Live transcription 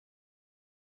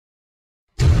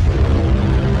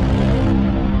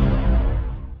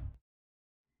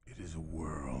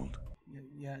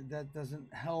Yeah, that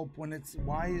doesn't help when it's...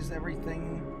 Why is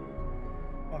everything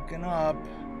fucking up?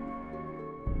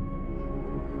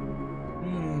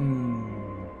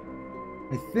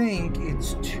 I think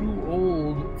it's too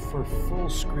old for full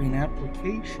screen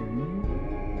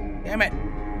application. Damn it.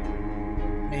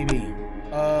 Maybe.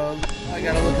 I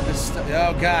gotta look at this stuff.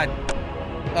 Oh, God.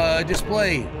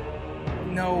 Display.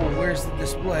 No, where's the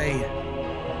display?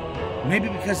 Maybe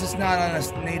because it's not on a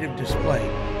native display.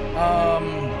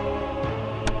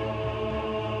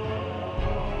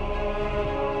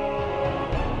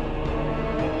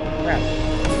 Crap.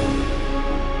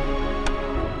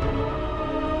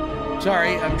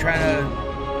 Sorry, I'm trying to...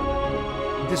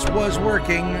 This was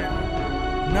working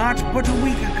not but a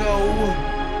week ago.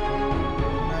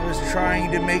 I was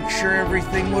trying to make sure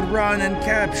everything would run and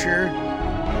capture.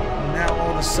 Now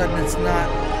all of a sudden it's not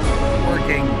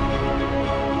working.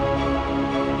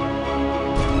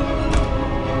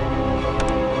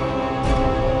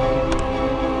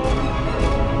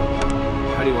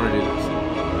 How do you want to do this?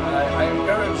 I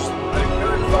encourage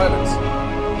violence.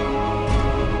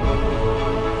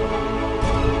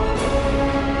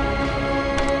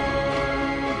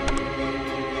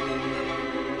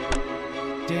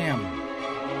 Damn.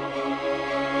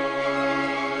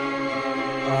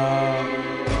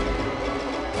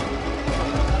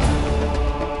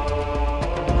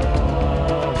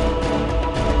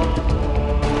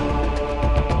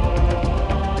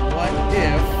 What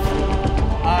if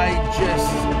I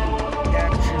just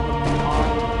capture the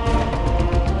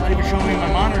monitor? Not even showing me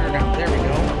my monitor now. There we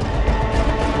go.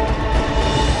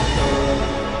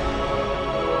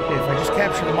 Okay, if I just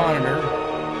capture the monitor,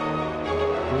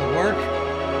 will it work?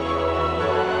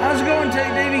 How's it going,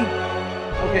 Davey?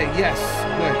 Okay, yes,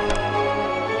 good.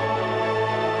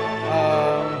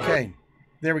 Okay,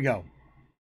 there we go.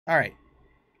 All right.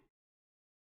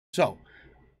 So,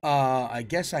 I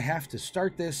guess I have to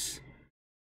start this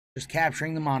just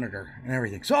capturing the monitor and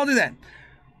everything. So I'll do that.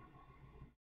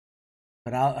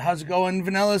 But how's it going,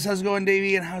 Vanillas? How's it going,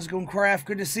 Davey? And how's it going, Craft?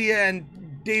 Good to see you.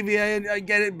 And Davey, I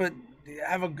get it, but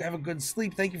have a good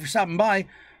sleep. Thank you for stopping by.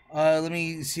 Let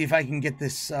me see if I can get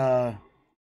this to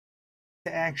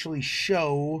actually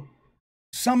show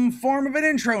some form of an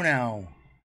intro now.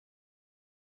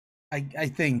 I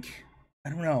think. I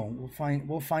don't know.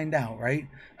 We'll find out, right?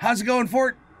 How's it going,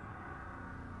 Fort?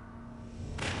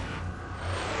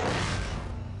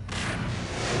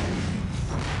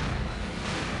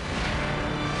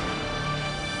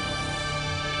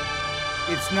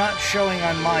 It's not showing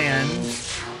on my end.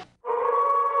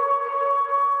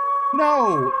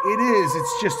 No, it is.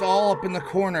 It's just all up in the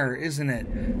corner, isn't it?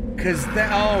 Because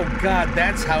that, oh God,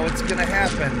 that's how it's gonna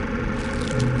happen.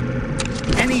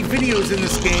 Any videos in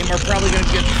this game are probably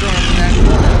gonna get thrown in that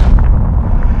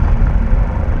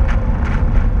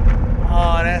corner.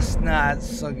 Oh, that's not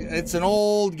so good. It's an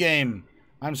old game.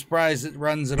 I'm surprised it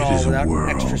runs at all without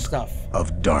extra stuff.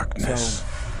 Of darkness. So,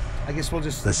 I guess we'll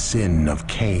just... The sin of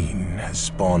Cain has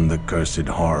spawned the cursed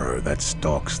horror that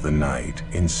stalks the night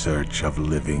in search of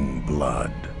living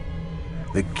blood.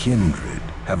 The kindred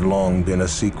have long been a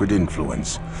secret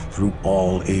influence through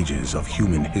all ages of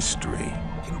human history,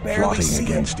 plotting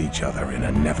against each other in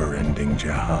a never-ending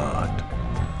jihad.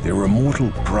 Their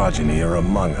immortal progeny are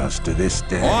among us to this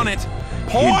day. On it!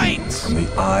 Point! From the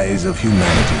eyes of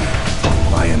humanity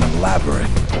by an elaborate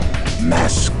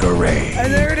masquerade.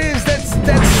 And there it is. That's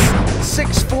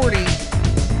 640.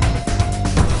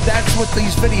 That's what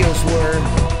these videos were.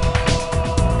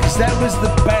 Because that was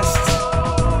the best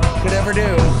you could ever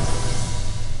do.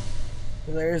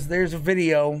 So there's a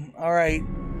video. All right.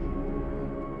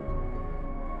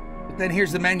 But then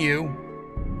here's the menu.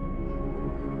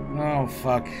 Oh,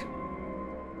 fuck.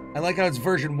 I like how it's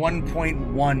version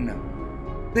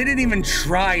 1.1. They didn't even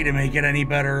try to make it any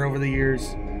better over the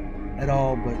years at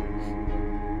all, but...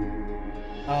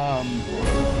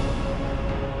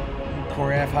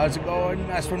 Koraf, how's it going?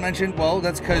 Last one mentioned. Well,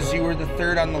 that's because you were the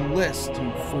third on the list,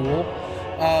 you fool.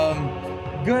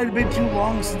 Good, been too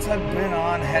long since I've been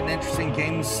on. Had an interesting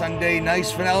game Sunday.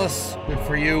 Nice, Vanellis. Good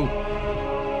for you.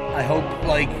 I hope,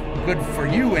 like, good for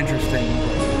you, interesting.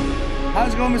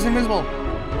 How's it going, Miss Invisible?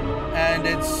 And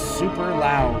it's super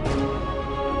loud.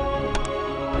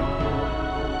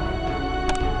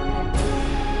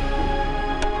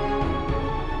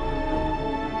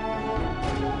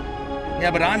 Yeah,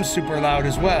 but I'm super loud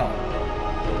as well.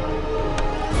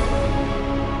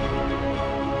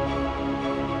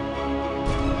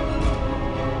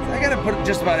 I gotta put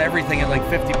just about everything at like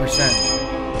 50%.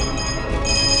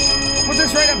 Put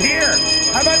this right up here.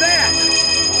 How about that?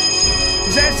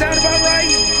 Does that sound about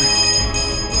right?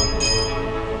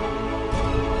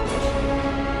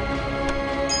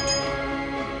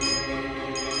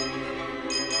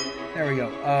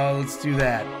 Let's do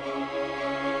that.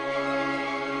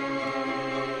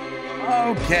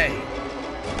 Okay.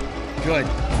 Good.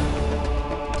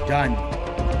 Done.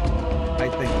 I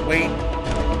think. Wait.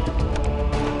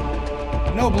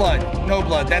 No blood. No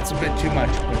blood. That's a bit too much,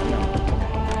 but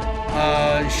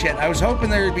no. Shit. I was hoping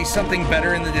there would be something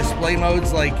better in the display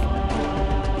modes, like...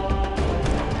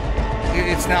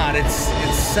 It's not. It's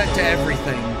set to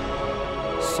everything.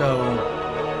 So...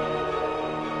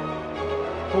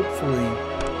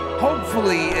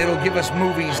 Hopefully it'll give us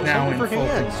movies now in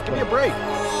focus. Give me a break.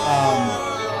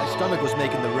 My stomach was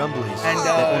making the rumblies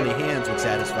that only hands would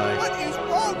satisfy. What is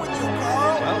wrong with you,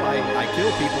 Carl? Well, I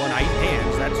kill people and I eat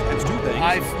hands. That's two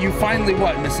things. You finally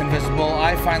what, Miss Invisible?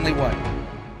 I finally what?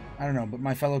 I don't know, but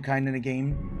my fellow kind in a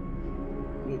game?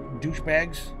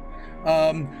 Douchebags?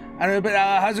 I don't know, but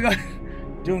how's it going?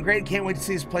 Doing great. Can't wait to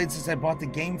see this played since I bought the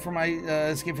game for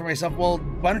this game for myself. Well,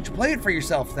 why don't you play it for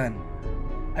yourself then?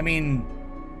 I mean,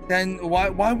 then why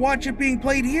watch it being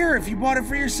played here if you bought it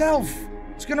for yourself?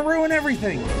 It's gonna ruin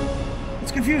everything.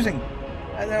 It's confusing.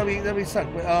 That'll be suck.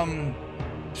 But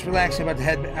just relaxing, about to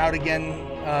head out again.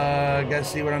 Gotta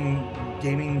see what I'm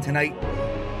gaming tonight.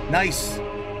 Nice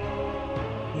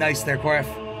there, Koref.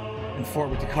 And Fort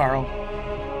with the Carl.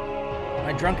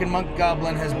 My drunken monk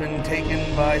goblin has been taken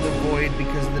by the void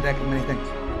because of the deck of many things.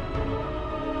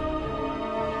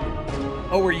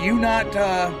 Oh, were you not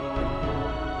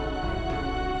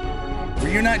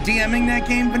DMing that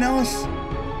game, Vanillas?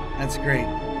 That's great.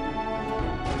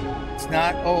 It's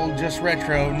not old, just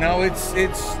retro. No, this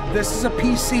is a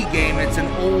PC game. It's an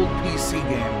old PC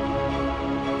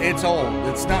game. It's old.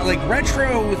 It's not like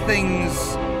retro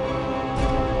things.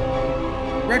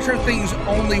 Retro things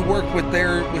only work with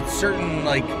their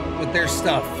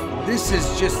stuff. This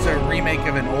is just a remake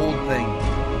of an old thing.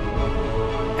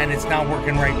 And it's not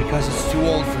working right because it's too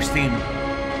old for Steam.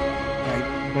 Right?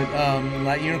 But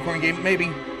that unicorn game,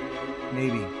 maybe.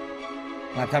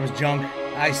 Laptop is junk.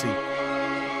 I see.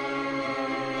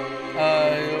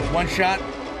 One shot.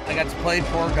 I got to play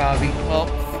poor Gavi. Well,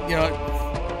 you know,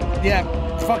 yeah,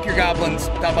 fuck your goblins.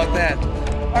 How about that?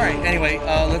 Alright, anyway,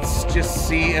 let's just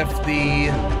see if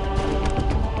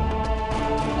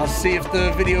I'll see if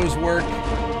the videos work.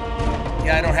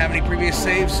 Yeah, I don't have any previous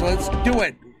saves, so let's do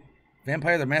it.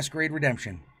 Vampire the Masquerade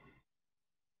Redemption.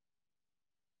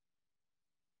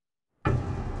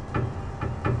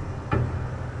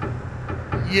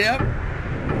 Yep.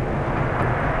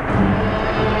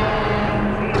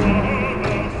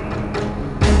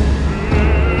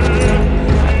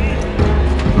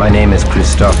 My name is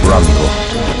Christophe Rumble.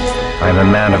 I am a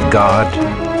man of God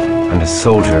and a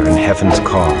soldier in heaven's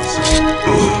cause.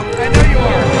 I know you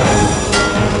are.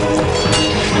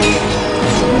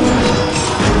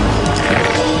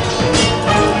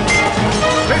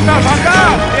 Christophe, on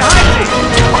guard! Behind me!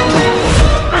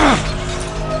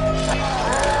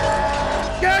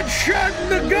 Got shot in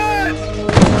the gut!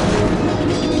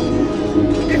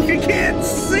 If you can't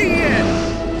see it!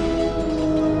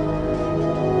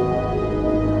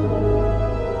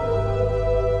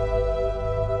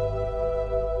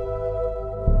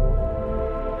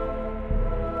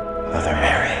 Mother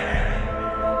Mary.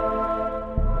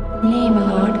 Nay, my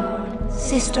lord.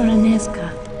 Sister Aneska.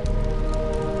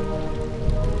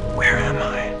 Where am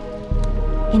I?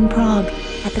 In Prague,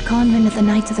 at the convent of the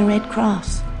Knights of the Red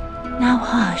Cross. Now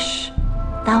hush.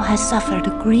 Thou hast suffered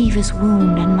a grievous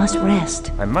wound and must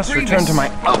rest. I must return to my...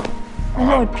 Oh! My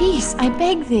lord, peace, I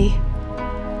beg thee.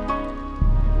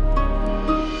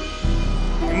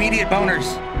 Immediate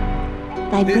boners.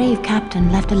 Thy brave captain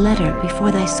left a letter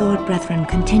before thy sword brethren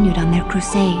continued on their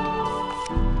crusade.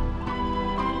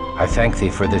 I thank thee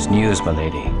for this news, my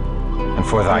lady, and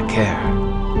for thy care.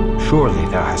 Surely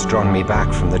thou hast drawn me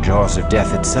back from the jaws of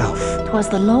death itself. 'Twas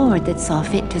the Lord that saw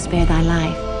fit to spare thy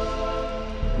life.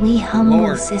 We humble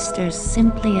Lord. sisters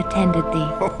simply attended thee.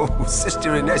 Oh,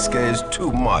 Sister Ineska is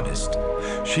too modest.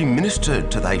 She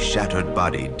ministered to thy shattered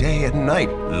body day and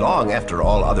night, long after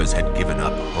all others had given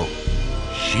up hope.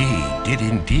 She did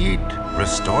indeed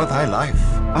restore thy life.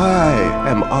 I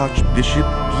am Archbishop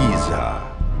Giza.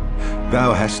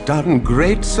 Thou hast done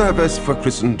great service for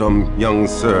Christendom, young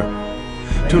sir.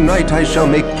 Tonight I shall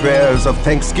make prayers of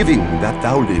thanksgiving that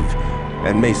thou live,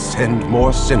 and may send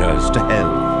more sinners to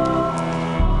hell.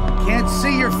 Can't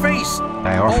see your face.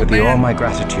 I offer thee all my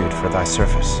gratitude for thy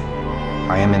service.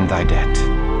 I am in thy debt.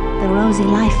 The rosy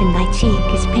life in thy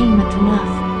cheek is payment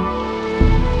enough.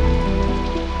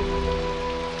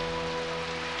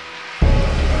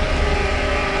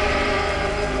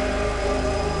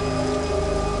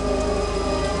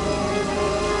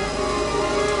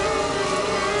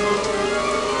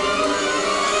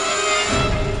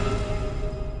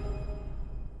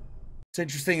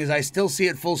 interesting is I still see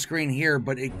it full screen here,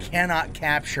 but it cannot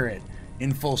capture it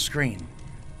in full screen.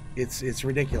 It's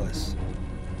ridiculous.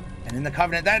 And in the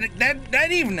Covenant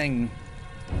that evening,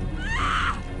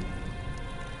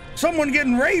 someone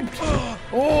getting raped.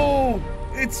 Oh,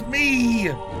 it's me.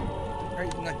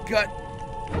 Right in the gut.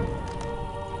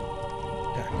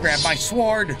 Gotta grab my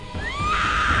sword.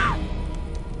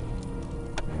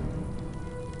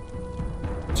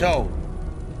 So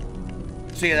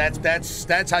yeah,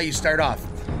 that's how you start off.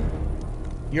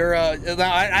 You're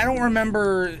I don't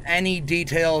remember any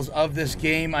details of this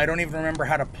game. I don't even remember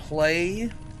how to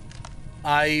play.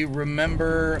 I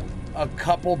remember a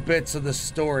couple bits of the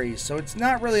story, so it's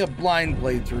not really a blind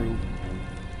playthrough,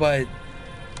 but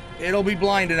it'll be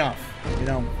blind enough, you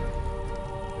know.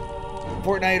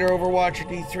 Fortnite or Overwatch or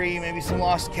D3, maybe some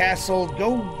Lost Castle.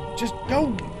 Just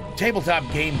go tabletop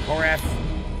game, Koraf,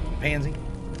 pansy.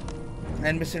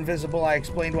 And Miss Invisible, I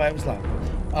explained why it was loud.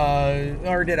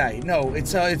 Or did I? No,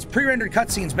 it's pre-rendered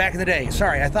cutscenes back in the day.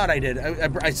 Sorry, I thought I did.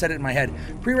 I said it in my head.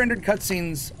 Pre-rendered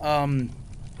cutscenes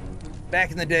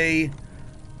back in the day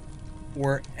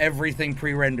were everything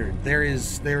pre-rendered. There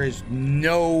is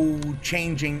no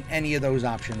changing any of those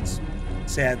options,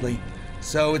 sadly.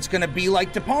 So it's gonna be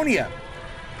like Deponia.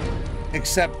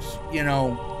 Except, you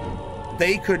know,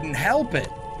 they couldn't help it.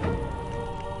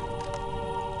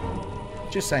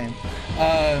 Just saying.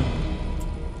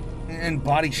 And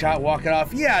body shot walking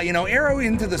off. Yeah, you know, arrow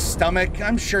into the stomach.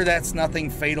 I'm sure that's nothing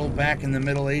fatal back in the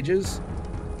Middle Ages.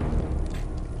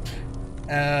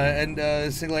 And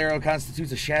a single arrow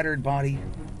constitutes a shattered body.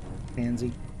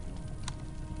 Pansy.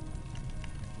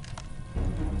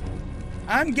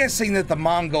 I'm guessing that the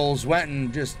Mongols went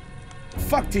and just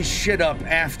fucked his shit up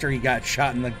after he got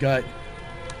shot in the gut.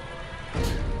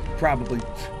 Probably.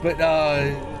 But,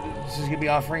 this is gonna be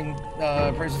offering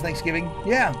prayers of Thanksgiving.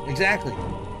 Yeah, exactly.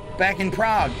 Back in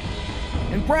Prague.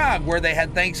 In Prague, where they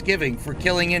had Thanksgiving for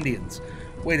killing Indians.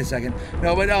 Wait a second.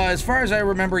 No, but as far as I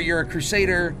remember, you're a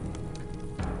crusader.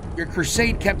 Your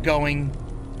crusade kept going,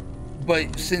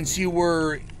 but since you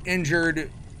were injured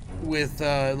with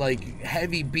like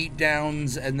heavy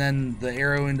beatdowns and then the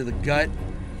arrow into the gut,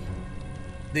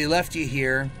 they left you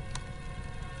here,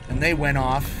 and they went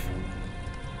off.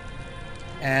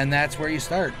 And that's where you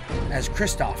start, as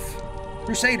Christoph,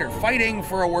 crusader, fighting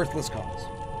for a worthless cause.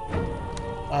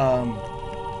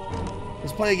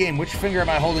 Let's play a game. Which finger am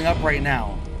I holding up right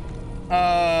now?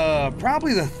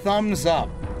 Probably the thumbs up.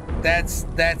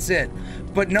 That's it.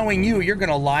 But knowing you, you're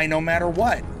gonna lie no matter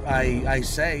what I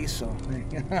say, so.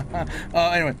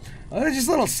 Anyway, just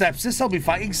a little sepsis, I'll be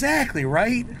fine. Exactly,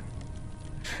 right?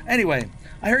 Anyway,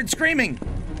 I heard screaming.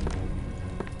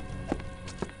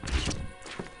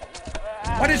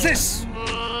 What is this?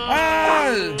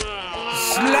 Sludge!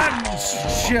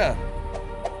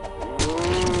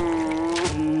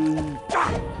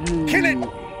 Kill it!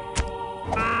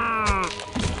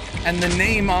 And the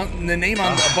name on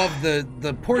above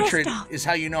the portrait is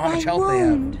how you know how much health they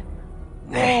have.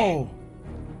 Whoa!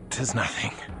 'Tis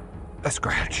nothing. A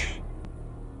scratch.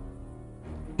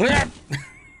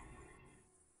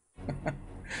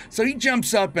 So he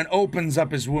jumps up and opens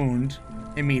up his wound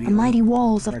immediately. The mighty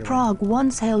walls of Prague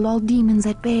once held all demons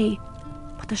at bay,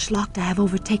 but the Schlachta have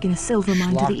overtaken a silver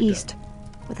mine to the east.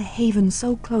 With a haven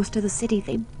so close to the city,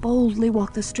 they boldly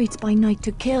walk the streets by night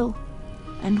to kill,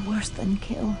 and worse than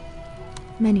kill.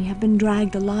 Many have been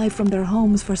dragged alive from their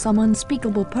homes for some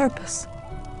unspeakable purpose.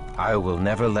 I will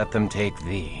never let them take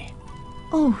thee.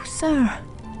 Oh, sir.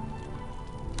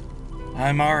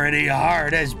 I'm already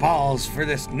hard as balls for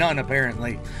this nun,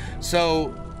 apparently.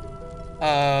 So,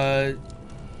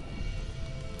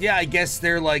 yeah, I guess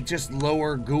they're like just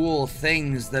lower ghoul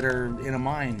things that are in a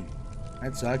mine.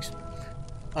 That sucks.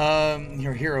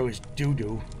 Your hero is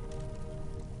doo-doo.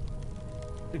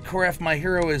 Koref, my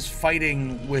hero is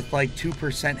fighting with like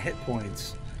 2% hit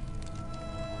points.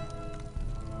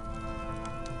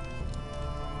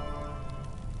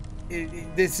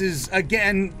 This is,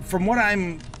 again, from what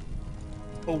I'm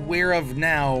aware of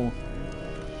now,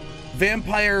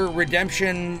 Vampire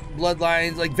Redemption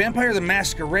Bloodlines, like Vampire the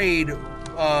Masquerade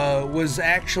was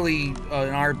actually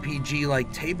an RPG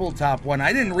like tabletop one.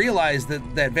 I didn't realize that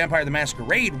Vampire the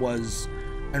Masquerade was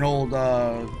an old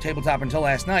tabletop until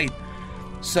last night.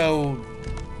 So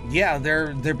yeah,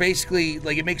 they're basically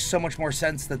like, it makes so much more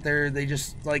sense that they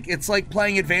just like, it's like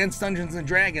playing Advanced Dungeons and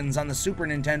Dragons on the Super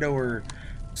Nintendo or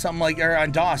something like, or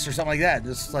on DOS or something like that.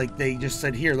 Just like they just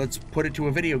said, here, let's put it to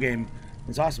a video game.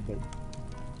 It's awesome,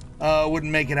 but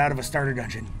wouldn't make it out of a starter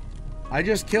dungeon. I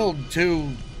just killed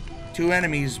two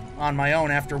enemies on my own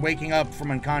after waking up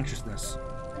from unconsciousness.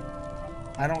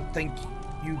 I don't think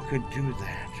you could do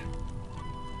that.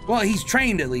 Well, he's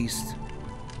trained at least.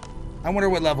 I wonder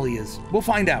what level he is. We'll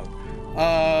find out.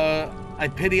 I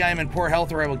pity I am in poor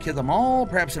health, or I will kill them all,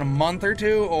 perhaps in a month or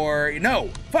two, or... No!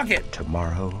 Fuck it!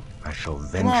 Tomorrow, I shall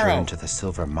venture into the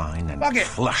silver mine and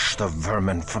flush the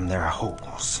vermin from their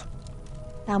holes.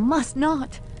 Thou must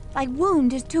not. Thy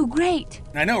wound is too great.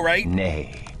 I know, right?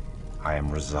 Nay, I am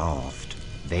resolved.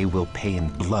 They will pay in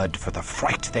blood for the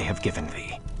fright they have given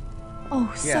thee.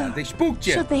 Oh, sir. Yeah, they spooked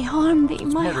you. Should they harm thee,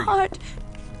 my heart...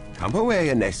 Come away,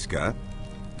 Ineska.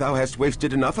 Thou hast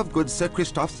wasted enough of good Sir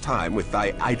Christoph's time with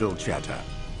thy idle chatter.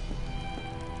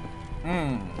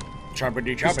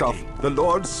 Choppity. Christoph, the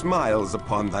Lord smiles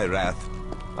upon thy wrath.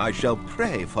 I shall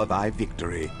pray for thy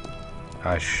victory.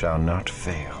 I shall not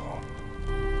fail.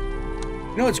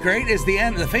 You know what's great is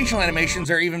the facial animations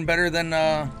are even better than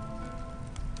Mass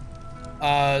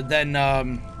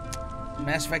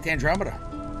Effect Andromeda.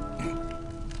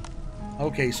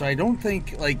 Okay, so I don't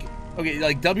think like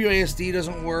WASD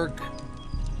doesn't work.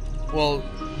 Well,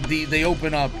 they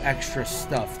open up extra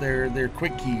stuff. They're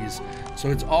quick keys. So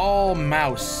it's all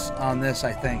mouse on this,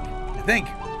 I think.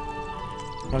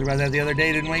 Talked about that the other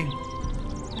day, didn't we?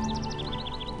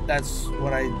 That's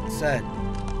what I said.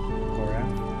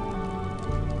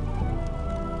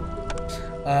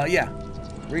 Yeah.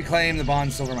 Reclaim the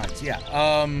Bond Silver Mines. Yeah.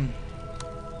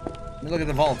 Let me look at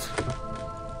the vault.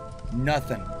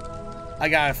 Nothing. I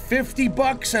got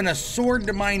 $50 and a sword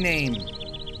to my name.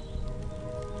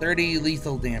 30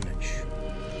 lethal damage.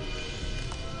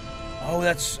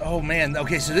 Oh man.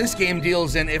 Okay, so this game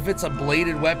deals in if it's a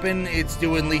bladed weapon, it's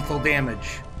doing lethal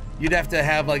damage. You'd have to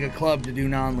have like a club to do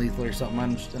non-lethal or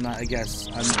something. I guess.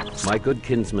 My good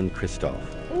kinsman Christoph.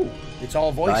 Oh, it's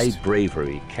all voiced. Thy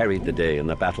bravery carried the day in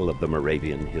the Battle of the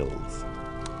Moravian Hills.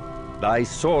 Thy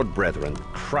sword brethren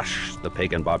crushed the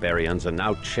pagan barbarians and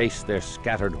now chase their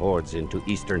scattered hordes into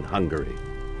eastern Hungary.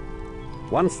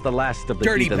 Once the last of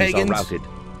the heathens are routed,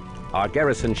 our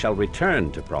garrison shall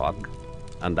return to Prague,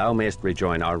 and thou mayst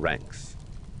rejoin our ranks.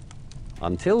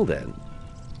 Until then,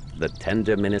 the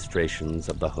tender ministrations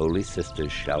of the Holy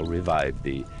Sisters shall revive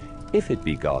thee, if it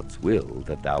be God's will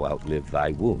that thou outlive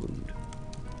thy wound.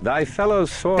 Thy fellow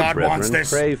sword brethren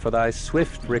pray for thy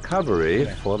swift recovery,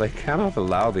 for they cannot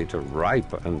allow thee to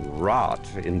ripe and rot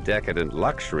in decadent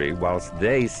luxury whilst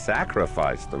they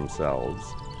sacrifice themselves.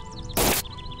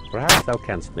 Perhaps thou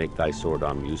canst make thy sword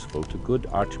arm useful to good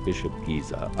Archbishop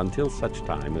Giza until such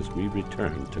time as we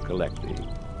return to collect thee.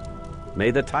 May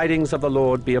the tidings of the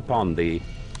Lord be upon thee,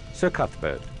 Sir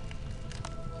Cuthbert.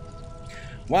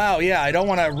 Wow, yeah, I don't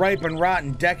want to ripe and rot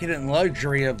in decadent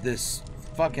luxury of this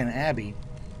fucking abbey.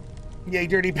 Yay,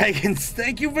 dirty pagans.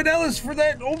 Thank you, Vanellas, for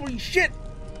that. Holy shit.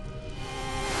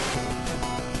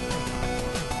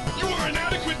 You are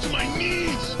inadequate to my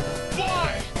needs.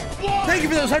 Why? Why? Thank you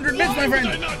for those 100 bits, my friend.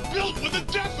 Why was I not built with a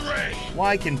death ray?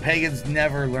 Why can pagans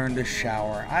never learn to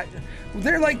shower?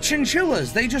 They're like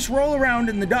chinchillas. They just roll around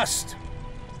in the dust.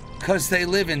 Because they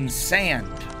live in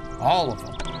sand. All of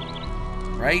them.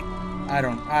 Right? I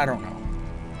don't know.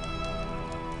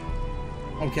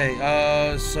 Okay,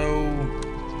 so...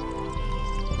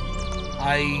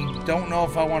 I don't know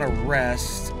if I want to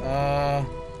rest. I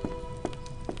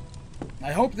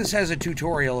hope this has a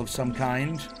tutorial of some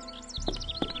kind.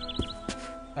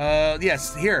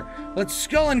 Yes, here. Let's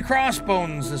skull and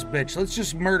crossbones this bitch. Let's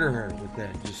just murder her with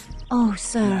that. Oh,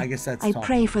 sir, yeah, I guess that's I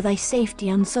pray for thy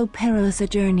safety on so perilous a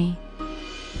journey.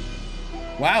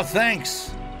 Wow,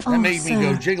 thanks. That made me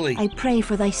go jiggly. I pray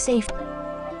for thy safety.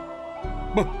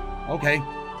 Okay,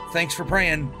 thanks for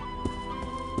praying.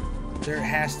 There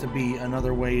has to be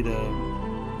another way to...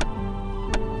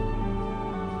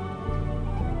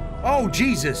 Oh,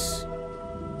 Jesus!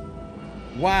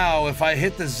 Wow, if I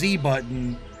hit the Z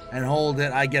button and hold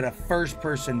it, I get a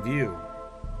first-person view.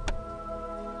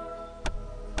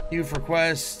 Q for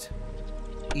quest.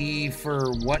 E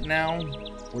for what now?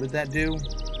 What did that do?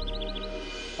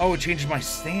 Oh, it changes my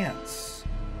stance.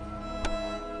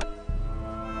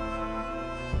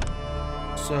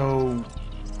 So...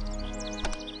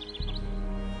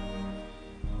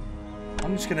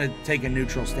 I'm just gonna take a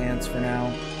neutral stance for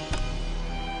now.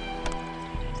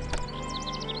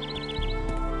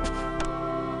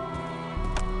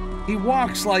 He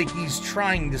walks like he's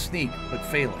trying to sneak, but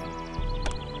failing.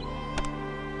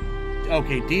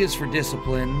 Okay, D is for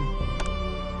discipline.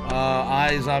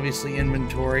 I is obviously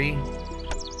inventory.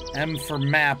 M for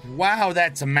map. Wow,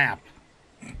 that's a map.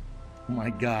 Oh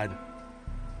my god.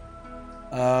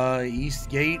 East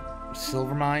Gate,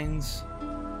 Silver Mines.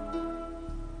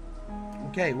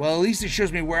 Okay, well, at least it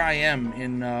shows me where I am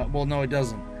in, well, no, it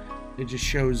doesn't. It just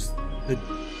shows the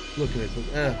look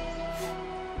of it.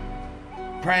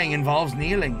 Praying involves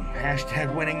kneeling.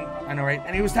 Hashtag winning. I know, right?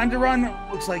 And it was time to run.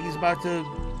 Looks like he's about to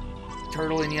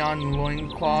turtle in yon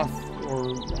loincloth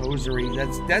or hosiery.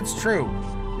 That's true.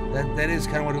 That is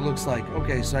kind of what it looks like.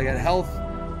 Okay, so I got health,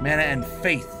 mana, and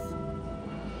faith.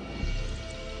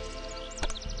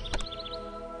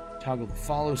 Toggle the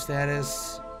follow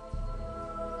status.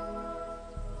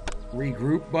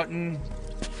 Regroup button.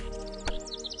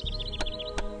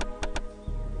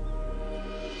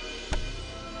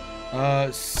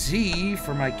 C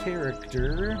for my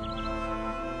character.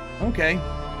 Okay.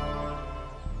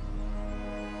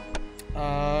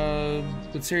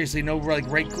 But seriously, no, like,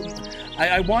 right click.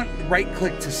 I want right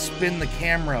click to spin the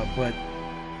camera, but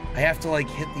I have to, like,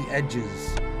 hit the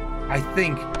edges. I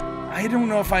think. I don't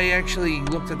know if I actually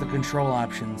looked at the control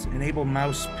options. Enable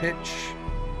mouse pitch.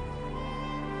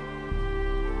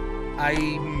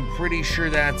 I'm pretty sure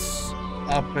that's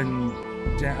up and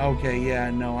down. Okay,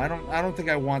 yeah, no, I don't think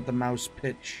I want the mouse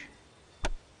pitch.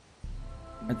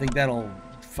 I think that'll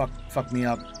fuck me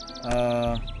up.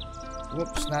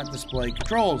 Whoops, not display.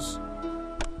 Controls.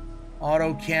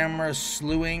 Auto camera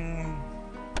slewing.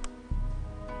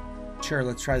 Sure,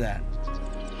 let's try that.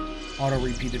 Auto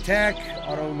repeat attack.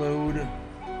 Auto load.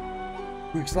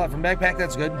 Quick slot from backpack,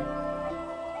 that's good.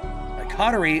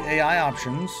 Dichotomy AI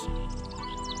options.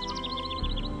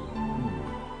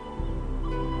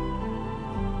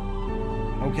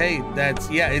 Okay,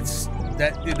 that's, yeah, it's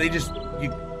that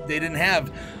they didn't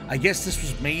have. I guess this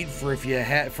was made for if you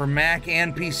had for Mac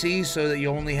and PC, so that you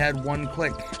only had one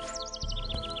click.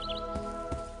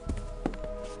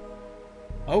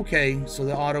 Okay, so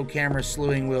the auto camera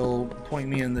slewing will point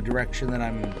me in the direction that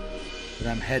I'm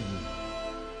heading.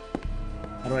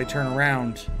 How do I turn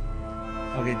around?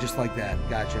 Okay, just like that.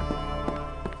 Gotcha.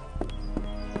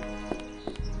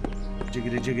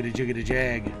 Jiggity jiggity jiggity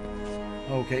jag.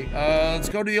 Okay, let's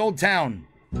go to the old town.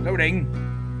 Loading.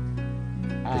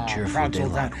 The cheerful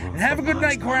daylight will and have a good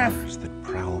night, Graf. That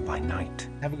prowl by night.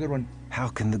 Have a good one. How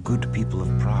can the good people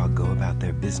of Prague go about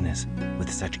their business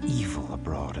with such evil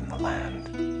abroad in the land?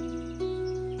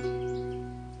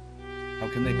 How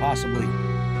can they possibly?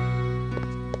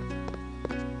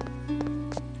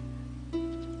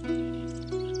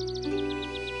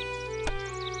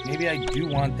 Maybe I do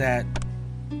want that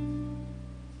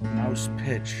mouse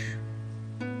pitch.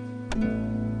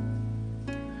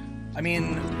 I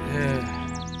mean,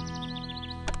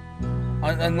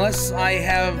 unless I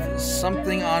have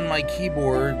something on my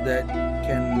keyboard that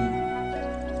can...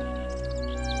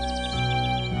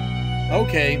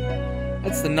 Okay,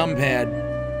 that's the numpad.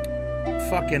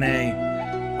 Fucking A.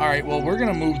 Alright, well, we're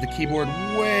gonna move the keyboard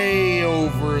way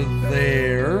over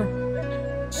there.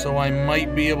 So I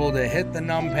might be able to hit the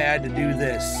numpad to do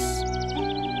this.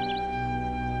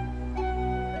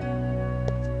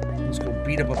 Let's go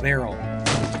beat up a barrel.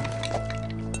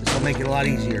 This will make it a lot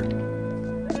easier.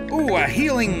 Ooh, a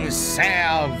healing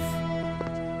salve!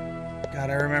 God,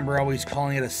 I remember always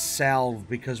calling it a salve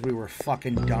because we were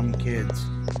fucking dumb kids.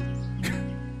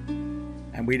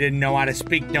 And we didn't know how to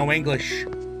speak no English.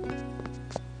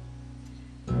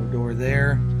 No door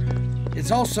there.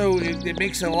 It's also, it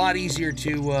makes it a lot easier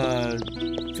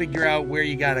to figure out where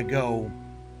you gotta go.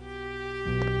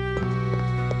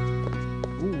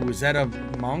 Ooh, is that a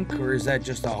monk or is that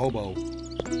just a hobo?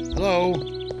 Hello?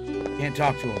 Can't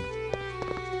talk to him.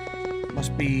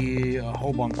 Must be a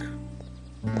hobunk.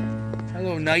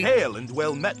 Hello, knight. Hail and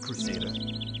well met, Crusader.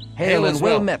 Hail and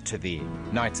well met to thee,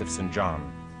 Knights of St. John.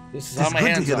 This is how my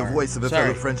hands are. It's good to hear the voice of a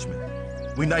fellow Frenchman.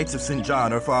 We Knights of St.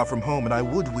 John are far from home, and I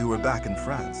would we were back in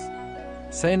France.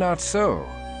 Say not so.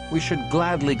 We should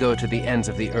gladly go to the ends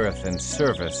of the earth in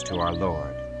service to our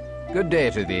Lord. Good day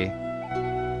to thee.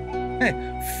 Hey,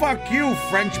 fuck you,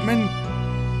 Frenchman.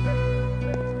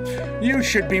 You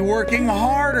should be working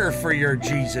harder for your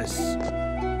Jesus.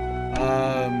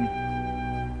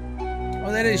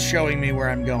 Oh, that is showing me where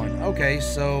I'm going. Okay,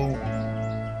 so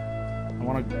I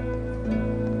want to...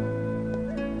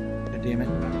 God damn it.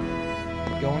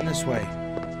 I'm going this way.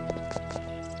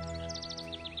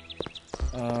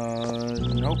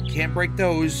 Nope, can't break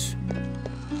those.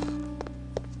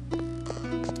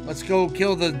 Let's go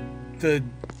kill the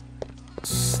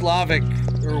Slavic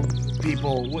or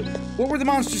people. What were the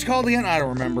monsters called again? I don't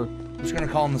remember. I'm just gonna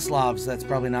call them the Slavs. That's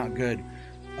probably not good.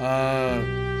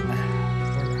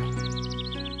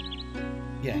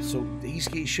 Yeah, so the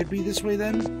East Gate should be this way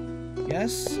then?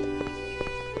 Yes?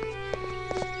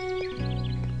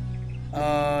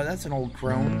 That's an old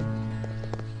crone.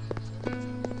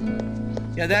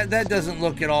 Yeah, that doesn't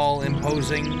look at all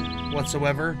imposing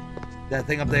whatsoever. That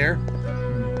thing up there.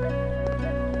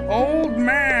 Old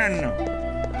man!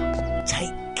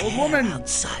 Take old woman!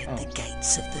 Outside the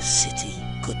gates of the city.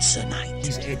 good Sir Knight.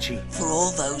 He's itchy. For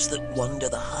all those that wander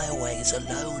the highways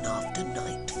alone after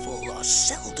nightfall are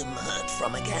seldom heard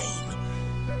from again.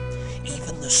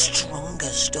 Even the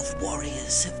strongest of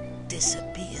warriors have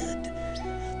disappeared.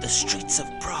 The streets of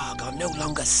Prague are no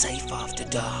longer safe after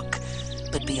dark,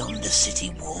 but beyond the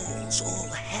city walls, all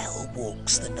hell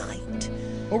walks the night.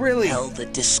 Oh, really? Hell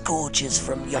that disgorges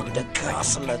from yonder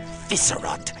castle of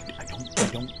Viscerot. I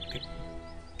don't.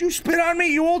 You spit on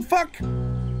me, you old fuck!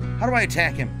 How do I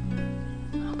attack him?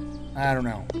 I don't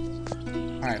know.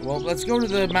 Alright, well, let's go to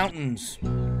the mountains.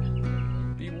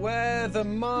 Beware the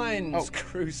mines,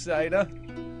 Crusader.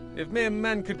 If mere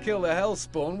men could kill the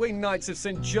Hellspawn, we Knights of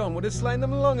St. John would have slain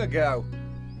them long ago.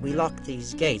 We lock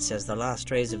these gates as the last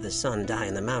rays of the sun die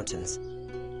in the mountains.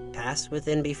 Pass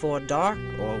within before dark,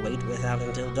 or wait without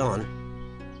until dawn.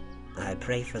 I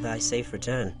pray for thy safe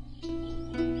return.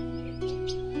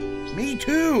 Me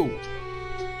too!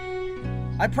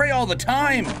 I pray all the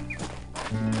time!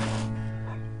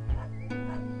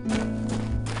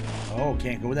 Oh,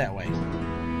 can't go that way.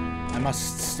 I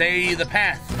must stay the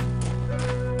path.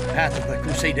 The path of the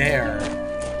Crusader.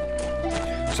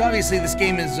 So obviously this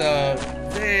game is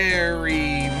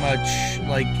very much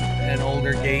like an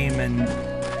older game and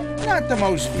not the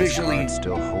most visually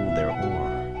still hold their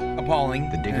ore. Appalling.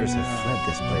 The diggers have fled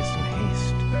this place in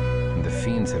haste, and the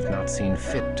fiends have not seen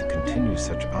fit to continue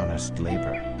such honest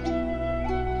labor.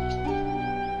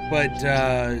 But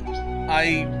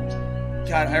I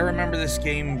remember this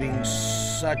game being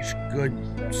such good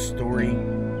story.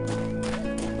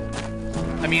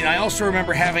 I mean, I also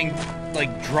remember having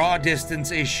like draw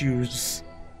distance issues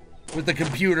with the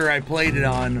computer I played it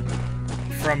on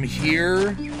from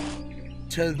here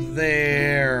to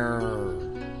there.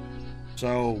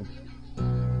 So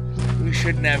we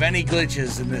shouldn't have any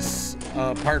glitches in this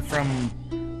apart from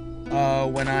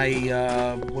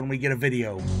when we get a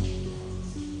video.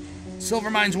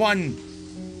 Silver Mines 1.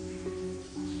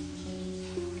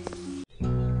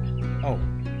 Oh.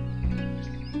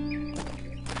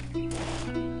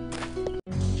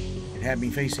 It had me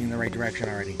facing the right direction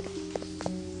already.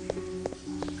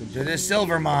 Go to the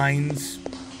Silver Mines.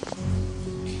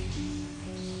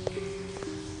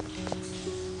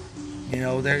 You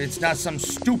know, it's not some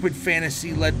stupid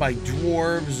fantasy led by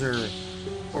dwarves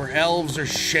or elves or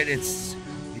shit. It's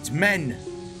men.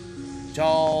 It's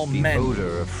all men. The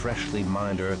odor of freshly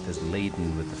mined earth is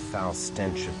laden with the foul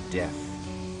stench of death.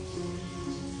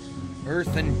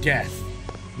 Earth and death.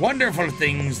 Wonderful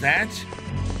things, that.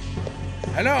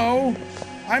 Hello?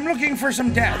 I'm looking for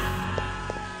some death.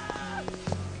 I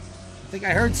think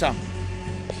I heard some.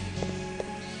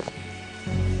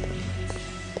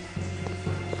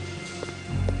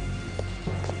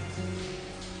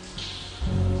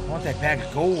 I want that bag of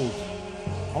gold.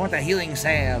 I want that healing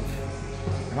salve.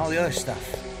 And all the other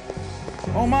stuff.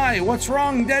 Oh my, what's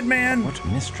wrong, dead man? What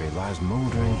mystery lies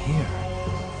moldering here?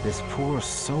 This poor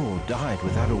soul died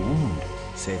without a wound,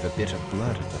 save a bit of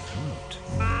blood at the throat.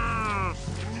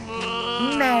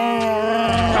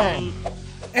 No!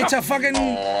 It's a fucking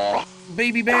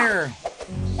baby bear.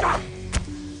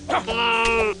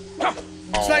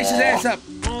 Slice his ass up.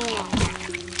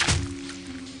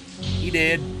 He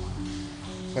did.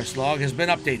 Quest log has been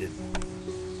updated.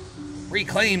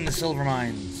 Reclaim the silver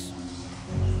mines.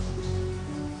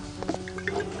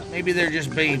 Maybe they're just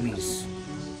babies.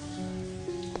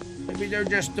 Maybe they're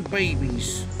just the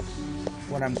babies.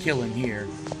 What I'm killing here.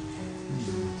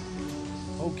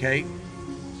 Okay.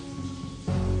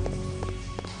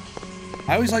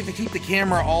 I always like to keep the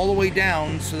camera all the way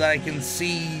down so that I can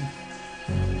see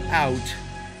out,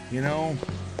 you know?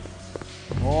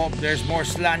 Oh, there's more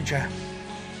slancha.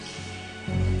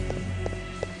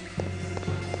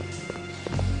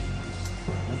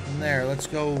 Nothing there. Let's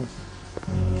go.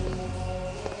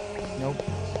 Nope.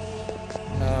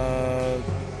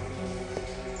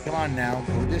 Come on now.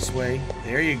 Go this way.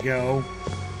 There you go.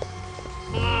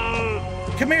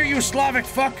 Come here, you Slavic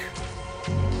fuck.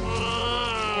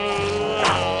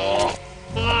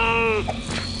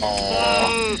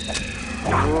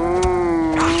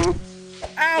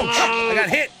 Ouch! I got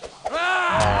hit!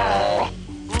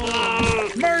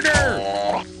 Murder!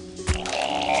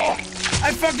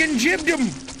 I fucking jibbed him!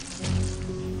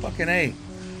 Fucking A.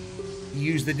 He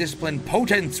used the discipline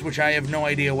Potence, which I have no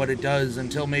idea what it does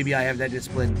until maybe I have that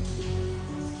discipline.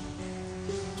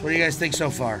 So what do you guys think so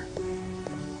far?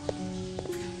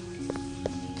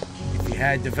 If you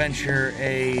had to venture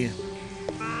a...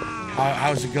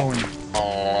 How's it going?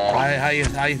 How you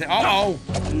think? Uh-oh!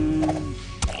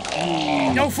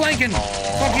 No flanking!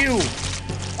 Fuck you!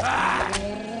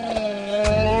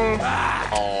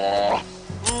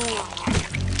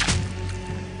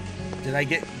 Did I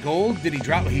get gold? Did he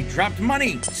drop? He dropped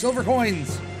money, silver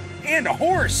coins, and a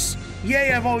horse.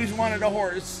 Yay, I've always wanted a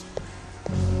horse.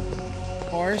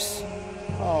 Horse?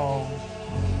 Oh.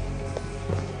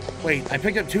 Wait, I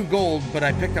picked up 2 gold, but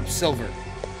I picked up silver.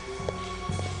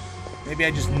 Maybe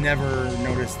I just never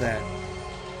noticed that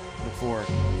before.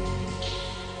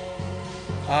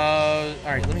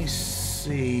 Alright, let me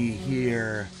see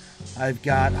here. I've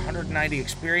got 190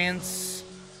 experience.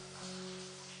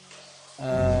 I'm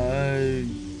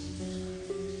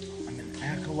an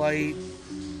acolyte.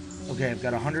 Okay, I've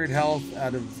got 100 health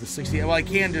out of the 60. Well, I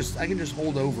can just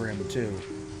hold over him too.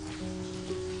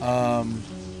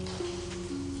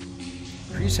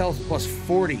 Increase health plus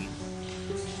 40.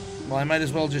 Well, I might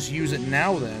as well just use it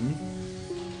now then,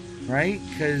 right?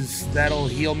 Because that'll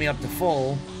heal me up to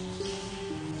full.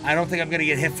 I don't think I'm gonna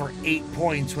get hit for 8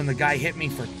 points when the guy hit me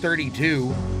for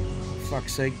 32. For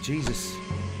fuck's sake, Jesus.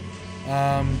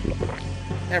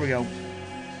 There we go.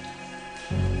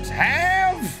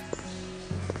 Salve!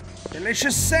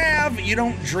 Delicious salve! You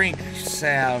don't drink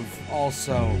salve,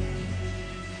 also.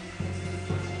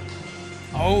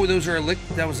 Oh, those are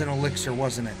that was an elixir,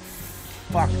 wasn't it?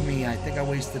 Fuck me, I think I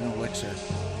wasted an elixir.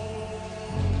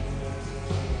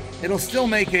 It'll still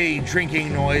make a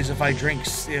drinking noise if I drink,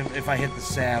 if I hit the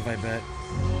salve, I bet.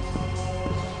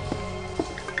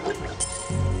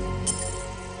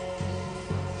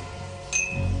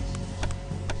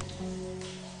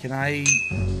 Can I...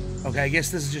 Okay, I guess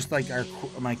this is just like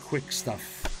my quick stuff.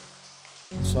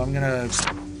 So I'm gonna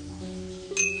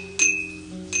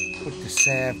put the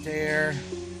salve there.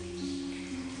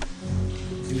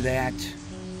 Do that.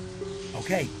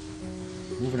 Okay.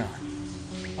 Moving on.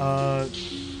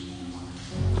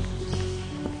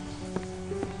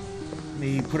 Let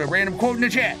me put a random quote in the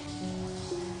chat.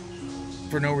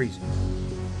 For no reason.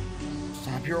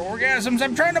 Stop your orgasms,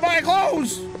 I'm trying to buy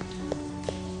clothes!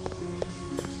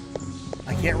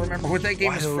 I can't remember what that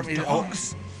game is from.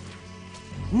 Dogs?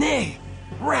 Nay,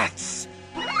 rats!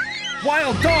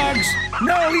 Wild dogs?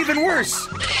 No, even worse!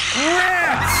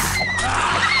 Rats!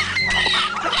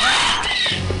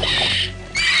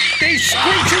 They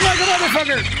screech you like a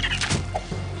motherfucker!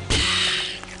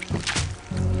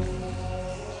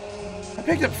 I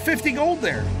picked up 50 gold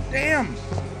there. Damn.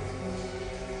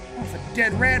 Off a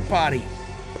dead rat body.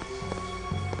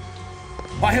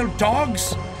 Wild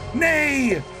dogs?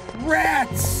 Nay!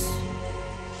 Rats!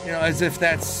 You know, as if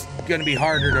that's gonna be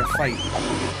harder to fight.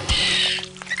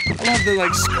 I love the,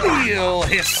 like, squeal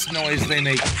hiss noise they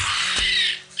make.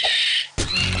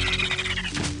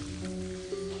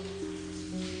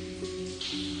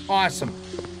 Awesome.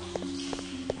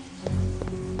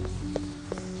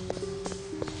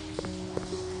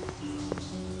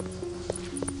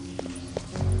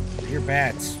 Here,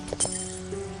 bats.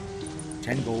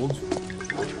 10 gold.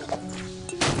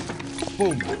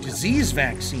 Boom. Disease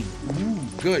vaccine. Ooh,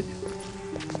 good.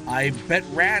 I bet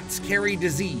rats carry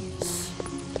disease.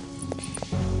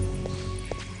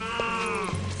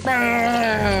 Oh,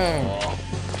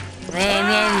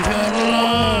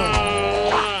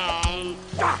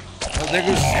 there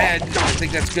goes his head. I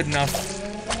think that's good enough.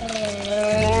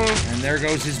 And there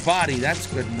goes his body. That's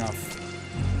good enough.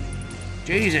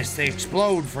 Jesus, they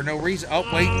explode for no reason. Oh,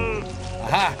 wait.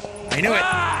 Aha. I knew it.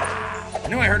 I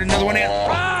knew I heard another one in.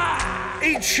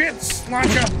 Eat shits,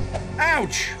 Lancha.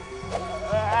 Ouch.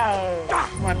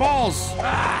 My balls.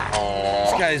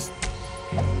 This guy's...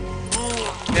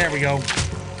 There we go.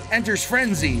 Enters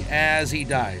frenzy as he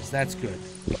dies. That's good.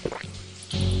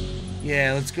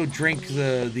 Yeah, let's go drink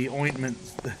the ointment.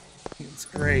 It's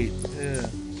great. Ugh.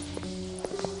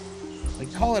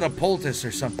 Like, call it a poultice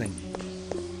or something.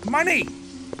 Money!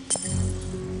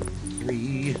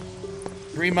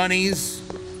 3 monies.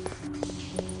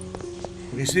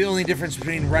 Okay, so the only difference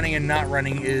between running and not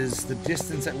running is the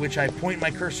distance at which I point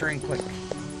my cursor and click.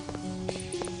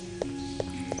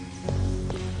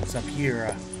 What's up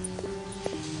here?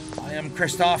 I am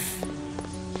Christoph.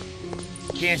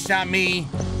 Can't stop me.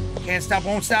 Can't stop,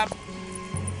 won't stop.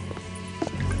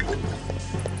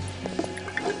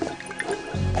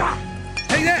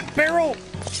 Take that, barrel!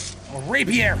 A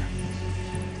rapier!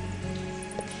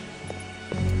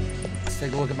 Let's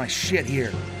take a look at my shit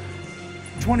here.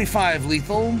 25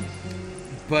 lethal,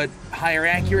 but higher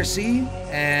accuracy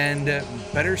and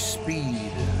better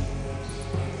speed.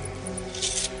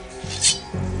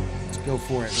 Let's go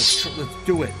for it. Let's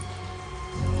do it.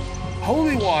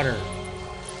 Holy water.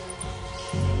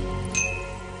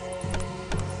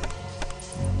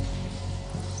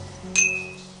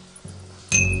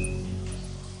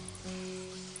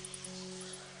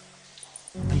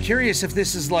 I'm curious if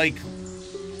this is like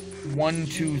 1,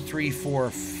 2, 3, 4,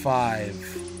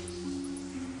 5.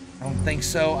 I don't think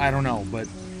so. I don't know, but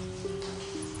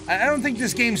I don't think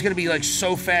this game's going to be like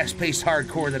so fast-paced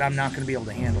hardcore that I'm not going to be able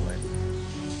to handle it.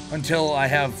 Until I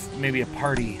have maybe a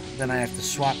party, then I have to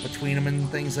swap between them and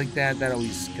things like that. That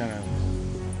always kind of,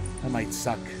 that might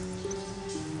suck.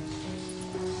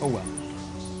 Oh well,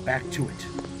 back to it.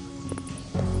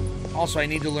 Also, I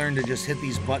need to learn to just hit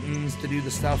these buttons to do the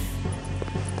stuff,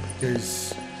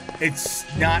 because it's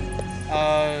not,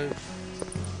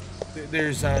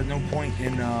 there's no point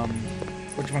in,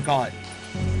 whatchamacallit.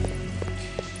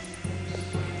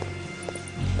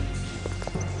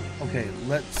 Okay,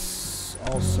 let's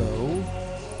also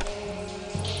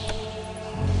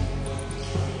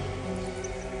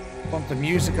bump the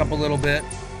music up a little bit.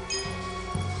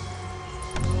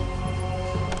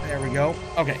 There we go.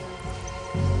 Okay.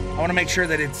 I want to make sure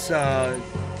that it's,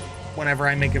 whenever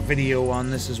I make a video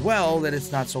on this as well, that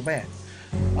it's not so bad.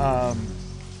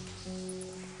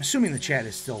 Assuming the chat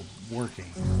is still working.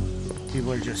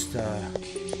 People are just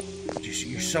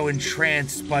you're so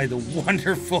entranced by the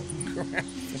wonderful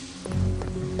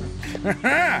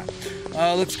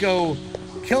let's go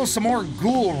kill some more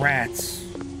ghoul rats.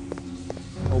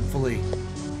 Hopefully.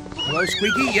 Hello,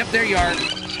 Squeaky? Yep, there you are.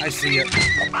 I see you.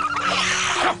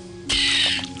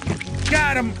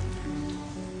 Got him!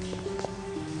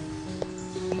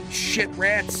 Shit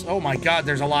rats. Oh my god,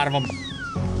 there's a lot of them.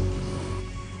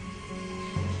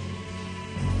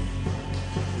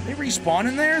 Do they respawn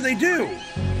in there? They do.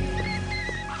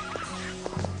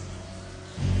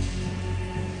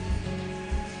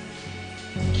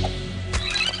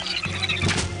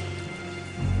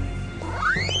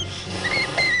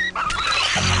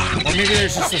 Or maybe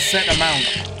there's just a set amount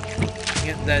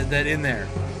that in there.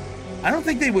 I don't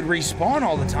think they would respawn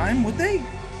all the time, would they?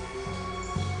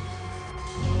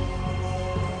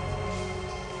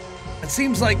 It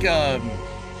seems like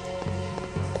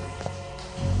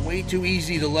way too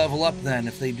easy to level up then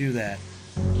if they do that.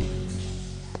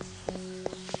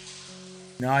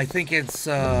 No, I think it's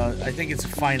a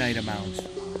finite amount.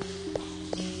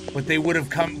 But they would have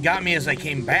got me as I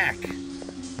came back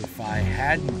if I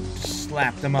hadn't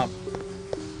slapped them up.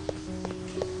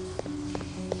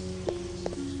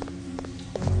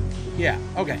 Yeah,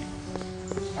 okay.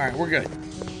 Alright, we're good.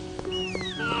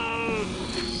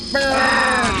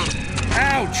 Burn!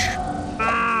 Ouch!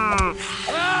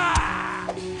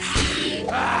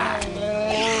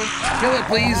 Kill it,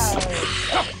 please.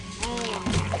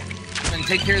 And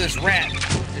take care of this rat.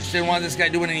 I just didn't want this guy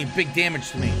doing any big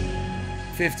damage to me.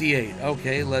 58.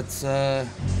 Okay, let's,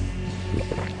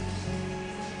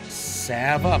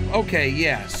 salve up. Okay,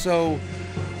 yeah, so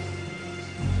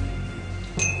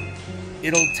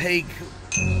it'll take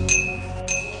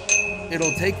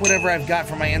whatever I've got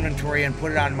from my inventory and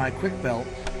put it on my quick belt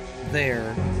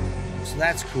there. So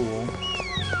that's cool.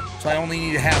 So I only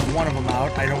need to have one of them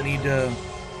out. I don't need to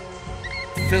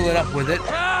fill it up with it.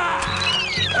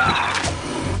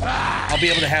 I'll be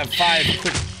able to have 5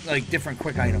 quick, like, different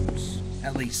quick items,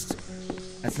 at least.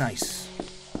 That's nice.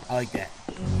 I like that.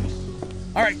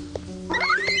 All right.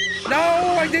 No,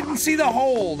 I didn't see the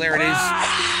hole. There it is.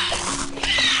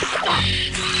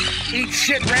 Eat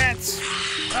shit, rats.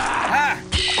 Ah,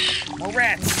 more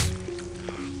rats.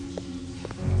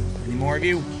 Any more of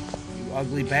you? You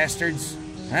ugly bastards.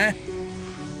 Huh?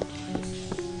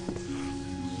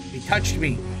 They touched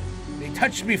me. They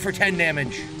touched me for 10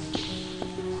 damage.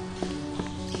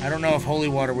 I don't know if holy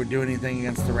water would do anything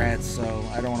against the rats, so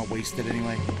I don't want to waste it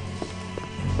anyway.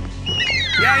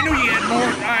 Yeah, I knew you had more.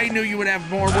 I knew you would have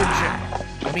more, wouldn't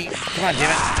you? I mean, come on,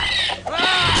 damn it.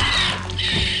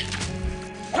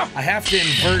 I have to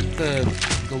invert the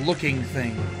looking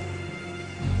thing.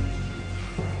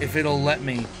 If it'll let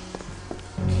me.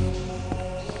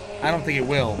 I don't think it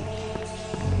will.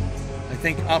 I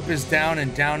think up is down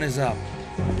and down is up.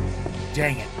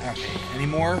 Dang it. Okay. Any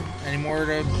more? Any more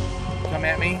to come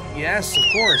at me? Yes, of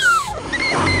course.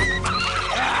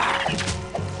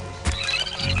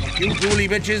 You ghouly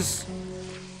bitches.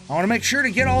 I want to make sure to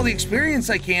get all the experience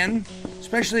I can,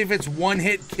 especially if it's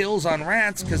one-hit kills on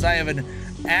rats, because I have an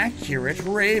accurate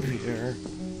rapier.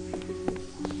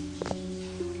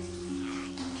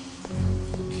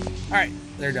 Alright,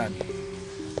 they're done.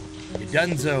 You're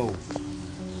donezo.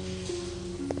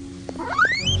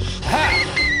 Ha!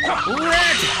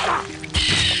 Rat!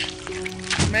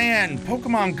 Man,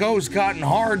 Pokemon Go's gotten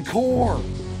hardcore.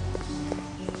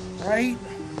 Right?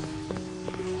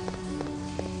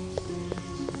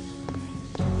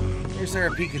 Is there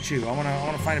a Pikachu? I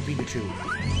wanna find a Pikachu.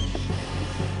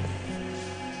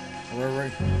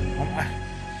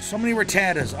 So many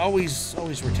Rattatas. Always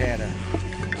Rattata.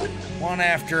 One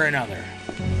after another.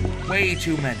 Way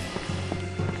too many.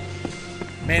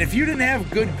 Man, if you didn't have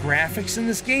good graphics in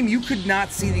this game, you could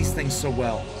not see these things so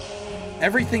well.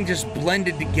 Everything just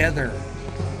blended together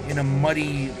in a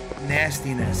muddy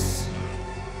nastiness,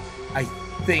 I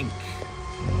think.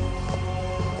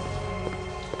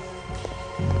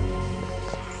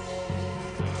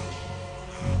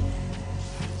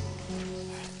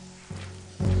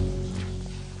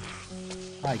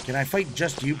 Hi, can I fight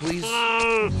just you, please?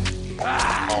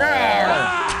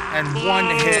 And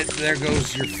one hit, there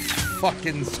goes your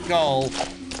fucking skull.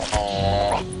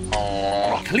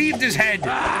 Cleaved his head.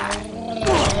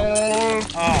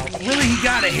 Oh, really? He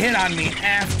got a hit on me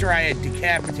after I had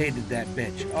decapitated that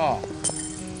bitch. Oh,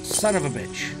 son of a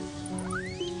bitch.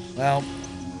 Well,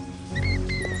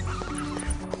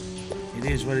 it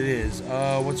is what it is.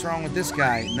 What's wrong with this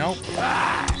guy? Nope.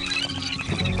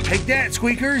 Take that,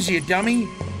 squeakers, you dummy.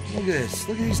 Look at this.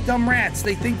 Look at these dumb rats.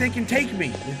 They think they can take me.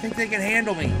 They think they can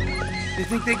handle me. They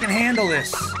think they can handle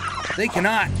this. They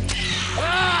cannot.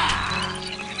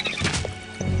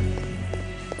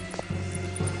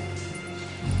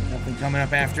 Nothing coming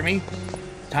up after me.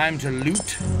 Time to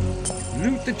loot.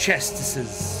 Loot the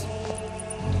chestesses.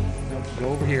 Nope, go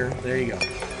over here. There you go.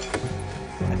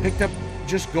 I picked up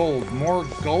just gold. More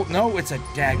gold. No, it's a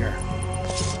dagger.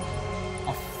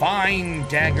 A fine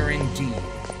dagger indeed.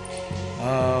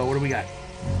 What do we got?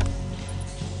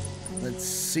 Let's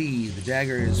see. The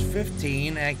dagger is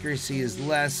 15. Accuracy is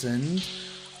lessened.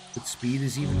 But speed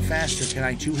is even faster. Can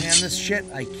I two-hand this shit?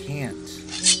 I can't.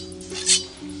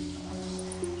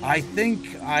 I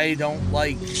think I don't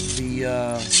like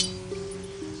the,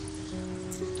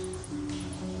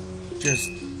 just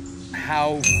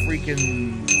how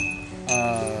freaking,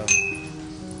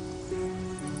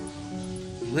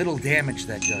 little damage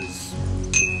that does.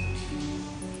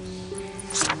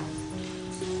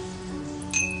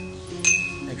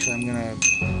 Actually, I'm gonna,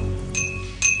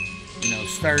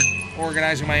 start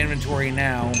organizing my inventory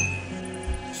now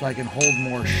so I can hold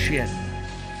more shit.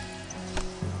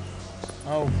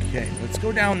 Okay, let's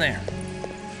go down there.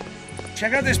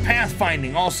 Check out this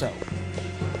pathfinding also.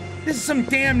 This is some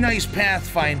damn nice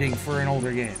pathfinding for an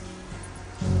older game.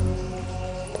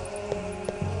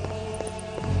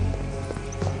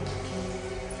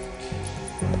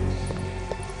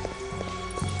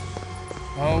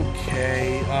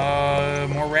 Okay,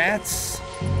 more rats.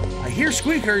 I hear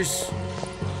squeakers.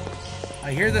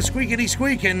 I hear the squeakity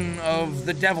squeaking of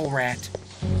the devil rat.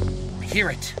 I hear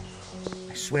it.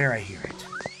 I swear I hear it.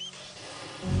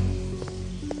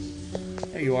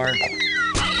 There you are.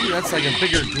 Ooh, that's like a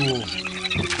bigger ghoul.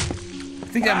 I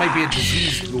think that might be a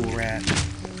diseased ghoul rat.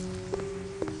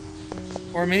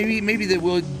 Or maybe they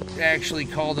would actually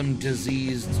call them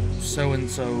diseased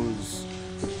so-and-sos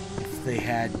if they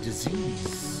had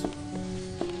disease.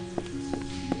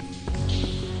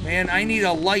 Man, I need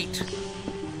a light.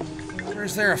 Or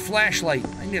is there a flashlight?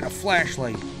 I need a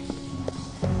flashlight.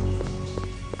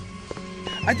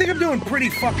 I think I'm doing pretty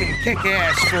fucking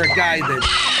kick-ass for a guy that,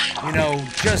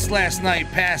 just last night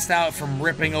passed out from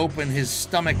ripping open his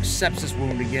stomach sepsis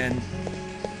wound again.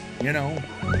 Too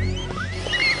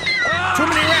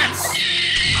many rats!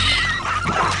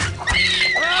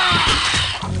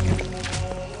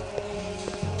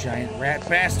 Giant rat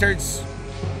bastards.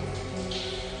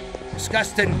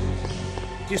 Disgusting.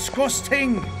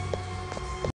 Disgusting.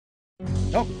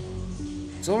 Oh.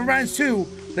 Silver Mines 2.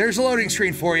 There's a loading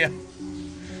screen for you.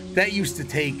 That used to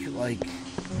take,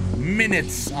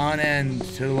 minutes on end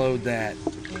to load that.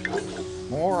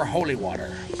 More holy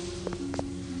water.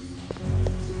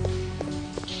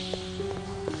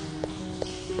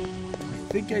 I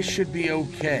think I should be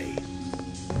okay.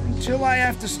 Until I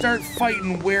have to start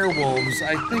fighting werewolves,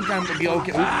 I think I'm gonna be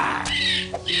okay. Ooh.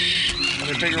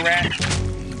 Another bigger rat.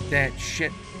 Eat that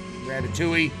shit.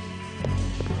 Ratatouille.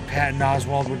 Patton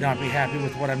Oswalt would not be happy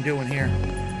with what I'm doing here.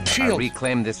 Shield. I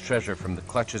reclaim this treasure from the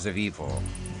clutches of evil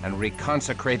and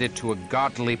reconsecrate it to a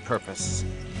godly purpose.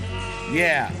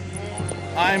 Yeah.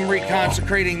 I'm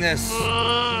reconsecrating this.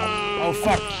 Oh,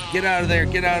 fuck. Get out of there.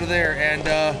 Get out of there. And,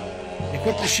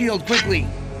 equip the shield quickly.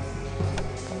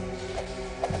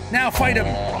 Now fight him.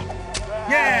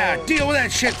 Yeah, deal with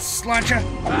that shit, Slancha.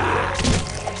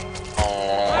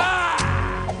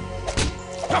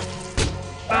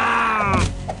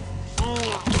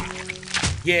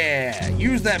 Yeah,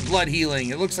 use that blood healing.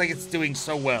 It looks like it's doing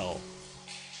so well.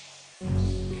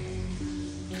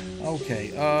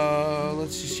 Okay,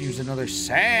 let's just use another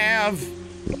salve.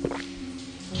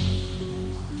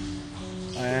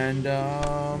 And,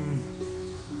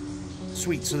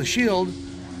 sweet. So the shield,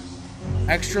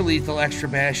 extra lethal, extra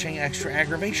bashing, extra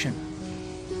aggravation.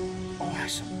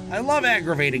 Awesome. I love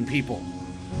aggravating people.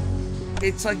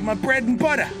 It's like my bread and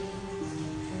butter.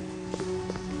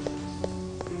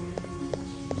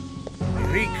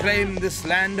 reclaim this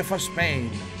land for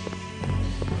Spain.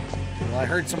 Well, I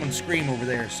heard someone scream over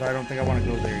there, so I don't think I want to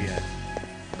go there yet.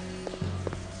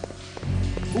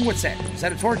 Ooh, what's that? Is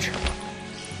that a torch? It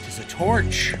is a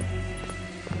torch.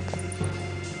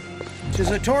 It is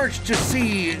a torch to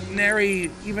see Nunnery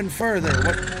even further.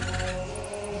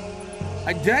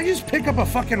 What? Did I just pick up a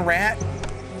fucking rat?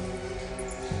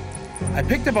 I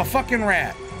picked up a fucking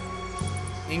rat.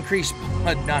 Increased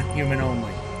blood, not human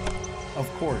only. Of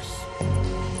course.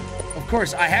 Of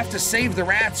course, I have to save the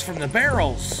rats from the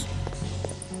barrels.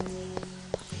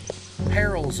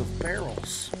 Perils of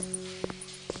barrels.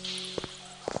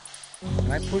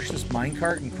 Can I push this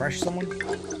minecart and crush someone?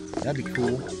 That'd be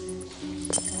cool.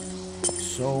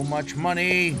 So much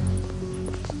money.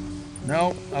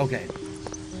 No? Okay.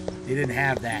 They didn't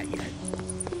have that yet.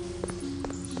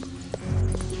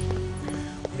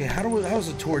 Okay, how's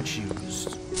a torch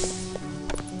used?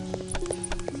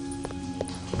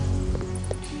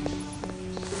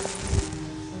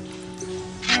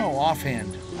 Oh,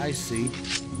 offhand. I see.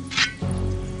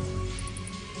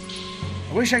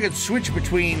 I wish I could switch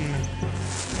between,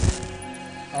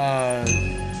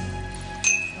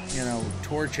 you know,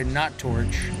 torch and not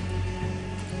torch.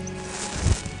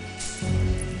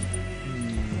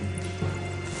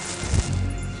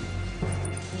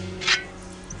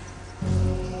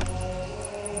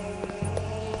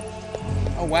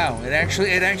 Oh wow, it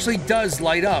actually does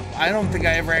light up. I don't think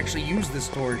I ever actually used this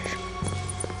torch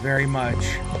very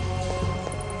much.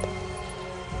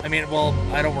 I mean, well,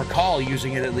 I don't recall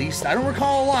using it, at least. I don't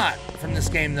recall a lot from this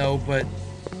game, though, but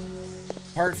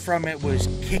apart from it was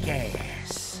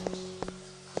kick-ass.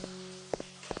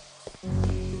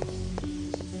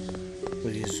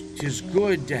 But it is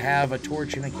good to have a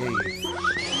torch in a cave.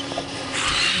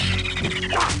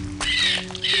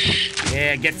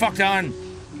 Yeah, get fucked on!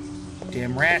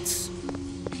 Damn rats.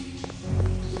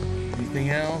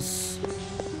 Anything else?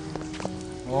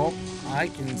 Oh, I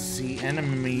can see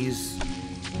enemies.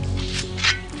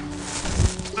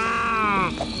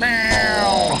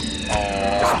 Meow!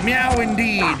 Meow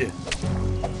indeed!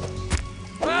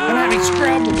 I'm having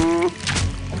scrub!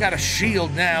 I got a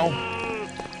shield now.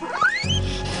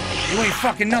 You ain't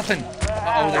fucking nothing!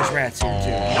 Uh-oh, there's rats here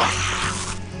too.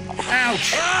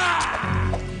 Ouch!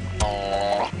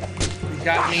 You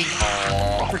got me.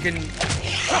 Freaking...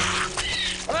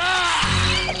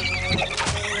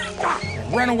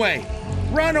 Run away!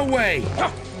 Run away!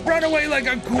 Run away like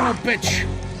a cool bitch!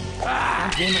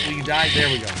 God damn it, you died. There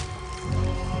we go.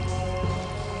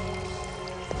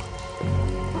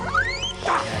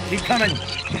 Yeah, keep coming.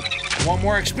 I want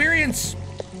more experience.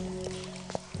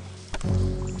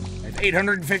 I have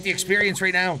 850 experience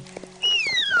right now.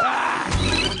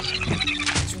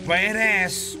 It's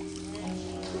badass.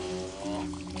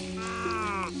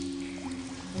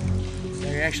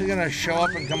 Are you actually gonna show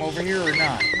up and come over here or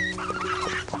not?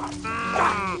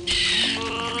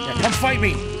 Yeah, come fight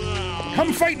me.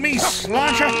 Come fight me,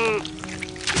 Slasher!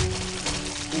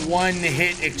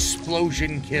 One-hit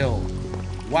explosion kill.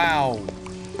 Wow.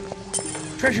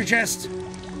 Treasure chest.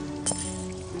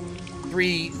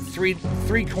 Three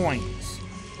coins.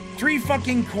 3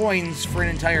 fucking coins for an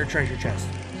entire treasure chest.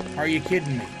 Are you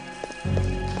kidding me?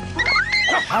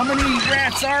 How many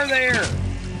rats are there?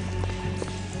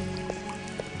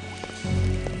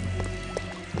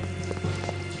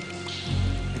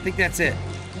 I think that's it.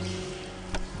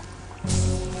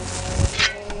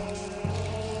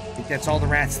 That's all the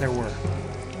rats there were.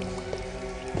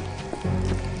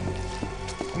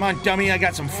 Come on, dummy, I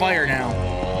got some fire now.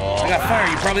 I got fire,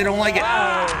 you probably don't like it.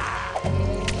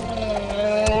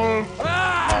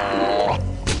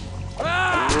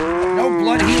 No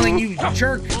blood healing, you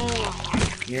jerk.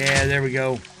 Yeah, there we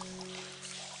go.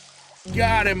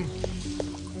 Got him.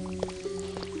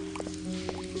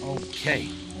 Okay.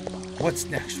 What's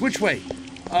next? Which way?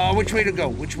 Which way to go?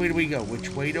 Which way do we go? Which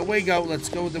way do we go? Let's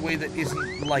go the way that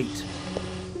isn't light.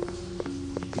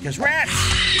 Because rats!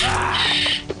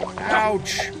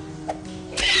 Ouch!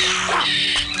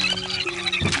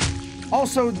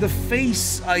 Also, the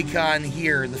face icon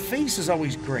here. The face is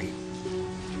always great.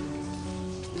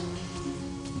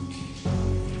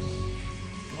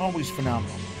 Always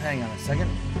phenomenal. Hang on a second.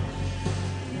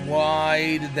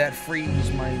 Why did that freeze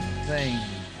my thing?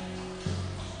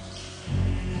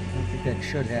 That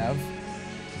should have.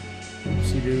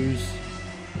 Oopsie doos.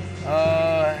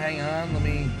 Hang on, let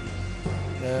me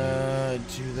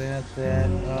do that.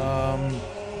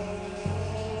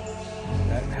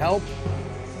 That help?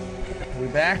 Are we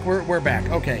back? We're back.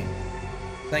 Okay.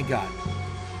 Thank God.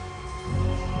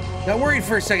 Got worried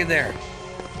for a second there.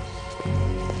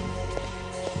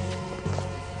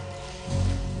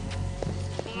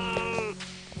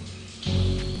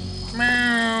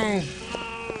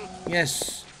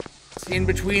 Yes. It's in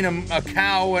between a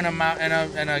cow and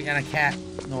a cat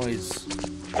noise.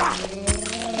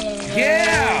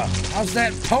 Yeah! How's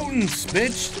that potence,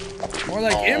 bitch? More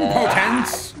like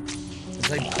impotence.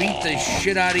 As I beat the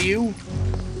shit out of you.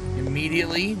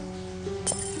 Immediately.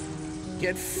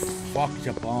 Get fucked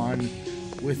upon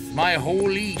with my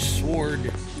holy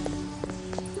sword.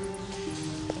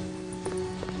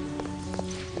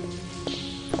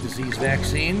 Disease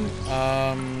vaccine.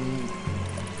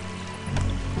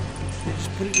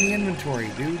 Just put it in the inventory,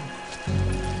 dude.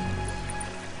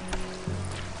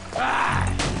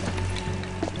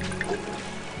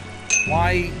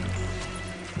 Why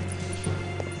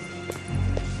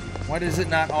does it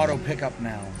not auto pick up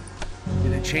now?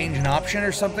 Did it change an option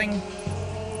or something?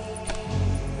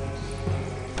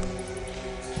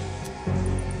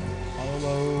 Auto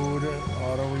load,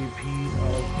 auto repeat,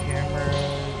 auto camera.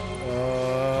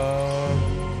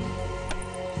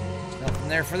 There's nothing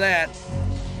there for that.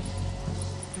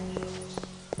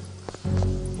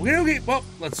 We're gonna get, well,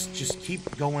 let's just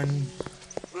keep going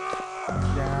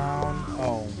down.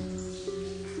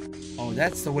 Oh,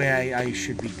 that's the way I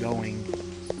should be going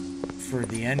for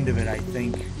the end of it, I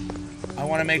think. I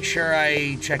want to make sure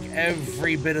I check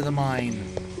every bit of the mine.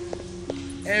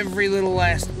 Every little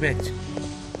last bit.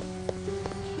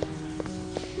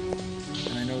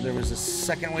 And I know there was a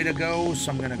second way to go,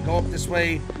 so I'm going to go up this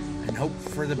way and hope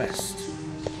for the best.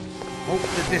 Hope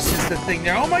that this is the thing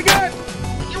there. Oh my god!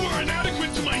 You are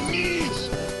inadequate to my needs!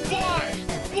 Why?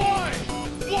 Why?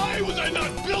 Why was I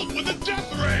not built with a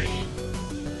death ray?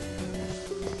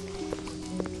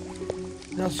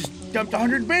 No, it's just dumped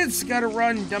 100 bits. Gotta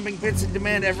run. Dumping bits in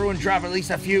demand. Everyone drop at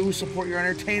least a few. Support your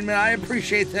entertainment. I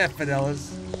appreciate that,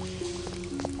 Fidelis.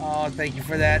 Oh, thank you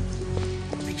for that.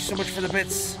 Thank you so much for the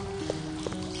bits.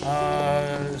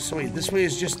 So wait, this way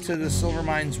is just to the Silver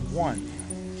Mines 1.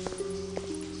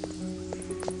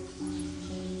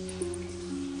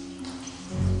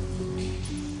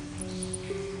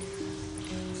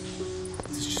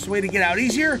 Is this just a way to get out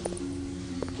easier?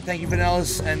 Thank you,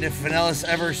 Vanellis. And if Vanellis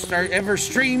ever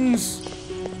streams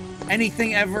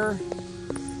anything ever,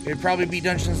 it'd probably be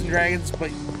Dungeons and Dragons. But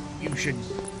you should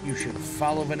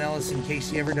follow Vanellis in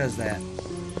case he ever does that.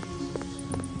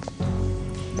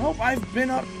 Nope, I've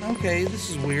been up. Okay, this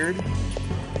is weird.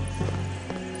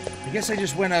 I guess I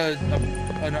just went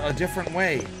a different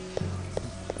way,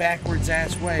 backwards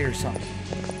ass way or something.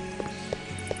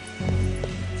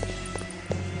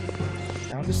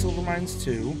 Down to Silver Mines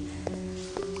 2.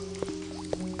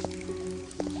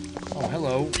 Oh,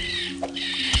 hello.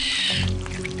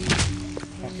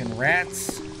 Fucking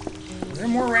rats. Are there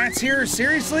more rats here?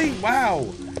 Seriously? Wow.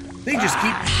 They just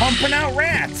keep pumping out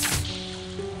rats.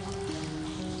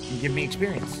 And give me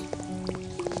experience.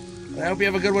 I hope you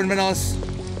have a good one, Vanellis.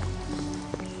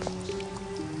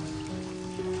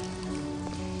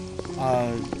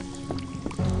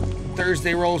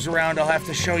 Thursday rolls around, I'll have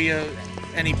to show you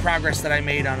any progress that I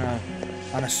made on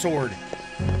a sword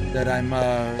that I'm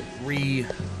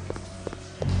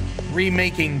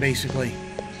remaking, basically.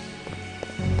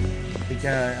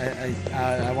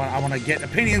 I want to get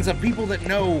opinions of people that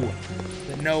know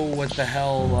what the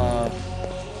hell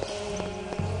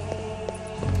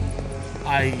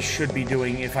I should be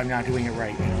doing if I'm not doing it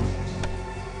right.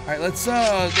 All right, let's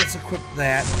equip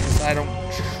that because I don't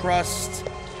trust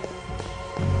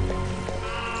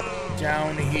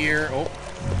down here. Oh,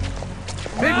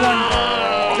 big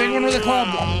one with a club.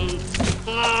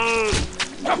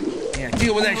 Yeah,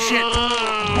 deal with that shit.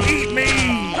 Eat me,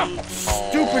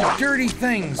 stupid, dirty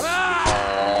things.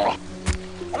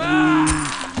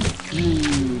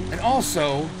 And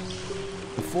also,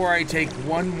 before I take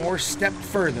one more step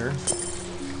further,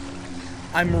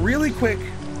 I'm really quick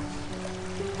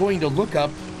going to look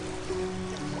up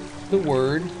the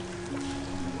word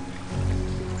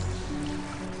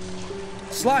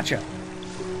Slacha,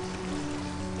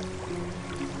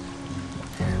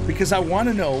 because I want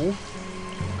to know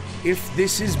if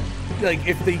this is, like,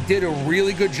 if they did a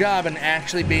really good job and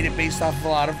actually made it based off of a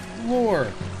lot of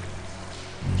lore.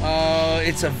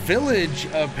 It's a village,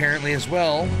 apparently, as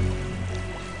well.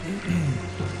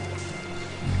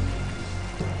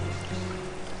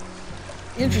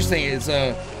 Interesting. It's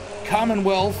a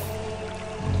commonwealth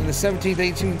in the 17th,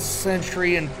 18th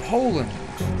century in Poland.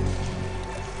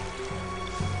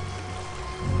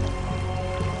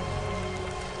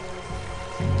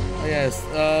 Yes,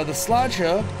 the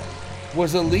Slacha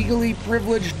was a legally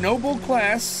privileged noble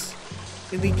class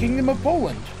in the Kingdom of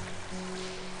Poland.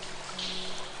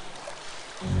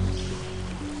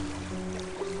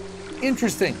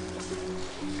 Interesting.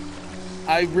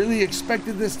 I really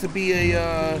expected this to be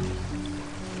a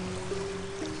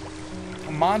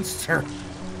monster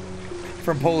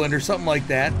from Poland or something like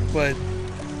that, but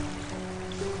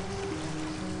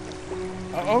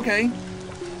okay.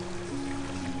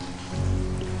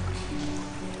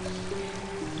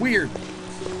 Weird.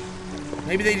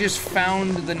 Maybe they just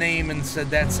found the name and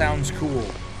said that sounds cool.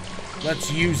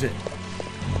 Let's use it.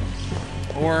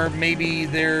 Or maybe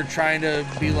they're trying to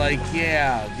be like,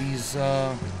 yeah, these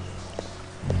the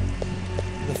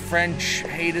French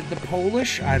hated the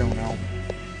Polish? I don't know.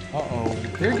 Uh-oh.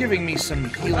 They're giving me some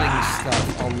healing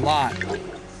stuff. A lot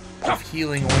of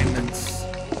healing ointments.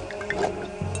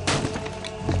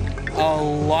 A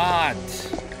lot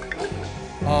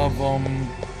of them.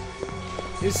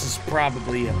 This is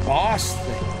probably a boss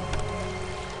thing.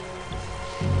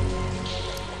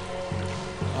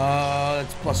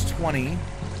 That's plus 20.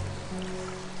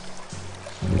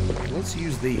 Let's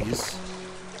use these.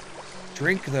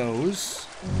 Drink those.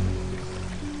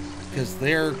 Because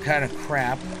they're kind of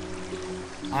crap.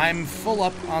 I'm full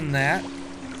up on that.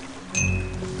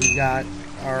 We got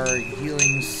our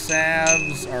healing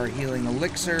salves, our healing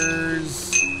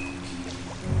elixirs.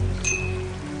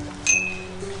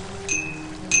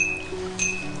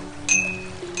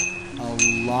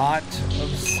 A lot of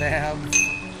salve.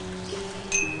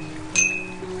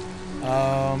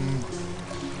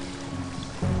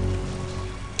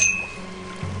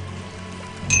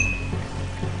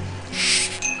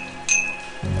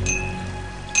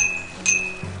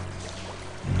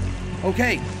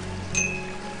 Okay.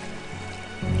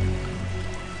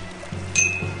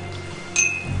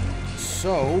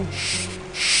 So,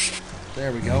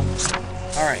 there we go.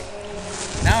 Alright.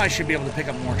 Now I should be able to pick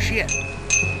up more shit.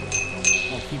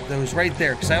 I'll keep those right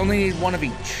there, because I only need one of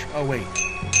each. Oh, wait.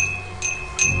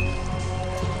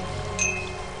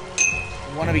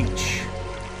 One of each.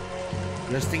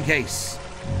 Just in case.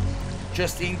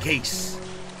 Just in case.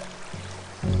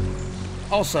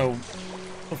 Also,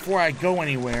 before I go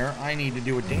anywhere, I need to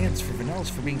do a dance for Vanellas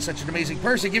for being such an amazing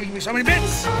person, giving me so many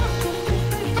bits!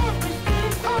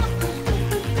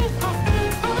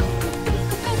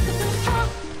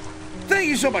 Thank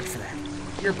you so much for that.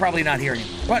 You're probably not here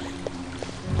anymore, but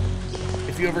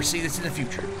if you ever see this in the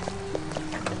future,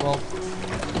 well,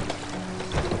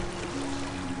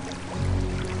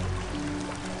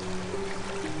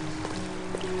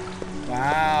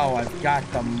 wow, I've got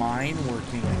the mine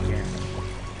working again.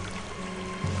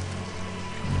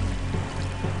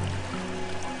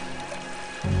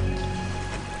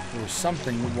 There was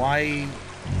something. Why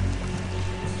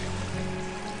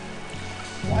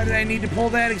did I need to pull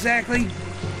that exactly?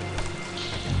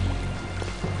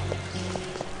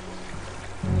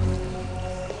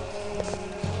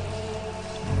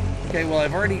 Okay, well,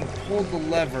 I've already pulled the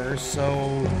lever,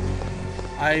 so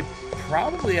I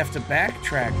probably have to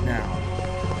backtrack now.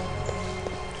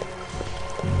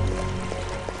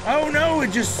 Oh no,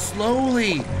 it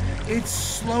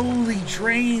slowly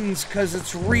drains because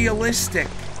it's realistic.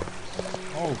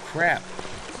 Oh crap.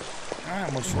 I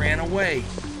almost ran away.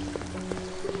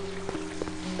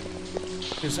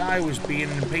 Because I was being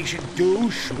an impatient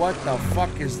douche. What the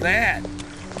fuck is that?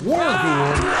 War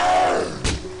ghoul?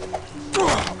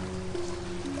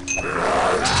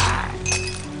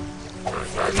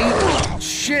 Eat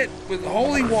shit with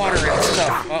holy water and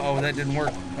stuff. Uh-oh, that didn't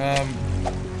work.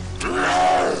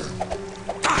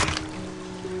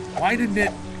 Why didn't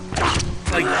it...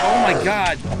 Like, oh my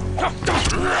god.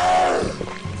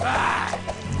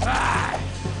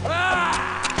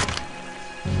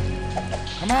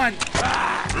 Come on.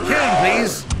 Kill him,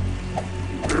 please.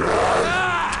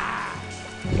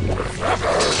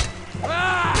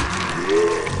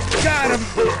 Got him.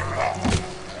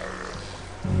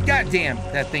 God damn,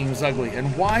 that thing was ugly.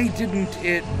 And why didn't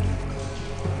it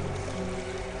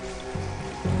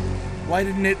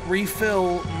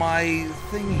refill my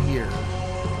thing here?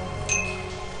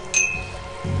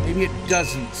 Maybe it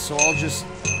doesn't, so I'll just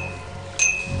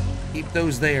keep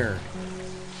those there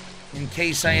in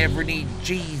case I ever need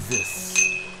Jesus.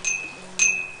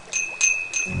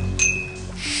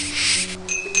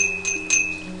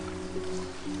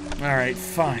 Alright,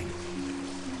 fine.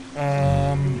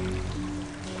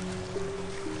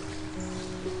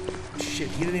 Shit,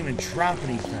 he didn't even drop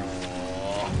anything.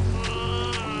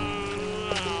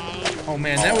 Oh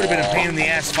man, that would have been a pain in the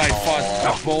ass if I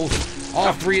fought both,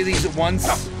 all three of these at once.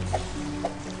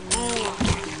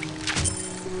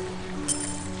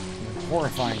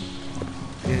 Horrifying.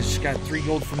 Okay, just got 3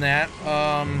 gold from that.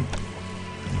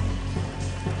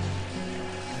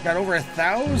 Got over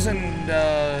 1,000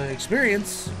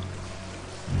 experience.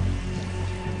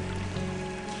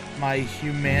 My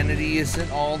humanity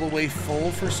isn't all the way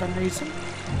full for some reason.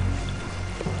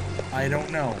 I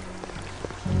don't know.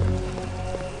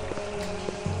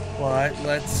 But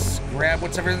let's grab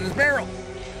whatever in this barrel.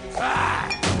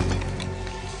 A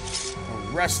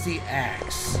rusty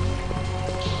axe.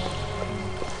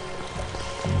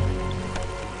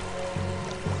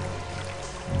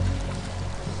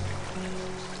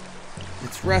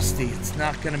 It's rusty. It's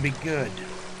not going to be good.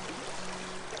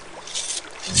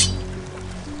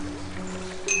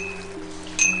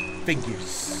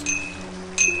 Figures.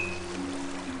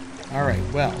 Alright,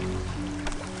 well.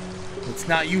 Let's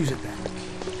not use it then.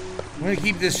 I'm going to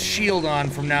keep this shield on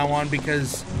from now on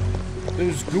because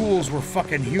those ghouls were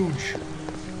fucking huge.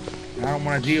 I don't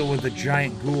want to deal with a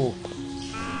giant ghoul.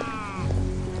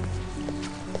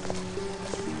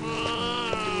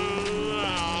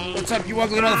 What's up, you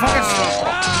ugly motherfuckers?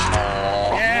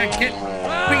 Yeah, get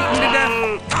beaten to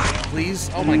death. Please,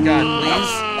 oh my god,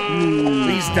 please.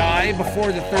 Please die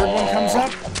before the third one comes up.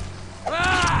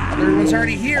 The third one's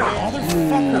already here,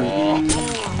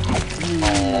 motherfucker.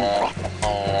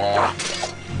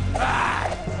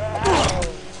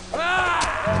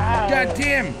 God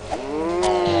damn.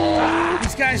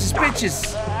 These guys is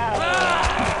bitches.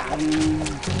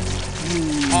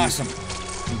 Awesome.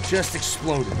 He just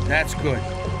exploded. That's good.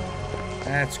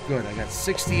 That's good. I got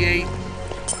 68.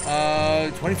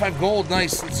 25 gold.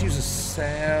 Nice. Let's use a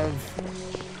salve.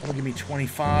 That'll give me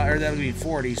 25, or that'll give me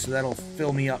 40, so that'll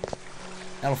fill me up.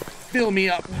 That'll fill me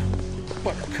up.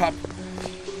 Buttercup.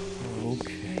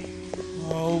 Okay.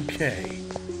 Okay.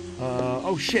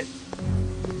 Oh shit.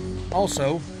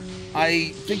 Also, I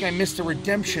think I missed a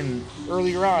redemption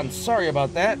earlier on. Sorry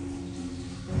about that.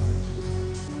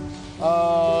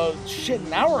 Shit,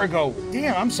 an hour ago.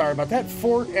 Damn, I'm sorry about that.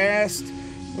 Fort asked,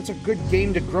 what's a good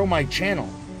game to grow my channel?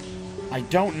 I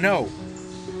don't know.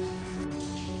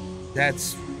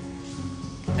 That's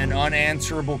an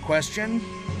unanswerable question.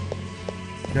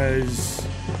 Because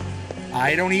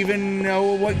I don't even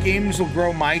know what games will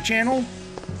grow my channel.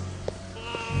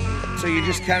 So you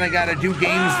just kind of got to do games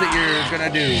that you're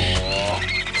going to do.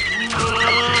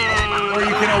 Or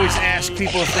you can always ask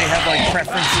people if they have, like,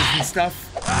 preferences and stuff.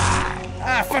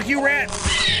 Ah, fuck you, rat!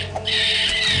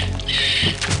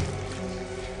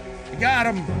 I got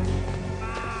him.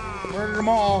 Murdered them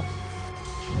all.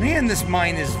 Man, this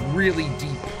mine is really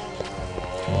deep.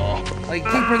 Like,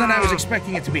 deeper than I was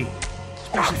expecting it to be.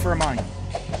 Especially for a mine.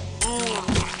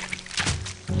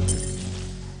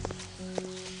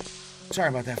 Sorry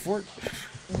about that, Fort.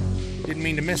 Didn't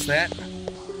mean to miss that.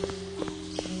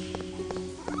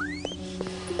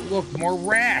 Look, more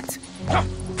rat!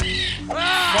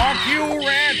 Fuck you,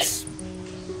 rats!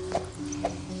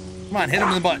 Come on, hit him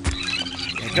in the butt.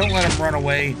 Yeah, don't let them run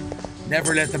away.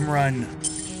 Never let them run.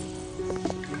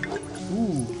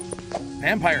 Ooh.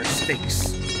 Vampire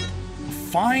steaks. A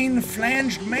fine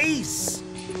flanged mace.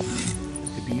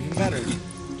 Could be even better.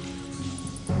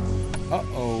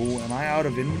 Uh-oh, am I out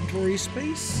of inventory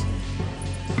space?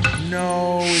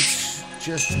 No, it's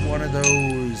just one of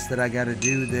those that I gotta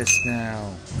do this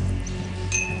now.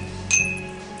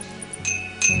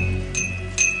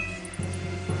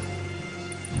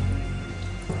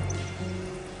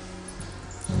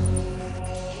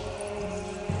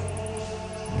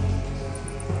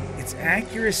 Its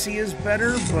accuracy is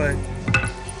better, but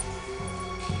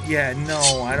yeah,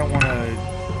 no, I don't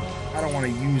want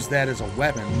to use that as a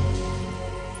weapon.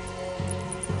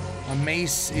 A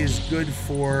mace is good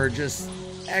for just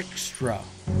extra.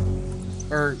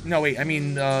 Or, no, wait, I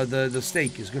mean, the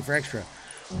steak is good for extra.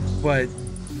 But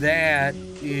that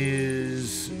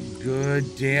is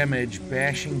good damage,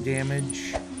 bashing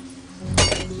damage.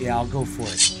 Yeah, I'll go for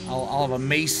it. I'll have a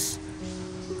mace.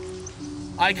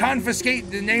 I confiscate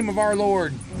the name of our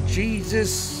Lord,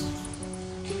 Jesus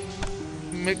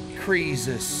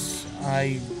McCreesus.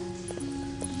 I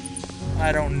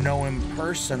don't know him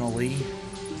personally.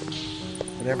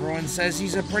 But everyone says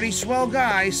he's a pretty swell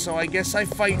guy, so I guess I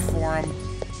fight for him.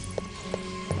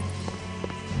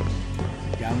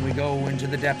 Down we go into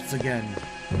the depths again.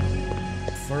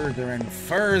 Further and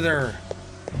further.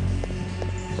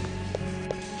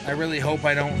 I really hope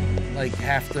I don't, like,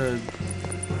 have to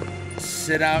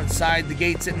sit outside the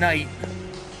gates at night.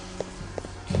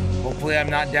 Hopefully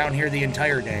I'm not down here the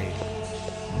entire day.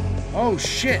 Oh,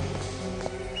 shit.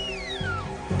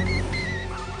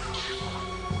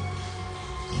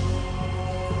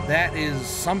 That is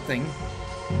something.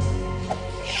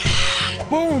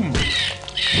 Boom!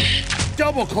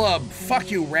 Double club! Fuck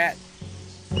you, rat.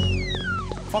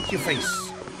 Fuck your face.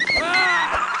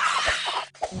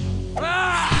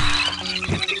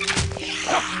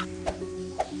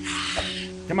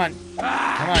 Come on.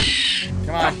 Come on.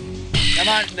 Come on. Come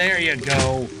on. There you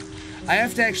go. I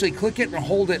have to actually click it and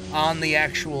hold it on the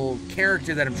actual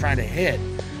character that I'm trying to hit.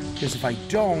 Because if I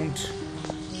don't,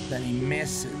 Then he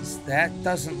misses. That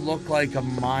doesn't look like a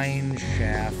mine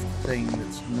shaft thing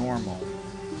that's normal.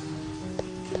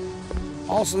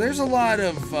 Also, there's a lot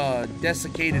of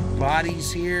desiccated bodies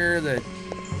here that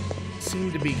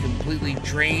seem to be completely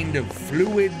drained of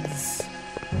fluids.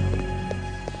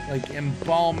 Like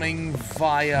embalming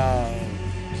via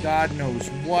God knows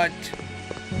what.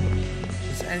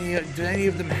 Do any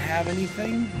of them have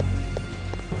anything?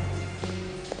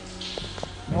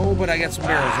 No, but I got some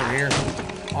barrels over here.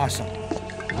 Awesome.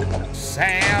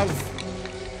 Salve.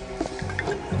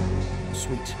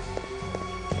 Sweet.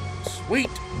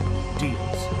 Sweet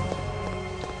deals.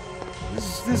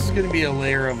 This is going to be a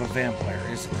lair of a vampire,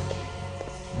 isn't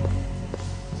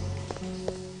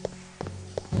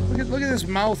it? Look at this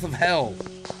mouth of hell.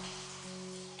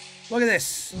 Look at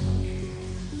this.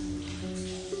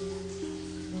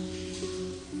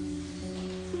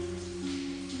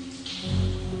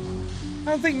 I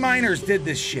don't think miners did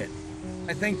this shit.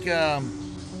 I think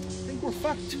we're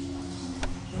fucked.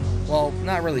 Well,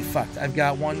 not really fucked. I've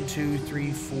got 1, 2,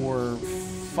 3, 4,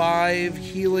 5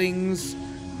 healings,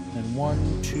 and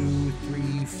 1, 2,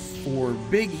 3, 4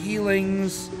 big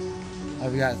healings.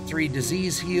 I've got 3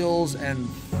 disease heals and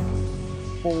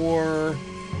 4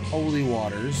 holy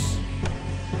waters.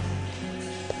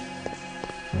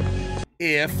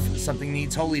 If something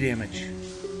needs holy damage.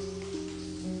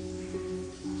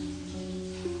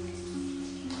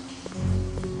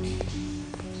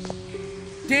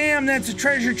 Damn, that's a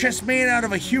treasure chest made out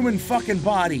of a human fucking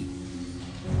body.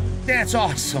 That's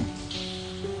awesome.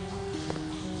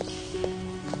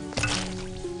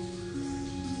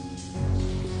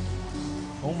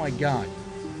 Oh my god.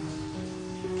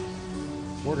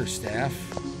 Quarterstaff.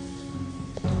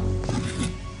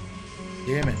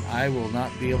 Damn it, I will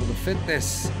not be able to fit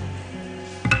this.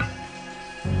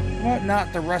 What,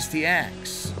 not the rusty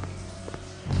axe?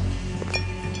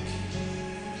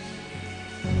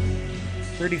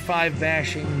 35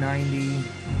 bashing, 90.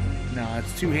 No,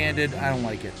 it's two-handed. I don't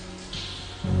like it.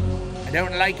 I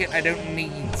don't like it. I don't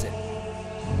need it.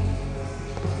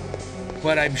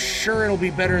 But I'm sure it'll be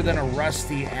better than a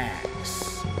rusty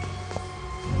axe.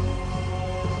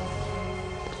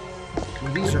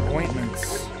 Well, these are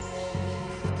ointments.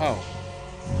 Oh.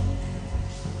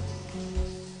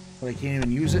 But I can't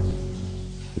even use it?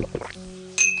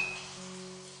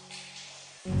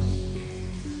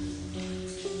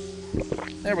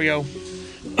 There we go.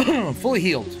 Fully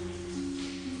healed.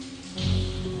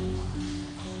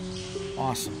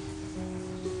 Awesome.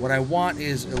 What I want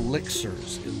is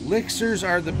elixirs. Elixirs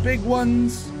are the big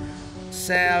ones.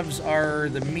 Salves are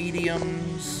the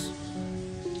mediums.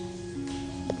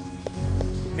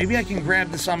 Maybe I can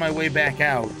grab this on my way back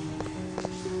out.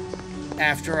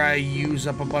 After I use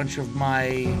up a bunch of my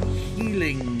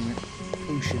healing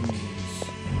potions.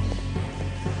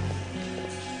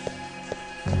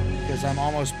 Because I'm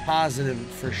almost positive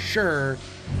for sure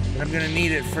that I'm gonna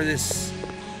need it for this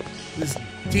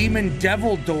demon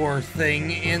devil door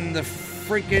thing in the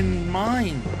freaking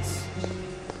mines.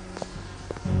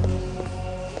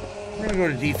 We're gonna go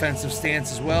to defensive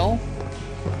stance as well.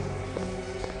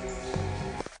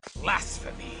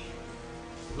 Blasphemy.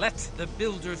 Let the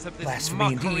builders of this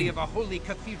Blasphemy mockery indeed. of a holy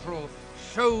cathedral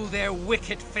show their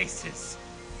wicked faces.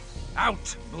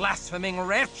 Out, blaspheming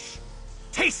wretch!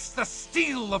 Taste the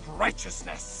steel of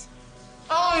righteousness!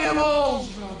 I am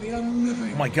also the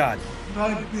unliving. Oh my god. And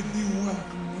I bid thee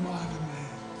welcome to my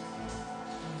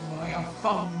domain. I have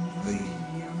found thee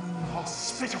an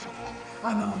inhospitable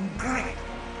and ungrateful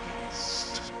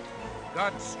guest.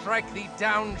 God strike thee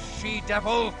down,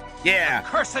 she-devil! Yeah.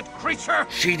 Cursed creature!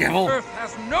 She-devil. Earth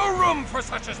has no room for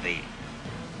such as thee!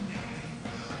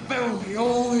 Verily,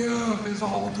 all the earth is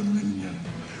all dominion.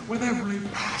 With every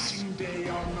passing day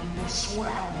our numbers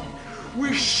swell.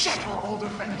 We shatter all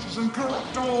defenses and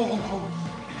corrupt all home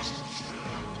places.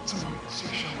 To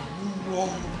which shall rule all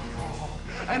the world,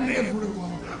 and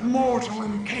everyone, mortal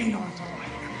and canine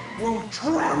alike, will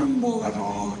tremble at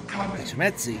all coming.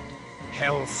 Metzi.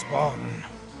 Hellspawn,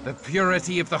 the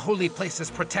purity of the holy places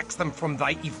protects them from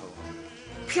thy evil.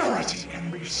 Purity can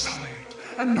be sullied,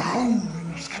 and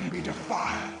holiness can be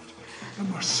defiled. The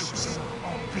Masquerade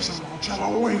of visible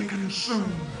shall awaken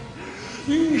soon.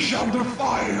 Ye shall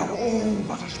defile all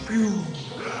that is pure,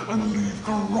 and leave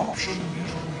corruption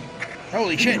his wake.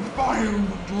 Holy shit.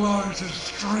 Defilement lies his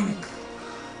strength.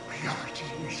 Purity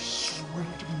is sweet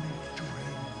meat to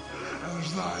him,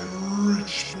 as thy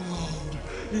rich blood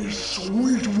is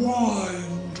sweet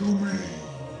wine to me.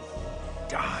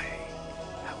 Die,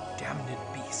 thou damned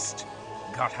beast.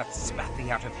 God hath spat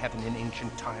thee out of heaven in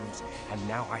ancient times, and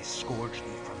now I scourge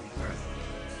thee from the earth.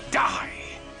 Die,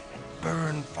 and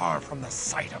burn far from the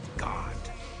sight of God.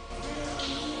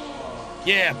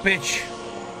 Yeah, bitch.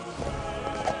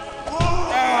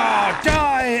 Ah,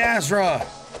 die, Azra.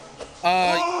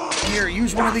 Here,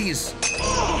 use one of these.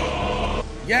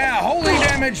 Yeah, holy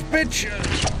damage, bitch.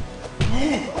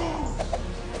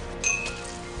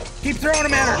 Keep throwing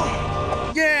them at her.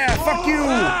 Yeah, fuck you.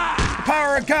 The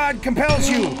power of God compels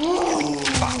you.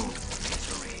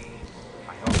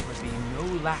 I offer thee no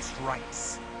last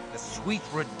rites. The sweet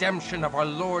redemption of our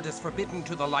Lord is forbidden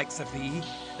to the likes of thee.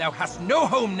 Thou hast no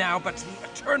home now but the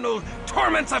eternal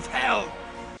torments of hell.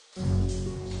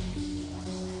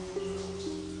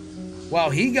 Well,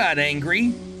 he got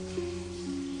angry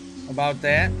about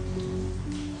that.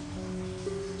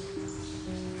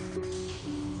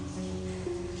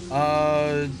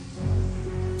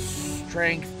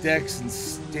 Strength, dex, and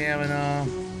stamina.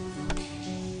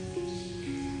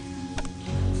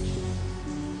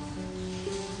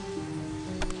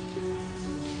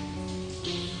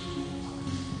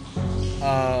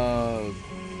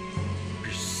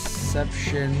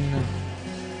 Perception.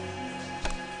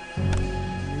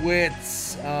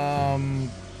 Wits,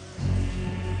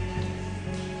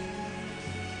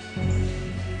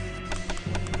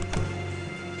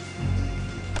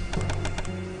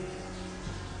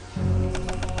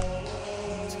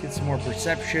 let's get some more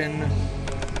perception.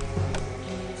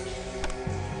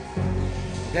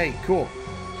 Okay, cool.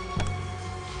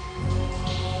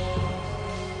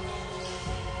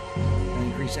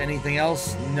 Increase anything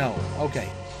else? No. Okay.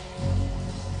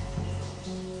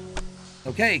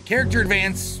 Okay, character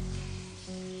advance.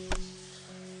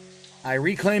 I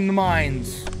reclaim the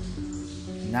mines.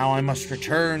 Now I must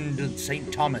return to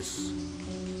St. Thomas.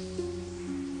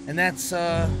 And that's,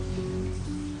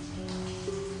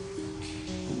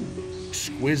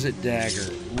 exquisite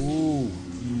dagger. Ooh.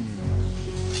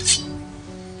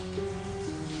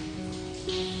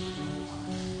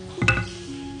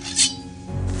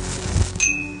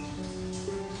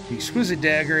 The exquisite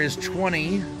dagger is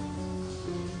 20.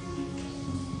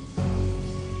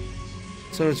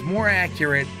 So it's more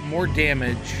accurate, more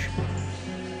damage.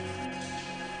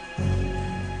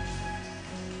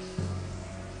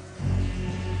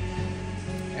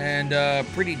 And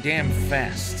pretty damn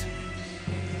fast.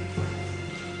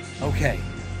 Okay.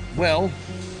 Well,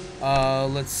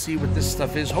 let's see what this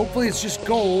stuff is. Hopefully it's just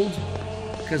gold,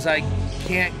 because I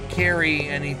can't carry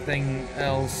anything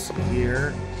else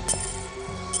here.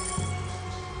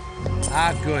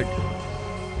 Ah, good.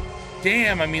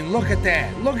 Damn, I mean, look at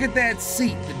that. Look at that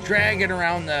seat. The dragon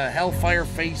around the Hellfire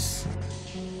face.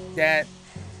 That'd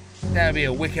be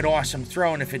a wicked awesome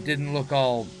throne if it didn't look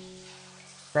all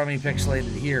crummy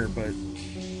pixelated here, but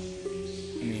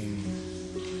I mean,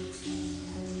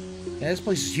 yeah, this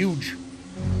place is huge.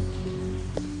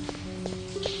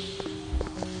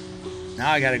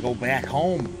 Now I gotta go back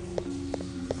home.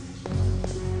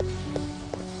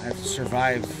 I have to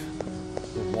survive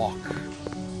the walk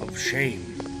of shame.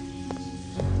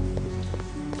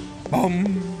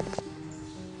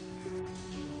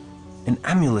 An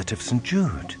amulet of St.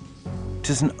 Jude.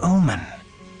 'Tis an omen.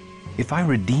 If I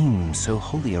redeem so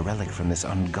holy a relic from this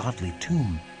ungodly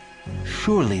tomb,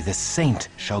 surely the saint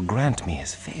shall grant me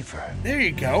his favor. There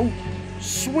you go.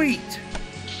 Sweet.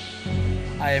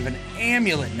 I have an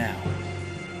amulet now.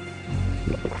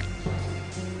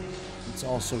 Let's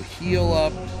also heal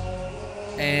up.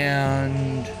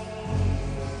 And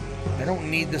I don't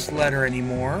need this letter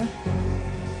anymore.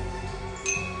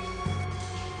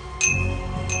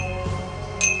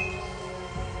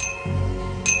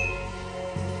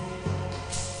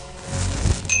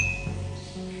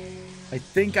 I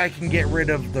think I can get rid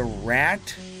of the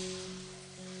rat.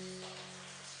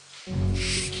 I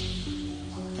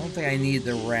don't think I need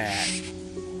the rat.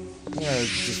 I'm gonna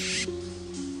just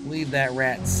leave that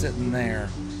rat sitting there.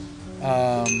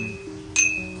 And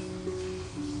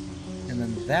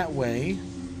then that way,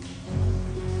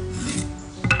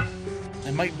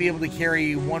 I might be able to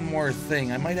carry one more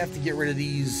thing. I might have to get rid of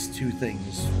these two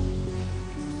things.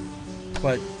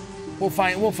 But we'll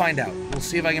find out. We'll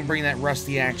see if I can bring that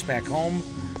rusty axe back home.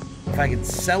 If I can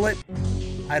sell it.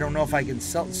 I don't know if I can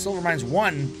sell silver mine's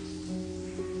 1.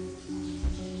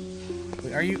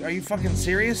 Wait, are you fucking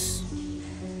serious?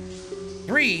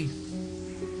 3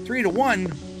 to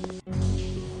 1.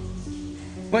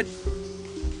 But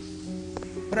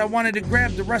I wanted to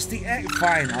grab the rusty axe.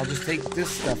 Fine, I'll just take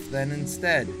this stuff then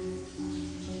instead.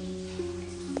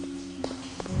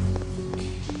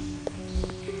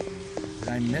 Did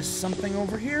I miss something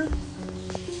over here?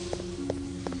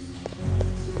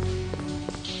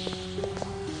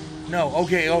 No,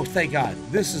 okay, oh, thank God.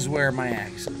 This is where my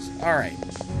axe is. Alright.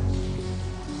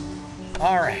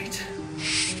 Alright.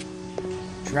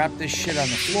 Drop this shit on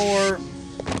the floor.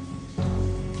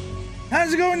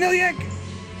 How's it going, Nilyak?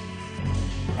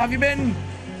 How have you been?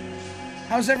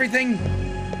 How's everything?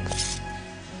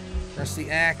 Press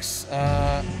the axe.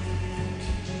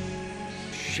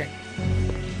 Shit.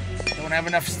 Don't have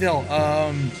enough still.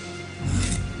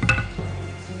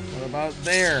 What about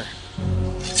there?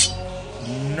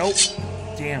 Nope.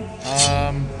 Damn.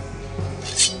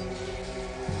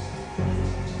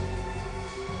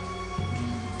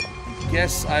 I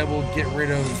guess I will get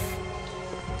rid of...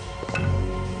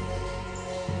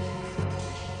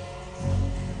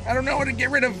 I don't know what to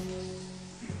get rid of.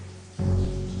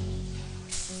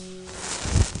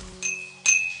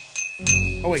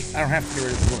 Oh wait, I don't have to get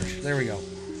rid of the torch. There we go.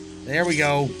 There we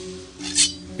go.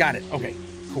 Got it. Okay,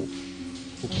 cool.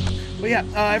 But yeah,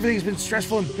 everything's been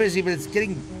stressful and busy, but it's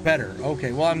getting better.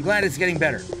 Okay, well, I'm glad it's getting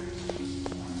better.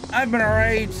 I've been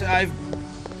alright.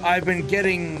 I've been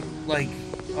getting, like,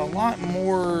 a lot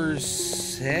more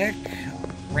sick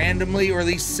randomly, or at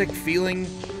least sick feeling.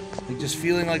 Like, just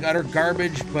feeling like utter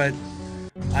garbage, but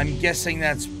I'm guessing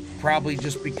that's probably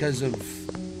just because of,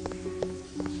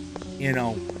 you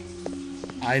know,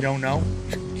 I don't know.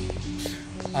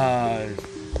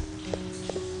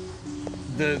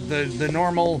 The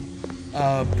normal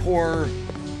poor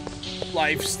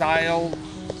lifestyle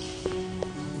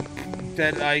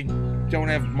that I don't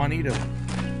have money to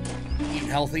eat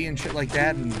healthy and shit like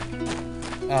that, and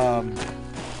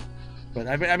but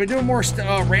I've been doing more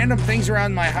random things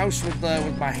around my house with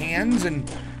my hands and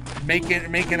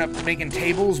making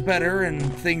tables better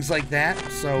and things like that.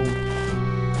 So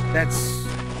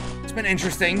it's been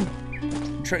interesting.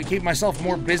 Try to keep myself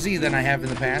more busy than I have in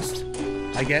the past,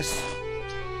 I guess.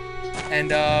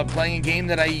 And playing a game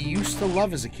that I used to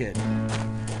love as a kid.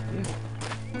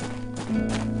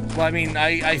 Well, I mean,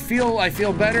 I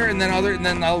feel better, and then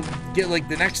I'll get, like,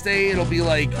 the next day it'll be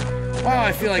like, wow,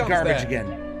 I feel like garbage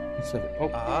again. So,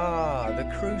 the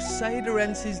Crusader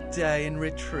ends his day in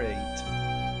retreat.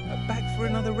 Back for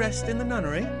another rest in the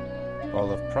Nunnery?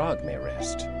 All of Prague may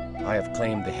rest. I have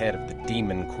claimed the head of the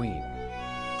Demon Queen.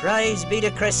 Praise be to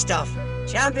Christoph,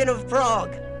 champion of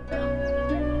Prague.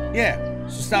 Yeah,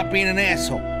 so stop being an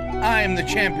asshole. I am the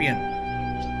champion.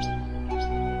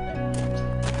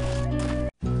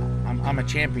 I'm a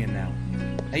champion now.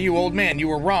 Hey, you old man, you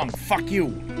were wrong. Fuck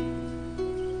you.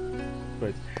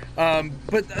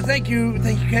 But thank you,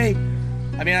 Kay.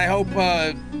 I mean, I hope,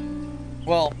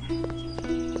 well,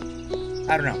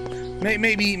 I don't know.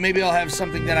 Maybe I'll have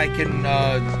something that I can,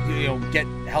 you know, get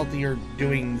healthier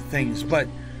doing things. But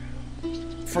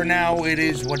for now, it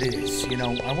is what it is. You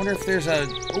know, I wonder if there's a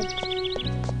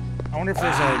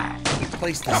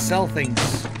place to sell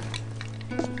things.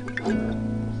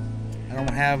 I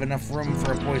don't have enough room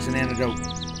for a poison antidote.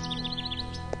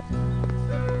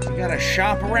 We got a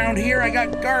shop around here. I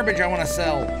got garbage I want to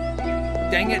sell.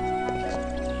 Dang it.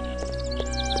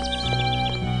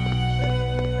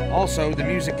 Also, the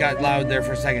music got loud there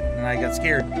for a second, and I got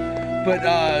scared. But,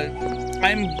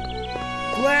 I'm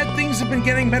glad things have been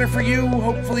getting better for you.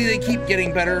 Hopefully they keep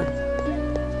getting better.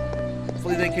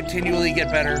 Hopefully they continually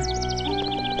get better.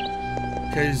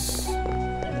 Because,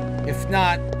 if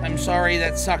not, I'm sorry,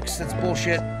 that sucks. That's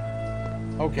bullshit.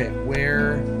 Okay,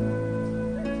 where?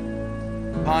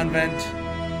 Convent,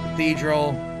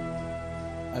 Cathedral.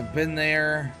 I've been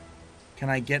there. Can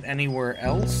I get anywhere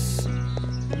else?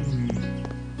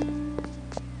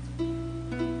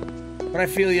 But I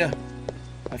feel you.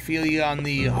 I feel you on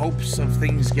the hopes of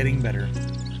things getting better.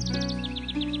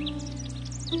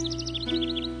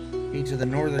 Gate to the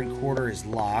northern quarter is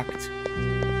locked.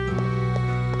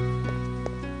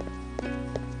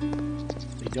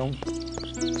 They don't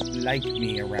like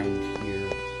me around here.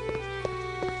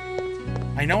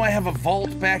 I know I have a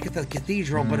vault back at the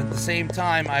cathedral, but at the same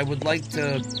time, I would like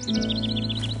to...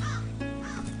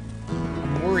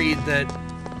 I'm worried that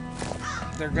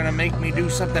they're gonna make me do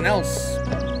something else.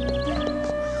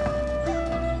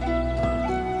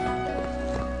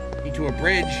 Need to a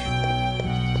bridge.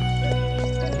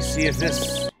 Let's see if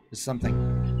this is something.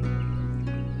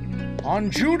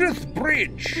 On Judith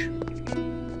Bridge.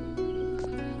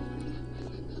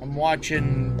 I'm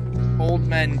watching old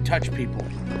men touch people.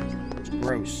 It's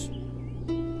gross.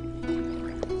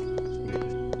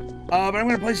 But I'm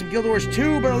gonna play some Guild Wars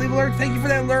 2, but I'll leave a lurk. Thank you for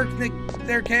that lurk, Nick,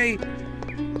 there, Kay.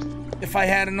 If I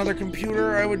had another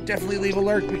computer, I would definitely leave a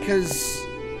lurk because,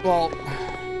 well,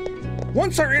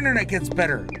 once our internet gets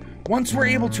better, once we're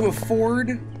able to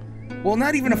afford, well,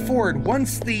 not even afford,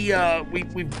 once the,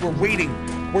 we're waiting,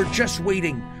 we're just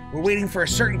waiting, we're waiting for a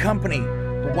certain company,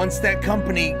 but once that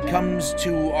company comes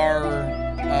to our,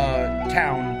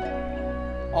 town,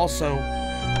 also,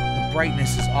 the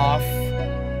brightness is off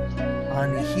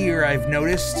on here, I've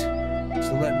noticed. It's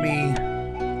So let me...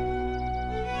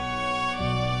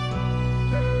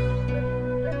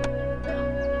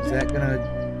 Is that gonna...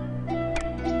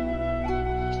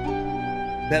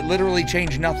 That literally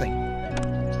changed nothing.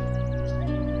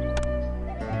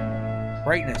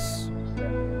 Brightness.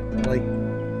 Like,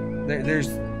 there's...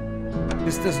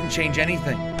 This doesn't change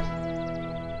anything.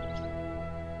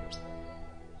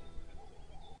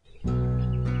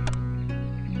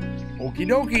 Okie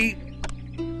dokie.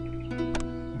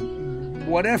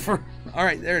 Whatever.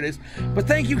 Alright, there it is. But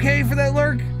thank you, Kay, for that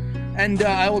lurk. And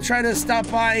I will try to stop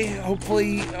by,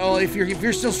 hopefully, if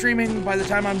you're still streaming by the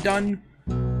time I'm done,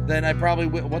 then I probably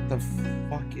will. What the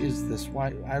fuck is this?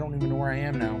 Why? I don't even know where I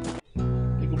am now.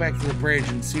 Let me go back to the bridge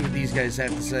and see what these guys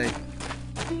have to say.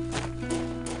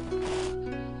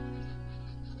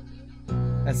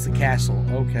 That's the castle.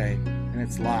 Okay. And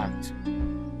it's locked.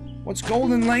 What's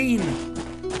Golden Lane?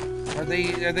 Are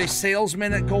they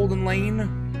salesmen at Golden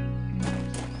Lane?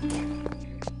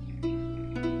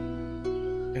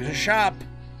 There's a shop.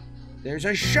 There's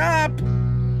a shop.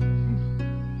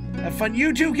 Have fun,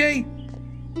 you too, Kay.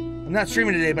 I'm not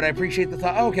streaming today, but I appreciate the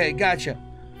thought. Okay, gotcha.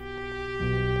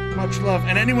 Much love.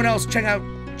 And anyone else, check out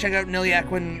Niliak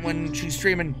when she's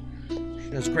streaming. She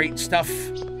does great stuff.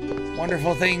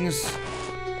 Wonderful things.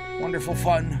 Wonderful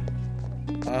fun.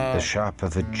 The shop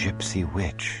of a gypsy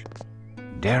witch.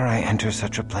 Dare I enter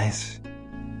such a place?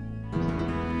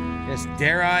 Yes,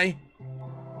 dare I?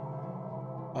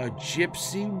 A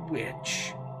gypsy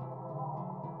witch.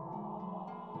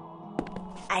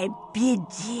 I bid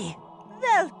ye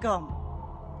welcome,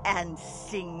 and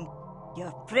sing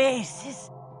your praises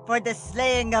for the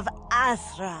slaying of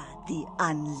Azra the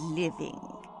Unliving.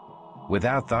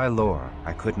 Without thy lore,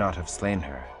 I could not have slain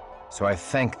her, so I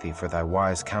thank thee for thy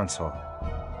wise counsel.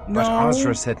 But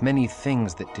Azra said many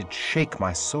things that did shake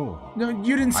my soul. No,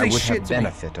 you didn't say shit to me. I would have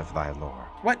benefit of thy lore.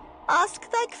 What? Ask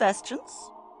thy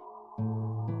questions.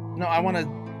 No, I want to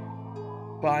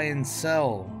buy and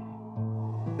sell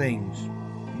things.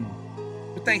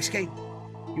 But thanks, Kate.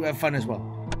 You have fun as well.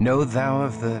 Know thou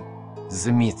of the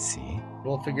Zemitzi?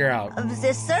 We'll figure out. Of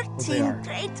the 13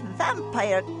 great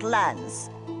vampire clans,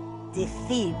 the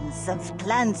fiends of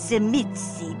Clan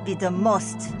Zemitzi be the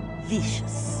most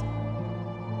vicious.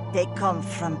 They come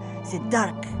from the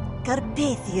dark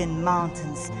Carpathian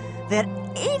mountains, where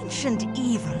ancient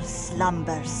evil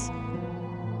slumbers.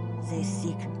 They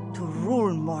seek to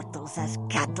rule mortals as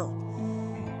cattle,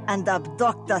 and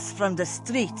abduct us from the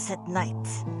streets at night.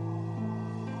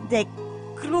 They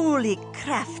cruelly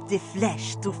craft the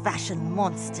flesh to fashion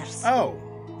monsters.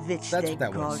 Which they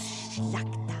call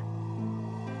Shlakta.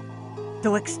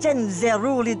 To extend their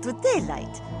rule into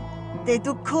daylight, they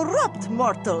do corrupt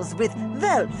mortals with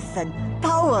wealth and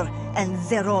power and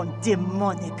their own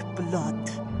demonic blood.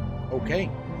 Okay.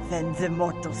 When the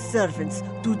mortal servants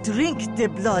do drink the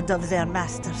blood of their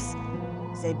masters,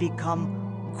 they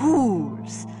become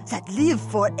ghouls that live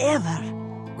forever.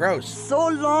 Gross. So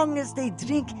long as they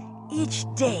drink each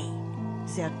day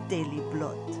their daily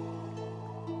blood.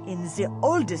 In the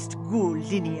oldest ghoul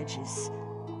lineages,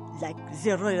 like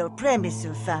the royal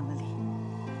Premisil family,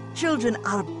 children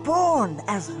are born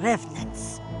as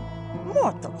revenants.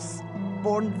 Mortals,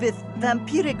 born with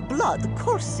vampiric blood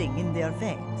coursing in their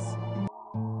veins.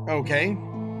 Okay,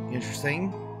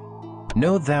 interesting.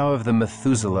 Know thou of the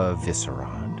Methuselah of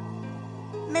Viscerad?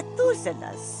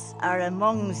 Methuselahs are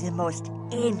among the most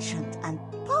ancient and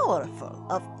powerful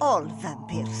of all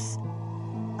vampires.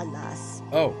 Alas,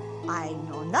 I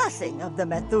know nothing of the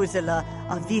Methuselah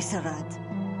of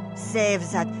Viscerad, save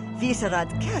that Viscerad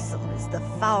Castle is the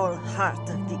foul heart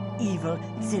of the evil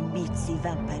Zemitzi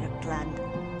vampire clan.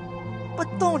 But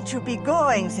don't you be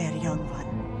going there, young one.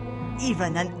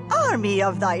 Even an army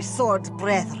of thy sword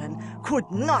brethren could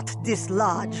not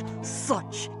dislodge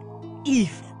such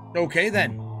evil. Okay,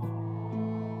 then.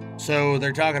 So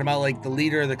they're talking about, like, the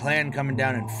leader of the clan coming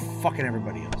down and fucking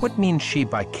everybody else. What means she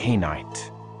by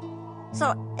Cainite?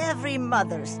 So every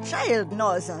mother's child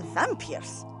knows of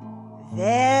vampires.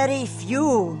 Very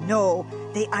few know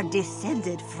they are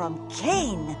descended from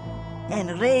Cain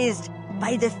and raised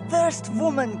by the first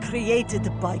woman created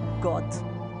by God.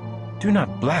 Do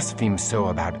not blaspheme so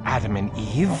about Adam and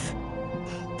Eve.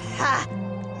 Ha!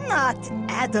 Not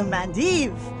Adam and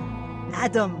Eve.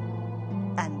 Adam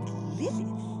and Lilith.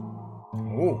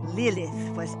 Oh.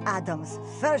 Lilith was Adam's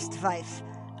first wife,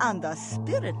 and a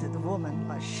spirited woman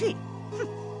was she.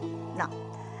 Now,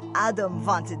 Adam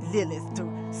wanted Lilith to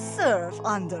serve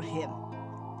under him,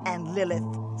 and Lilith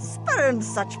spurned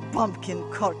such bumpkin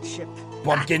courtship.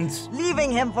 Bumpkins?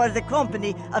 Leaving him for the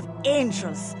company of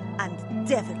angels and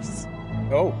devils.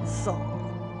 Oh. So,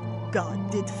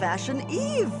 God did fashion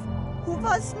Eve, who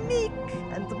was meek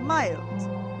and mild,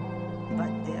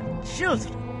 but their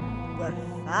children were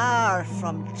far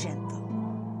from gentle.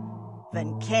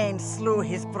 When Cain slew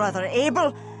his brother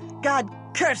Abel, God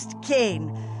cursed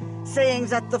Cain, saying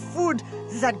that the food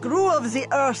that grew of the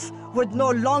earth would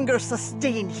no longer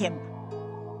sustain him.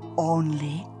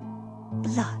 Only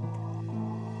blood,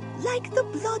 like the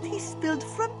blood he spilled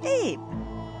from Abe,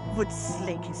 would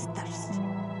slake his thirst.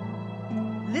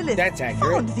 Lilith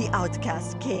found the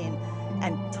outcast Cain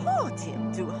and taught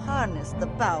him to harness the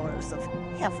powers of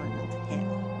heaven and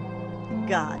hell.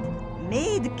 God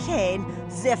made Cain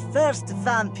the first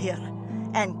vampire,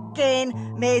 and Cain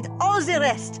made all the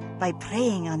rest by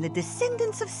preying on the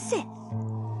descendants of Seth,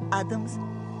 Adam's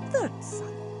third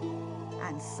son.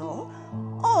 And so,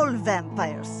 all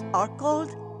vampires are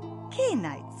called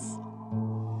Cainites,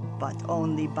 but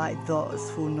only by those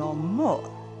who know more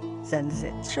than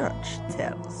the church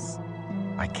tells.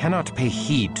 I cannot pay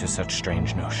heed to such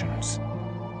strange notions.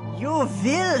 You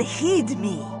will heed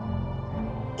me,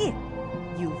 if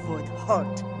you would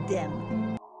hurt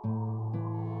them.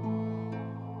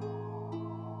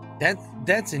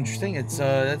 That's interesting. It's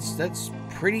that's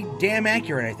pretty damn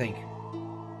accurate, I think.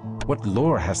 What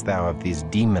lore hast thou of these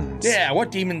demons? Yeah,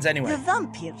 what demons anyway? The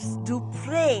vampires do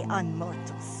prey on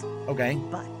mortals. Okay.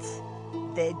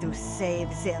 But they do save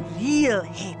their real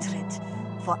hatred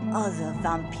for other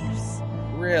vampires.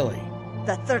 Really?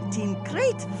 The 13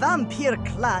 great vampire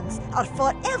clans are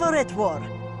forever at war.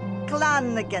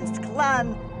 Clan against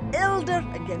clan, elder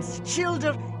against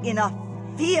childer, in a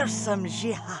fearsome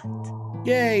jihad.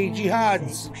 Yay,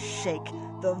 jihads! They shake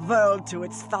the world to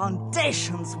its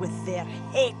foundations with their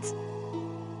hate,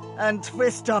 and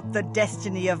twist up the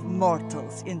destiny of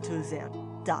mortals into their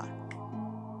dark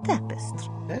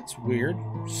tapestry. That's weird.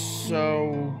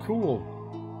 So cool.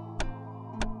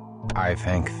 I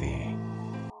thank thee.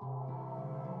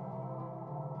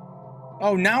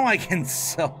 Oh, now I can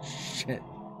sell shit.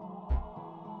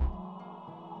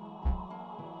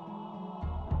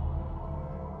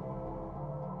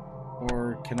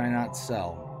 Or can I not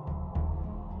sell?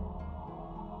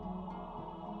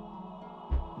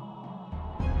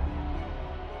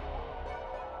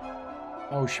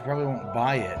 Oh, she probably won't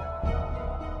buy it.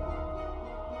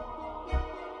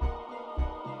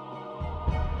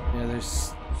 Yeah,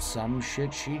 there's some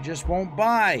shit she just won't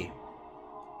buy.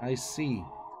 I see.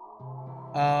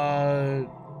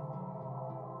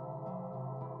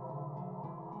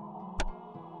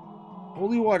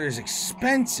 Holy water is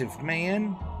expensive,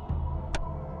 man.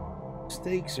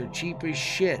 Steaks are cheap as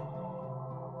shit.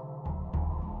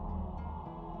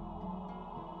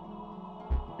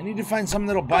 I need to find someone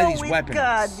that'll buy these weapons.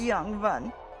 God, young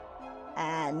one.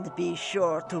 And be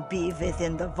sure to be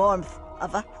within the warmth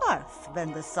of a hearth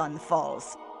when the sun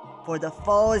falls. For the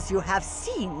foes you have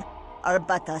seen are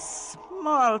but a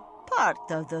small part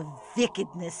of the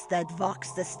wickedness that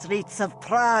walks the streets of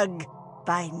Prague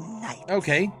by night.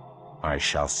 Okay. I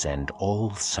shall send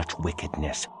all such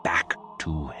wickedness back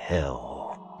to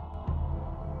hell.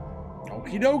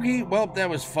 Okie dokie. Well, that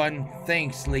was fun.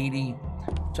 Thanks, lady.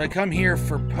 So I come here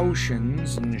for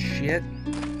potions and shit.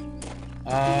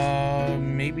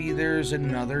 Maybe there's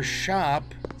another shop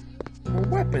for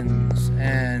weapons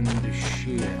and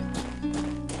shit.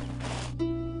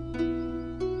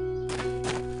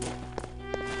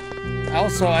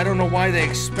 Also, I don't know why they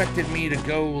expected me to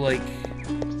go, like,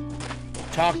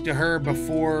 talk to her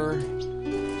before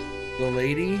the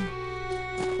lady.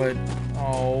 But,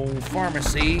 oh,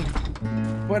 pharmacy.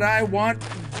 But I want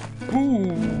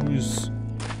booze.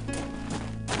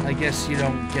 I guess you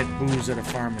don't get booze at a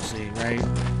pharmacy, right?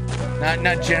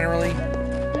 Not generally.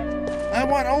 I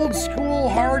want old school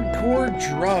hardcore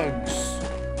drugs.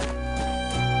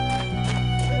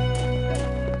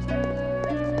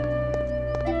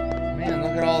 Man,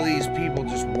 look at all these people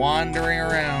just wandering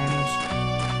around.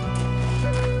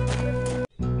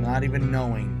 Not even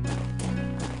knowing.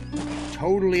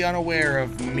 Totally unaware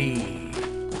of me.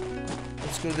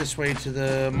 Let's go this way to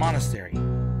the monastery.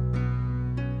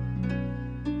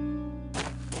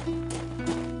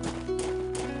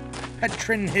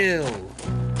 Petrin Hill.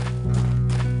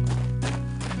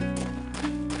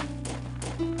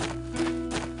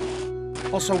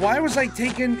 Also, why was I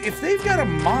taken... If they've got a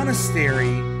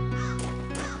monastery,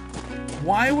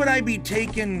 why would I be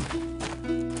taken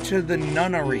to the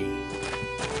Nunnery?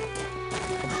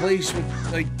 A place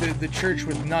with, like, the church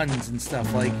with nuns and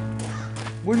stuff. Like,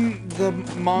 wouldn't the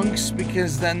monks,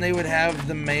 because then they would have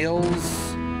the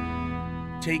males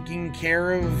taking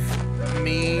care of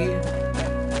me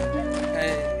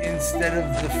instead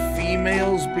of the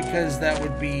females, because that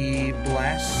would be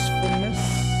blasphemous?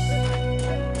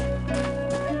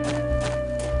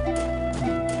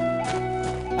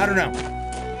 I don't know.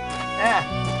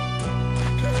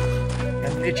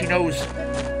 Got an itchy nose.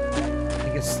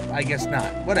 I guess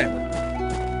not. Whatever.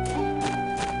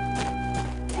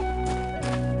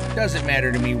 Doesn't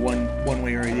matter to me one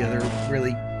way or the other,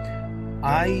 really.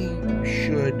 I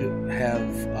should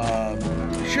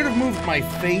have moved my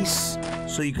face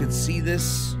so you could see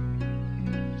this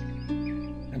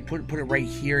and put it right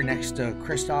here next to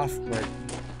Kristoff, but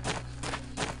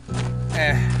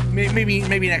maybe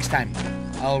next time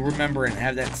I'll remember and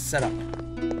have that set up.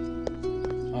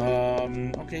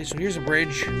 Okay, so here's a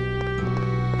bridge.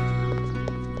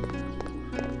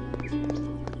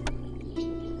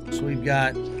 So we've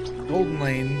got Golden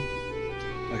Lane,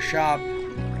 a shop,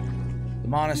 the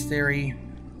monastery.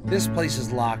 This place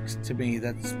is locked to me.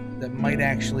 That might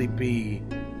actually be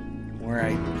where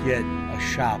I get a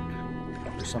shop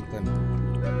or something.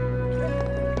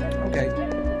 Okay.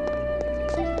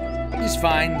 He's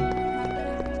fine.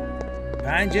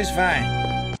 Fine, just fine.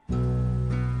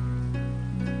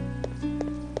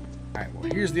 Alright, well,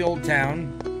 here's the old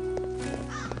town.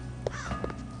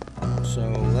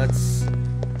 So let's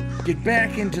get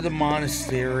back into the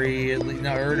monastery, at least,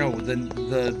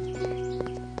 the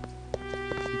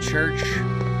church,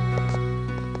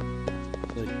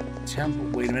 the temple.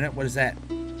 Wait a minute, what is that?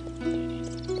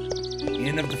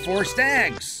 Inn of the Four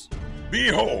Stags.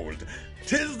 Behold,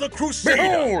 'tis the Crusader,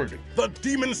 behold, the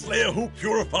demon slayer who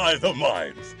purifies the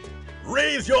minds.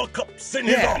 Raise your cups in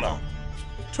his honor.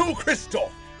 To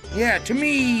Kristoff. Yeah, to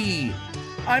me.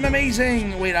 I'm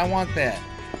amazing. Wait, I want that.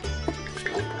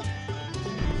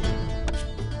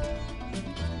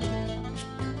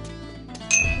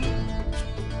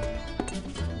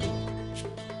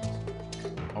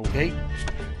 Okay.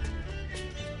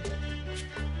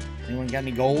 Anyone got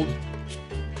any gold?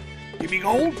 Give me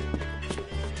gold?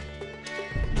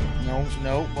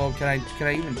 No. Well, can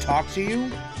I even talk to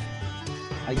you?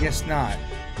 I guess not.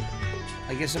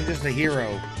 I guess I'm just a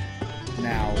hero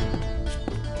now.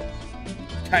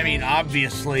 I mean,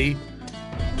 obviously.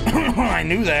 I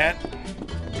knew that.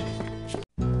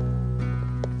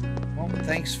 Well,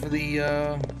 thanks for the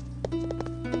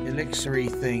elixiry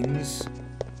things.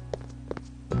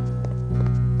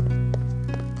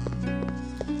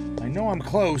 I know I'm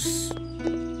close.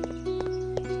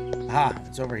 Aha,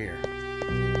 it's over here.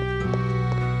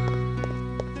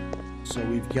 So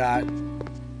we've got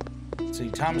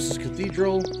St. Thomas's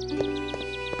Cathedral,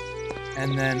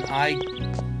 and then I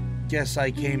guess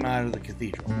I came out of the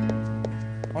cathedral.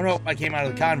 Oh no, I came out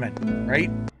of the convent,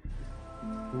 right?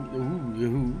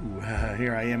 Ooh,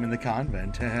 here I am in the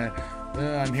convent.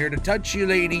 I'm here to touch you,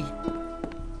 lady.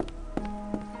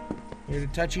 Here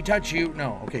to touch you.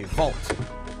 No, okay, vault.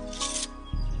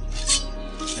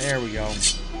 There we go.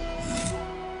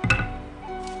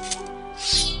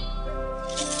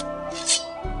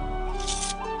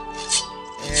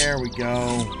 There we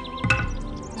go.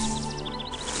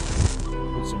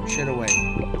 Put some shit away.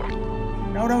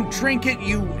 No, don't drink it,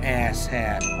 you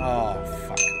asshat. Oh,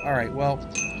 fuck. Alright, well.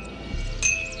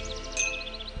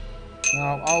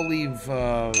 I'll leave,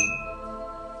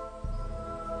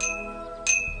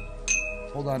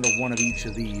 hold on to one of each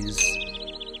of these.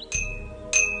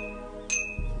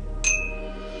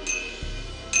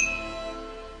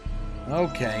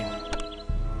 Okay.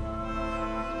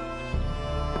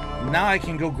 Now I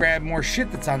can go grab more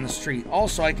shit that's on the street.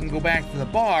 Also, I can go back to the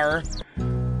bar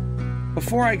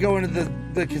before I go into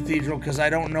the cathedral, because I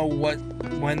don't know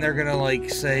when they're gonna, like,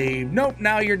 say, nope,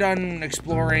 now you're done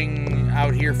exploring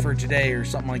out here for today, or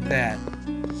something like that.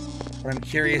 But I'm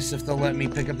curious if they'll let me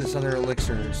pick up this other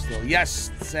elixir still. Yes,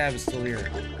 the salve is still here.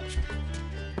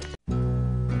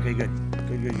 Okay, good.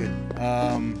 Good.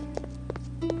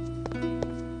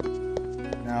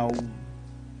 Now,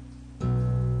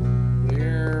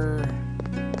 where...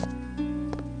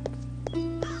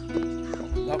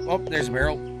 Oh, there's a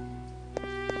barrel.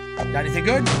 Got anything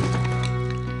good?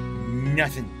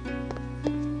 Nothing.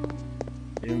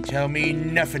 They don't tell me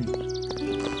nothing.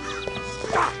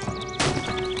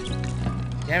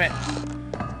 Damn it.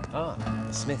 Ah,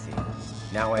 a smithy.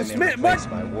 Now I may replace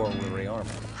my war-weary armor.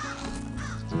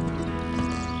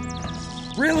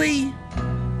 Really?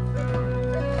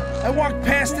 I walked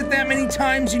past it that many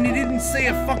times and you didn't say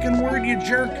a fucking word, you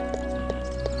jerk.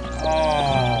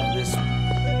 Oh, this...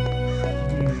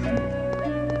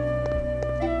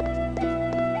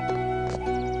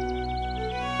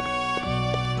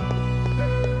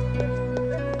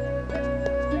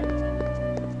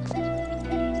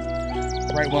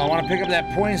 Right, well, I want to pick up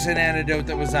that poison antidote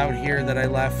that was out here that I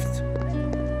left.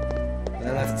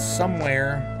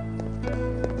 Somewhere.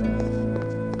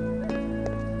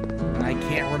 And I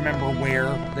can't remember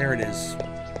where. There it is.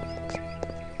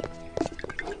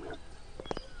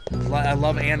 I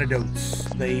love antidotes.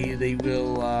 They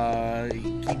will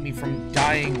keep me from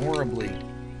dying horribly.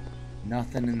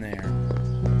 Nothing in there.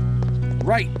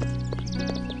 Right.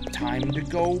 Time to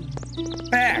go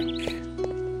back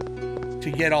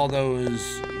to get all those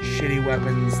shitty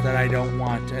weapons that I don't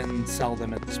want and sell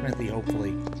them at the smithy,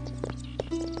 hopefully.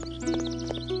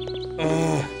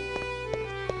 Ugh.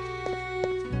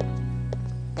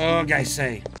 Ugh, I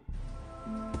say.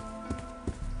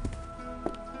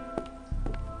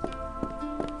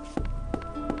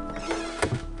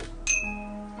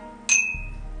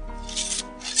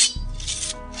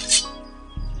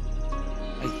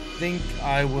 I think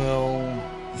I will...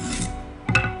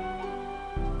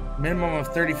 Minimum of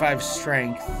 35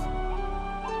 strength.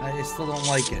 I still don't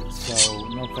like it, so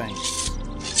no thanks.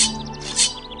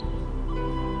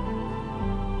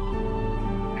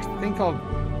 I think I'll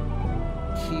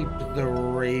keep the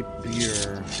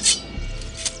rapier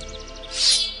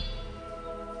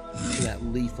for that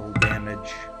lethal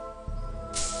damage.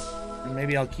 And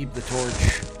maybe I'll keep the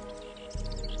torch.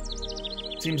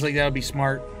 Seems like that would be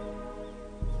smart.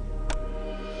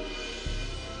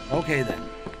 Okay then.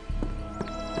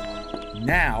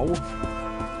 Now,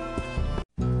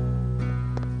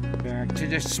 back to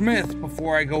the smith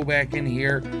before I go back in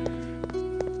here.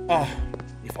 Oh,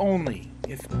 if only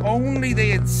they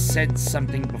had said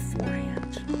something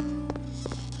beforehand.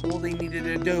 All they needed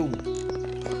to do.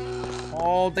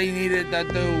 All they needed to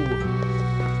do.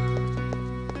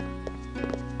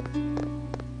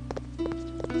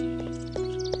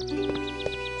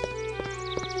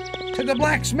 To the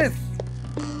blacksmith.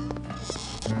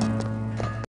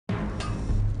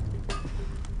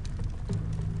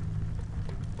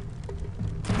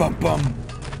 Bum bum.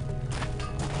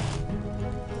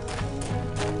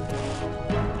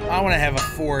 I want to have a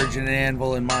forge and an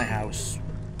anvil in my house.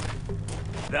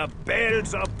 The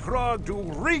bells of Prague do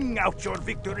ring out your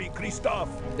victory, Christoph.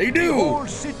 They do. The whole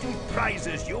city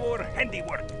prizes your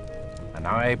handiwork. And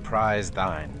I prize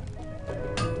thine.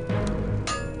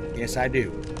 Yes, I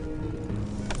do.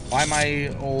 Buy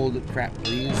my old crap,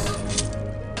 please.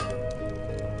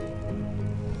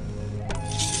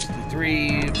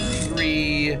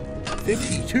 63,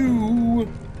 52,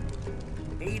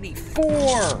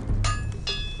 84.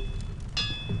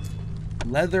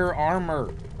 Leather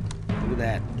armor. Look at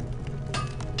that.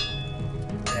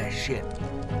 That shit.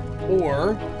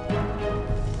 Or...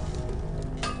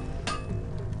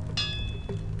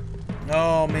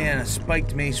 oh man, a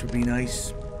spiked mace would be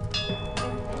nice.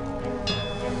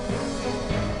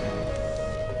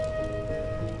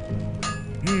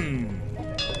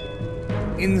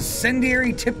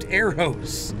 Incendiary tipped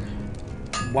arrows.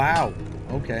 Wow.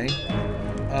 Okay.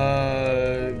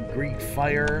 Greek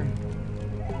fire.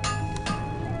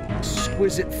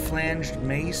 Exquisite flanged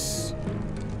mace.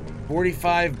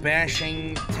 45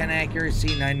 bashing, 10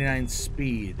 accuracy, 99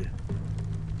 speed.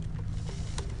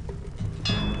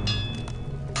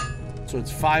 So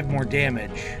it's 5 more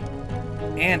damage.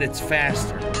 And it's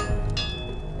faster.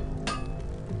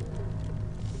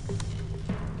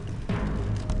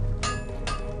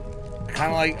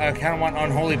 I kind of want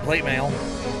unholy plate mail.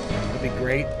 That'd be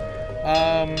great.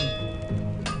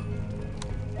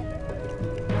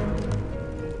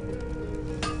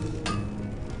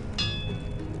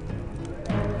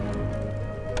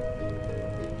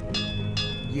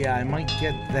 Yeah, I might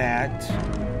get that.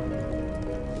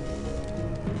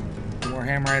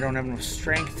 Warhammer I don't have enough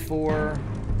strength for.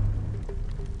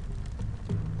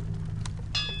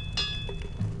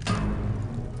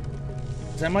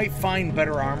 I might find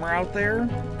better armor out there,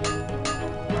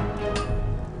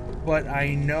 but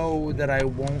I know that I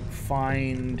won't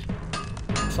find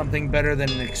something better than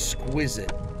an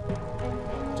exquisite.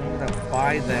 So I'm gonna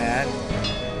buy that,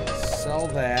 sell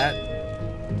that.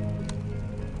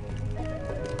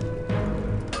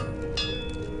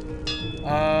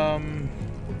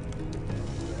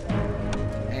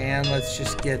 And let's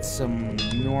just get some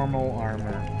normal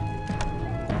armor.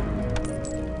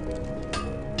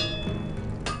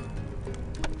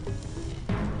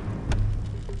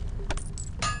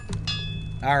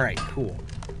 All right, cool.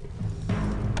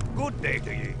 Good day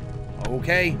to you.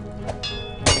 Okay.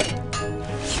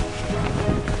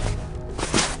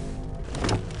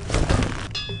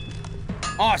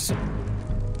 Awesome.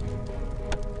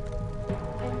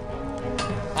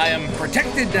 I am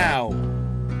protected now.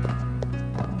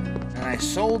 And I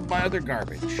sold my other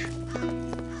garbage.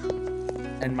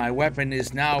 And my weapon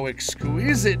is now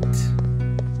exquisite.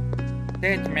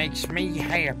 That makes me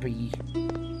happy.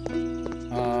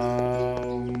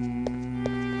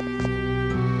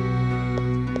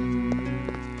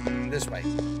 This way.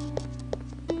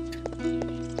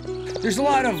 There's a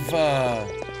lot of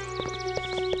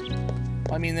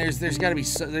I mean, there's got to be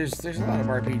there's a lot of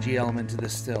RPG element to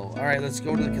this still. All right, let's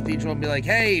go to the cathedral and be like,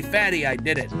 "Hey, fatty, I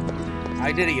did it!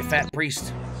 I did it, you fat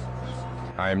priest."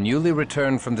 I am newly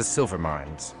returned from the silver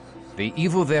mines. The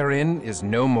evil therein is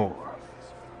no more.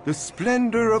 The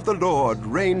splendor of the Lord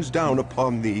rains down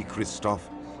upon thee, Christoph.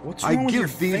 What's wrong with your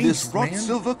give thee face, this wrought man?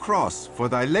 silver cross for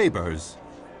thy labors.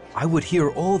 I would hear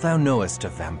all thou knowest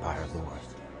of vampire lore,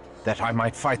 that I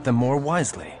might fight them more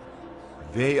wisely.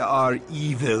 They are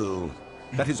evil.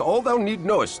 That is all thou need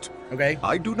knowest. Okay.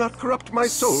 I do not corrupt my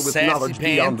soul with Sassy knowledge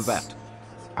beyond pants. that.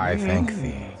 I thank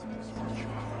thee.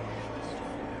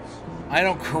 I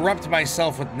don't corrupt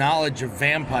myself with knowledge of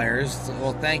vampires.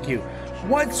 Well, thank you.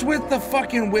 What's with the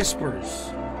fucking whispers?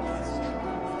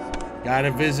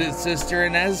 Gotta visit Sister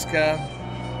Ineska.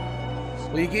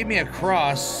 Well, you gave me a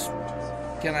cross.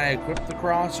 Can I equip the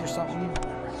cross or something?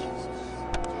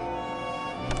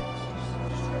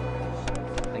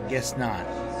 I guess not.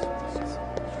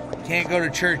 Can't go to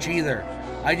church either.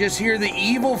 I just hear the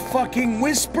evil fucking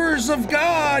whispers of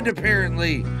God,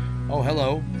 apparently. Oh,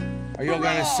 hello. Are you all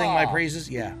gonna sing my praises?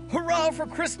 Yeah. Hurrah for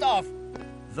Christoph!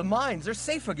 The mines are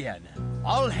safe again.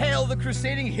 All hail the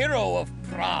crusading hero of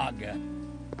Prague.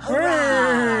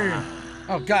 Hurrah!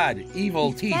 Oh God,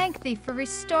 evil teeth. Thank thee for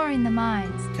restoring the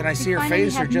mines. Can I We see her finally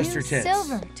face or have just new her tits?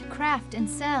 Silver to craft and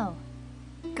sell.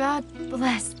 God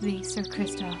bless thee, Sir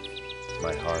Christoph.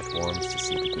 My heart warms to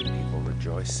see the good people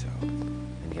rejoice so,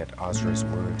 and yet Ozra's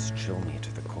words chill me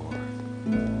to the core.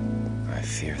 I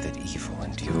fear that evil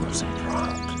endures in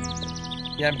Prague.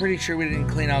 Yeah, I'm pretty sure we didn't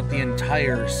clean out the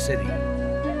entire city.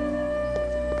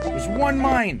 There's one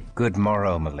mine. Good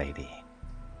morrow, milady.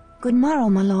 Good morrow,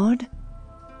 my lord.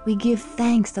 We give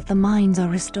thanks that the mines are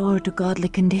restored to godly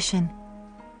condition,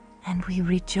 and we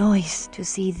rejoice to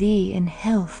see thee in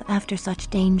health after such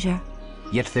danger.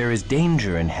 Yet there is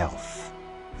danger in health,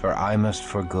 for I must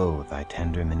forego thy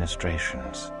tender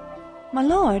ministrations. My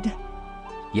lord,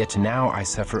 Yet now I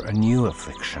suffer a new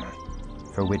affliction,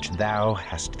 for which thou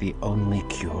hast the only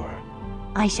cure.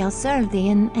 I shall serve thee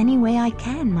in any way I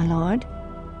can, my lord.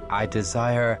 I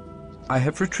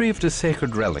have retrieved a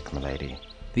sacred relic, milady,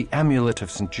 the amulet of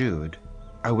St. Jude.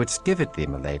 I wouldst give it thee,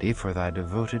 milady, for thy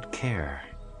devoted care.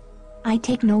 I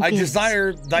take no I gifts.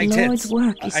 desire thy the tits. Lord's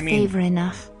work is I mean- favor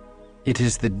enough. It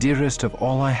is the dearest of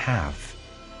all I have,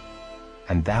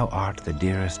 and thou art the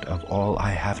dearest of all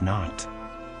I have not.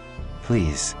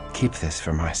 Please, keep this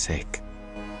for my sake.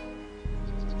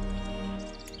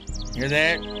 Hear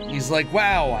that? He's like,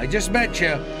 wow, I just met you,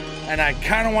 and I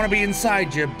kind of want to be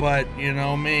inside you, but you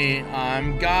know me,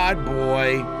 I'm God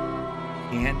boy.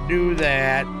 Can't do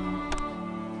that.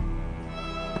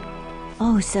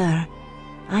 Oh, sir,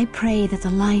 I pray that the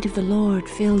light of the Lord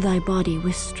fill thy body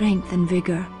with strength and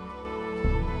vigor.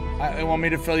 I want me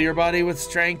to fill your body with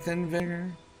strength and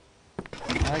vigor.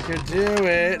 I could do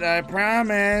it, I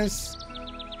promise.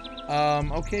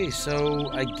 Okay, so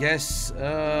I guess,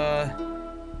 up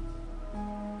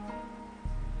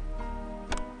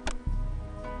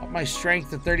my strength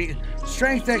to 30.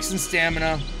 Strength, X, and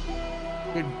stamina.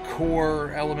 Good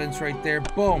core elements right there.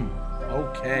 Boom.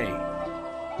 Okay.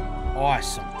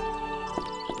 Awesome.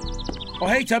 Oh,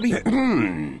 hey, Tubby.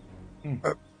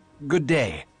 Good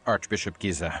day, Archbishop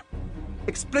Giza.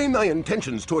 Explain thy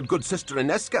intentions toward good Sister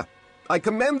Ineska. I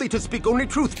command thee to speak only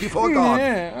truth before God.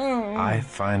 I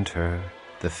find her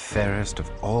the fairest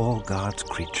of all God's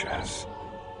creatures,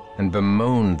 and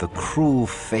bemoan the cruel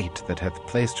fate that hath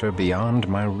placed her beyond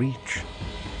my reach.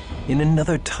 In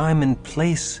another time and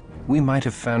place, we might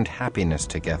have found happiness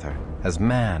together as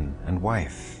man and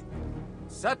wife.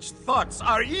 Such thoughts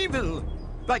are evil.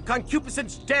 Thy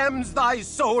concupiscence damns thy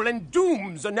soul and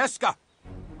dooms Ineska.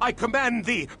 I command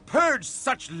thee, purge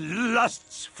such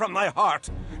lusts from thy heart.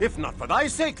 If not for thy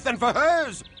sake, then for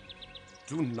hers.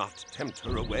 Do not tempt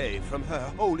her away from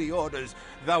her holy orders,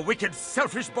 thou wicked,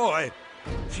 selfish boy.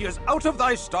 She is out of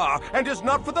thy star, and is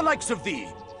not for the likes of thee.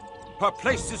 Her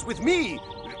place is with me,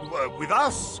 with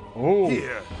us,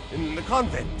 here in the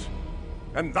convent.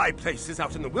 And thy place is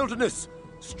out in the wilderness,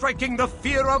 striking the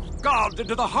fear of God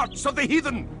into the hearts of the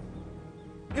heathen.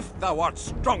 If thou art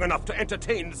strong enough to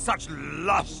entertain such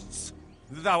lusts,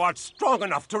 thou art strong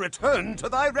enough to return to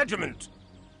thy regiment.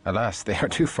 Alas, they are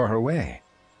too far away.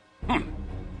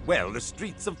 Well, the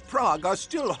streets of Prague are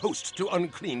still host to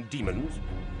unclean demons.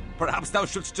 Perhaps thou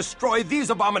shouldst destroy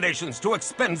these abominations to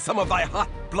expend some of thy hot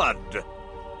blood.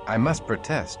 I must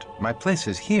protest. My place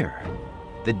is here.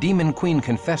 The demon queen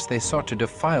confessed they sought to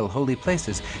defile holy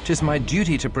places. 'Tis my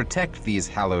duty to protect these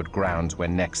hallowed grounds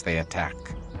when next they attack.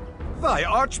 Thy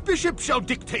archbishop shall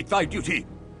dictate thy duty.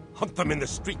 Hunt them in the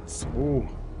streets.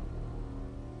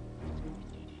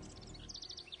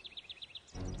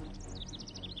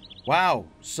 Wow,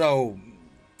 so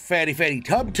Fatty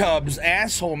Tub Tub's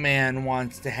asshole man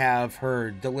wants to have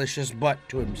her delicious butt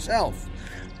to himself.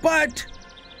 But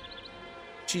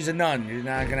she's a nun. You're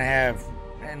not gonna have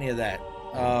any of that.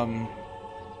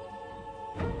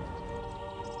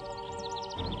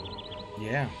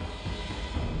 Yeah.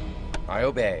 I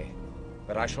obey,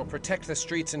 but I shall protect the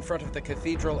streets in front of the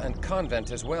cathedral and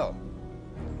convent as well.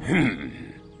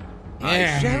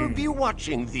 I shall be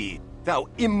watching thee, thou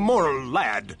immoral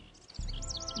lad.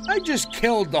 I just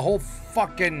killed the whole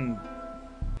fucking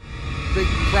big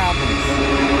problem.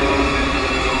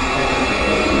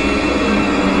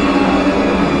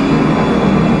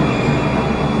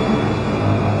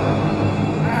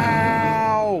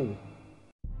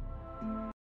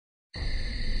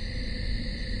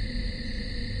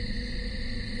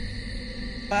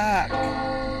 Fuck.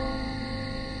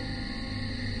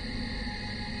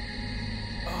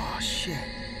 Oh, shit.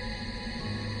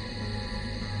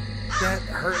 That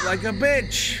hurt like a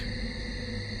bitch.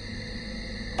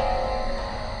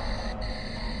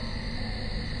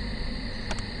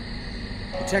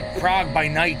 Protect Prague by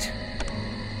night.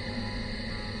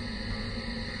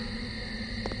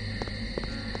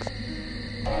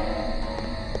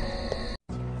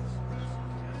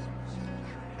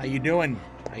 How you doing?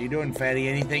 How you doing, Fatty?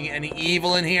 Any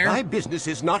evil in here? Thy business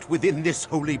is not within this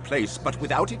holy place, but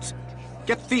without it.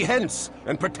 Get thee hence,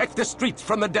 and protect the streets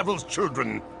from the devil's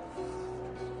children.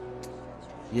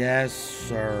 Yes,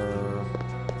 sir.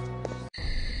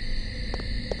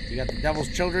 You got the devil's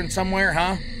children somewhere,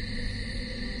 huh?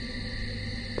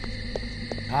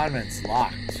 Convent's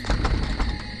locked.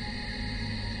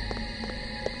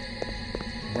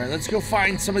 All right, let's go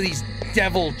find some of these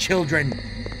devil children.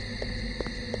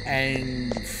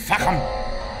 And fuck them.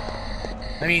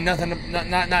 I mean, nothing.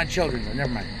 Not children. Never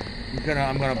mind.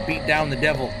 I'm gonna beat down the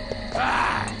devil.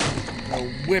 I'll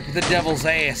whip the devil's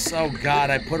ass. Oh God!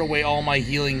 I put away all my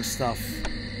healing stuff.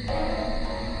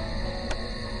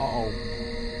 Uh-oh. All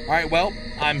right. Well,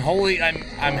 I'm holy. I'm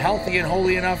healthy and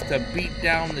holy enough to beat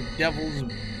down the devil's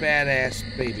badass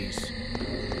babies.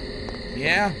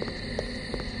 Yeah.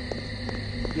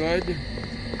 Good.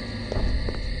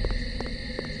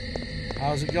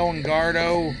 How's it going,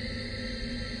 Gardo?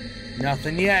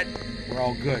 Nothing yet. We're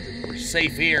all good. We're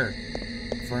safe here.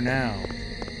 For now.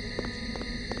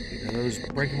 Are those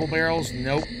breakable barrels?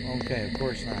 Nope. Okay, of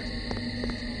course not.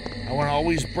 I want to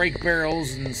always break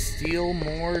barrels and steal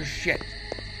more shit.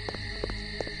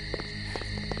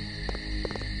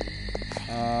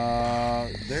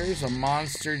 There's a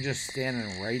monster just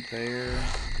standing right there.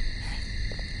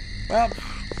 Well,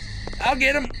 I'll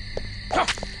get him.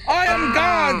 I am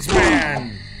God's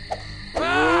man!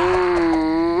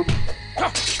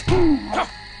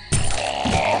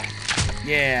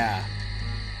 Yeah.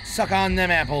 Suck on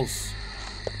them apples.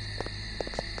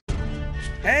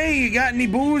 Hey, you got any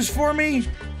booze for me?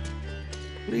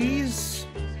 Please?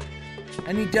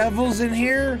 Any devils in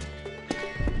here?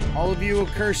 All of you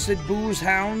accursed booze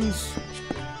hounds?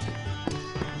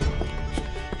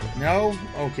 No?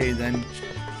 Okay, then.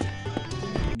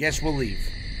 I guess we'll leave.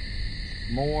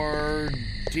 More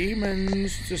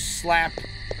demons to slap.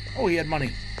 Oh, he had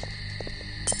money.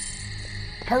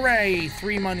 Hooray!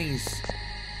 3 monies.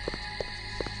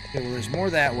 Okay, well, there's more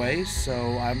that way,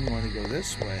 so I'm going to go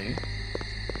this way.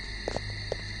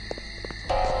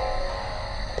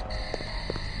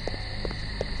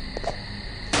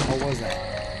 What was that?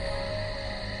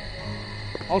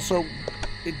 Also,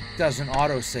 it doesn't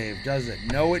autosave, does it?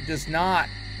 No, it does not.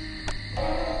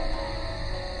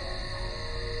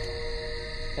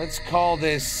 Let's call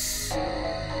this,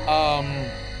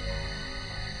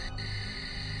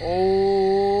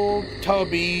 Old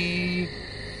Tubby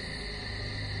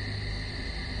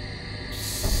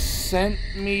sent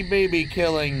me baby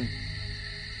killing.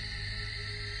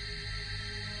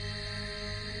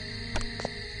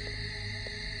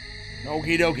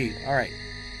 Okie dokie. All right.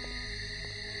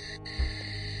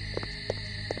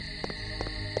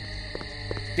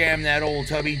 Damn that old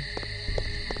Tubby.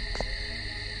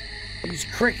 These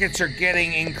crickets are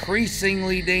getting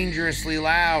increasingly dangerously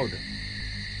loud.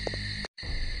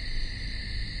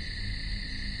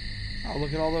 Oh,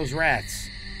 look at all those rats.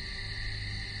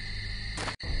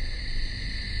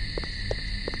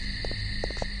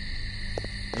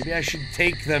 Maybe I should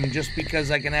take them just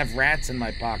because I can have rats in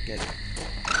my pocket.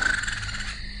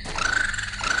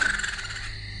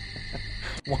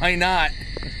 Why not?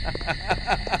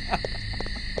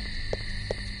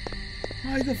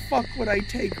 Why the fuck would I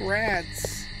take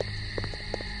rats?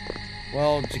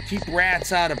 Well, to keep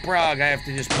rats out of Prague, I have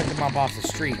to just pick them up off the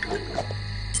street.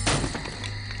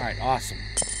 Alright, awesome.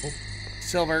 Oh,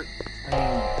 silver.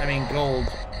 I mean gold.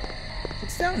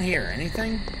 What's down here?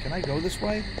 Anything? Can I go this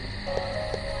way?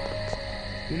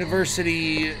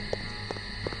 University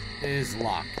is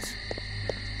locked.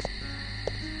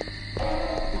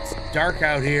 It's dark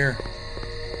out here.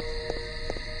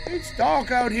 It's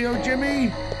dark out here,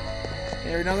 Jimmy.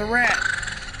 There's another rat.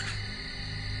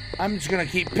 I'm just gonna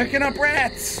keep picking up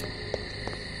rats.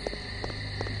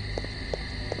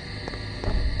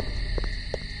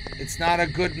 It's not a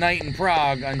good night in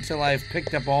Prague until I've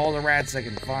picked up all the rats I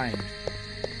can find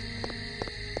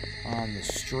on the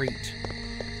street.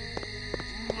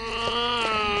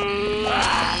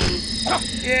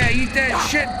 Yeah, eat that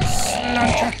shit,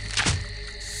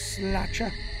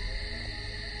 Slatcha.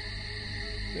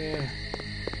 Yeah.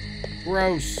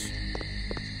 Gross.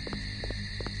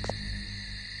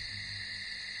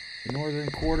 The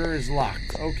northern quarter is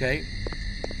locked. Okay.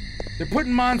 They're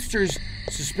putting monsters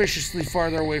suspiciously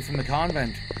farther away from the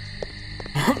convent.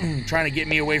 Trying to get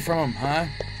me away from them, huh?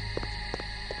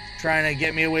 Trying to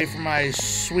get me away from my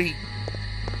sweet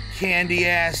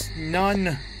candy-ass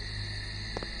nun.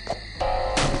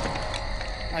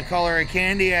 I call her a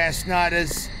candy-ass, not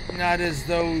as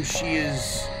though she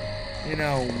is, you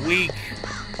know, weak,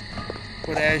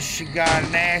 but as she got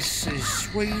an ass as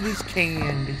sweet as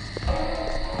candy.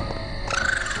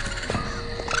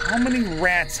 How many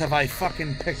rats have I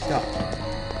fucking picked up?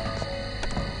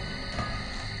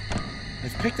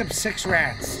 I've picked up 6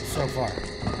 rats so far.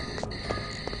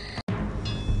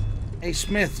 Hey,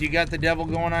 Smith, you got the devil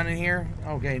going on in here?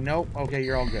 Okay, nope. Okay,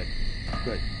 you're all good.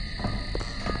 Good.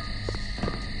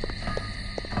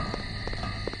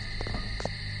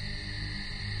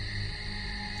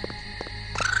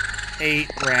 Eight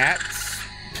rats.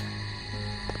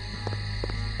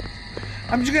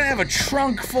 I'm just gonna have a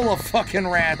trunk full of fucking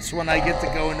rats when I get to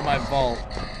go into my vault.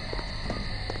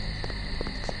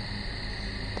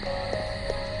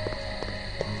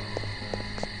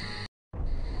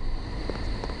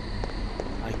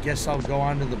 I guess I'll go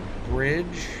onto the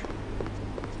bridge.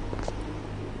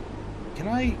 Can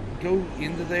I go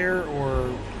into there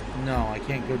or no? I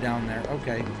can't go down there.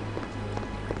 Okay.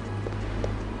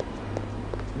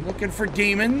 I'm looking for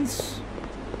demons.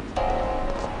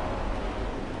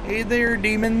 Hey there,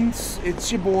 demons.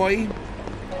 It's your boy,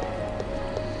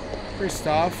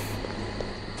 Christoph.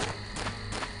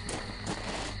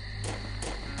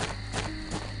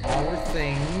 Our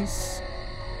things.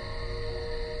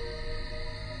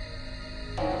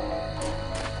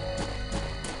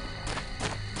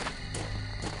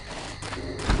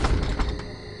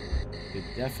 It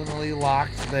definitely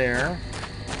locked there.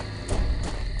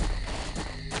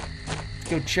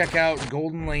 Go check out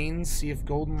Golden Lanes, see if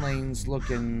Golden Lane's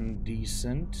looking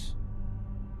decent.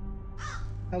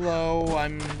 Hello,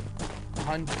 I'm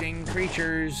hunting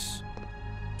creatures.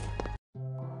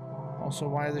 Also,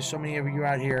 why are there so many of you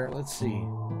out here? Let's see.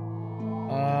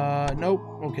 Nope,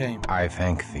 okay. I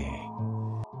thank thee.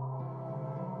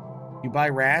 You buy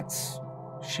rats?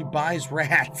 She buys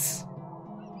rats.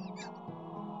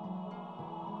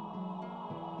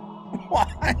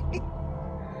 Why?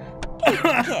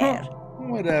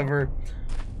 Whatever.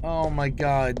 Oh my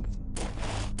god.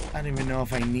 I don't even know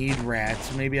if I need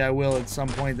rats. Maybe I will at some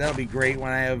point. That'll be great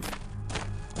when I have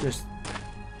just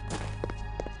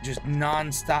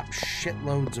non-stop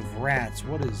shitloads of rats.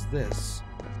 What is this?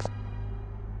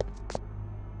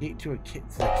 Gate to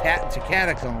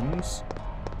catacombs.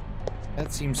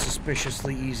 That seems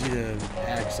suspiciously easy to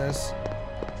access.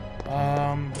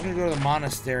 I'm gonna go to the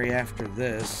monastery after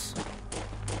this.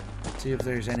 See if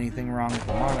there's anything wrong with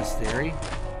the monastery.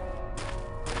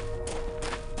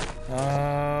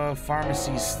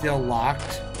 Pharmacy's still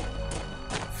locked.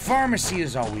 Pharmacy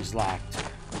is always locked.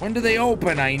 When do they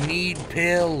open? I need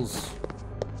pills.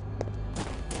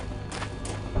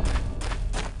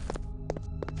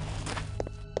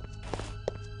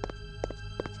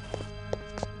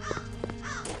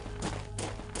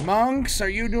 Monks, are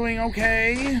you doing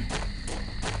okay?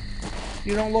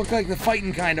 You don't look like the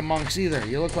fighting kind of monks either.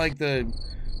 You look like the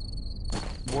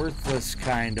worthless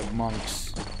kind of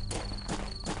monks.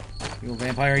 You a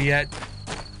vampire yet?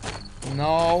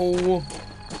 No.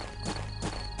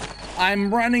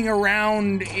 I'm running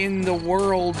around in the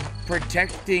world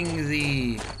protecting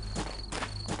thee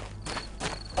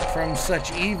from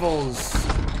such evils.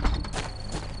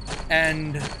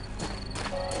 And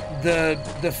the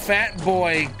fat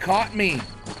boy caught me.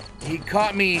 He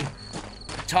caught me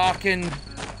talking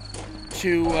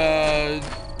to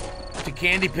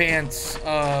Candy Pants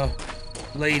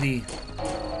lady,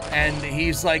 and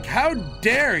he's like, how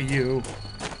dare you?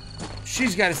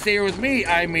 She's got to stay here with me.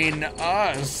 I mean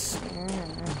us.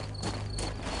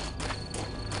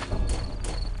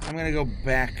 I'm gonna go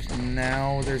back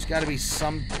now. There's got to be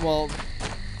some, well,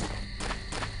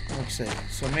 Let's see.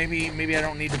 So maybe I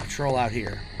don't need to patrol out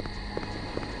here.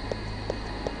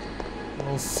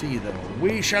 We'll see, though.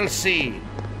 We shall see.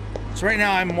 So right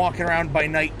now I'm walking around by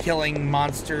night killing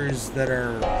monsters that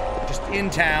are just in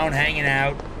town, hanging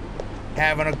out,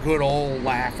 having a good old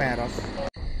laugh at us.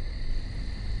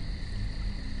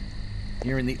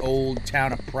 Here in the old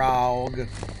town of Prague.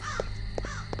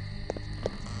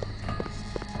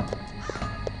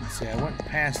 Let's see, I went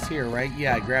past here, right?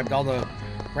 Yeah, I grabbed all the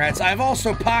rats. I've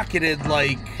also pocketed,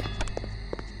 like,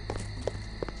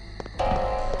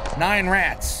 9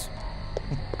 rats.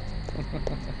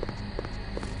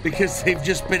 Because they've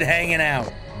just been hanging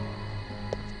out.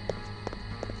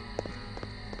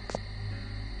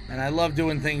 And I love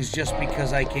doing things just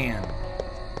because I can.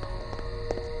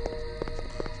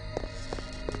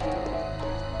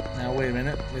 Now, wait a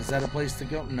minute. Is that a place to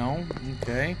go? No?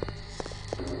 Okay.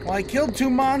 Well, I killed 2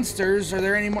 monsters. Are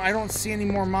there any more? I don't see any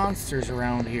more monsters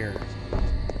around here.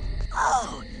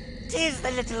 Oh, 'tis the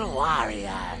little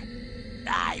warrior.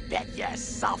 I bet you're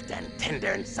soft and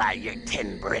tender inside your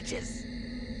tin britches.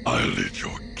 I'll eat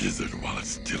your gizzard while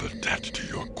it's still attached to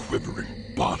your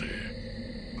quivering body.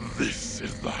 This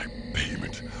is thy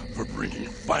payment for bringing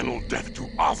final death to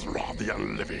Ozra the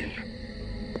Unliving.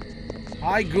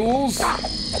 Hi, ghouls.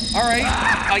 Alright,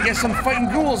 I guess I'm fighting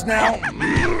ghouls now.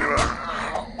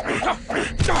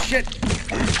 Shit.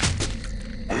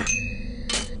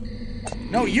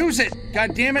 No, use it.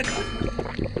 God damn it.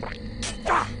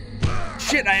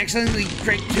 Shit, I accidentally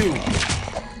drank 2.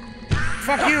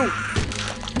 Fuck you.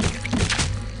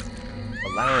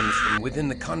 Alarms from within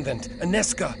the convent.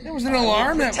 Aneska! There was an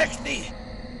alarm that... Protect thee!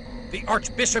 The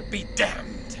Archbishop be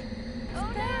damned!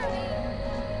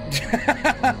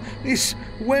 These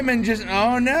women just...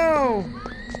 Oh, no!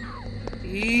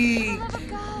 Eek.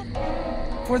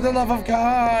 For the love of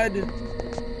God!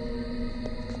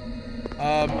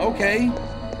 Okay.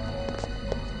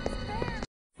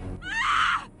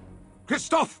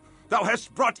 Christoph, thou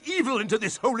hast brought evil into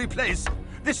this holy place.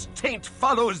 This taint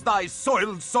follows thy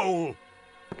soiled soul.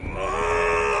 It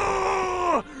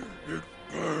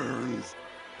burns.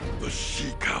 The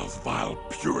she-cow's vile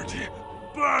purity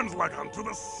burns like unto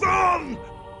the sun.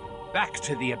 Back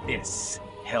to the abyss,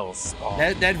 hellspawn.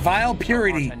 That vile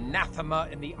purity. Thou art anathema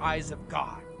in the eyes of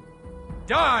God.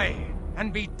 Die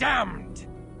and be damned.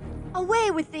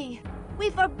 Away with thee! We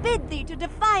forbid thee to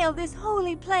defile this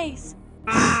holy place.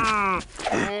 Kill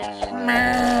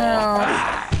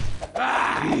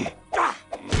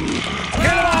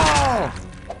 'em all!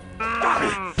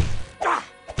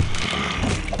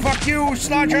 Fuck you,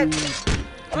 Sludger!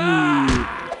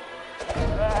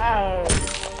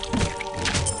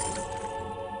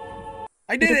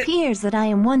 I did it! It appears that I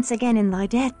am once again in thy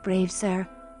debt, brave sir,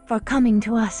 for coming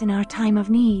to us in our time of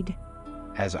need.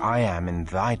 As I am in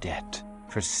thy debt,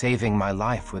 for saving my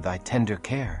life with thy tender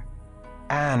care,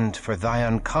 and for thy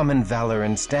uncommon valor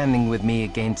in standing with me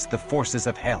against the forces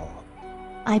of hell.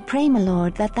 I pray, my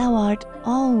lord, that thou art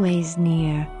always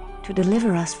near to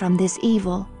deliver us from this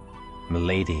evil.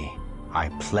 Milady, I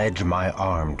pledge my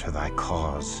arm to thy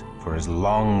cause for as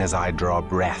long as I draw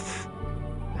breath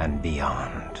and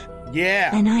beyond.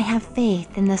 Yeah. And I have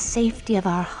faith in the safety of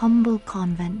our humble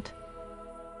convent.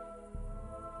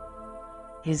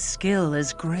 His skill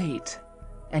is great,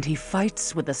 and he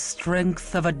fights with the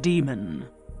strength of a demon.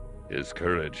 His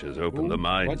courage has opened the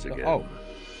minds again. Oh.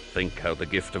 Think how the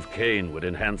gift of Cain would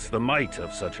enhance the might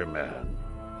of such a man.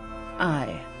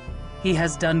 Aye. He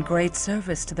has done great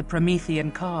service to the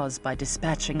Promethean cause by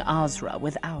dispatching Ozra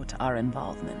without our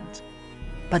involvement.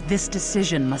 But this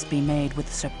decision must be made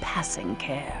with surpassing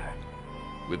care.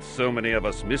 With so many of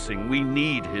us missing, we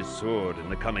need his sword in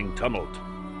the coming tumult.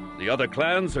 The other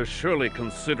clans are surely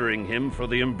considering him for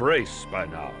the embrace by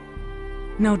now.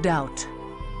 No doubt.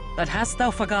 But hast thou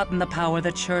forgotten the power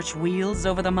the Church wields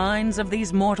over the minds of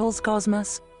these mortals,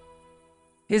 Cosmos?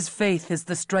 His faith is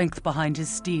the strength behind his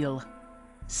steel.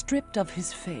 Stripped of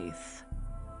his faith,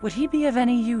 would he be of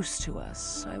any use to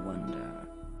us, I wonder?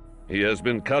 He has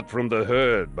been cut from the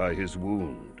herd by his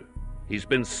wound. He's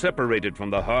been separated from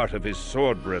the heart of his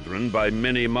sword brethren by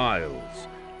many miles.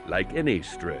 Like any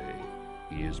stray,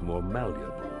 he is more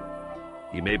malleable.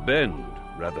 He may bend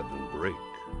rather than break.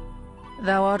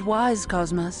 Thou art wise,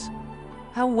 Cosmos.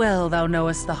 How well thou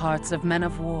knowest the hearts of men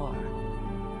of war.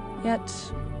 Yet,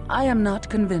 I am not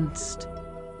convinced.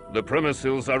 The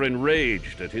Premisills are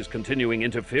enraged at his continuing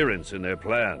interference in their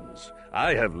plans.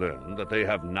 I have learned that they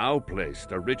have now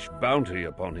placed a rich bounty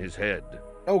upon his head.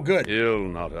 Oh, good. He'll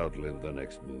not outlive the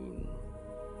next moon.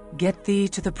 Get thee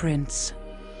to the prince,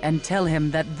 and tell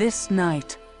him that this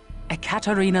night,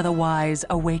 Ekaterina the Wise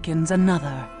awakens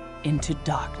another into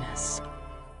darkness.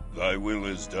 Thy will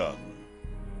is done.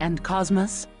 And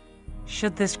Cosmos?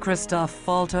 Should this Kristoff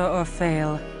falter or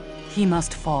fail, he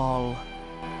must fall.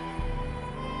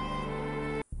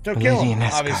 So kill Lady him,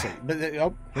 Inesca, obviously. But,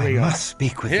 here I we go. must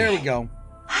speak with Here thee. we go.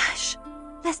 Hush,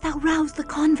 lest thou rouse the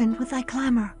convent with thy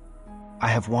clamor. I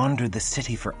have wandered the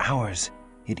city for hours,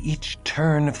 yet each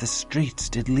turn of the streets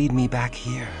did lead me back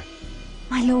here.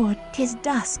 My lord, 'tis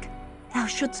dusk. Thou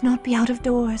shouldst not be out of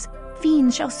doors.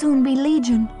 Fiends shall soon be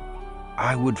legion.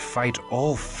 I would fight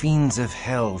all fiends of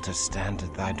hell to stand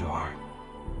at thy door.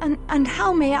 And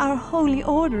how may our holy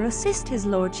order assist his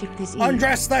lordship this eve?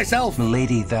 Undress thyself!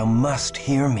 Lady, thou must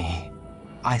hear me.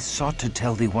 I sought to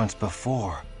tell thee once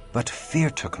before, but fear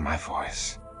took my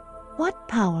voice. What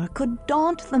power could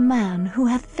daunt the man who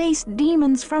hath faced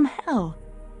demons from hell?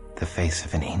 The face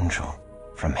of an angel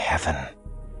from heaven.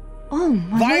 Oh,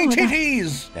 my Thy lord,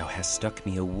 titties! Thou hast stuck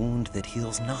me a wound that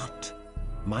heals not.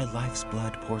 My life's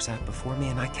blood pours out before me,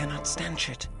 and I cannot stanch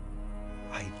it.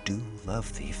 I do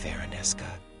love thee, fair Inesca.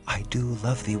 I do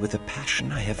love thee with a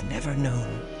passion I have never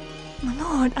known. My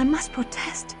lord, I must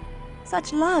protest.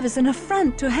 Such love is an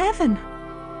affront to heaven.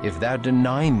 If thou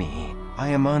deny me, I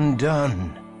am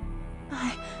undone.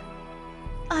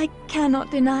 I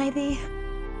cannot deny thee.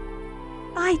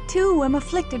 I too am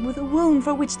afflicted with a wound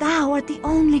for which thou art the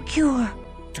only cure.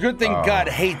 It's a good thing God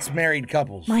hates married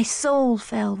couples. My soul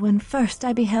fell when first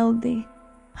I beheld thee,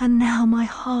 and now my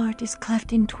heart is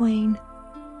cleft in twain.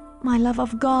 My love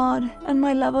of God and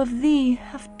my love of thee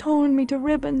have torn me to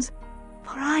ribbons,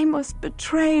 for I must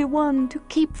betray one to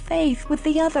keep faith with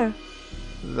the other.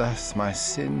 Thus my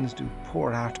sins do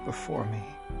pour out before me,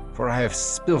 for I have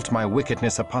spilt my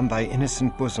wickedness upon thy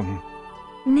innocent bosom.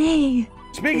 Nay,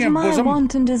 Speaking it is of my bosom,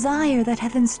 wanton desire that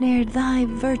hath ensnared thy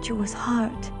virtuous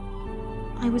heart.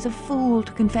 I was a fool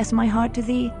to confess my heart to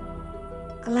thee.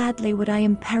 Gladly would I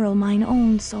imperil mine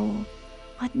own soul,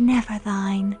 but never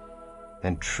thine.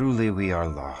 Then truly we are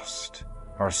lost.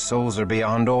 Our souls are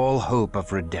beyond all hope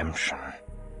of redemption.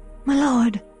 My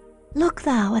lord, look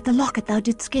thou at the locket thou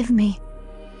didst give me.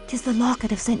 'Tis the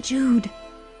locket of St. Jude,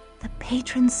 the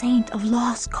patron saint of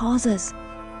lost causes.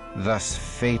 Thus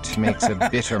fate makes a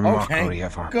bitter mockery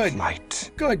of our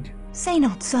plight. Good. Say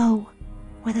not so.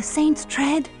 Where the saints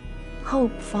tread,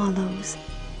 hope follows.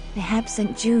 Mayhap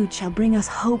St. Jude shall bring us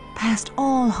hope past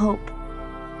all hope.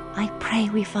 I pray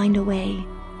we find a way.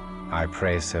 I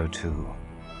pray so too.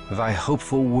 Thy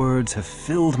hopeful words have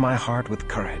filled my heart with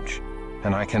courage,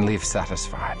 and I can leave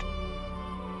satisfied.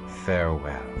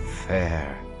 Farewell,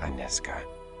 fair Inesca.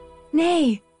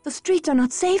 Nay, the streets are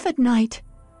not safe at night.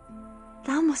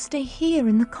 Thou must stay here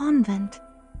in the convent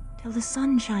till the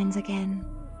sun shines again.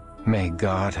 May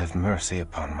God have mercy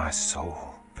upon my soul,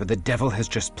 for the devil has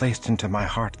just placed into my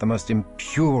heart the most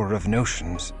impure of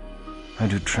notions. I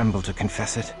do tremble to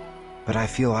confess it, but I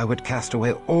feel I would cast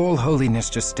away all holiness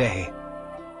to stay.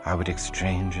 I would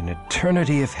exchange an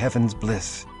eternity of heaven's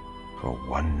bliss for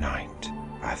one night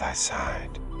by thy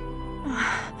side.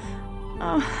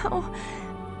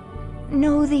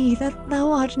 Know thee that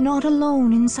thou art not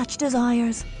alone in such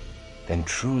desires. Then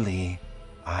truly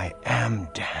I am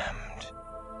damned.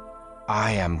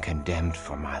 I am condemned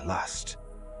for my lust,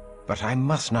 but I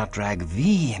must not drag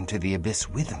thee into the abyss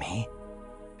with me.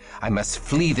 I must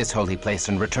flee this holy place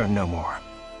and return no more.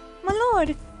 My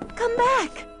lord, come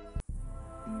back!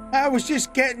 I was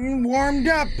just getting warmed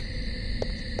up.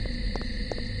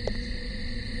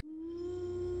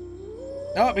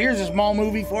 Oh, here's a small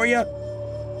movie for you.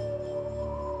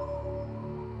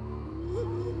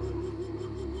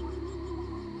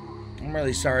 I'm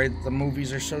really sorry that the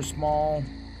movies are so small.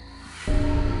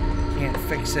 Can't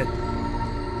fix it.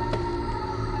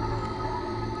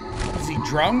 Is he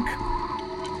drunk?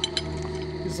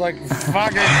 He's like,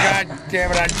 fuck it, god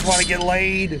damn it, I just want to get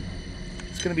laid.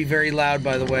 It's gonna be very loud,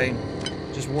 by the way.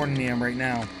 Just warning you right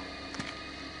now.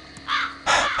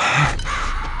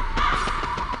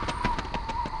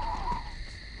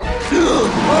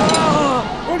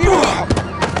 What are you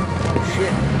doing?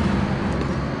 Shit.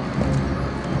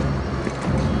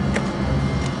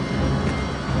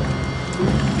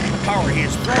 Power he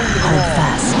is thrown to the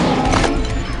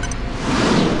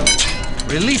wall.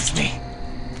 Release me!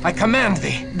 I command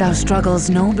thee! Thou struggles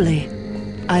nobly.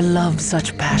 I love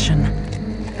such passion.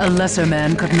 A lesser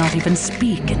man could not even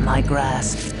speak in my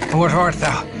grasp. What art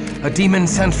thou? A demon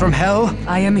sent from hell?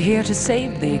 I am here to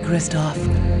save thee, Kristoff.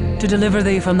 To deliver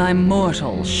thee from thy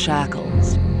mortal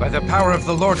shackles. By the power of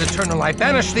the Lord Eternal, I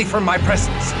banish thee from my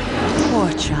presence.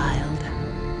 Poor child.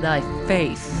 Thy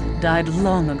faith died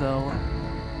long ago.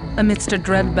 Amidst a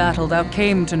dread battle, thou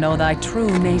came to know thy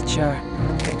true nature.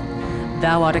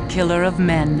 Thou art a killer of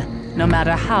men, no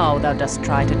matter how thou dost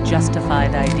try to justify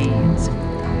thy deeds.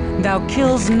 Thou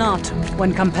kills not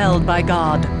when compelled by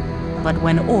God, but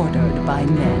when ordered by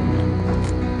men.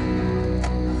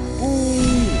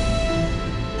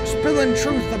 Ooh. Spilling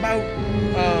truth about,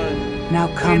 now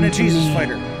come being a to Jesus me.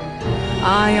 fighter.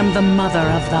 I am the mother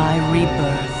of thy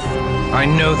rebirth. I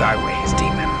know thy ways,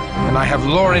 demon, and I have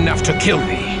lore enough to kill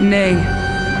thee. Nay,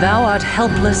 thou art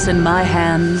helpless in my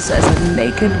hands as a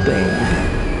naked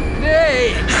babe.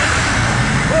 Nay!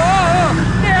 Oh,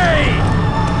 nay!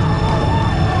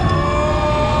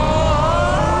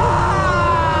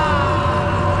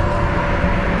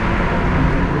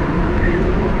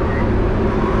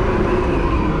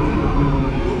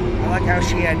 I like how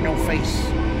she had no face.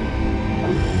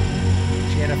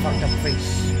 She had a fucked up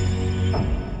face.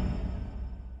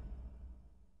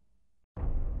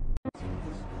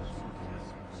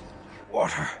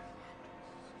 Water.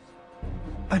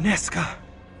 Aneska.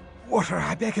 Water,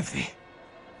 I beg of thee.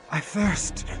 I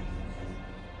thirst.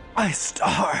 I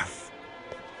starve.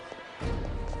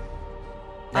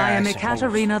 I am suppose.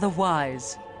 Ekaterina the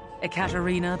Wise,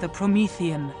 Ekaterina the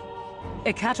Promethean,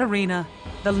 Ekaterina,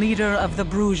 the leader of the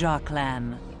Bruja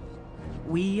clan.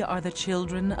 We are the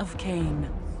children of Cain,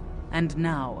 and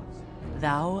now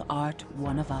thou art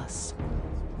one of us.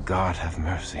 God have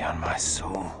mercy on my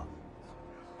soul.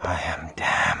 I am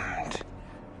damned.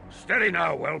 Steady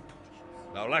now, whelp.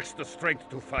 Thou lackst the strength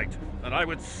to fight, and I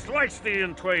would slice thee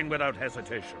in twain without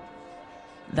hesitation.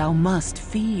 Thou must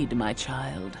feed, my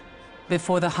child,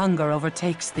 before the hunger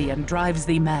overtakes thee and drives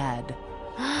thee mad.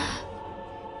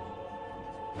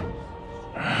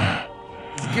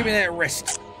 Give me that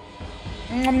wrist.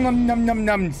 Num num num num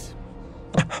nums.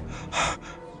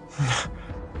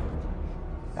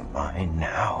 Am I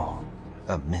now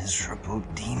a miserable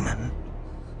demon,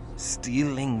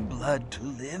 stealing blood to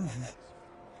live?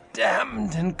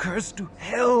 Damned and cursed to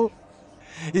hell?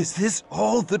 Is this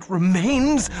all that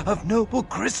remains of noble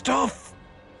Christoph?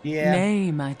 Yeah.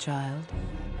 Nay, my child.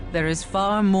 There is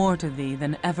far more to thee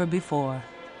than ever before.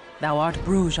 Thou art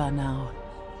Bruja now.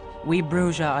 We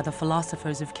Bruja are the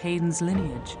philosophers of Cain's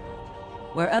lineage.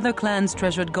 Where other clans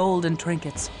treasured gold and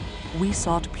trinkets, we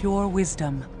sought pure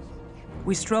wisdom.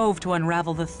 We strove to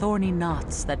unravel the thorny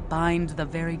knots that bind the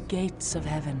very gates of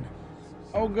heaven.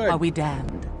 Oh, good. Are we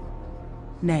damned?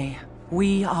 Nay,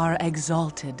 we are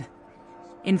exalted.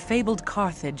 In fabled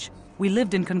Carthage, we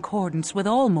lived in concordance with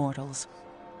all mortals.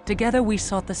 Together we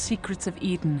sought the secrets of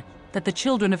Eden, that the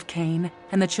children of Cain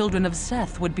and the children of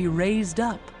Seth would be raised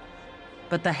up.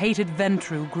 But the hated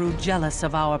Ventru grew jealous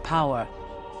of our power.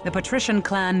 The patrician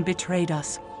clan betrayed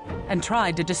us and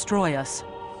tried to destroy us.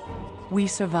 We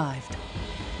survived,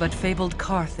 but fabled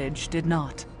Carthage did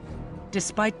not.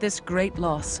 Despite this great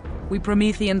loss, we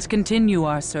Prometheans continue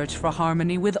our search for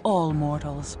harmony with all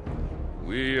mortals.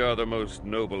 We are the most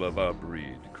noble of our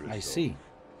breed, Christoph. I see.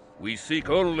 We seek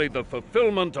only the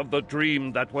fulfillment of the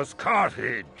dream that was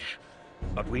Carthage.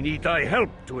 But we need thy help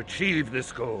to achieve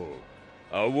this goal.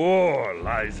 A war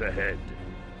lies ahead.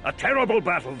 A terrible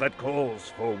battle that calls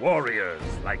for warriors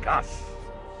like us.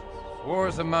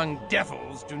 Wars among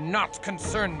devils do not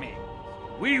concern me.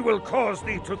 We will cause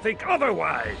thee to think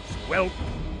otherwise, whelp.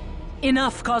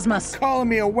 Enough, Cosmos! Calling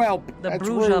me a whelp. The That's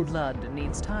Bruja rude. blood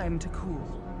needs time to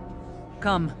cool.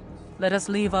 Come, let us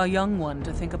leave our young one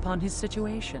to think upon his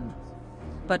situation.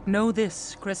 But know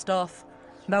this, Christoph,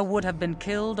 thou would have been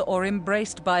killed or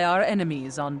embraced by our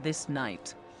enemies on this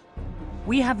night.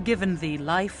 We have given thee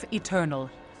life eternal,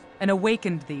 and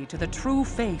awakened thee to the true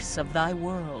face of thy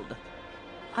world.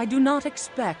 I do not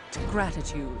expect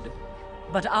gratitude,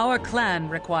 but our clan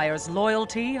requires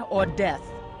loyalty or death.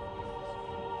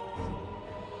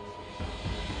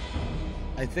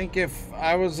 I think if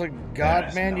I was a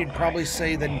god man, you'd probably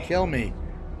say, then kill me.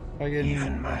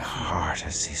 Even my heart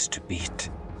has ceased to beat.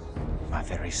 My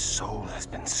very soul has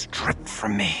been stripped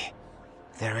from me.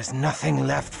 There is nothing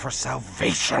left for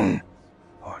salvation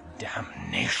or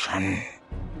damnation.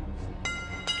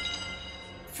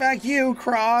 Fuck you,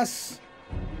 Cross.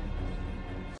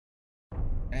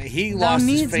 He Thou lost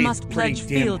his needs faith must pretty pledge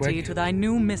damn fealty quick. to thy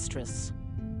new mistress.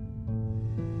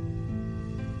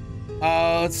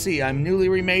 Let's see. I'm newly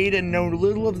remade and know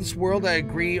little of this world. I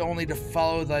agree only to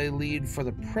follow thy lead for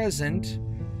the present.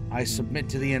 I submit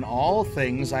to thee in all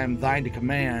things. I am thine to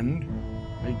command.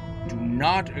 I do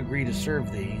not agree to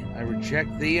serve thee. I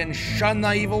reject thee and shun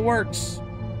thy evil works.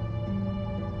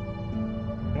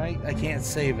 I can't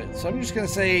save it. So I'm just going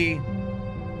to say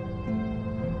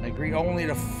I agree only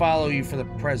to follow you for the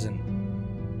present.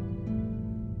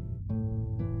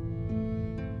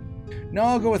 No,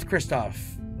 I'll go with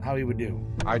Christoph. How he would do.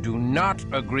 I do not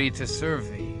agree to serve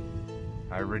thee.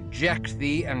 I reject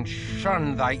thee and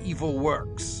shun thy evil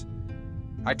works.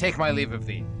 I take my leave of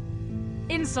thee.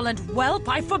 Insolent whelp,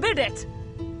 I forbid it!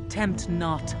 Tempt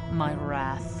not my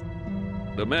wrath.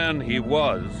 The man he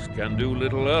was can do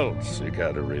little else,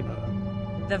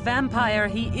 Ekaterina. The vampire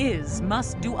he is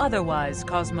must do otherwise,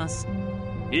 Cosmos.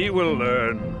 He will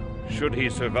learn, should he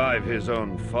survive his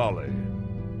own folly.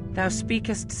 Thou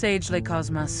speakest sagely,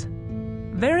 Cosmos.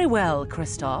 Very well,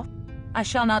 Kristoff. I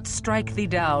shall not strike thee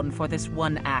down for this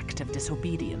one act of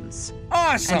disobedience.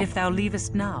 Awesome! And if thou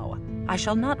leavest now, I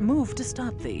shall not move to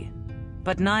stop thee.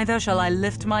 But neither shall I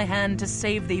lift my hand to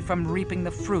save thee from reaping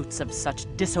the fruits of such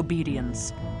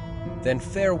disobedience. Then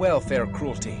farewell, fair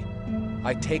cruelty.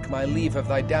 I take my leave of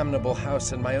thy damnable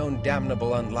house and my own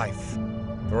damnable unlife.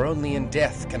 For only in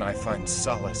death can I find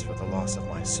solace for the loss of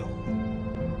my soul.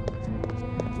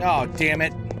 Oh, damn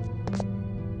it.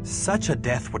 Such a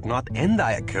death would not end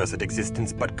thy accursed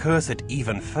existence, but curse it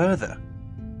even further.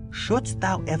 Shouldst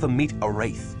thou ever meet a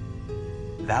wraith,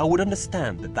 thou would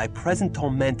understand that thy present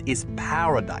torment is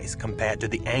paradise compared to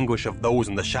the anguish of those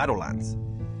in the Shadowlands.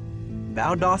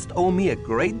 Thou dost owe me a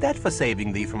great debt for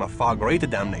saving thee from a far greater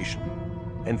damnation.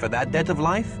 And for that debt of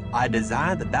life, I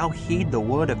desire that thou heed the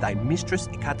word of thy mistress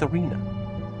Ekaterina,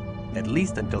 at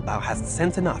least until thou hast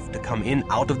sense enough to come in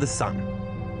out of the sun.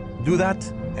 Do that,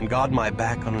 and guard my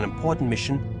back on an important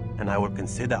mission, and I will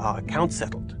consider our account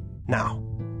settled. Now,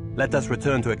 let us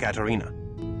return to Ekaterina.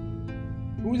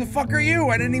 Who the fuck are you?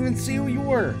 I didn't even see who you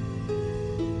were.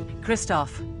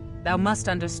 Kristoff, thou must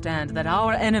understand that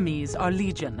our enemies are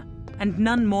legion, and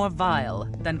none more vile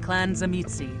than Clan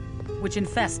Tzimisce, which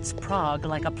infests Prague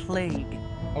like a plague.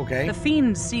 Okay. The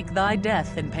fiends seek thy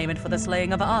death in payment for the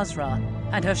slaying of Azra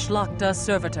and her Shlachta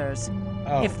servitors.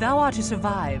 Oh. If thou art to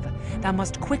survive, thou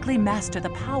must quickly master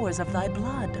the powers of thy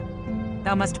blood.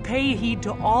 Thou must pay heed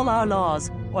to all our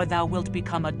laws, or thou wilt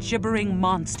become a gibbering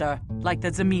monster like the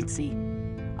Tzimisce.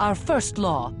 Our first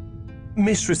law.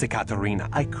 Mistress Ekaterina,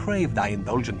 I crave thy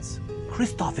indulgence.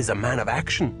 Kristoff is a man of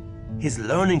action. His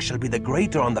learning shall be the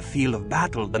greater on the field of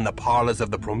battle than the parlors of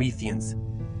the Prometheans.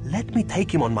 Let me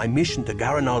take him on my mission to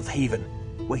Garanal's Haven,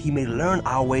 where he may learn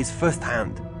our ways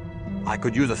firsthand. I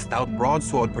could use a stout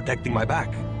broadsword protecting my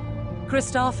back.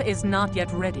 Kristoff is not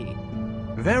yet ready.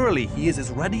 Verily, he is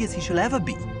as ready as he shall ever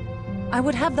be. I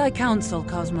would have thy counsel,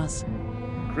 Cosmos.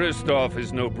 Kristoff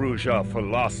is no bourgeois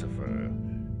philosopher.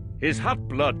 His hot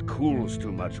blood cools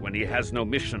too much when he has no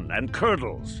mission and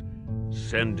curdles.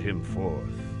 Send him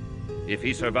forth. If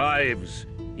he survives,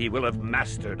 he will have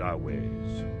mastered our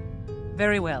ways.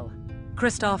 Very well.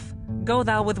 Kristoff, go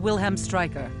thou with Wilhelm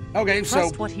Stryker. Okay,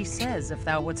 Trust what he says if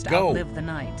thou wouldst go. outlive the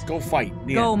night. Go fight.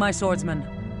 Go, my swordsman,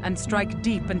 and strike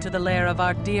deep into the lair of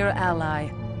our dear ally,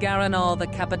 Garanal the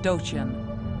Cappadocian.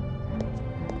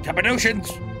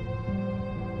 Cappadocians!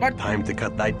 What? Time to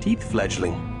cut thy teeth,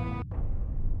 fledgling.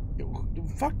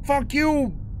 Fuck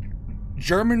you,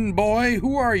 German boy.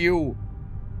 Who are you?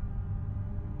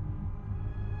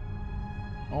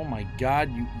 Oh my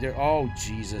God, oh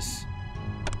Jesus.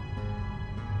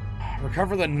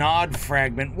 Recover the Nod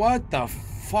fragment. What the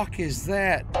fuck is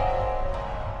that?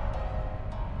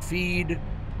 Feed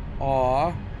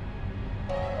awe.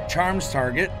 Charms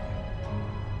target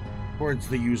towards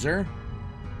the user.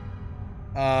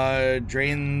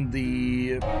 Drain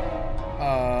the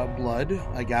blood.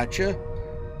 I gotcha.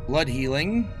 Blood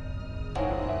healing.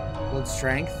 Blood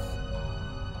strength.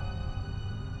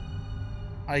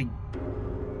 I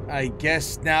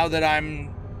guess now that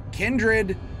I'm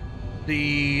kindred,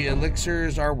 the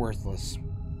elixirs are worthless.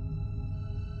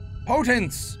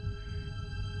 Potence!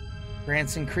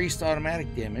 Grants increased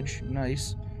automatic damage.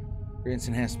 Nice. Grants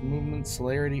enhanced movement,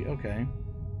 celerity. Okay.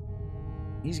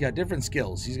 He's got different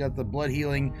skills. He's got the blood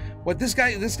healing. What, this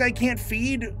guy can't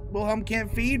feed? Wilhelm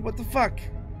can't feed? What the fuck?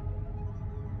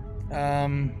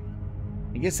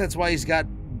 I guess that's why he's got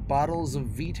bottles of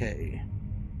Vitae.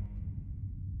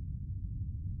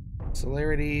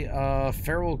 Celerity,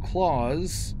 feral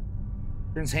claws.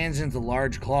 Turns hands into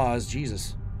large claws.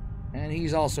 Jesus. And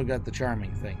he's also got the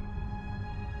charming thing.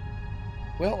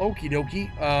 Well, okie dokie.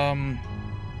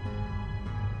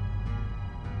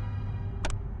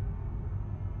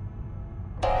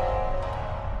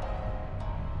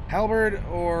 Halberd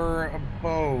or a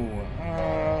bow?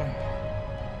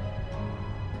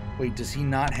 Wait, does he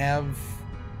not have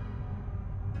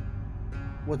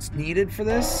what's needed for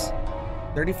this?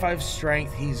 35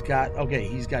 strength, he's got... Okay,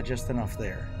 he's got just enough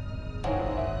there.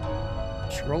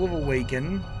 Scroll of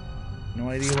Awaken. No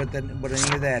idea what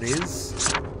any of that is.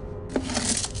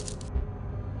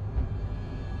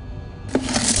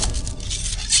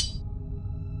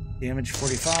 Damage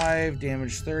 45,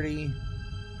 damage 30.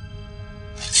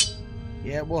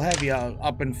 Yeah, we'll have you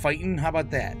up and fighting. How about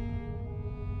that?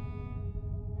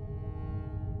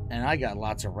 And I got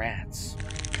lots of rats.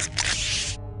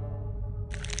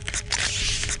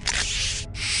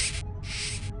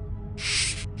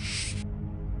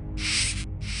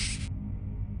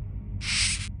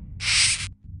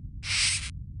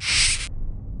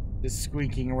 The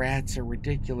squeaking rats are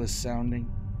ridiculous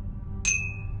sounding.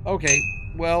 Okay,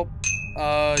 well,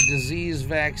 disease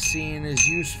vaccine is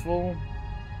useful.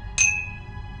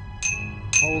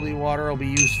 Holy water will be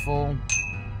useful.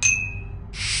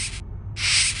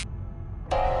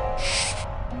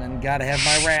 And then gotta have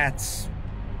my rats.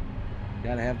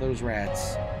 Gotta have those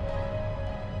rats.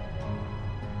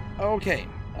 Okay,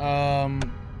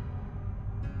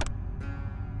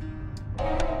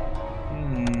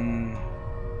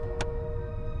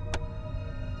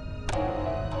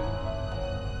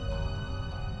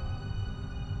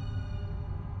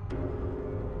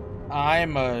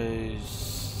 I'm a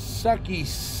sucky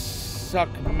suck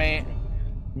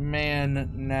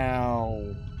man now.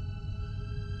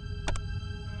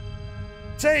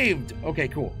 Saved! Okay,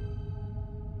 cool.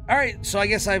 Alright, so I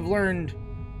guess I've learned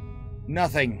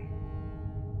nothing.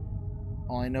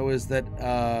 All I know is that,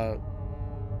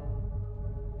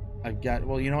 I've got,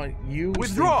 well, you know what? You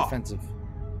withdraw! stay defensive.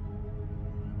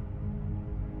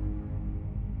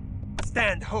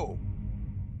 Stand ho!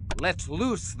 Let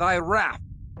loose thy wrath!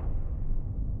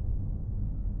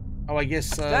 Oh, I guess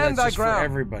that's just for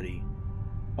everybody.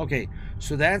 Okay,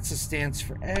 so that's a stance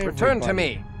for everybody. Return to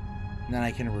me. And then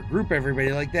I can regroup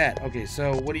everybody like that. Okay,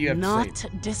 so what do you have to say?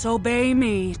 Not disobey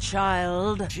me,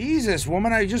 child. Jesus,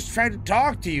 woman, I just tried to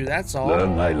talk to you, that's all.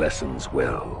 Learn thy lessons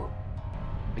well.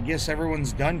 I guess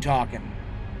everyone's done talking.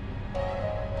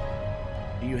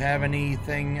 Do you have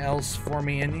anything else for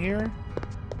me in here?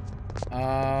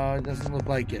 It doesn't look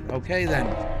like it. Okay,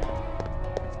 then.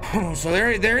 So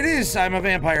there it is. I'm a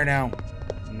vampire now.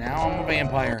 Now I'm a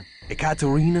vampire.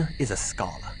 Ekaterina is a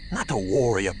scholar, not a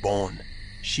warrior born.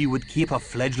 She would keep her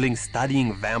fledglings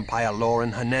studying vampire lore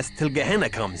in her nest till Gehenna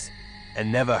comes, and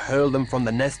never hurl them from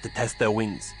the nest to test their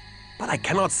wings. But I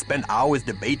cannot spend hours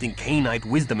debating Cainite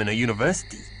wisdom in a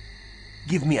university.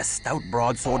 Give me a stout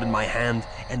broadsword in my hand,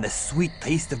 and the sweet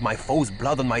taste of my foe's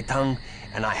blood on my tongue,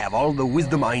 and I have all the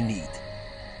wisdom I need.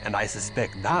 And I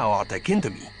suspect thou art akin to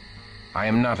me. I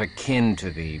am not akin to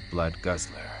thee, Blood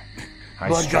Guzzler. I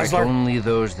Blood strike Guzzler? only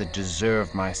those that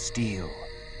deserve my steel.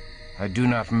 I do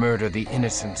not murder the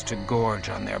innocents to gorge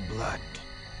on their blood.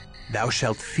 Thou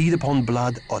shalt feed upon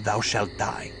blood, or thou shalt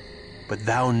die. But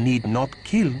thou need not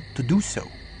kill to do so.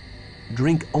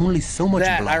 Drink only so much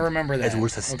That, blood I remember that. as will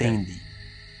sustain thee.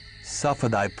 Suffer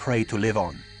thy prey to live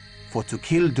on, for to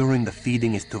kill during the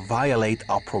feeding is to violate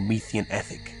our Promethean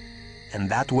ethic. And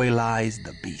that way lies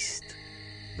the beast.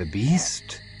 The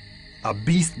beast? A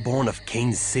beast born of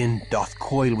Cain's sin doth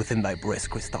coil within thy breast,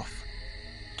 Christoph.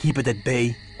 Keep it at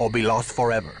bay, or be lost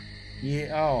forever.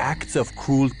 Yeah, oh. Acts of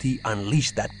cruelty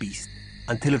unleash that beast,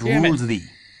 until it Damn rules it. thee,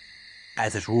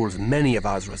 as it rules many of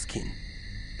Azra's kin.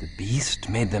 The beast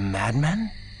made them madmen?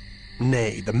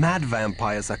 Nay, the mad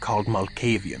vampires are called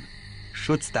Malkavian.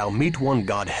 Shouldst thou meet one,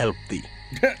 God help thee.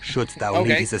 Shouldst thou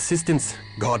need his assistance,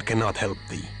 God cannot help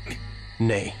thee.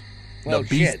 Nay, Well, the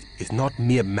beast shit. is not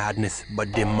mere madness,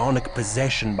 but demonic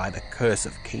possession by the curse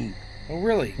of Cain. Oh,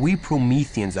 really? We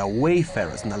Prometheans are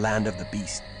wayfarers in the land of the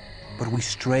beast, but we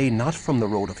stray not from the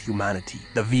road of humanity,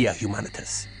 the Via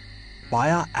Humanitas.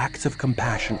 By our acts of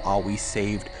compassion are we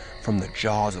saved from the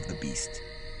jaws of the beast.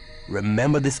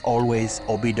 Remember this always,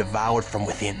 or be devoured from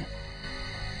within.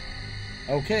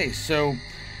 Okay, so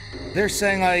they're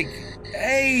saying like,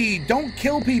 hey, don't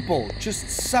kill people. Just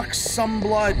suck some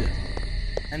blood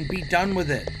and be done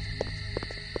with it.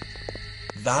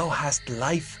 Thou hast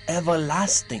life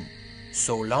everlasting,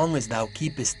 so long as thou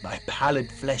keepest thy pallid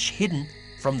flesh hidden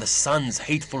from the sun's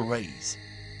hateful rays.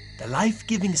 The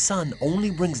life-giving sun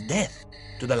only brings death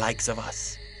to the likes of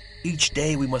us. Each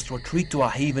day we must retreat to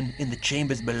our haven in the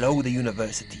chambers below the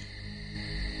university.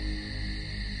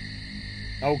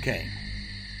 Okay.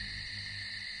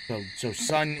 So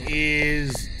sun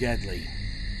is deadly.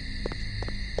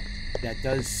 That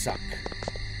does suck.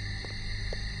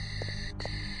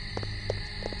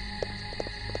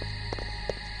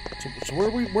 So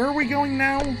where are we going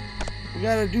now? We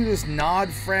gotta do this nod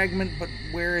fragment, but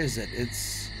where is it?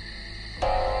 It's...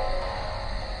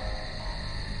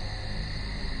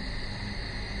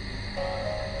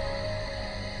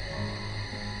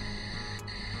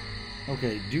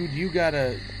 Okay, dude, you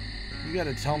gotta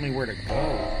tell me where to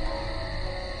go.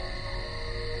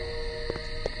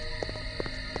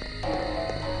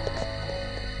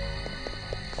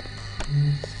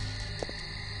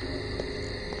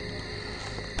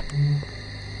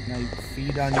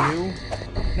 Feed on you.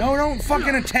 No, don't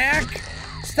fucking attack!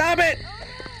 Stop it!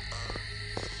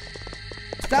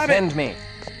 Stop it! Defend me.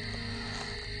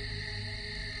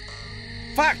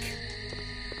 Fuck!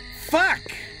 Fuck!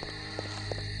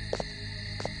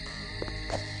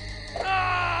 No,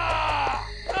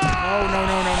 no,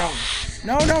 no, no, no.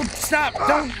 No, no, stop!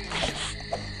 Don't!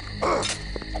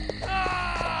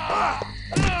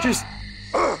 Just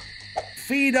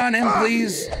feed on him,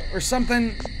 please. Or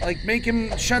something. Like, make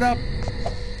him shut up.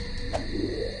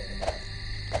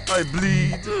 I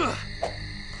bleed.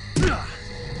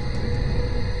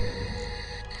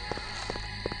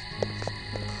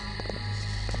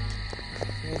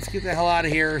 Let's get the hell out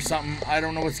of here or something. I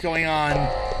don't know what's going on.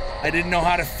 I didn't know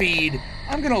how to feed.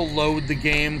 I'm gonna load the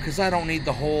game because I don't need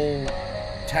the whole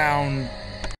town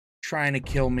trying to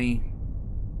kill me.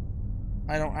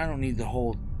 I don't need the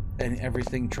whole and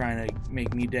everything trying to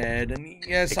make me dead. And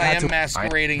yes, I am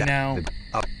masquerading now.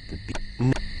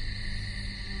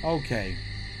 Okay.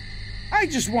 I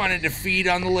just wanted to feed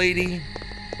on the lady.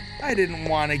 I didn't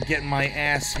want to get my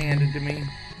ass handed to me.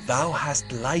 Thou hast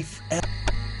life.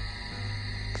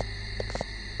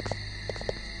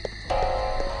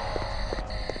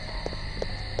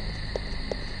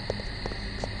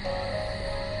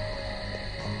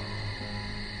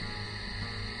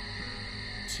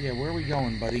 So yeah, where are we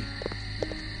going, buddy?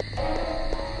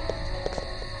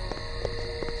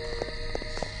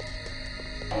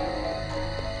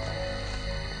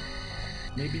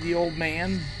 Maybe the old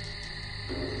man?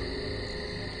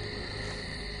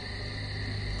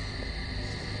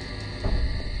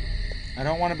 I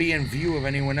don't want to be in view of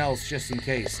anyone else just in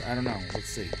case. I don't know. Let's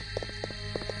see.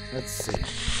 Let's see.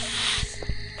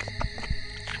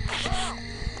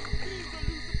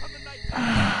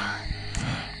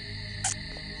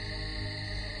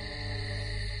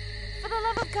 For the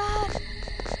love of God.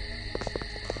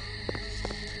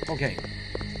 Okay.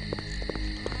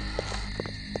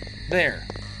 There.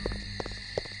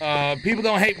 People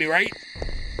don't hate me, right?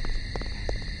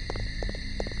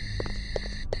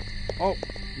 Oh,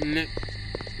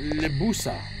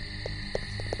 Libusa.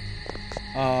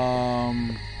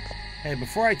 Hey,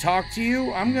 before I talk to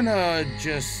you, I'm gonna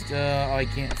just, oh, I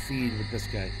can't feed with this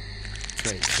guy.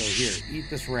 Okay, so here, eat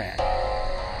this rat.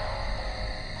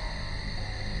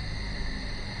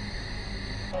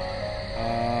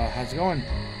 How's it going?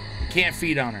 I can't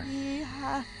feed on her. He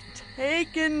hath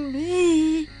taken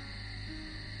me.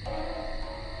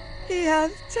 He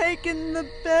hath taken the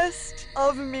best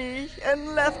of me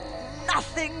and left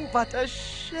nothing but a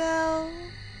shell.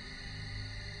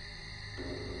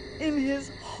 In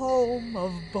his home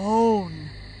of bone,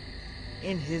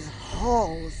 in his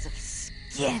halls of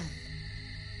skin,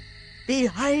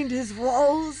 behind his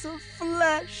walls of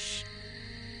flesh,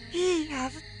 he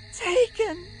hath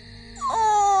taken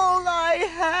all I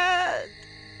had.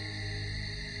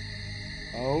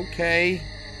 Okay.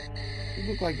 You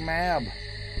look like Mab.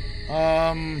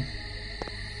 I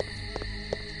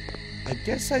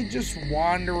guess I just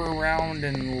wander around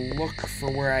and look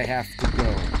for where I have to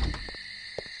go.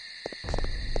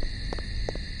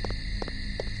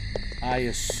 I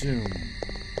assume.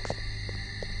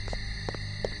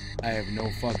 I have no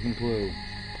fucking clue.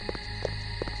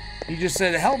 He just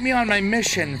said, help me on my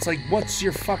mission. It's like, what's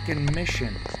your fucking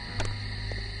mission?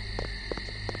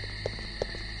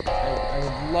 I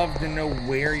would love to know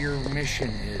where your mission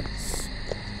is,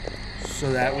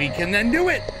 so that we can then do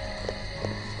it.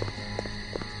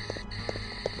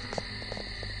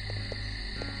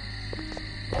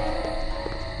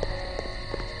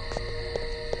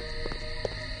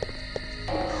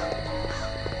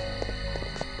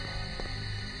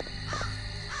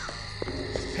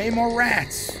 Hey, more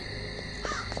rats.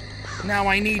 Now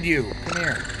I need you. Come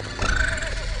here.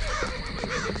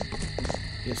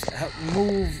 Just help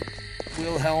move,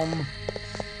 Wilhelm.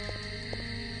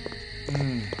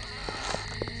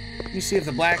 Let me see if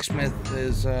the blacksmith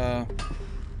is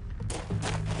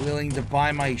willing to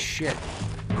buy my shit.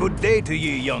 Good day to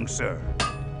ye, young sir.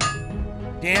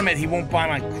 Damn it, he won't buy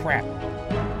my crap.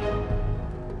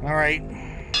 All right.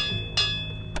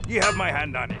 Ye have my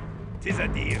hand on it. 'Tis a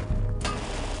deal.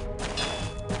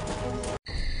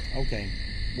 Okay.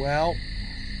 Well,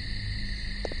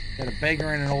 got a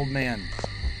beggar and an old man.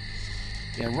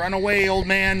 Yeah, run away, old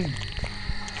man.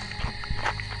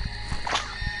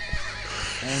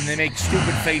 And they make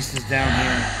stupid faces down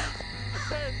here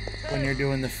when you're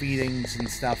doing the feedings and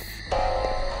stuff.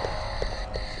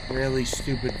 Really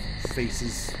stupid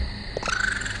faces.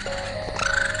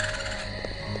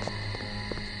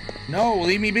 No,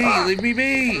 leave me be! Leave me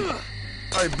be!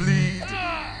 I bleed.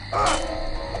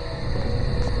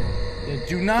 Yeah,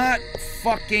 do not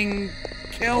fucking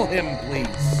kill him,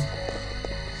 please.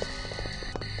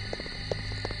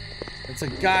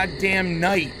 It's a goddamn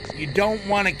knight. You don't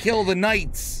want to kill the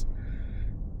knights.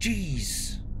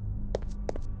 Jeez.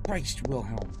 Christ,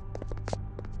 Wilhelm.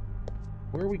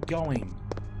 Where are we going?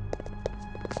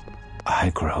 I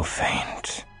grow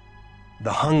faint.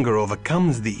 The hunger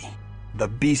overcomes thee. The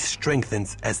beast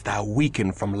strengthens as thou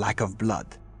weaken from lack of blood.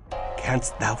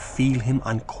 Canst thou feel him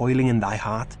uncoiling in thy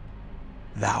heart?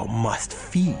 Thou must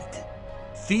feed.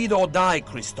 Feed or die,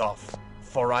 Christoph,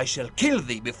 for I shall kill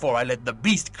thee before I let the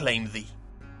beast claim thee.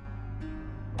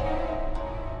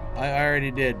 I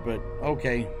already did, but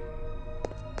okay.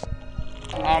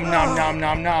 Nom nom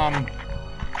nom nom.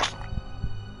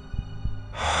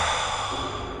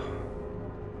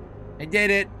 I did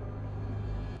it.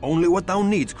 Only what thou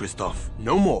needs, Christoph,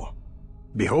 no more.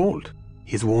 Behold,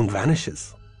 his wound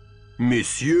vanishes.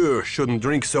 Monsieur shouldn't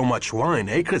drink so much wine,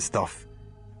 eh, Christoph?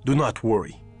 Do not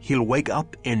worry, he'll wake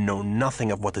up and know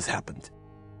nothing of what has happened.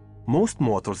 Most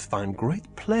mortals find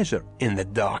great pleasure in the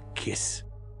dark kiss.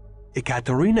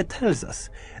 Ekaterina tells us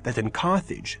that in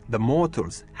Carthage, the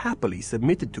mortals happily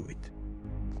submitted to it.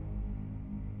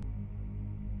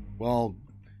 Well,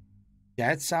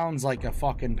 that sounds like a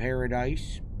fucking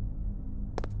paradise.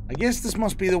 I guess this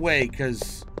must be the way,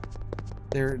 because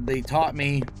they taught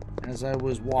me as I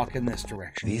was walking this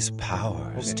direction. These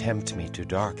powers tempt me to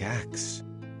dark acts.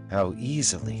 How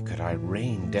easily could I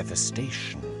rain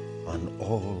devastation on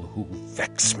all who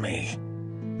vex me?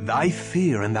 Thy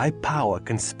fear and thy power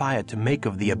conspire to make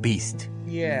of thee a beast.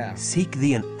 Yeah. Seek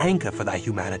thee an anchor for thy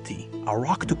humanity, a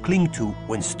rock to cling to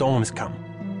when storms come.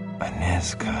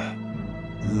 Aneska.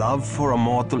 Love for a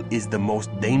mortal is the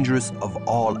most dangerous of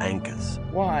all anchors.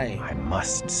 Why? I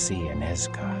must see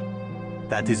Aneska.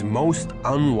 That is most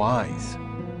unwise.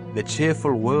 The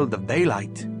cheerful world of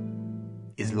daylight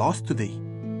is lost to thee.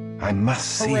 I must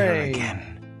see her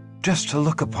again, just to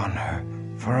look upon her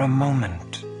for a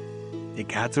moment.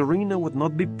 Ekaterina would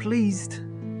not be pleased.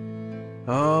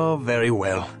 Oh, very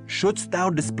well. Shouldst thou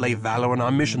display valor on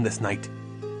our mission this night,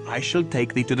 I shall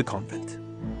take thee to the convent,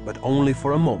 but only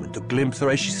for a moment to glimpse her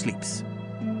as she sleeps.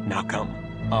 Now come,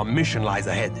 our mission lies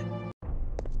ahead.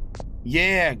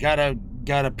 Yeah, gotta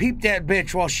peep that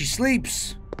bitch while she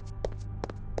sleeps.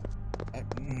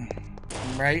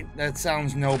 Right? That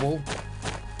sounds noble.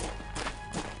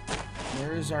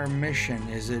 Where is our mission?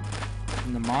 Is it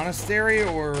in the monastery,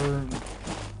 or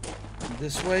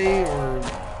this way, or...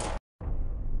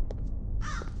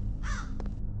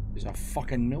 There's a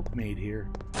fucking milkmaid here.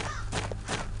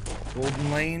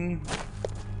 Golden Lane.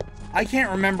 I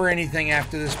can't remember anything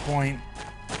after this point.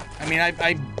 I mean,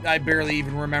 I barely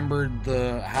even remembered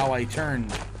how I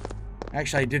turned.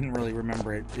 Actually, I didn't really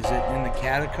remember it. Is it in the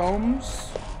catacombs?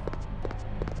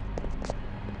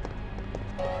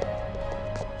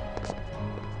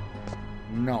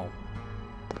 No.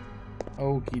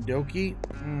 Okie dokie.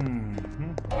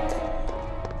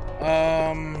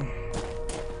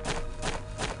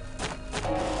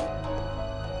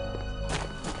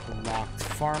 Locked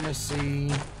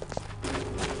pharmacy.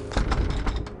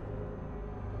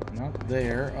 Not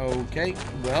there. Okay,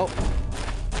 well,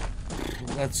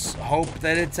 let's hope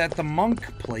that it's at the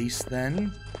monk place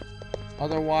then.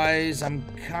 Otherwise, I'm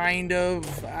kind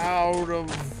of out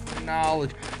of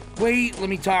knowledge. Wait, let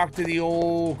me talk to the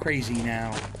old crazy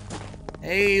now.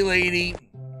 Hey, lady.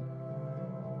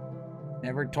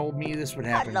 Never told me this would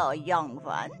happen. Hello, young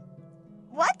one.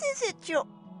 What is it you...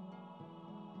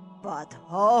 But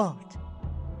hold.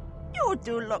 You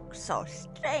do look so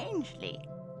strangely.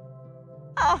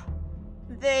 Oh,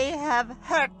 they have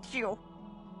hurt you.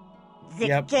 The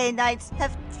Cainites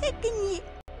have taken ye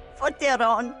for their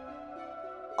own.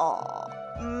 Oh,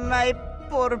 my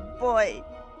poor boy.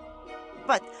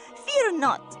 But fear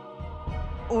not.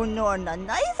 Unorna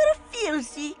neither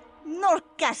fears ye nor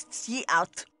casts ye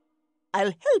out.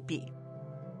 I'll help ye,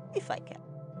 if I can.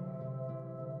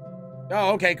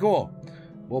 Oh, okay, cool.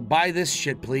 Well, buy this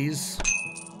shit, please.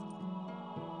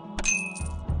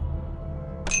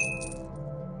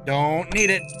 Don't need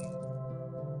it.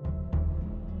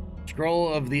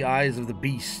 Scroll of the Eyes of the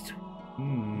Beast.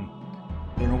 Don't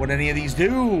know what any of these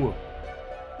do.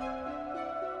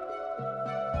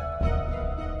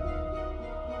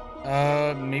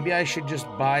 Maybe I should just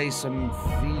buy some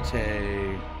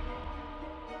vitae.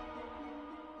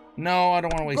 No, I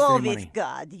don't want to waste any money. Go with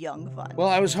God, young one. Well,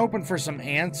 I was hoping for some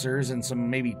answers and some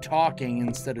maybe talking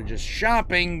instead of just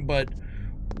shopping, but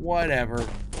whatever.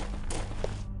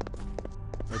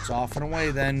 It's off and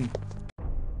away then.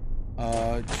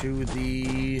 To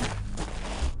the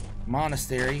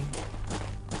monastery.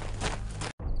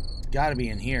 It's gotta be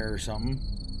in here or something.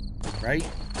 Right?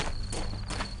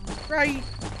 Right.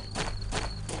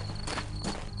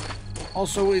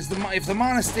 Also, if the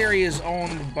monastery is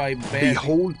owned by bad...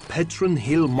 Behold Petron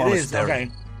Hill Monastery.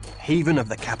 Okay. Haven of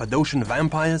the Cappadocian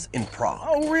vampires in Prague.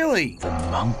 Oh, really? The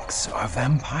monks are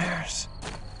vampires?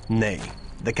 Nay,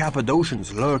 the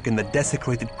Cappadocians lurk in the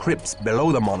desecrated crypts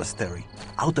below the monastery,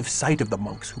 out of sight of the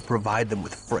monks who provide them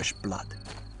with fresh blood.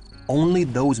 Only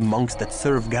those monks that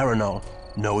serve Garanal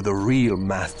know the real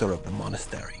master of the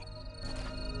monastery.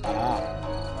 Ah.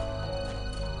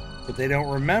 But they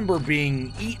don't remember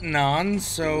being eaten on,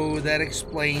 so that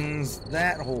explains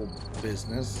that whole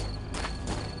business.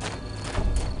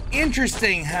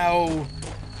 Interesting how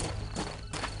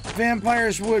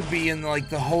vampires would be in, like,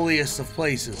 the holiest of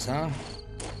places, huh?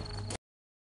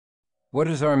 What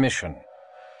is our mission?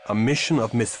 A mission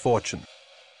of misfortune.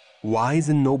 Wise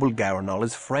and noble Garanal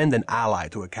is friend and ally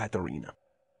to Ekaterina.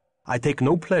 I take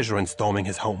no pleasure in storming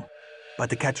his home,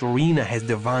 but Ekaterina has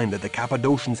divined that the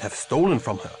Cappadocians have stolen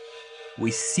from her. We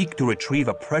seek to retrieve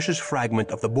a precious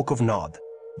fragment of the Book of Nod,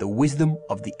 the wisdom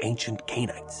of the ancient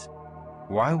Canaanites.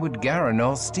 Why would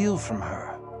Garanal steal from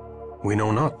her? We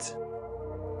know not.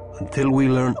 Until we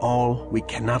learn all, we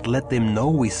cannot let them know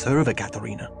we serve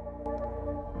Ekaterina.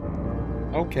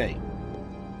 Okay.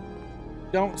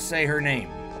 Don't say her name.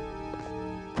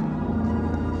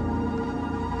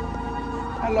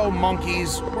 Hello,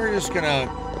 monkeys. We're just gonna,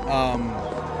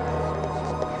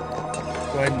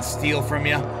 go ahead and steal from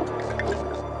you.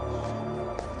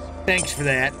 Thanks for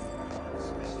that.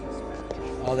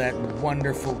 All that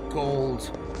wonderful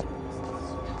gold.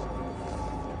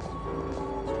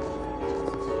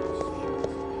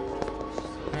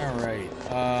 Alright,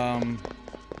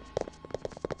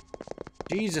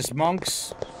 Jesus,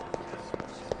 monks.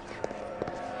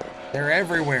 They're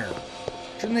everywhere.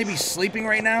 Shouldn't they be sleeping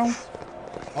right now?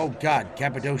 Oh god,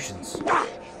 Cappadocians.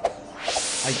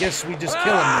 I guess we just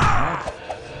kill them now, huh?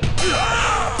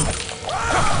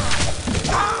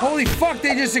 Holy fuck,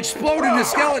 they just exploded into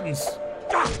skeletons!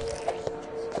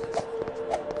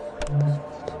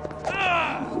 I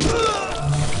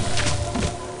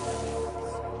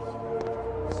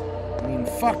mean,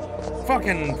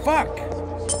 fucking fuck!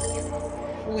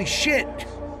 Holy shit!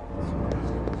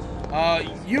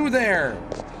 You there!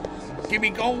 Give me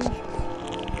gold!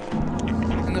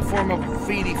 In the form of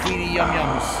feedy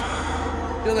yum-yums.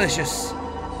 Delicious.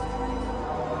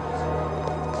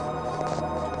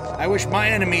 I wish my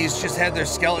enemies just had their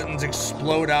skeletons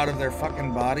explode out of their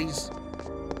fucking bodies.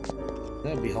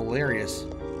 That'd be hilarious.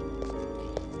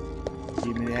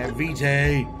 Give me that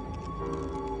vitae.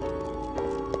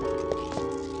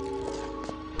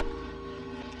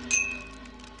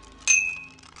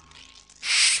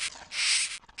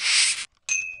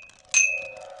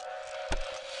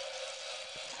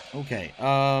 Okay,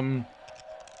 I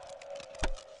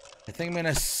think I'm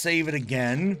gonna save it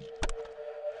again.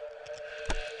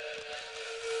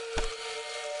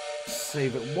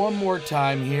 Save it one more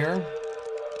time here.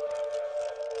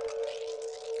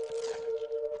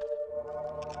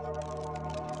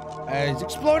 It's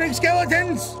exploding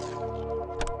skeletons!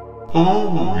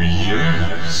 Oh,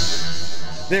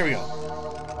 yes. There we go.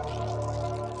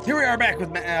 Here we are back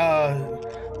with the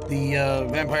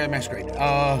Vampire Masquerade.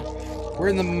 We're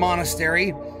in the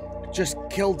monastery. Just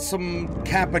killed some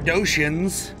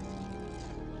Cappadocians.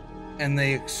 And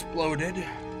they exploded.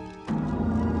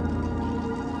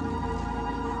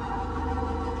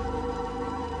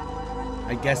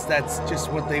 I guess that's just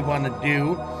what they want to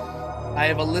do. I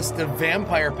have a list of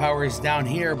vampire powers down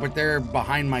here, but they're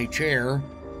behind my chair.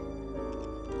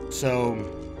 So,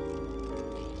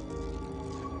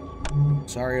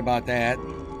 sorry about that.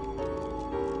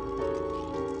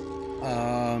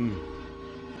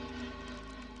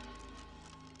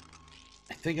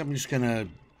 I think I'm just gonna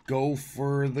go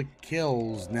for the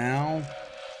kills now.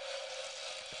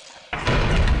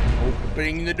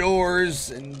 Opening the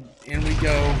doors, and in we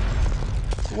go.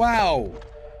 Wow.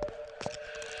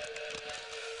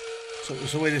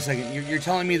 So wait a second. You're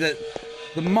telling me that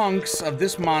the monks of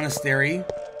this monastery...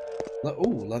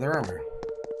 Ooh, leather armor.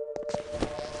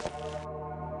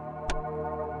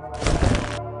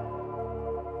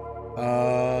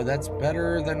 That's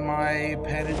better than my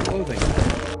padded clothing.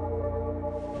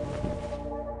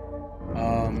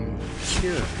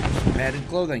 Here, some padded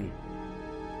clothing.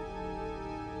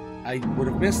 I would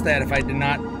have missed that if I did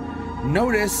not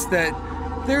notice that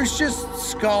there's just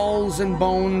skulls and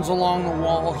bones along the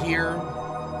wall here.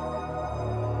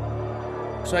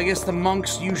 So I guess the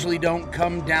monks usually don't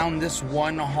come down this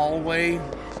one hallway.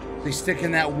 They stick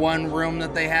in that one room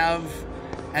that they have,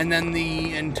 and then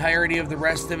the entirety of the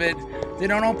rest of it, they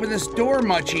don't open this door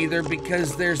much either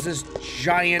because there's this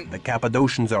giant... The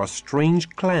Cappadocians are a strange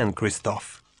clan,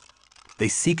 Christoph. They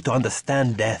seek to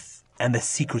understand death and the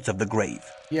secrets of the grave.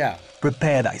 Yeah.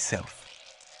 Prepare thyself.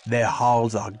 Their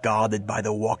halls are guarded by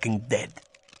the walking dead.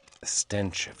 The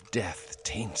stench of death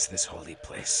taints this holy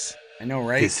place. I know,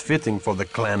 right? It's fitting for the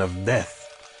clan of death.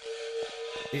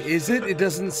 Is it? It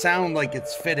doesn't sound like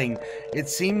it's fitting. It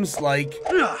seems like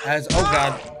as... Oh,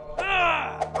 God.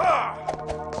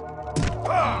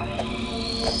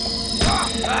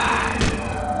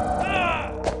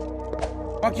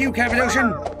 Fuck you,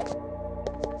 Cappadocian.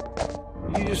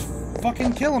 You just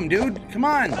fucking kill him, dude. Come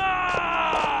on.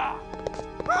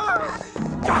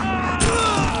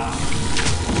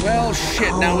 Well,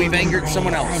 shit. Now we've angered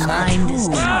someone else. My mind is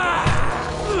troubled.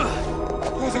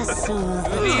 Let us soothe the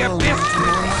torment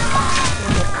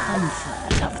in the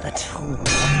comfort of the tomb.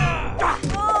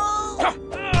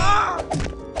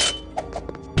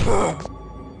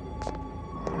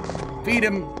 Feed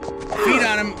him. Feed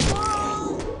on him.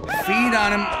 Feed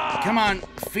on him. Come on.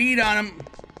 Feed on him.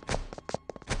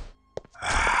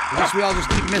 I guess we all just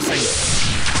keep missing.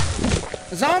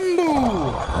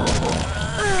 Zombu!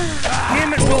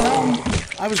 Damn it, Wilhelm.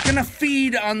 I was gonna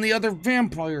feed on the other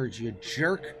vampires, you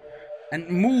jerk. And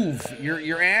move.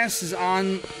 Your ass is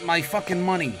on my fucking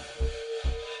money.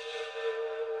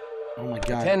 Oh my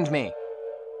God. Attend me.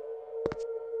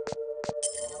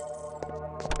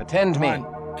 Attend me.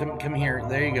 Come here.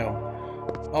 There you go.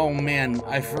 Oh man,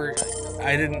 I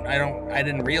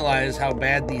didn't realize how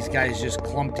bad these guys just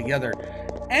clumped together.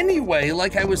 Anyway,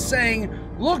 like I was saying,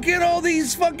 look at all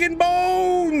these fucking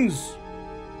bones.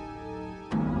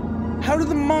 How do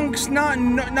the monks not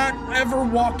ever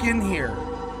walk in here?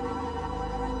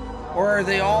 Or are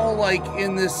they all like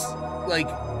in this like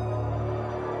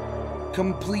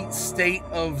complete state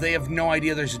of they have no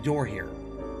idea there's a door here?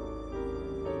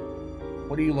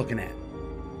 What are you looking at?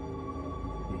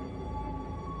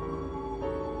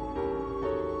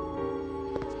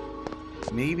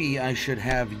 Maybe I should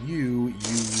have you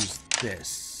use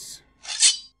this.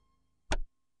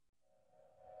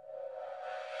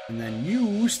 And then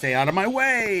you stay out of my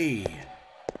way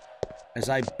as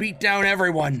I beat down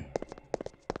everyone.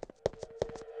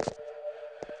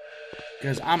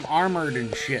 Because I'm armored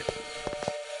and shit.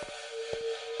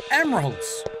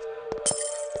 Emeralds!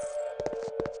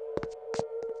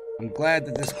 I'm glad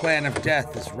that this clan of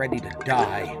death is ready to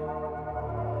die.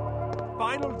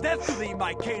 Final death to thee,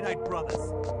 my Canaanite brothers.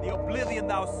 The oblivion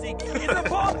thou seek is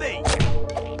upon thee!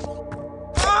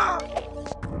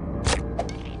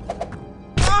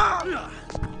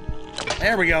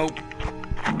 There we go.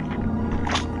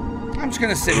 I'm just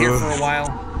gonna sit here for a while.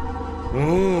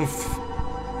 Oof.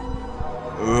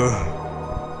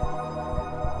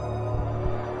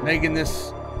 Making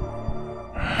this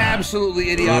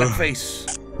absolutely idiotic face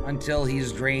until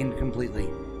he's drained completely.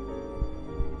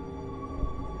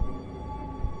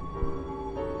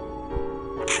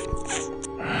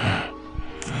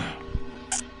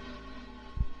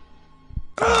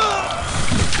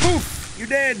 Poof! You're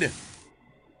dead!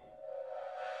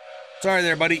 Sorry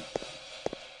there, buddy.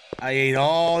 I ate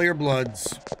all your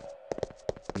bloods.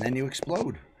 And then you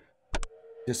explode.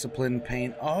 Discipline,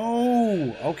 pain.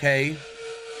 Oh, okay.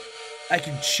 I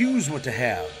can choose what to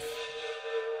have.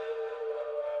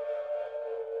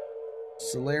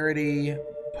 Celerity,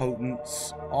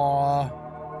 potence, awe,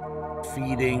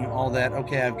 feeding, all that.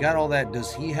 Okay, I've got all that.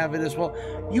 Does he have it as well?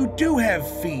 You do have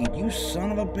feed, you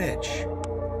son of a bitch.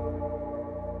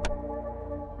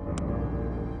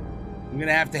 I'm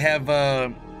gonna have to have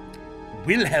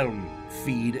Wilhelm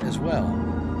feed as well.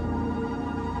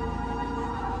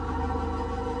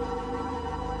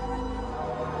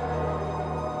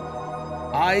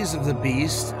 Eyes of the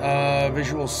beast,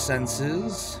 visual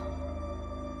senses.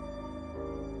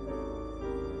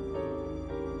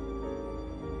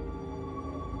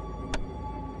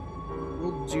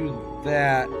 We'll do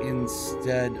that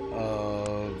instead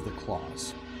of the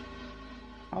claws.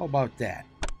 How about that?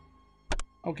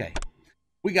 Okay.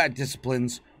 We got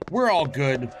disciplines. We're all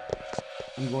good.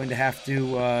 I'm going to have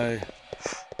to,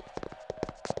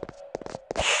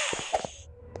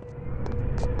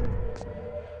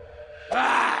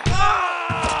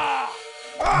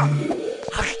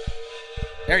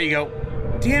 There you go.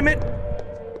 Damn it!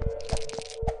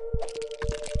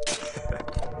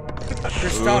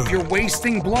 Christoph, you're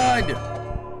wasting blood!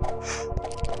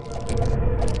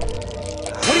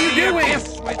 What are you doing?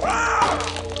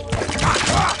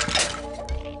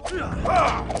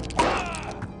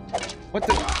 What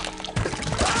the?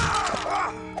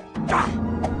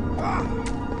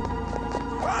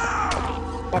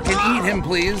 Fucking eat him,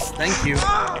 please. Thank you.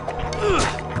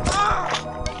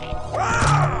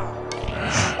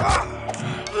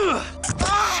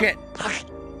 Shit.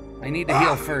 I need to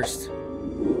heal first.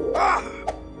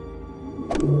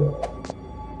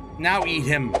 Now eat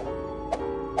him. To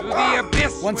the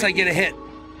abyss. Once I get a hit.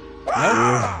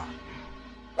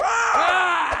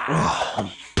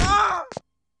 Nope.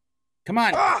 Come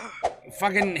on.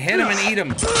 Fucking hit him and eat him.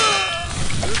 To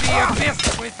the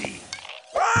abyss with thee.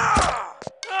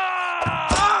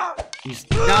 He's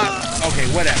not... Okay,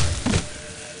 whatever.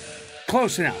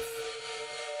 Close enough.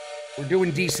 We're doing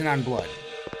decent on blood.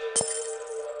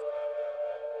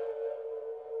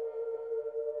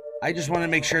 I just want to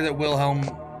make sure that Wilhelm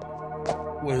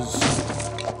was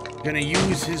gonna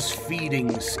use his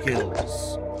feeding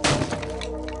skills.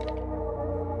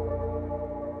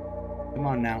 Come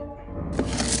on now.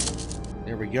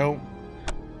 There we go.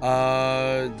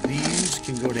 These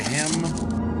can go to him.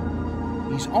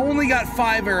 He's only got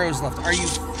 5 arrows left. Are you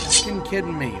fucking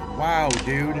kidding me? Wow,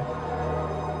 dude.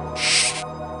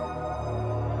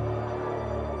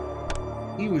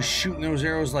 He was shooting those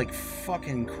arrows like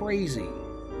fucking crazy.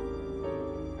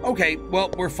 Okay,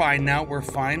 well, we're fine now. We're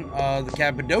fine. The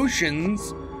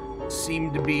Cappadocians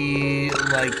seem to be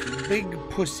like big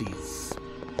pussies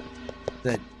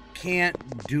that can't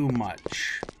do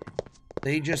much.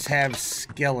 They just have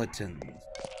skeletons.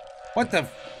 What the...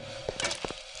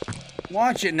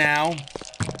 Watch it now.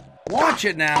 Watch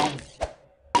it now.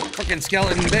 Fucking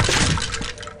skeleton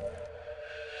bitch.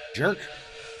 Jerk.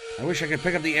 I wish I could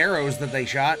pick up the arrows that they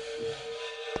shot.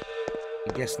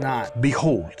 I guess not.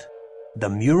 Behold. The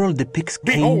mural depicts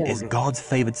Cain as God's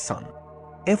favored son.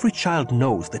 Every child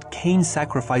knows that Cain's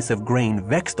sacrifice of grain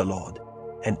vexed the Lord,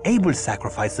 and Abel's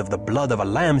sacrifice of the blood of a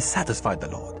lamb satisfied the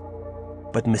Lord.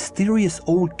 But mysterious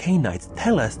old Cainites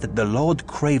tell us that the Lord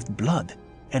craved blood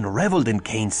and reveled in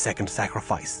Cain's second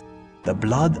sacrifice, the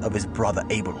blood of his brother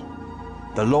Abel.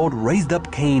 The Lord raised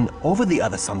up Cain over the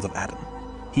other sons of Adam.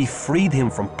 He freed him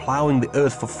from plowing the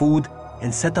earth for food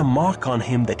and set a mark on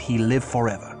him that he live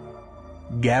forever.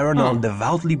 Garanon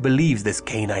devoutly believes this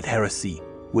Cainite heresy,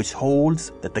 which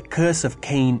holds that the curse of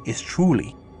Cain is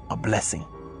truly a blessing.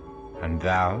 And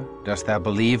thou, dost thou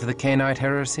believe the Cainite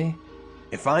heresy?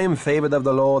 If I am favored of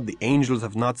the Lord, the angels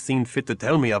have not seen fit to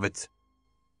tell me of it.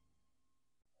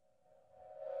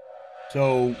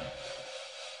 So,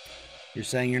 you're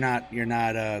saying you're not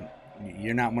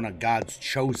one of God's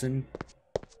chosen?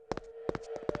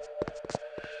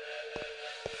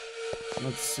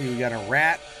 Let's see, we got a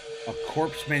rat, a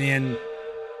corpse minion,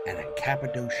 and a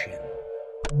Cappadocian.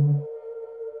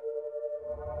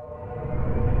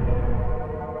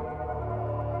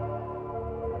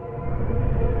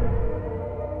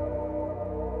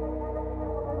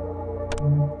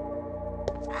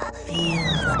 Feel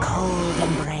the cold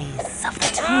embrace of the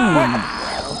tomb. What?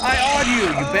 I awed you,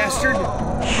 you bastard!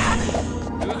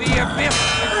 To the abyss!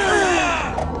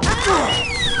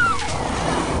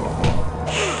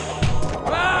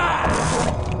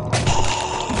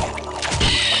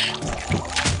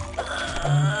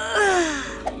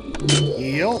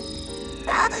 Heal.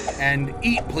 And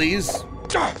eat, please.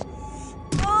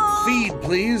 Feed,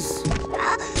 please.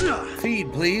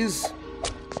 Feed, please.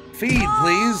 Feed,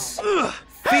 please.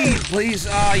 Feed, please.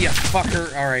 Ah, you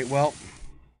fucker. Alright, well.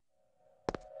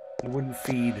 I wouldn't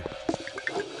feed.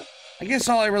 I guess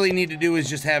all I really need to do is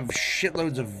just have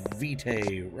shitloads of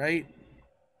vitae, right?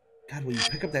 God, will you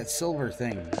pick up that silver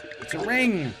thing? It's a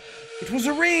ring! It was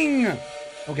a ring!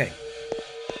 Okay.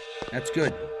 That's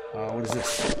good. What is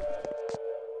this?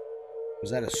 Was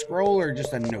that a scroll or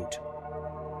just a note?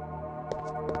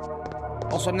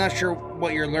 Also, I'm not sure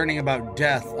what you're learning about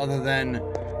death other than,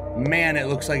 man, it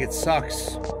looks like it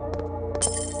sucks.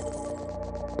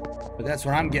 But that's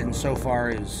what I'm getting so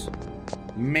far is,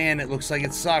 man, it looks like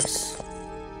it sucks.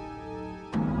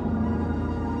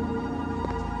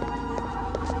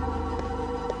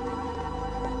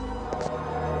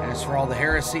 As for all the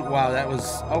heresy, wow, that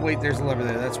was, oh wait, there's a lever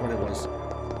there, that's what it was.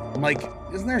 I'm like,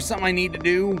 isn't there something I need to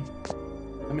do?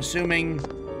 I'm assuming,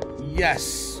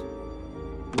 yes.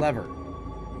 Lever.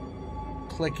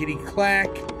 Clickety-clack.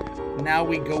 Now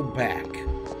we go back.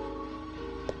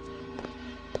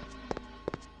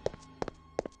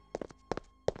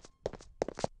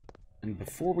 And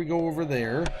before we go over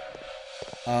there,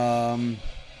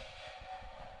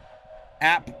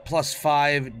 app plus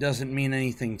 5 doesn't mean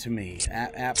anything to me.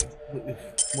 App,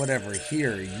 whatever.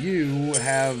 Here, you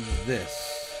have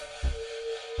this.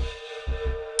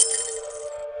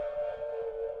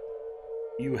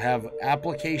 You have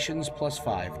applications plus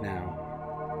 5 now.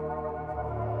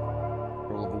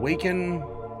 Roll of Awaken.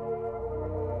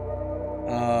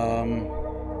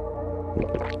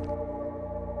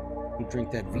 We'll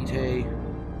drink that vitae.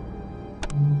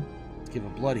 Let's give a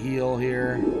blood heal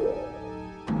here.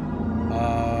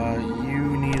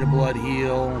 You need a blood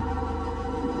heal.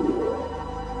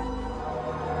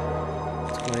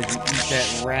 Let's go ahead and eat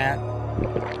that rat.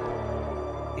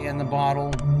 And the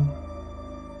bottle.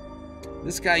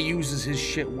 This guy uses his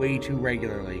shit way too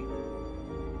regularly.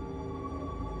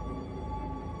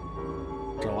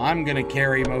 So I'm gonna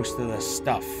carry most of the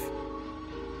stuff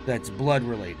that's blood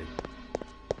related.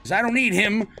 Because I don't need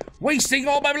him wasting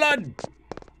all my blood!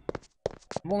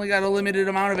 I've only got a limited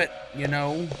amount of it, you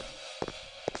know?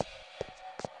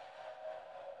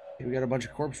 Okay, we got a bunch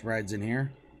of corpse brides in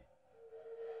here.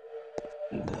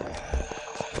 Let's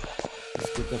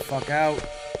get the fuck out.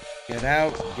 Get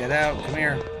out, get out, come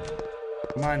here.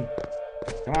 Come on.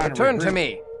 Come on, return to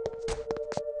me.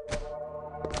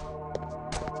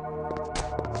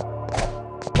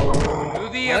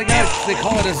 I like how they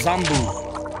call it a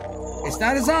zombu. It's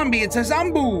not a zombie, it's a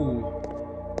zombu.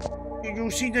 Did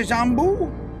you see the zombu?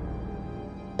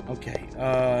 Okay,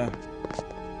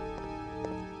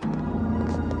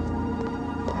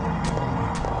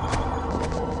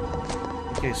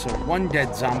 okay, so one dead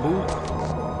zombu.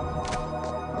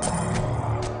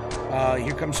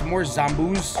 Here comes some more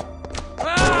zombus.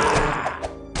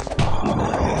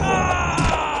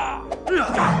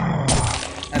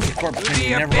 That's a corpse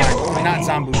minion, never mind. Not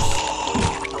zombus.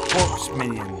 Corpse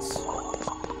minions.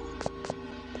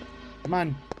 Come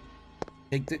on.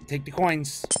 Take the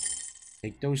coins.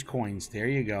 Take those coins. There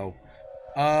you go.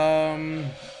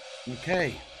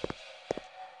 Okay.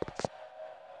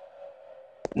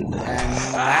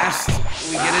 And last,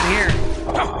 we get in here.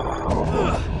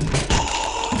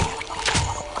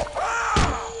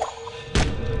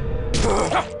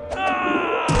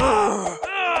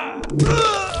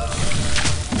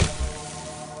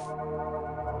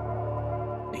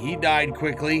 He died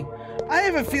quickly. I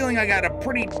have a feeling I got a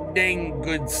pretty dang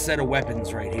good set of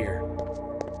weapons right here.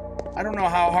 I don't know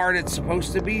how hard it's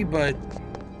supposed to be, but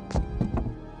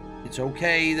it's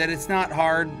okay that it's not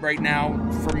hard right now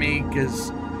for me, because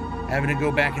having to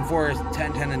go back and forth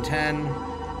 10, 10, and 10,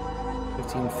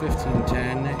 15, 15,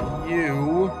 10.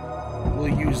 You will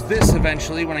use this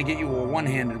eventually when I get you a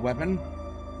one-handed weapon,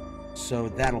 so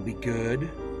that'll be good.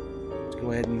 Let's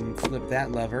go ahead and flip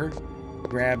that lever.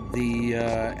 Grab the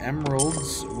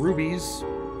emeralds, rubies.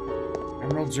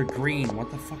 Emeralds are green.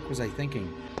 What the fuck was I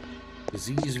thinking?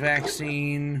 Disease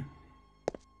vaccine.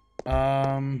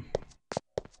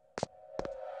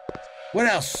 What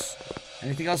else?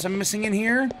 Anything else I'm missing in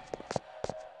here?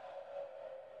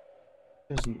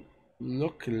 Doesn't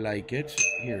look like it.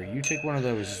 Here, you take one of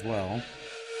those as well.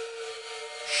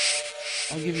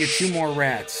 I'll give you 2 more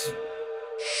rats.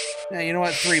 Yeah, you know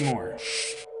what? 3 more.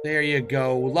 There you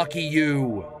go. Lucky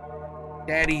you.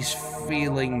 Daddy's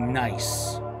feeling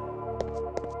nice.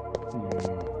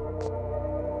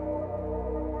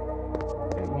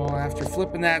 Okay, well, after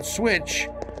flipping that switch,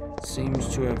 it seems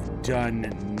to have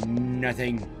done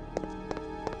nothing.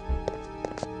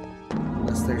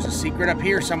 Unless there's a secret up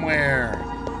here somewhere.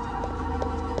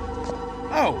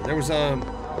 Oh, there was a...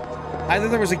 Either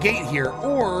there was a gate here,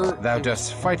 or... Thou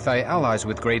dost fight thy allies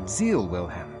with great zeal,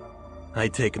 Wilhelm. I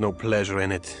take no pleasure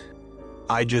in it.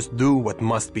 I just do what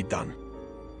must be done.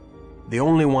 The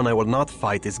only one I will not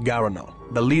fight is Garanal,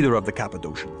 the leader of the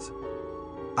Cappadocians.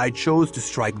 I chose to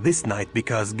strike this night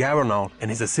because Garanal and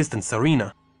his assistant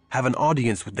Serena have an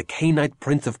audience with the Cainite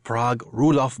Prince of Prague,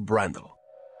 Rudolf Brandl,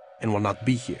 and will not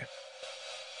be here.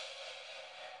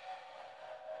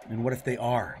 And what if they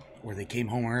are, or they came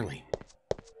home early?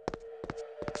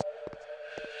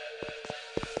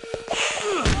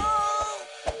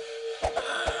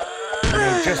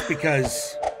 Just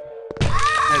because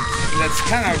that's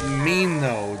kind of mean,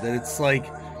 though, that it's like,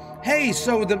 hey,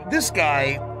 so this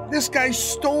guy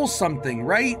stole something,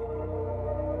 right?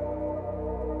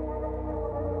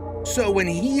 So when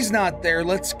he's not there,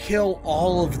 let's kill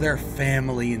all of their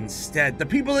family instead. The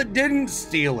people that didn't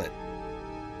steal it.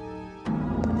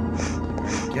 Are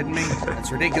you kidding me?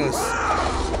 That's ridiculous.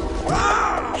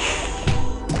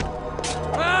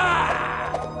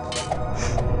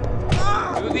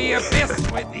 To the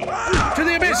abyss with thee! To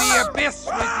the abyss! To the abyss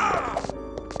with thee!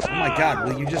 Oh my god,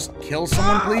 will you just kill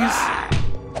someone, please?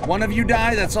 One of you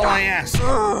die, that's all I ask.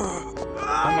 Oh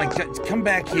my god, come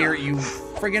back here, you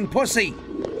friggin' pussy!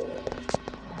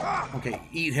 Okay,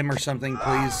 eat him or something,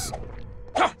 please.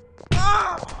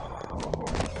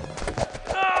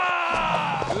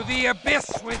 To the abyss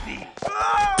with thee!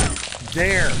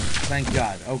 There, thank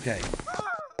god, okay.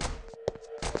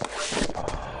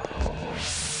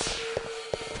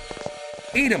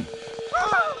 Eat him!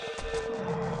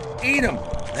 Eat him!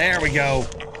 There we go.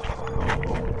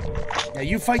 Yeah,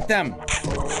 you fight them.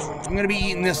 I'm gonna be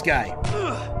eating this guy.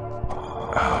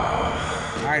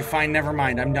 Alright, fine, never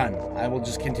mind. I'm done. I will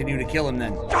just continue to kill him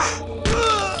then. He's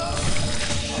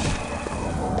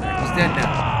dead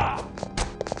now.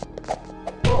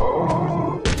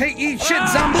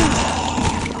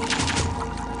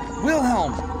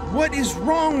 Wilhelm, what is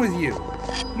wrong with you?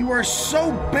 You are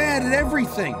so bad at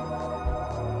everything.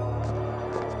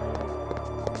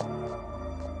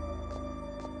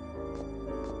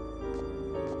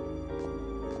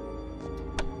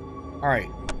 All right.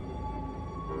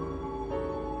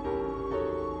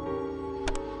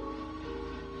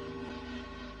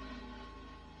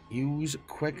 Use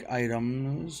quick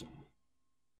items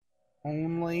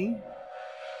only.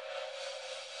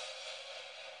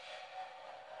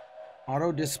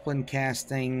 Auto discipline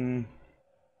casting.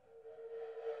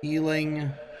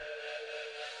 Healing.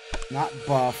 Not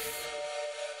buff.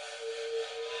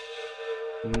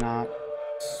 Not.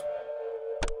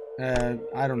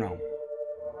 I don't know.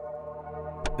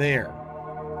 There.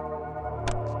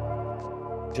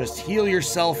 Just heal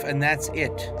yourself and that's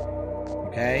it.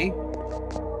 Okay?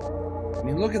 I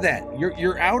mean, look at that.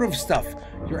 You're out of stuff.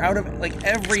 You're out of, like,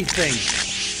 everything.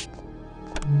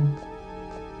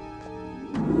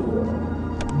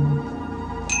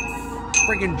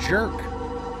 Friggin' jerk.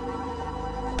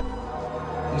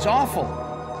 He's awful.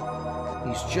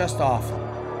 He's just awful.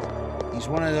 He's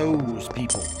one of those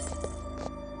people.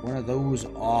 One of those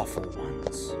awful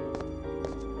ones.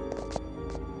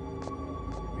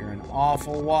 You're an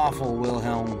awful waffle,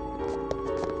 Wilhelm.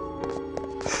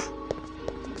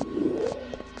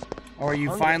 Or are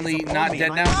you finally not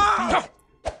dead now?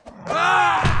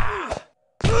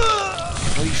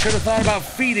 Well, you should have thought about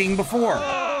feeding before.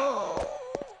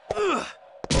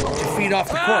 To feed off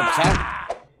the corpse,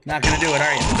 huh? Not gonna do it,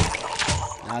 are you?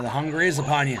 Now the hunger is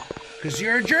upon you. Because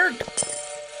you're a jerk!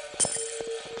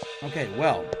 Okay,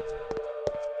 well.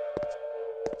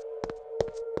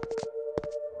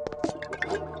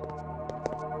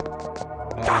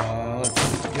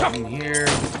 Let's get in here.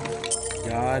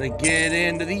 Gotta get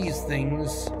into these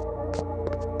things.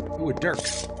 Ooh, a dirk.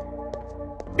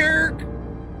 Dirk!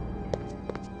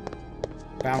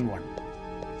 Found one.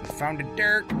 I found a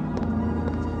dirk.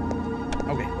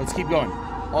 Okay, let's keep going.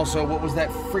 Also, what was that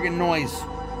friggin' noise?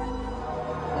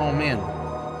 Oh, man.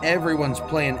 Everyone's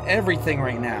playing everything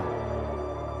right now.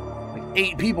 Like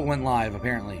 8 people went live,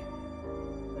 apparently.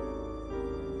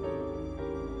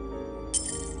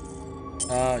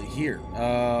 Here.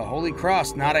 Holy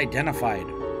Cross not identified.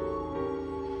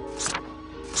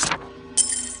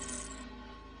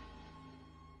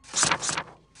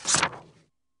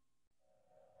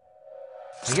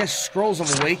 I guess Scrolls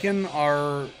of Awaken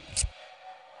are,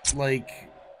 like,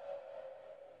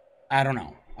 I don't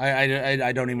know.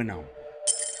 I don't even know.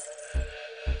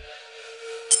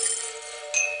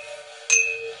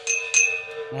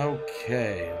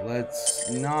 Okay, let's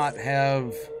not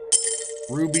have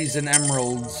rubies and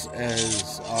emeralds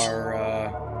as our,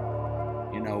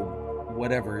 you know,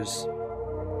 whatevers.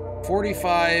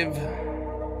 45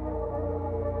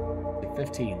 to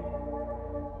 15.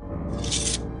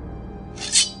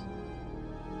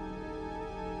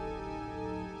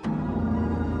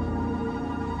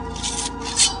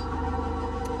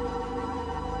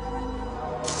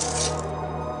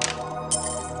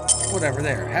 Whatever,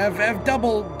 there. Have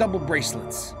double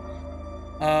bracelets.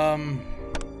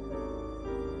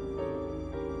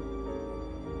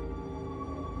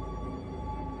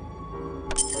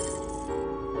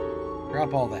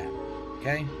 Drop all that,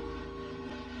 okay?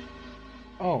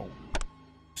 Oh,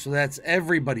 so that's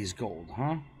everybody's gold,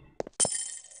 huh?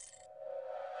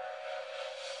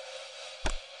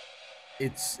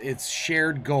 It's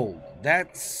shared gold.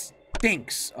 That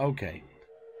stinks. Okay.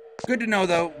 Good to know,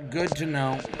 though. Good to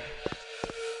know.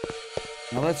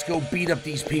 Now let's go beat up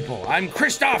these people. I'm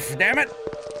Kristoff, damn it!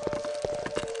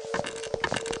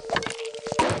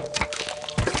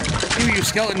 You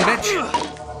skeleton bitch!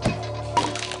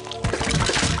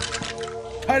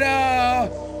 Ta-da!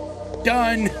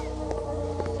 Done!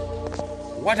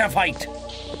 What a fight!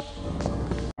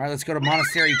 Alright, let's go to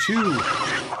Monastery 2.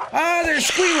 Ah, there's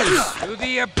squealers! To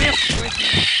the abyss with you!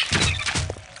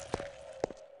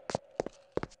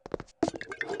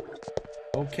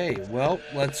 Okay, well,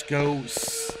 let's go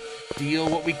steal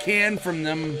what we can from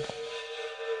them.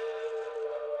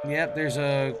 Yep, there's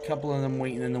a couple of them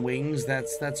waiting in the wings.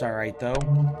 That's alright, though.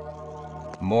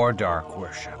 More dark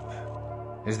worship.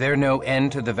 Is there no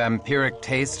end to the vampiric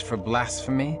taste for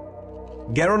blasphemy?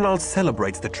 Garanal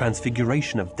celebrates the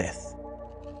transfiguration of death,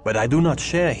 but I do not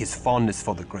share his fondness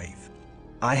for the grave.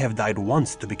 I have died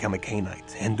once to become a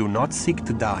Cainite, and do not seek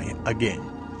to die again.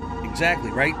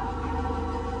 Exactly, right?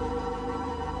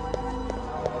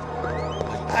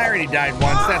 I already died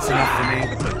once, that's enough for me.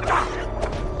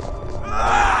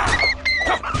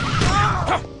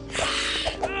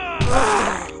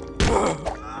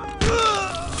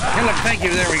 Hey, look, thank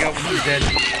you, there we go, he's dead.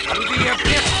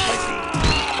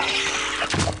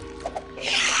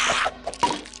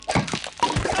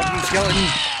 skeleton.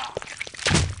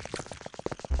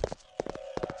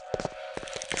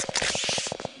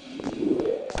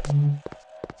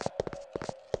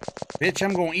 Bitch,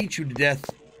 I'm gonna eat you to death.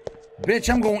 Bitch,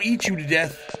 I'm gonna eat you to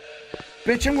death.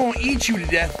 Bitch, I'm gonna eat you to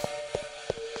death.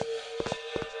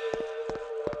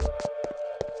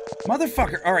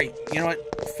 Motherfucker. Alright, you know what?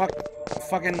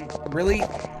 Fucking, really?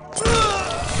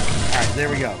 Alright, there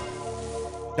we go.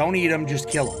 Don't eat him, just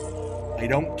kill him. I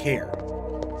don't care.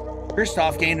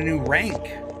 Kristoff gained a new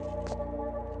rank.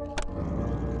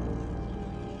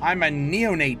 I'm a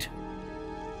neonate.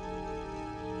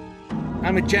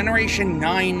 I'm a Generation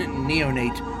 9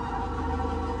 neonate.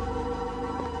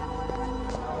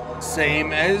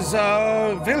 Same as,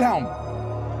 Wilhelm.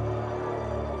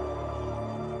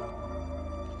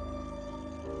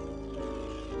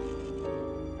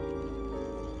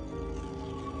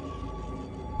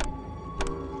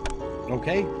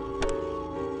 Okay.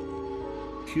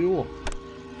 Cool.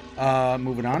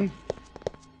 Moving on.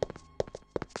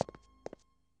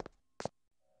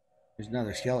 There's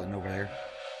another skeleton over there.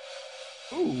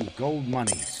 Ooh, gold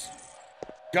monies.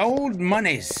 Gold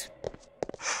monies.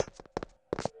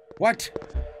 What?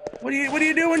 What are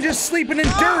you doing just sleeping in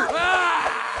dirt?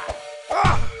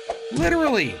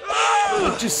 Literally.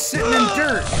 Just sitting in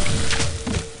dirt.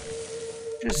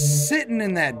 Just sitting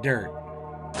in that dirt.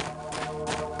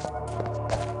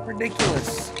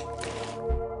 Ridiculous.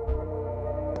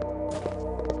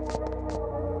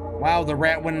 Wow, the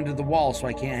rat went into the wall, so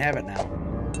I can't have it now.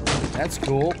 That's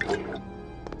cool.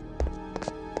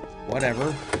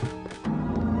 Whatever.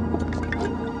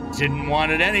 Didn't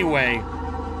want it anyway.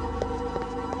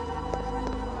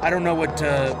 I don't know what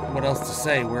else to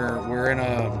say. We're in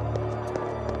a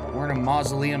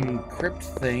mausoleum crypt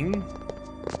thing.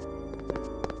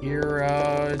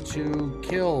 Here to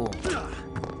kill.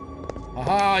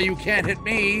 Aha, you can't hit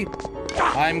me.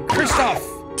 I'm Kristoff,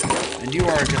 and you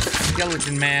are just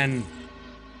skeleton man.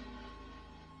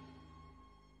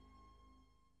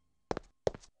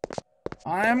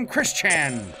 I'm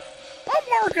Christian. I'm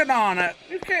working on it.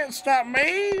 You can't stop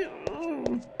me.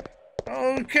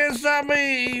 Oh, you can't stop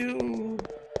me.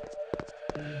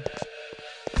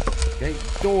 Okay,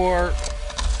 door.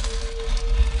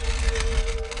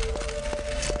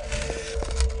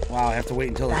 Wow, I have to wait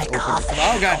until it's open.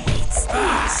 Oh, God.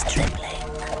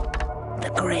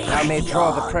 Thou may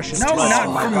draw the precious no, blood not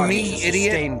from my from body me, to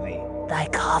idiot. sustain thee. Thy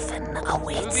coffin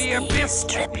awaits The thee, abyss.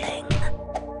 stripling.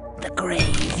 The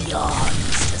grave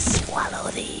yawns to swallow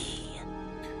thee.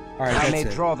 All right, Thou that's may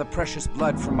it. draw the precious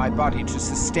blood from my body to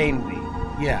sustain thee.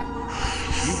 Yeah.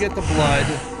 You get the blood.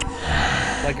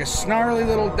 Like a snarly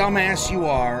little dumbass you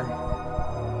are.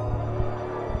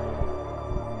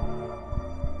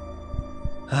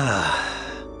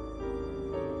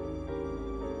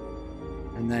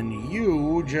 And then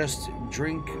you just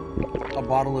drink a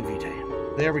bottle of Vitae.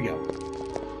 There we go.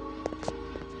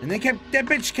 And that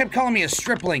bitch kept calling me a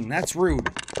stripling. That's rude.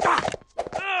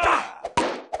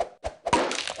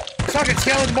 Suck it,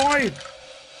 skeleton boy!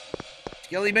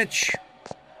 Skelly bitch.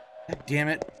 God damn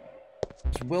it.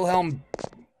 This Wilhelm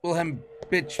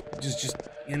bitch is just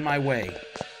in my way.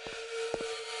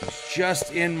 It's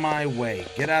just in my way.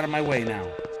 Get out of my way now.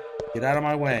 Get out of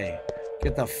my way.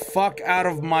 Get the fuck out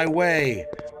of my way.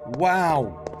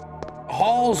 Wow.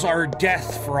 Halls are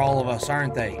death for all of us,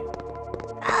 aren't they?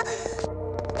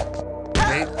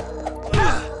 Okay.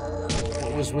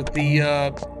 What was with the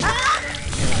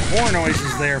horror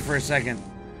noises there for a second?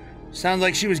 Sounds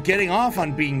like she was getting off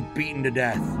on being beaten to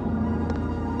death. And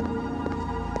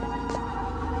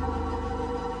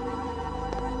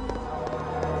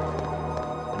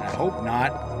I hope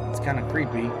not. It's kind of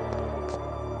creepy.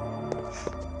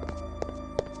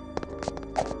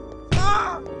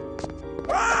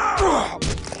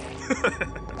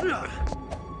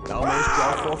 Thou mayst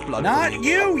draw forth blood. Not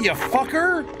you, you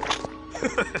fucker!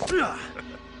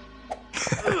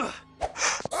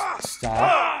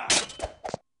 Stop.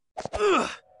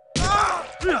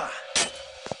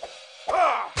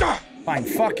 Fine,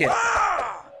 fuck it.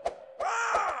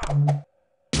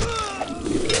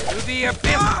 To the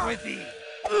abyss with thee.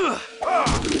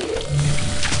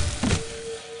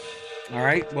 All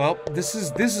right, well, this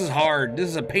is hard. This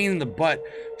is a pain in the butt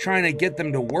trying to get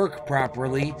them to work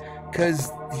properly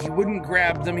because he wouldn't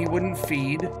grab them, he wouldn't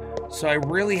feed. So I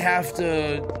really have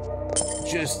to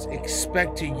just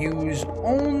expect to use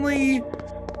only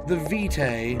the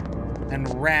Vitae and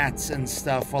rats and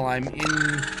stuff while I'm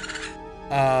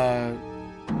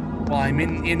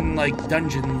in like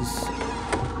dungeons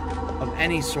of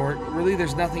any sort. Really,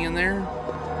 there's nothing in there?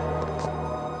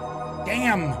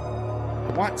 Damn!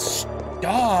 I want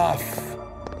stuff!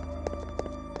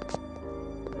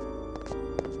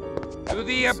 To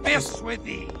the abyss with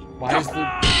thee! Why is the...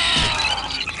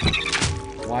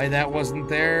 Why that wasn't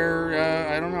there,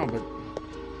 I don't know, but...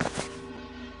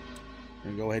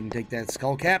 I'm gonna go ahead and take that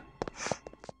skull cap.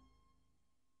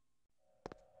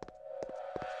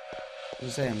 What you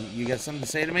saying? You got something to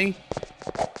say to me?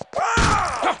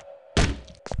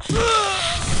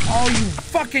 Oh, you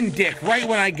fucking dick! Right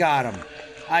when I got him.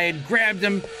 I had grabbed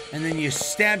him, and then you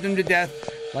stabbed him to death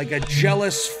like a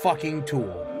jealous fucking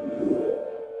tool.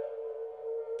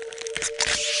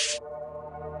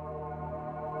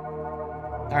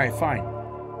 Alright, fine.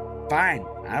 Fine.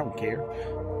 I don't care.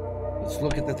 Let's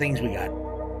look at the things we got.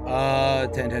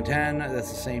 10, 10, 10.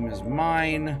 That's the same as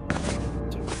mine.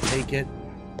 So take it.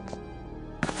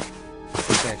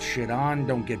 Put that shit on.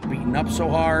 Don't get beaten up so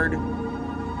hard.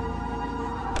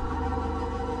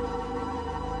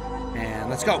 And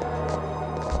let's go.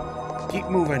 Keep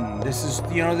moving. This is,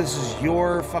 you know, this is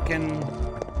your fucking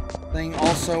thing.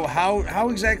 Also, how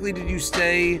exactly did you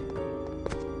stay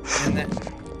in that?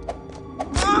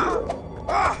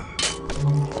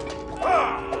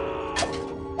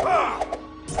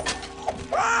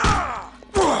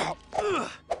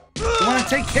 You want to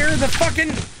take care of the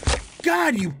fucking...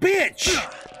 God, you bitch!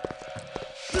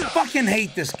 I fucking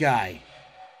hate this guy.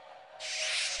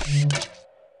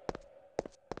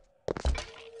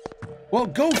 Well,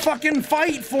 go fucking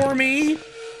fight for me!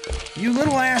 You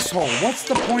little asshole. What's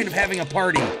the point of having a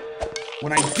party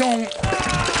when they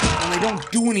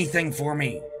don't do anything for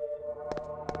me?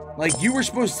 Like, you were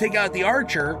supposed to take out the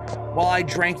archer while I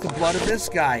drank the blood of this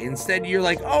guy. Instead, you're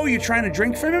like, oh, you're trying to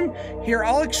drink from him? Here,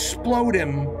 I'll explode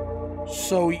him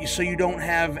so you don't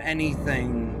have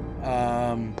anything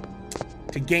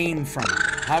to gain from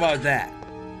it. How about that?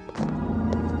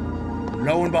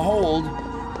 Lo and behold,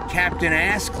 Captain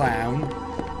Ass Clown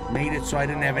made it so I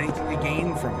didn't have anything to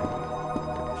gain from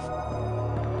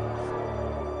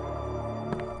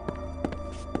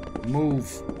it.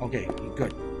 Move. Okay,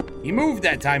 good. He moved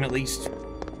that time at least.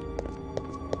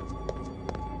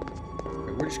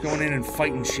 Right, we're just going in and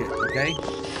fighting shit, okay?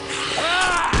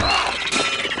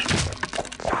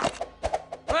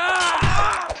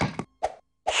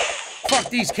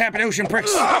 Fuck these Cappadocian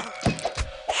pricks!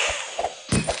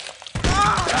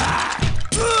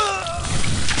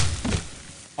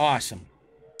 Awesome.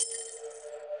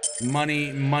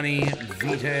 Money,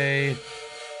 vitae.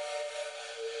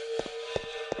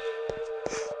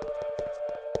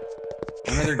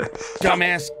 Another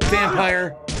dumbass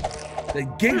vampire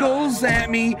that giggles at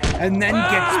me and then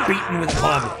gets beaten with a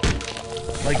club.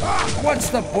 Like, what's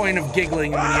the point of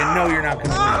giggling when you know you're not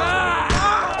gonna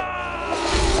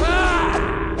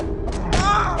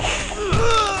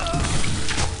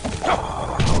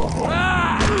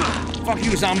win? Fuck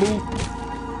you, Zambu.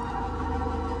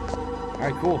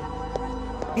 Alright, cool.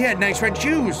 He had nice red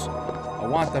shoes. I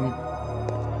want them.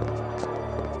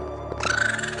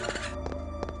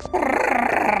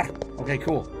 Okay,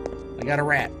 cool. I got a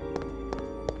rat.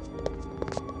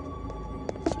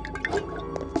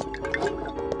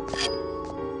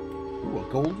 Ooh, a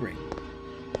gold ring.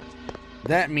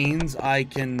 That means I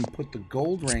can put the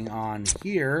gold ring on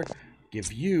here,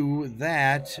 give you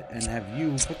that, and have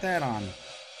you put that on.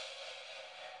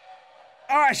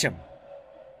 Awesome!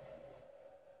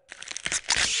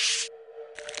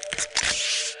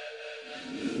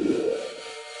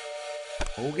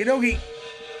 Okie dokie.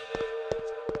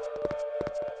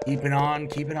 Keeping on,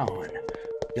 keeping on.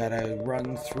 Gotta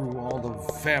run through all the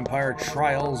vampire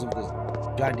trials of the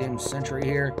goddamn century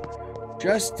here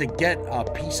just to get a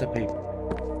piece of paper.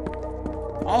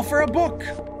 All for a book!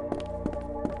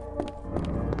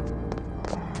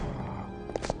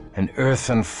 An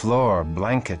earthen floor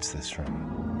blankets this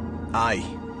room. Aye,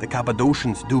 the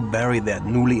Cappadocians do bury their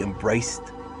newly embraced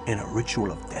in a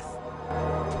ritual of death.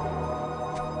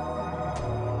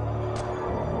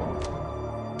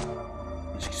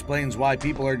 Explains why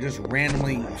people are just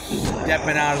randomly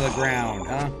stepping out of the ground,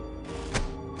 huh?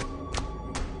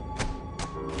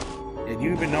 And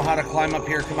you even know how to climb up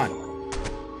here? Come on.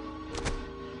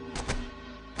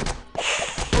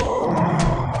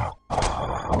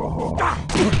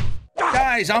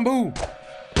 Die, Zambu!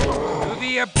 To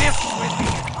the abyss with me!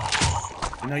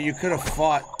 You know, you could have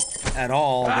fought at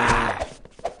all, but,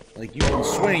 like, you can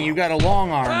swing. You got a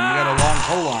long arm. You got a long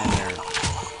pole arm there.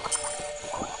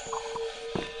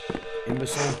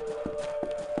 Imbecile.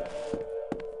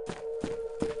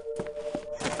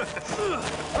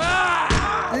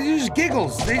 They just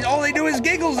giggles. All they do is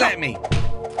giggles at me.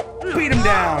 Beat him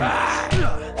down.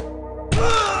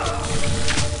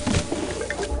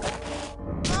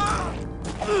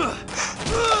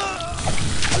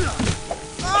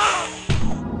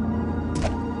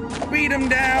 Beat him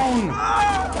down.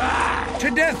 To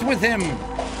death with him!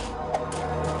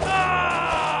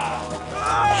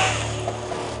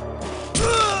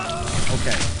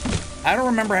 Okay. I don't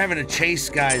remember having to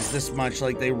chase guys this much.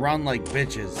 Like, they run like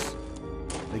bitches.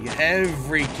 Like,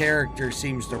 every character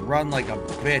seems to run like a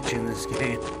bitch in this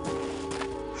game.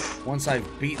 Once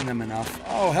I've beaten them enough.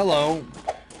 Oh, hello.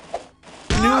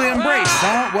 Newly embraced,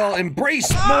 huh? Well,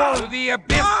 embrace more. To the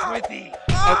abyss with thee.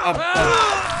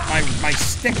 My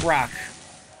stick rock.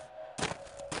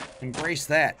 Embrace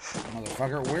that,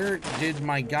 motherfucker. Where did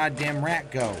my goddamn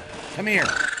rat go? Come here,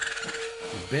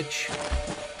 you bitch.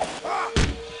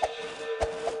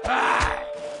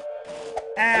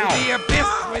 Ow. To the abyss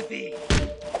with thee.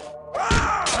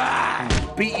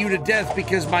 Beat you to death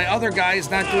because my other guy is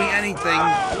not doing anything.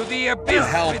 To the abyss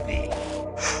help. with thee.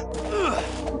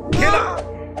 Get up.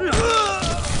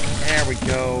 There we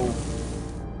go.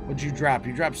 What'd you drop?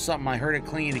 You dropped something. I heard it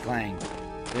clingity clang.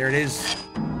 There it is.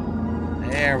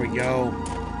 There we go.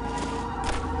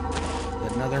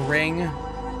 Another ring.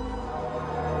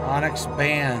 Onyx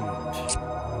band.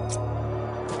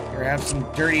 Here, have some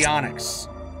dirty onyx.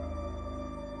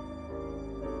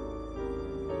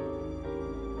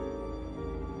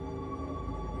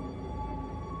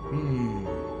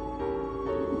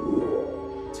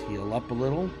 Let's heal up a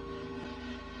little.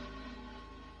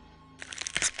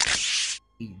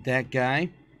 Eat that guy.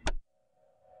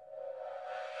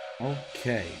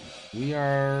 Okay. We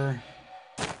are...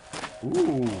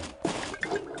 Ooh.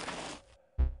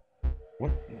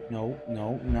 What? No,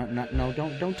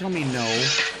 don't tell me no.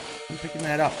 I'm picking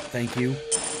that up. Thank you.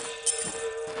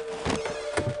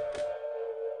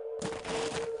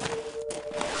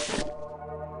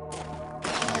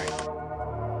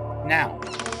 Alright. Now.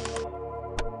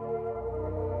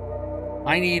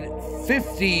 I need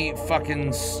 50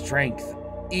 fucking strength.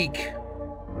 Eek.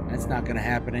 That's not gonna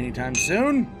happen anytime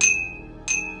soon.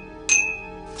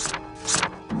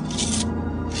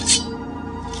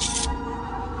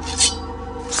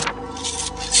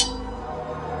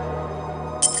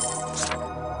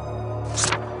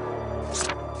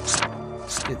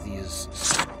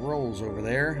 Scrolls over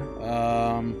there.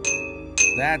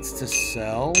 That's to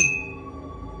sell.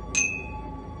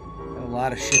 Got a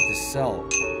lot of shit to sell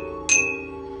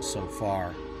so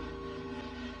far.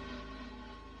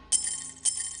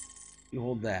 You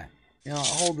hold that. You know, I'll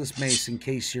hold this mace in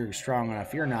case you're strong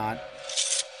enough. You're not.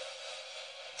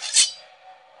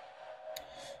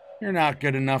 You're not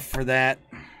good enough for that.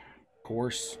 Of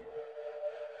course.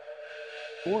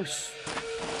 Of course.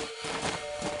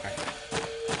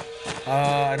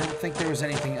 I don't think there was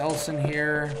anything else in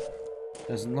here.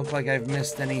 Doesn't look like I've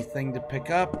missed anything to pick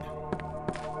up.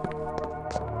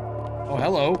 Oh,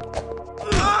 hello.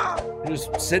 You're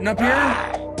just sitting up here?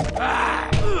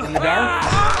 In the dark?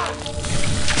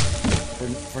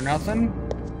 For nothing?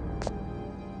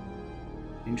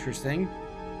 Interesting.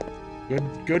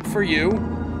 Good for you.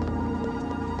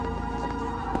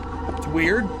 It's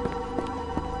weird.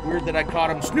 Weird that I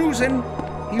caught him snoozing.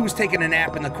 He was taking a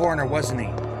nap in the corner, wasn't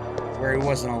he? Where he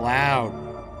wasn't allowed.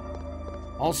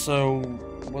 Also,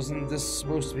 wasn't this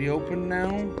supposed to be open now?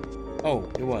 Oh,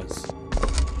 it was. It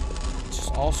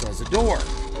just also has a door.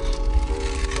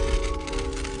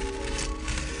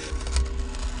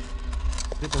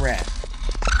 Get the rat.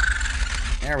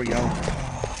 There we go.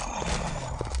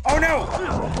 Oh no!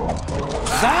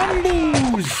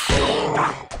 Zombies!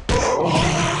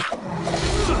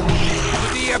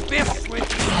 The abyss with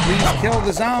you. Please kill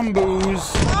the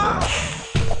zombies.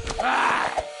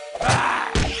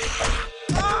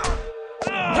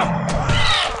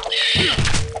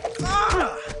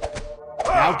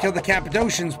 Now kill the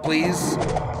Cappadocians, please.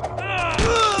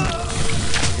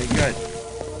 Okay, good.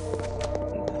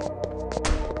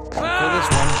 Kill this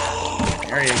one.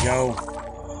 There you go.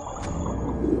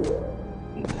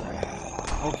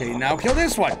 Okay, now kill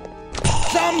this one.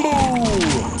 Zombu!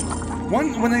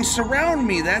 When they surround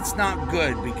me, that's not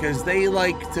good because they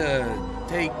like to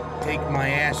take my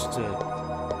ass to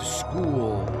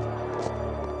school.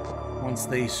 Once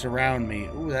they surround me.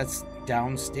 Ooh, that's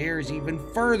downstairs even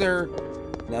further.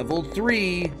 Level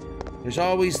 3. There's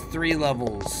always 3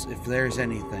 levels if there's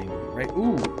anything, right?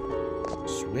 Ooh,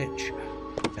 switch.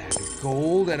 A bag of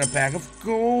gold and a bag of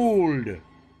gold.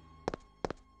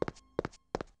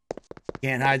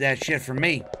 Can't hide that shit from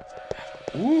me.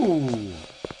 Ooh.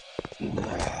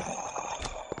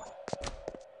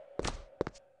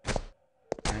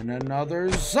 And another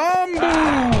zombie.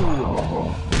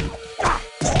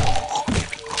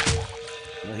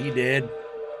 Well, he did.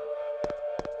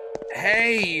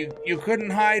 Hey, you couldn't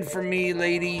hide from me,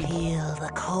 lady. Feel the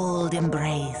cold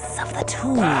embrace of the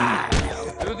tomb.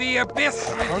 To the abyss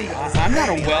with thee! I'm not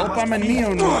a whelp, I'm a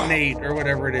neonate, or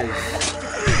whatever it is.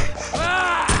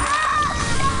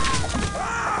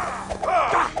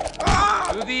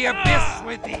 To the abyss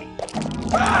with thee!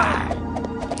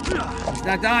 He's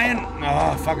not dying.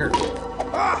 Oh, fucker.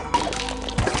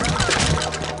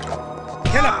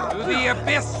 Kill him. To the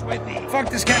abyss with thee! Fuck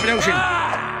this Cappadocian.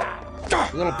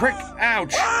 Little prick.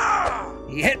 Ouch.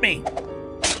 He hit me.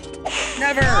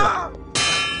 Never.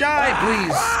 Die,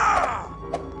 please.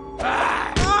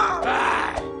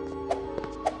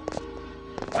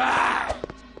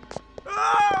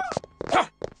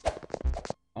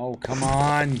 Oh, come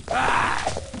on.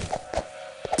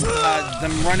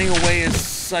 Them running away is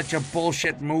such a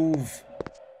bullshit move.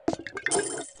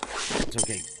 It's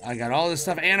okay. I got all this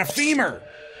stuff and a femur.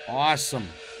 Awesome.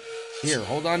 Here,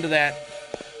 hold on to that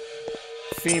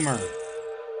femur.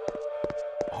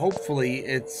 Hopefully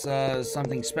it's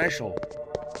something special.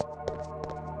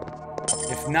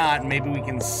 If not, maybe we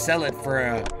can sell it for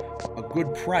a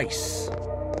good price.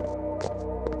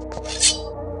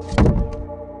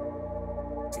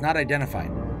 It's not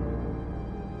identified.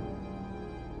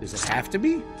 Does it have to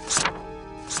be?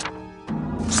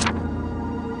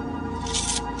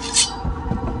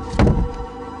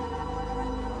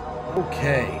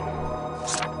 Okay.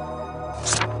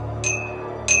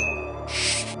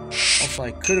 Also,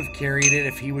 I could have carried it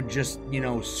if he would just, you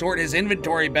know, sort his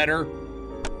inventory better.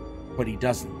 But he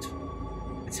doesn't.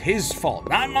 It's his fault,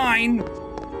 not mine.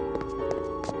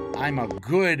 I'm a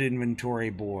good inventory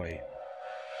boy.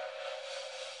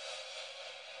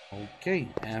 Okay,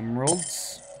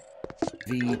 emeralds.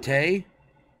 Vitae.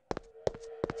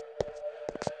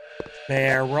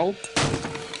 Barrel.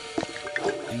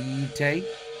 Vitae.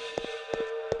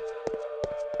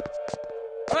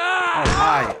 Oh,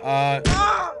 hi.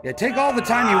 Yeah, take all the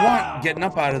time you want getting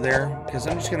up out of there, because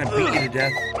I'm just gonna beat you to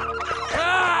death.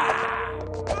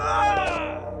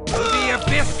 To the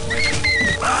abyss!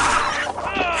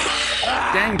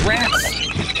 Dang rats!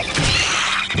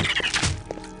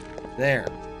 There.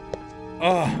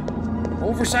 Ugh.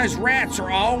 Oversized rats are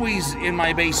always in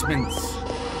my basements.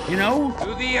 You know?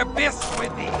 To the abyss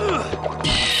with thee! Oh,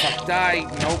 fuck, die.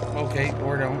 Nope. Okay,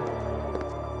 or don't.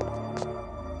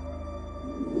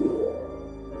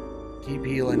 Keep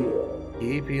healing.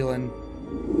 Keep healing.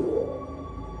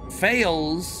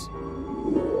 Fails?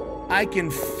 I can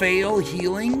fail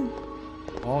healing?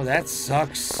 Oh, that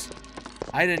sucks.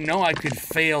 I didn't know I could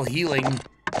fail healing.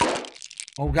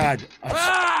 Oh, God.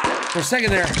 For a second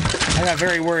there, I got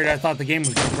very worried. I thought the game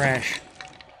was gonna crash.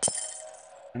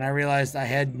 And I realized I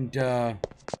hadn't, I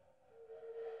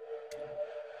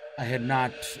had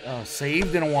not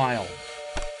saved in a while.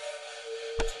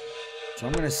 So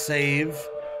I'm gonna save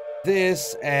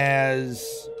this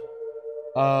as,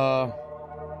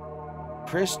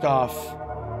 Kristoff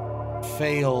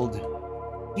failed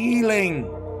healing.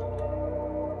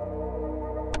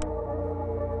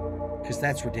 Because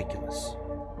that's ridiculous.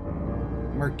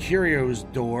 Mercurio's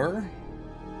door.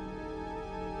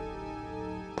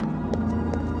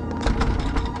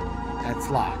 That's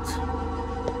locked.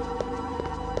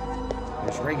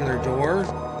 There's regular door.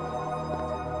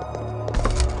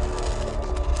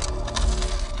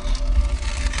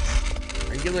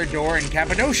 Regular door and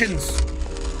Cappadocians.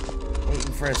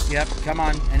 Waiting for us. Yep, come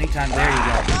on. Anytime. There you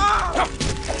go.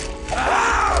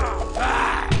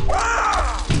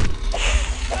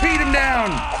 Beat him down.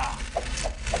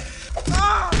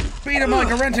 Beat him like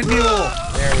a rented mule.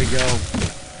 There we go.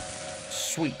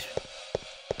 Sweet.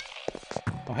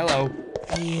 Oh, hello.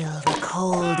 Feel the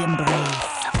cold embrace.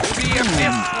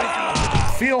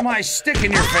 Feel my stick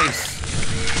in your face.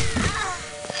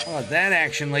 Oh, that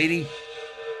action, lady.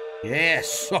 Yeah,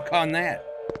 suck on that.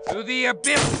 To the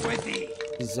abyss with thee.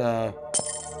 This is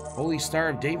Holy Star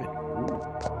of David.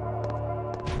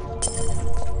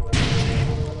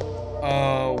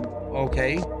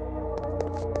 Okay.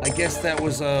 I guess that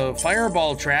was a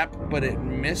fireball trap, but it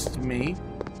missed me.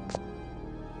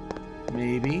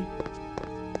 Maybe.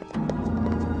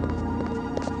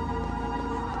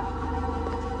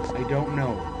 I don't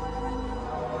know.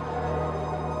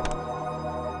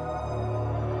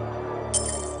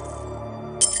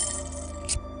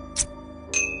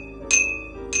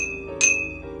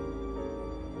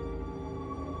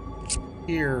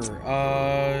 Here,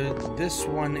 this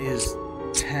one is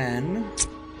 10.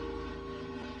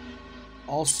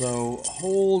 Also,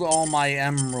 hold all my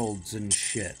emeralds and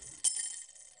shit.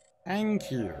 Thank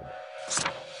you.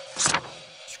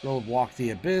 Scroll of Walk the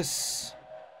Abyss.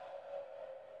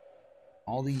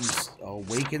 All these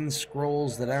Awakened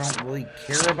scrolls that I don't really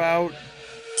care about,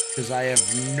 because I have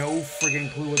no friggin'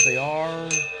 clue what they are.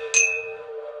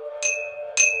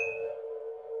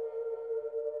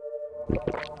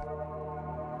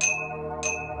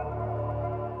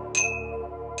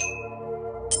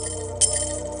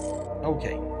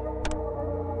 Okay.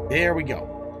 There we go.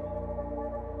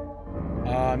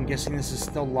 I'm guessing this is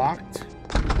still locked.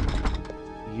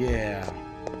 Yeah.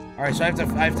 All right, so I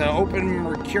have to open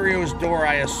Mercurio's door,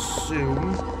 I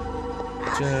assume.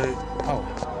 Oh,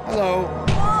 hello.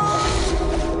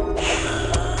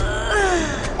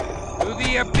 To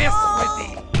the abyss with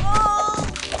thee.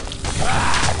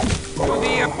 To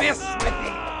the abyss with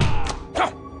thee.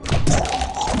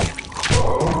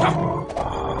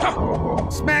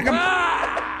 Smack him!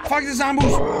 Fuck the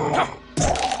Zamboos!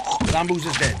 Zamboos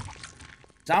is dead.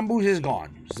 Zamboos is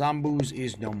gone. Zamboos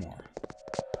is no more.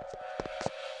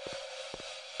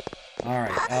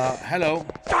 Alright, hello.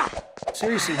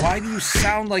 Seriously, why do you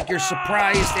sound like you're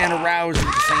surprised and aroused at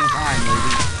the same time,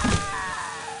 lady?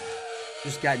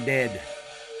 Just got dead.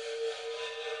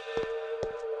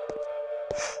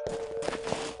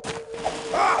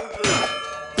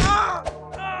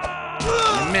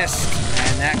 You missed,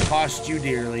 and that cost you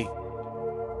dearly.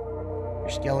 Your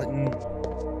skeleton,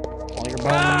 all your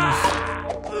bones.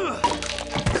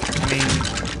 I mean,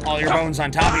 all your bones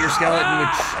on top of your skeleton,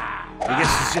 which I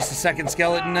guess it's just a second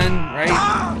skeleton then, right?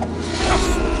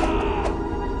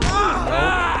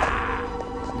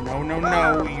 No. No, no,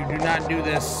 no. You do not do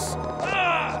this.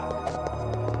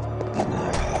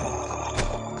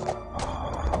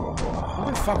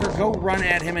 Motherfucker, go run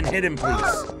at him and hit him,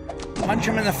 please. Punch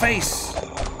him in the face.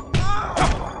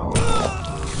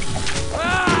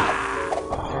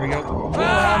 There we go.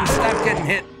 Wilhelm, stop getting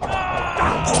hit.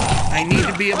 I need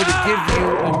to be able to give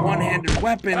you a one-handed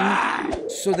weapon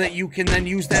so that you can then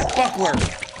use that buckler.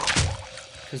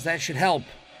 Because that should help.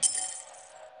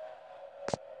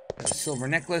 Got a silver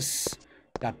necklace.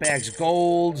 Got bags of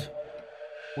gold.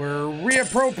 We're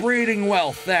reappropriating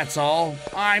wealth, that's all.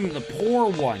 I'm the poor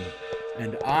one.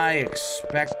 And I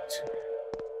expect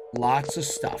lots of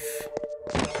stuff.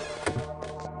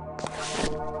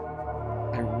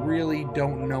 I really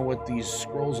don't know what these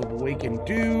Scrolls of Awaken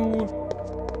do.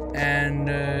 And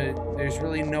there's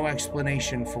really no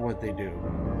explanation for what they do,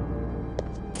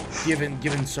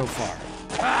 given so far.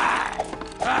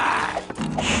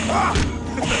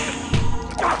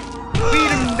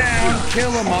 Beat him down,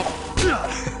 kill him up.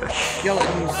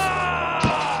 Skeletons.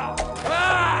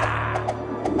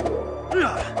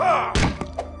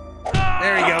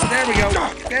 There you go, there we go,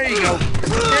 there you go,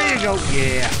 there you go.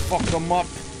 Yeah, fuck him up.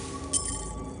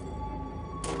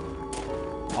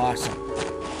 Awesome.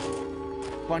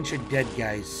 Bunch of dead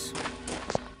guys.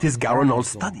 'Tis Garinol's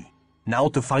study. Now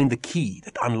to find the key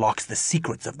that unlocks the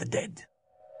secrets of the dead.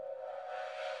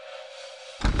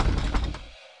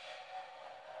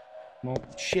 Well,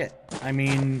 shit. I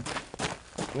mean,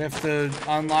 we have to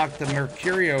unlock the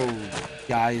Mercurio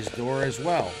guy's door as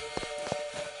well.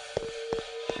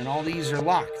 And all these are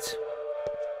locked.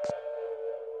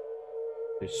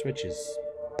 There's switches.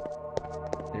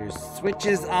 There's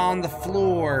switches on the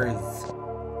floors.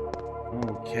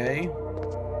 Okay.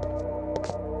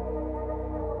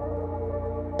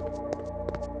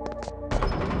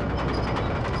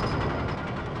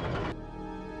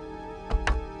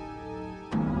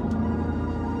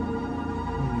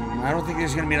 I don't think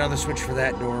there's going to be another switch for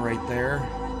that door right there.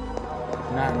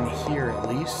 Not in here, at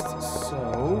least.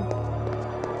 So...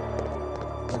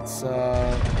 let's,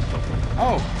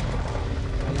 oh!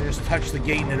 I just touched the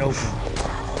gate and it opened.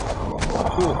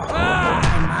 Cool. My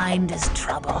mind is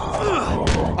troubled.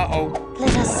 Uh-oh.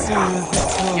 Let us soothe the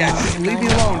torment. Yeah, leave me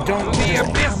alone. Don't be a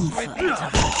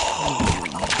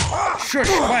Shush,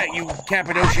 quiet, you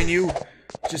Cappadocian, you.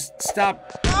 Just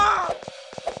stop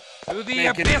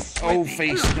making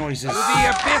O-face noises. To the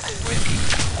abyss with thee.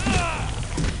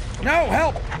 No,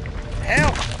 help!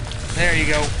 Help! There you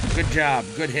go. Good job.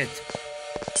 Good hit.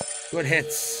 Good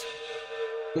hits.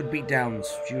 Good beatdowns.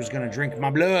 She was gonna drink my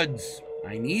bloods.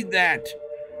 I need that.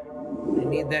 I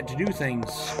need that to do things.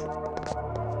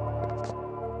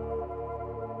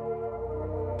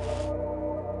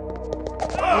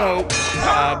 Hello.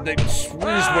 We're just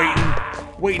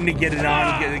waiting to get it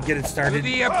on, get it started.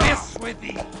 To the abyss with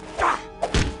thee.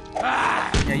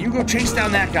 Yeah, you go chase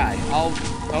down that guy. Oh.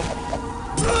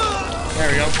 There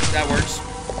we go. That works.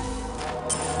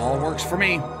 All works for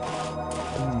me.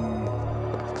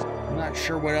 I'm not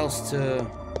sure what else to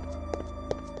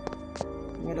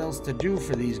do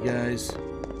for these guys. To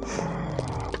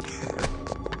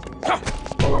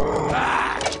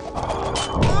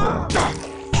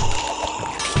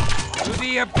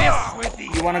the abyss with thee.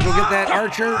 You want to go get that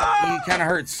archer? He kind of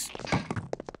hurts.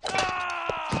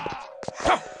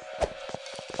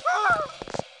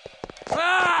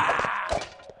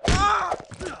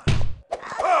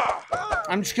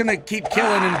 I'm just gonna keep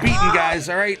killing and beating guys,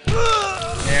 alright?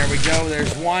 There we go,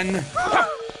 there's one.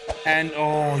 And,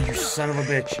 oh, you son of a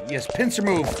bitch. Yes, pincer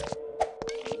move.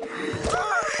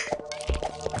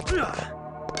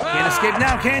 Can't escape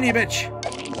now, can you, bitch?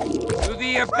 To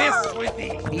the abyss with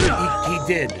thee. He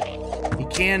did. He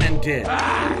can and did.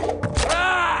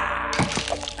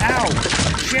 Ow!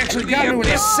 She actually got me with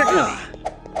a sickle.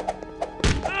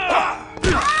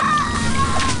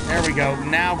 There we go.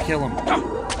 Now kill him.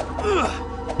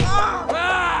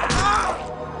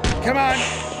 Come on.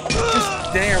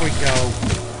 Just, there we go.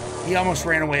 He almost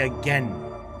ran away again.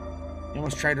 He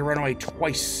almost tried to run away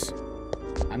twice.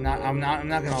 I'm not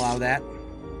gonna allow that.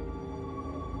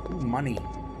 Ooh, money.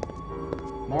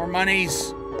 More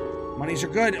monies. Monies are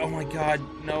good. Oh my god.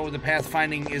 No, the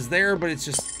pathfinding is there, but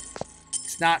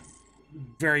it's not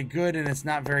very good and it's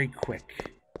not very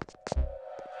quick.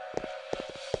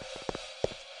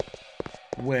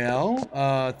 Well,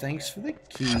 thanks for the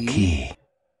key. A key.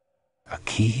 A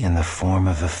key in the form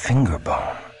of a finger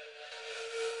bone.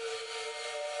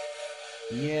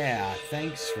 Yeah,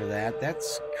 thanks for that.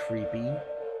 That's creepy.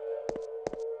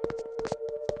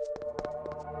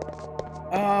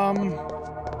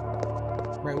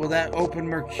 Right, will that open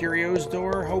Mercurio's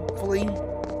door, hopefully?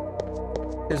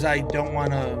 Because I don't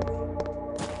want to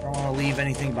leave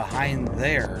anything behind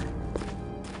there.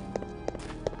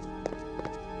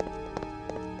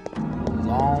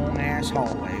 Long ass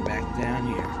hallway back down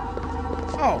here.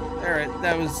 Oh, there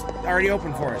that was already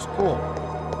open for us. Cool.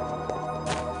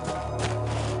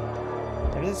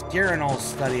 Look at this Garanol's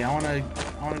study. I wanna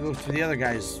go through the other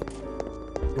guy's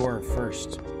door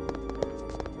first.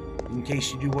 In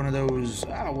case you do one of those,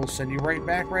 we'll send you right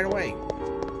back right away.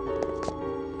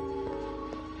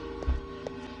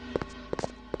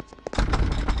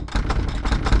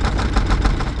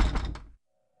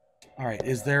 Alright,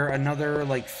 is there another,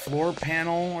 like, floor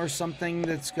panel or something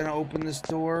that's gonna open this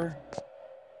door?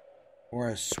 Or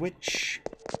a switch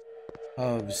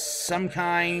of some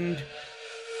kind?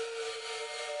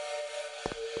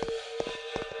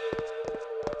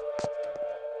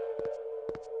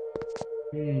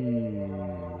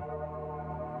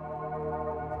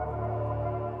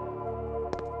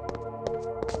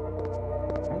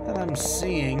 Not that I'm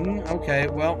seeing. Okay,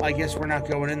 well, I guess we're not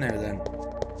going in there then.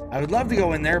 I would love to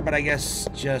go in there, but I guess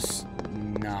just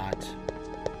not.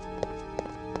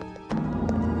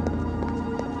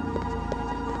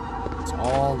 It's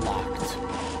all locked.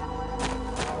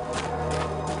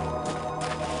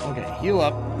 Okay, heal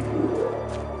up.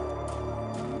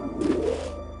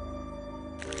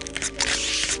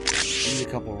 Need a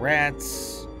couple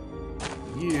rats.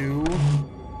 You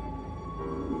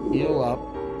heal up.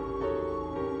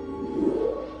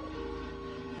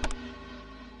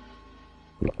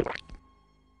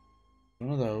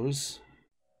 One of those.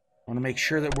 I want to make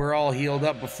sure that we're all healed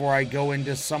up before I go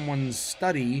into someone's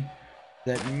study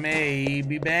that may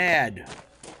be bad.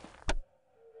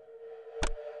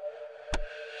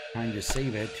 Trying to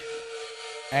save it.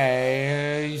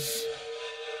 As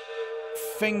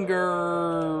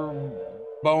finger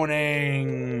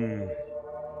boning.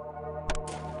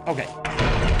 Okay.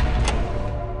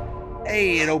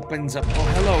 Hey, it opens up. Oh,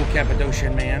 hello,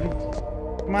 Cappadocian man.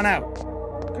 Come on out.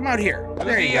 Come out here.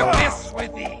 There you go. Abyss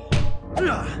with thee.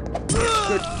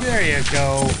 Good. There you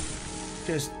go.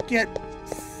 Just get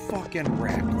fucking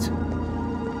wrecked.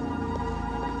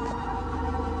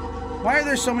 Why are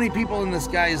there so many people in this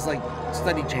guy's, like,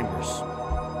 study chambers?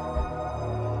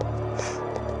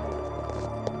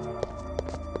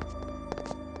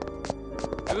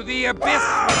 To the abyss.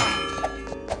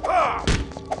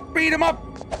 Beat him up.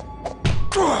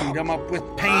 Beat him up with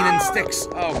pain and sticks.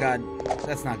 Oh god,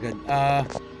 that's not good. Don't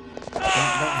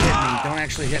hit me. Don't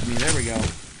actually hit me. There we go.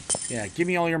 Yeah, give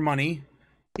me all your money.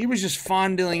 He was just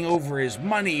fondling over his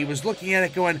money. He was looking at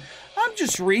it going, I'm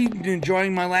just reading and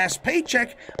enjoying my last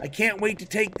paycheck. I can't wait to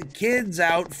take the kids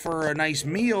out for a nice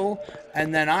meal.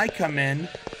 And then I come in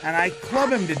and I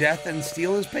club him to death and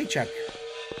steal his paycheck.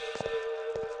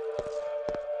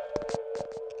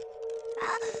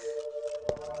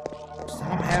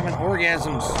 Stop having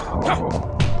orgasms.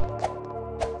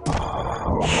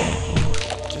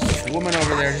 Just a woman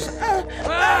over there. Just,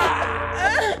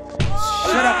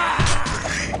 shut up.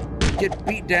 Get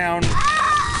beat down.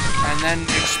 And then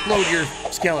explode your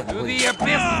skeleton, please. To the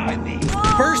abyss with thee.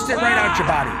 Burst it right out your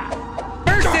body.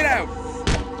 Burst it out.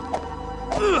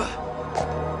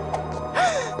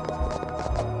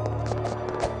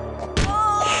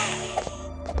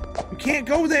 You can't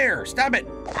go there. Stop it.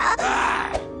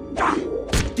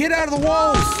 Get out of the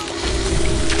walls.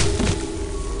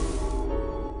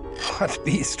 What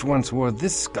beast once wore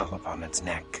this skull upon its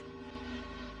neck?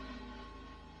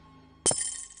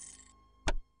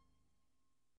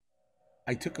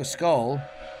 I took a skull,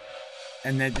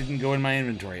 and that didn't go in my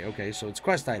inventory. Okay, so it's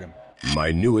quest item.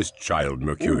 My newest child,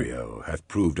 Mercurio, hath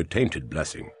proved a tainted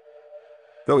blessing.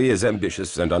 Though he is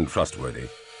ambitious and untrustworthy,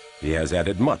 he has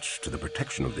added much to the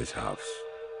protection of this house.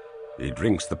 He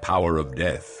drinks the power of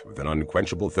death with an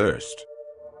unquenchable thirst,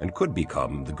 and could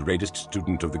become the greatest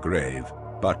student of the grave,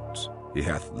 but he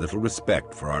hath little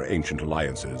respect for our ancient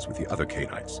alliances with the other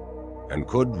Canaanites, and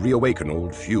could reawaken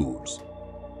old feuds.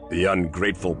 The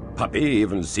ungrateful puppy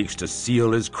even seeks to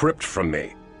seal his crypt from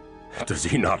me. Does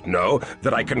he not know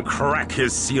that I can crack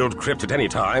his sealed crypt at any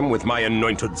time with my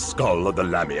anointed skull of the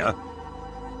Lamia?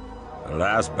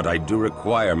 Alas, but I do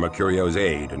require Mercurio's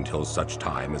aid until such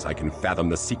time as I can fathom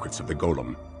the secrets of the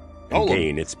golem and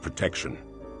gain its protection.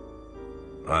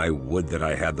 I would that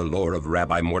I had the lore of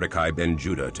Rabbi Mordecai ben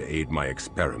Judah to aid my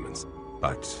experiments,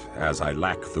 but as I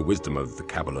lack the wisdom of the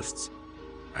Kabbalists,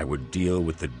 I would deal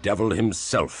with the devil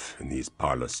himself in these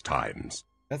parlous times.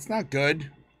 That's not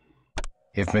good.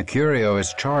 If Mercurio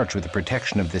is charged with the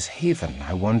protection of this haven,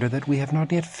 I wonder that we have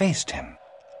not yet faced him.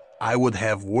 I would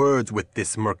have words with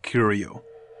this Mercurio.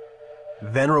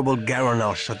 Venerable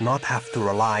Garanal should not have to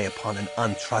rely upon an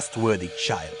untrustworthy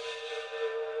child.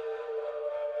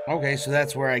 Okay, so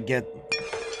that's where I get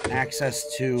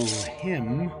access to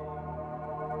him.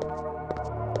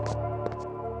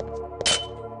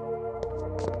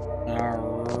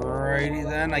 Alrighty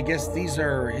then, I guess these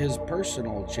are his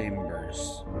personal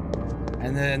chambers.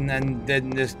 And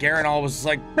then this Garanal was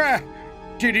like, bah!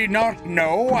 Did he not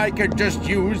know I could just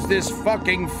use this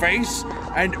fucking face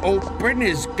and open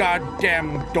his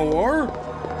goddamn door?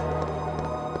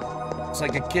 It's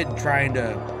like a kid trying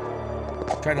to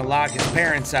lock his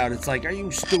parents out. It's like, are you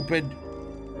stupid?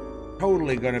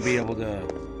 Totally gonna be able to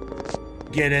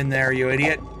get in there, you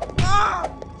idiot.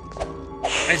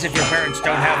 As if your parents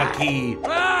don't have a key.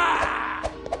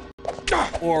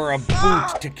 Or a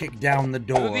boot to kick down the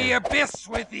door. To the abyss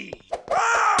with thee!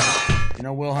 You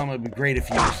know, Wilhelm, it would be great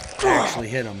if you actually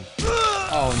hit him.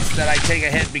 Oh, instead I take a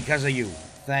hit because of you.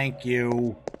 Thank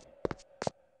you.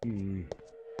 Too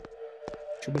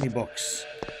many books.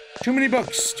 Too many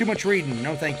books. Too much reading.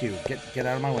 No, thank you. Get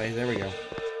out of my way. There we go.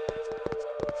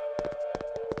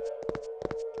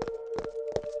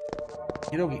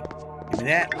 Okie-dokie. Give me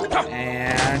that.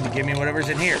 And give me whatever's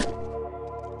in here.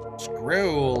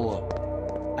 Scroll.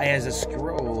 I has a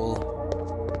scroll.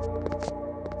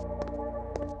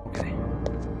 Okay.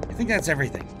 I think that's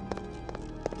everything.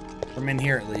 From in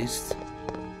here, at least.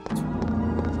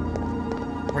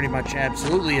 Pretty much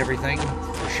absolutely everything,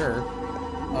 for sure.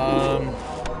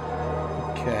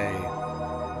 Okay.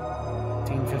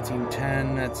 15, 15,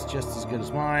 10. That's just as good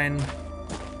as mine.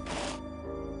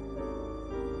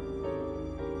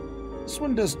 This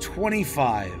one does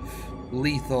 25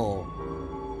 lethal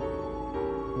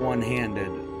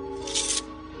one-handed.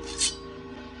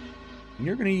 And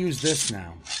you're going to use this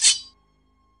now.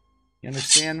 You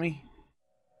understand me?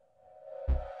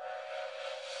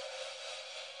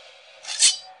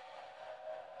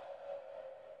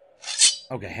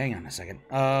 Okay, hang on a second.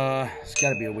 There's got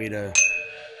to be a way to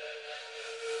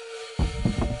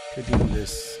do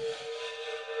this.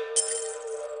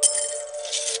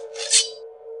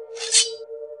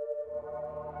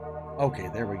 Okay,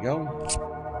 there we go.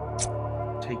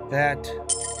 Take that.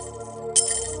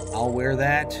 I'll wear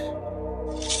that.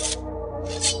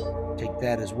 Take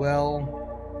that as well.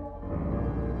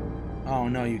 Oh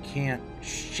no, you can't.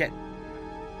 Shit.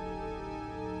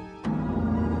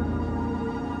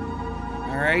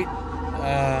 Alright.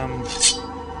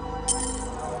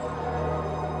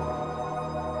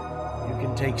 You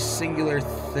can take singular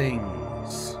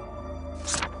things.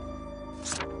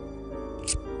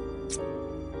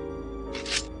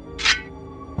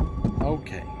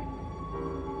 Okay.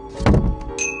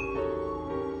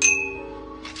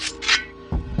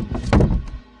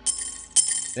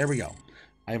 There we go.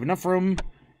 I have enough room to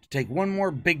take one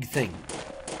more big thing.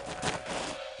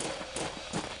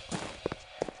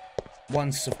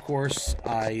 Once, of course,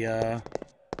 I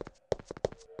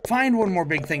find one more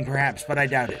big thing, perhaps, but I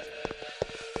doubt it.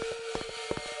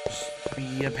 Just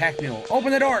be a pack mule.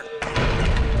 Open the door!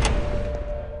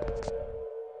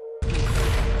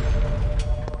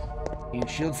 Ain't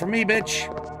shield for me, bitch.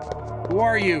 Who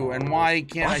are you, and why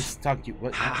can't I talk to you?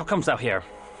 What? How comes thou here?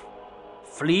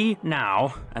 Flee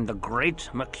now, and the great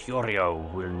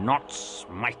Mercurio will not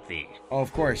smite thee. Oh,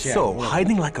 of course, yeah. So,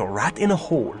 hiding like a rat in a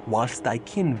hole, whilst thy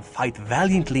kin fight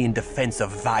valiantly in defense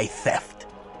of thy theft.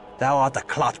 Thou art a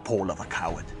clotpole of a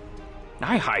coward.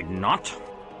 I hide not.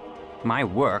 My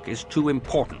work is too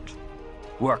important.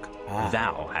 Work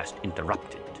thou hast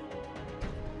interrupted.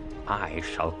 I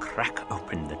shall crack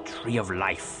open the tree of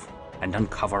life and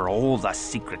uncover all the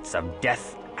secrets of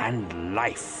death and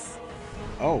life.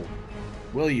 Oh,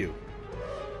 will you?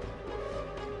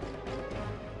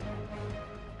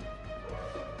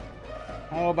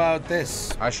 How about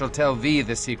this? I shall tell thee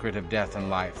the secret of death and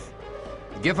life.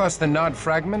 Give us the Nod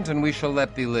fragment, and we shall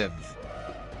let thee live.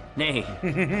 Nay,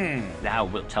 thou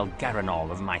wilt tell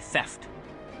Garanol of my theft.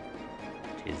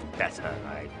 'Tis better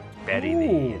I bury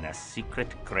thee in a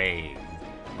secret grave,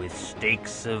 with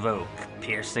stakes of oak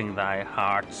piercing thy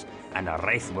heart, and a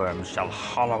wraithworm shall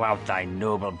hollow out thy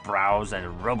noble brows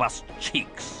and robust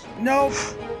cheeks. Nope.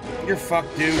 You're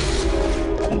fucked, dude.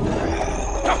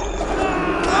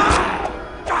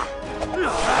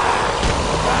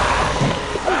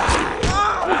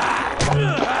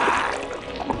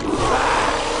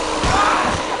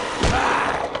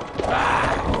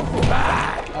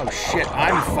 Oh shit,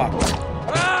 I'm fucked.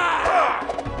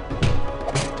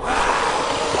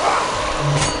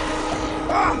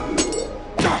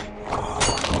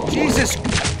 Jesus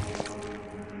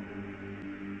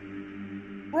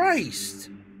Christ.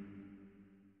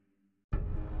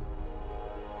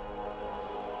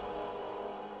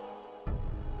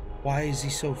 Why is he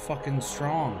so fucking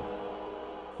strong?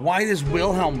 Why does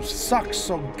Wilhelm suck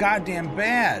so goddamn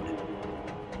bad?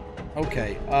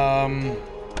 Okay,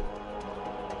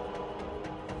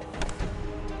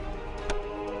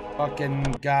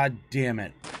 fucking goddamn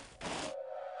it.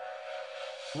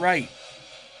 Right.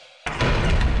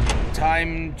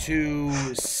 Time to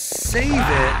save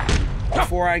it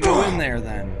before I go in there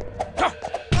then.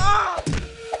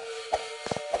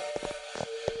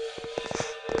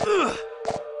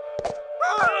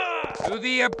 To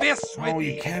the abyss with Oh,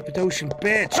 you Cappadocian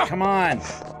bitch, come on.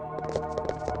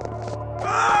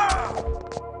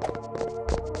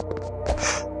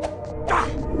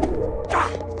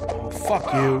 Oh,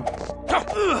 fuck you.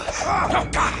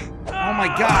 Oh my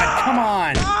god, come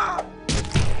on.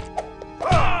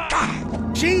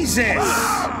 Jesus!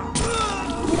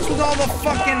 What's with all the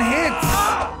fucking hits?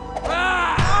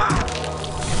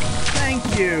 Thank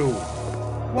you.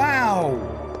 Wow.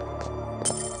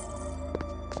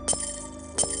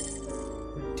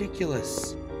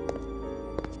 Ridiculous.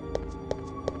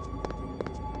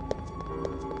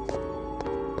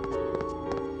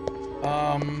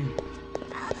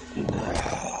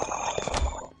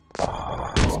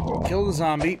 Let's kill the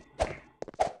zombie.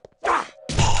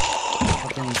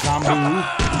 Fucking zombie.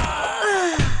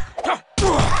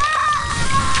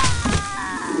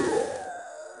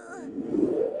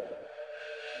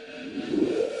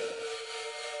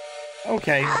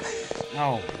 Okay.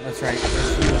 Oh, that's right.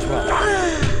 That's you as well.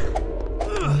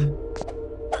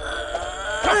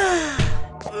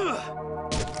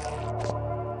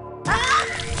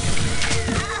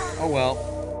 Oh well.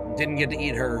 Didn't get to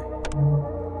eat her.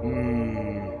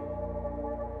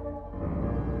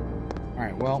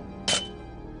 Alright, well.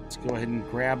 Let's go ahead and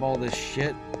grab all this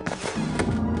shit.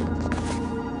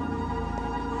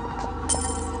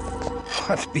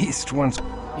 What beast once...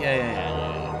 Yeah.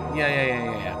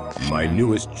 My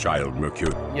newest child,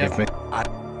 Mercury. Yep.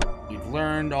 We've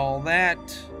learned all that.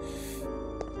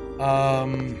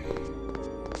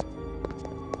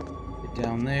 Get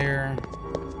down there.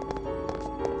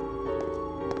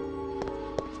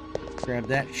 Grab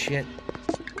that shit.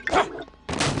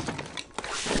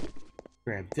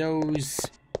 Grab those.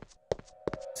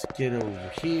 Let's get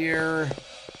over here.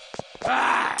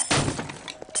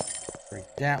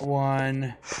 Break that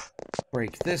one.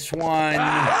 Break this one.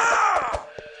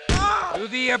 To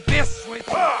the abyss with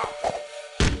you.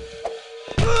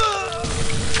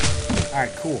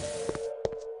 Alright, cool.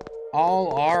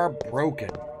 All are broken.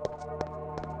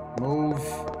 Move.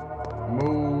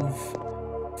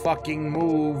 Fucking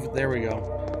move. There we go.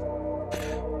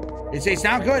 It's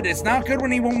not good. It's not good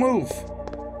when he won't move.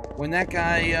 When that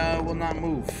guy will not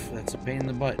move. That's a pain in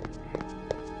the butt.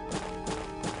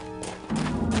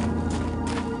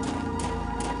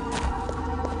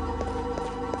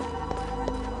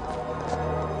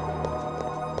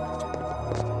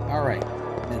 Alright.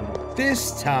 And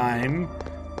this time,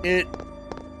 it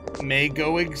may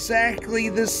go exactly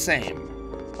the same.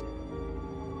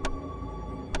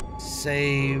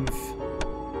 Save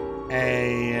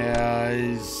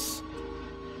as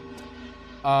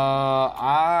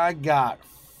I got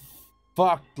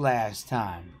fucked last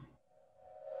time.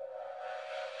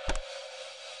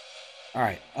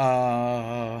 Alright,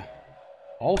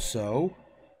 also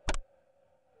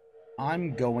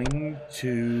I'm going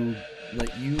to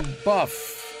let you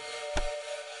buff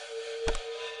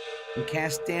and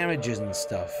cast damages and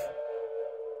stuff.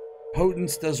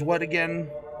 Potence does what again?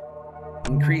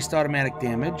 Increased automatic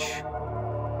damage,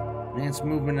 enhanced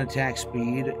movement, attack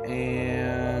speed,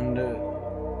 and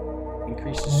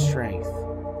Increases strength.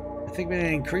 I think I'm gonna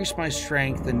increase my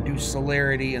strength and do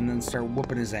celerity and then start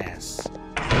whooping his ass.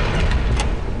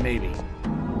 Maybe.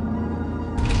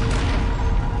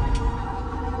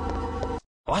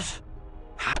 What?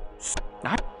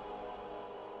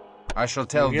 I shall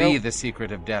tell thee the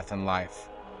secret of death and life.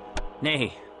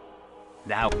 Nay,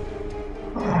 thou.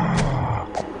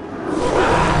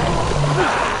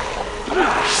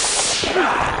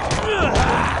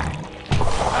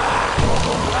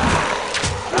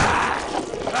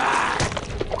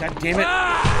 God damn it.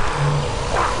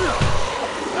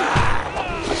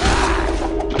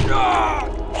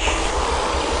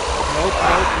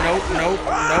 Nope.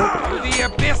 To the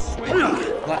abyss with me.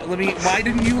 Let me. Why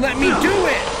didn't you let me do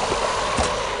it?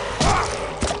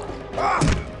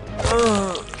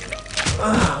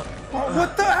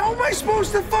 What the? How am I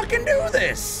supposed to fucking do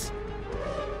this?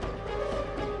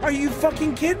 Are you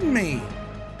fucking kidding me?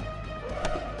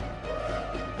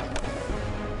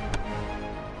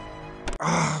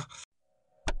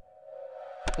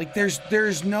 Like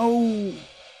there's no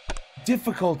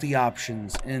difficulty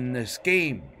options in this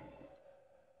game.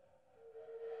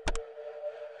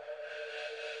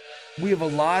 We have a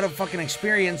lot of fucking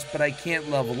experience, but I can't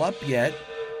level up yet.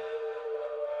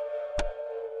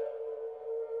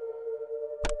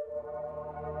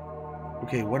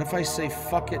 Okay, what if I say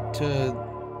fuck it to...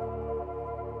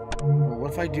 Well,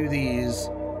 what if I do these,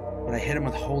 but I hit him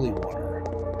with holy water?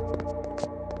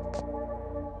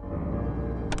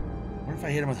 What if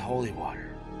I hit him with holy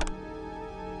water?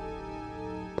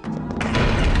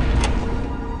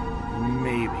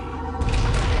 Maybe.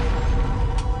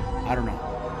 I don't know.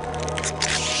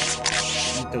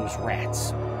 Eat those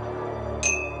rats.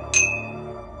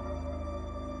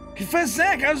 Confess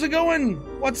Zach, how's it going?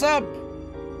 What's up?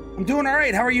 I'm doing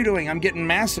alright. How are you doing? I'm getting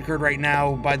massacred right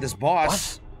now by this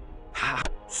boss. What?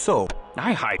 So,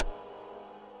 I hide.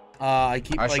 I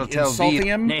keep like insulting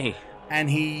him. Nay, and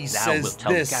he thou says wilt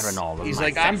tell this. Garanol of He's my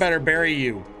like, theft. I'm better bury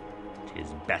you. 'Tis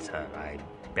better I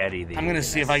bury thee. I'm gonna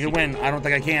see if I can win. I don't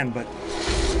think I can, but...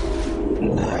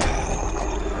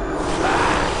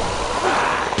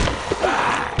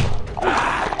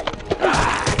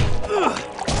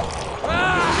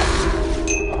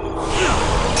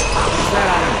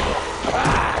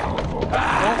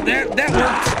 Oh, that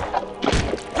worked.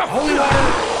 Holy water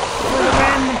for the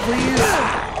win, please.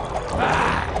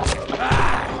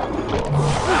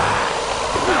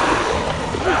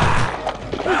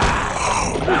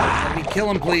 Let me kill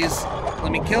him, please.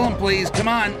 Let me kill him, please. Come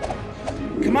on.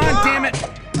 Come on, damn it.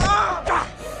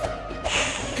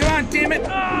 Come on, damn it. To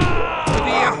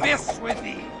the abyss with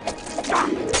thee.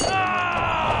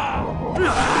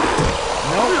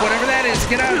 Nope, whatever that is,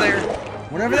 get out of there.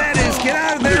 Whatever that is, get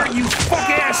out of there, you fuck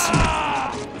ass.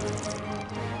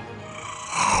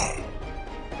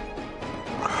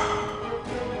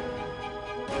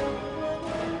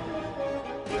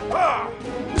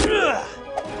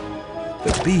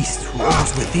 The beast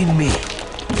roars within me.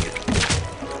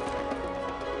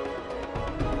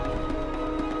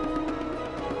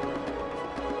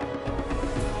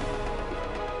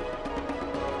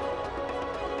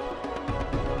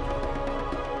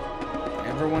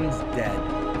 Everyone's dead.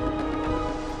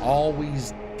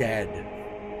 Always dead.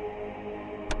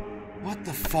 What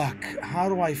the fuck? How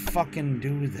do I fucking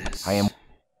do this? I am...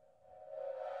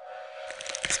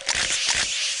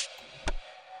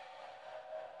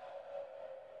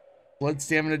 Blood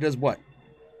stamina does what?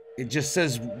 It just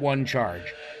says one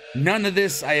charge. None of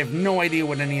this, I have no idea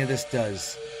what any of this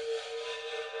does.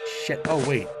 Shit, oh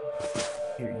wait.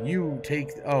 Here, you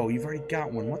take, oh, you've already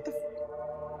got one. What the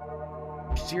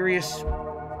serious?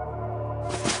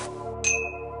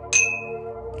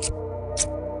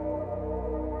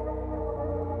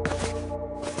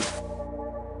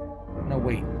 No,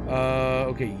 wait.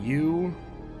 Okay, you.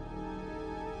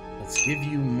 Let's give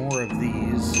you more of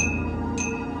these.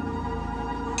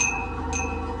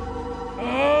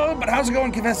 But how's it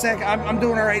going, Kvesak? I'm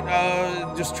doing all right.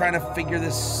 Just trying to figure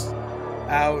this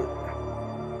out.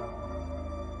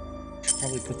 Should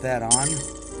probably put that on.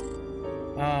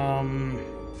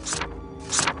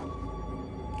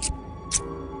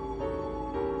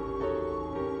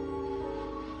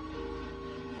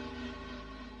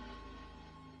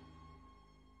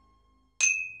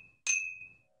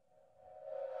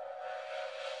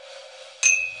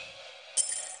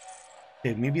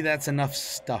 Okay, maybe that's enough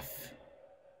stuff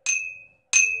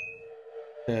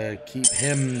to keep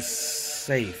him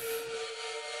safe.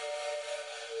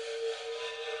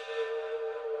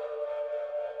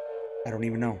 I don't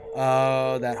even know.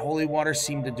 That holy water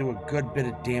seemed to do a good bit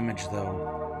of damage,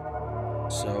 though.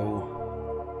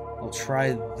 So, I'll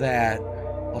try that.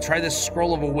 I'll try this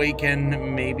Scroll of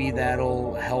Awaken. Maybe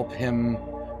that'll help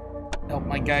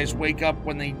my guys wake up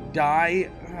when they die.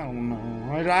 I don't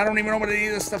know. I don't even know what any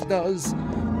of this stuff does.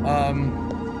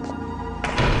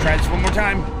 Try this one more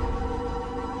time.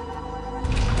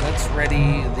 Let's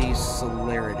ready the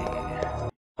celerity.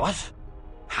 What?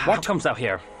 What comes out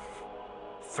here?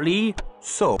 Flee?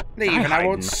 So, leave, and I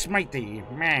won't smite thee.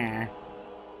 Meh.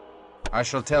 I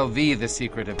shall tell thee the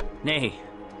secret of... Nay.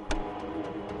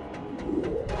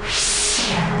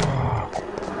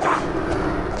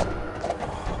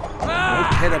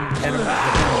 Hit him, hit him, hit him.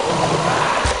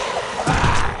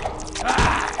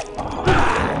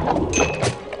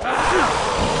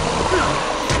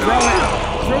 Throw it!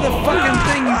 Throw the fucking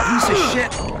thing, you piece of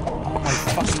shit! Oh my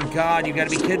fucking god, you gotta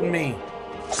be kidding me.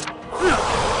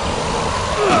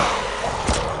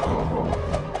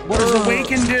 What does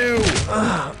Awaken do?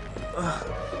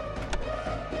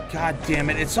 God damn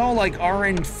it, it's all like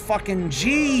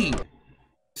RNG.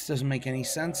 This doesn't make any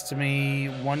sense to me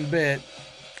one bit.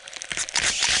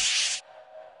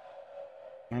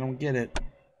 I don't get it.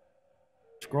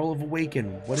 Scroll of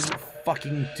Awaken, what does it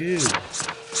fucking do?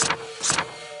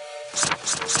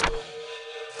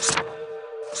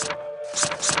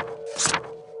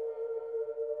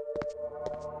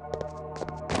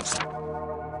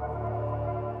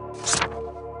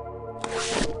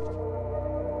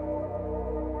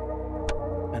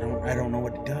 I don't know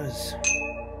what it does.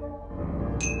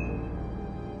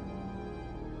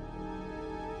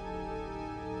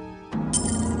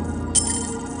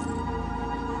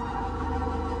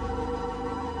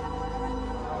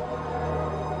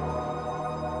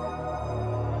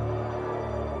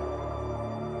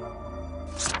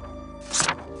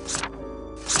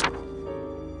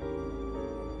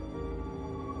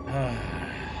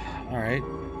 All right.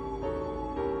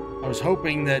 I was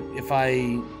hoping that if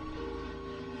I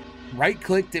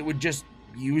right-clicked, it would just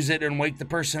use it and wake the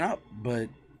person up, but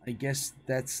I guess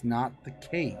that's not the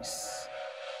case.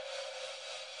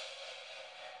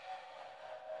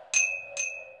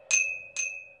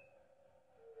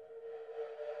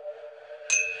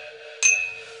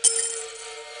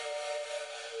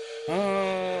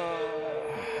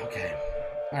 Okay.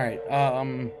 All right.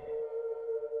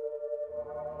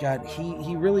 God,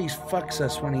 he really fucks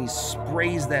us when he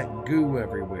sprays that goo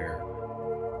everywhere.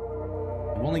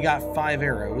 I've only got 5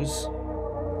 arrows,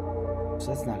 so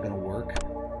that's not gonna work.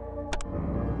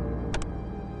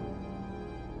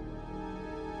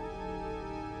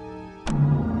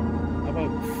 How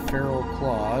about feral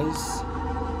claws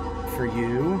for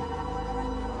you?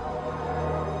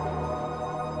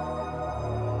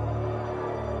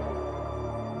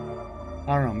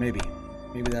 I don't know, maybe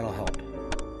that'll help.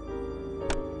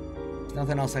 There's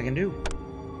nothing else I can do.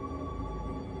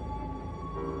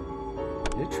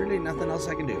 Literally nothing else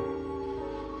I can do.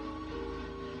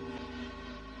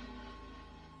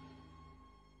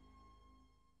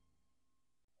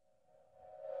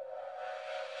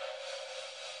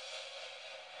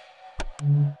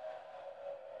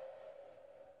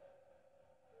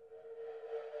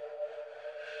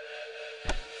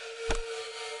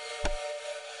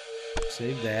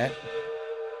 Save that.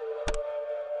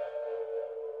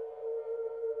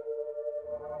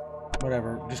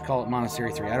 Whatever, just call it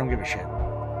Monastery 3. I don't give a shit.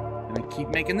 I'm gonna keep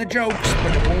making the jokes,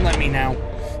 but it won't let me now.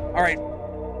 All right.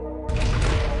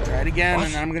 Try it again,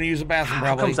 and then I'm gonna use a bathroom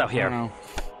probably. What comes out here? I don't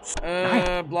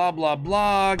know. Blah, blah,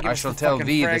 blah. Give I shall tell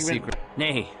thee the secret.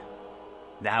 Nay,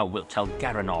 thou wilt tell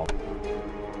Garanol.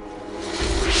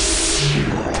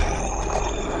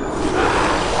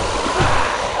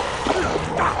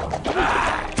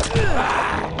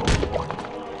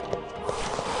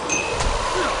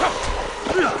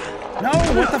 No,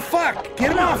 what the fuck?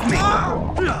 Get him off me!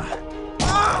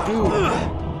 Dude.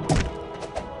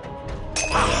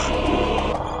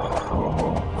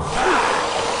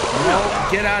 No,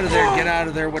 get out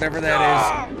of there, whatever that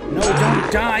is. No,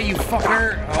 don't die, you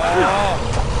fucker! Oh.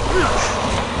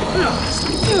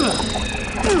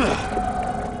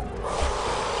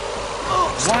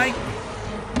 Why?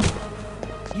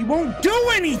 He won't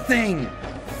do anything!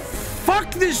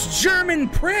 Fuck this German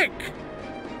prick!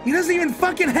 He doesn't even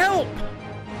fucking help!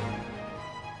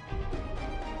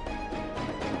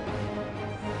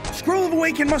 Scroll of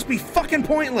Awaken must be fucking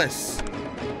pointless!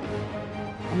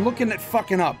 I'm looking at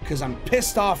fucking up, because I'm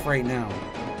pissed off right now.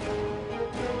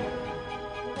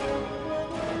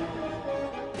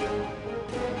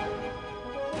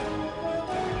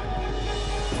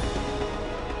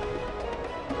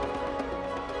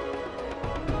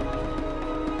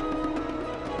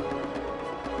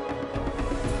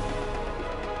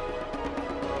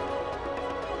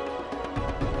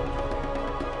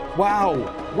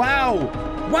 Wow.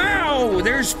 Wow. Wow.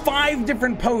 There's 5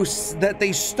 different posts that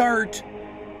they start.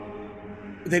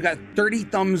 They've got 30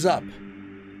 thumbs up.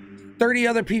 30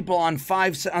 other people on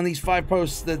these 5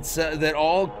 posts that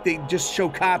all they just show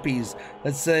copies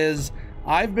that says,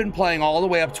 I've been playing all the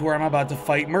way up to where I'm about to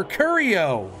fight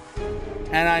Mercurio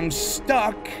and I'm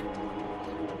stuck.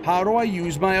 How do I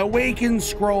use my Awaken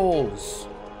scrolls?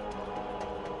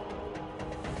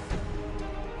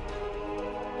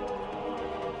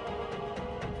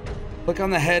 Click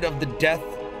on the head of the death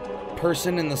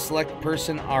person in the select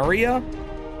person aria.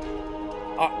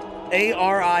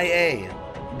 A-R-I-A.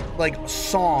 Like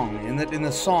song in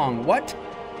the song. What?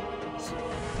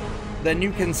 Then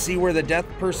you can see where the death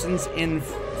person's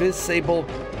invisible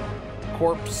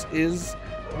corpse is.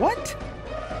 What?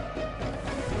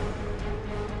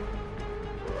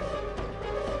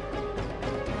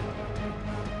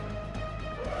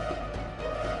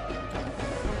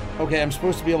 Okay, I'm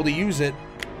supposed to be able to use it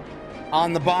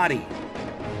on the body.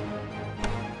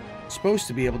 Supposed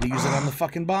to be able to use it on the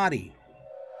fucking body.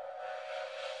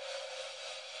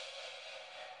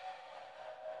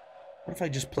 What if I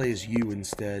just play as you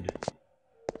instead?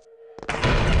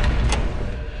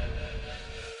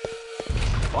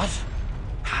 What?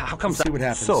 How come? See what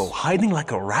happens. So, hiding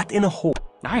like a rat in a hole.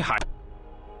 I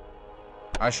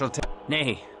shall take.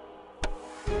 Nay.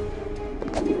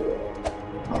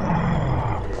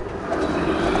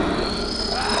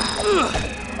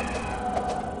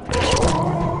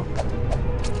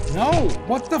 No!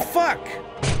 What the fuck?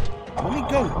 Let me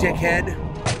go, dickhead.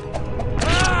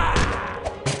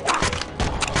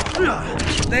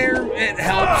 There, it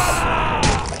helps.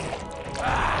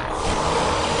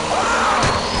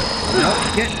 Nope,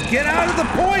 get out of the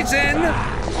poison!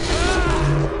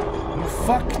 You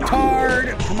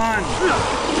fucktard! Come on.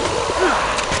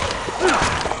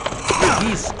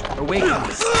 Beast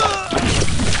awakens.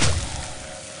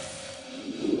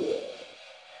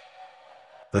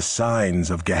 The signs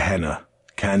of Gehenna,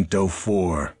 Canto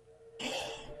 4.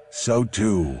 So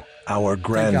too, our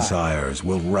grandsires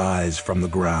will rise from the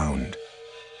ground.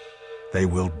 They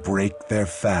will break their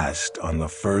fast on the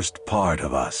first part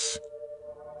of us.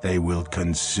 They will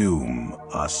consume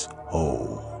us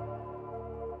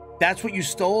whole. That's what you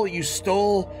stole? You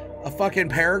stole a fucking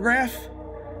paragraph?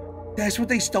 That's what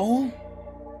they stole?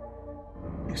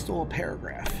 They stole a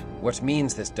paragraph. What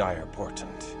means this dire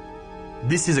portent?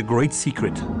 This is a great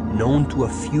secret, known to a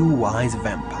few wise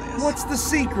vampires. What's the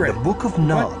secret? The Book of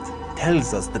Nod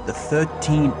tells us that the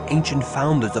 13 ancient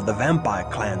founders of the vampire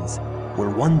clans will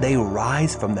one day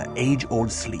rise from their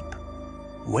age-old sleep.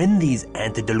 When these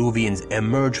antediluvians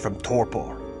emerge from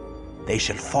torpor, they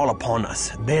shall fall upon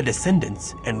us, their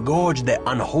descendants, and gorge their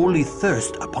unholy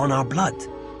thirst upon our blood.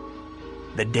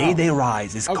 The day they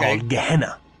rise is called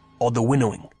Gehenna, or the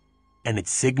Winnowing, and it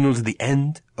signals the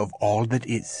end of all that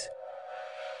is.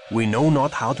 We know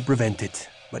not how to prevent it,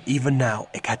 but even now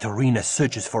Ekaterina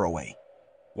searches for a way.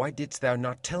 Why didst thou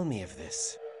not tell me of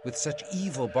this? With such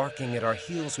evil barking at our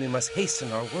heels, we must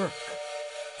hasten our work.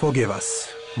 Forgive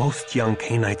us. Most young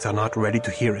Cainites are not ready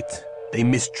to hear it. They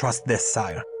mistrust their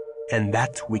sire, and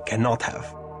that we cannot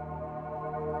have.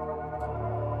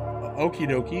 Okie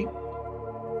dokie.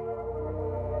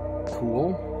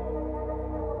 Cool.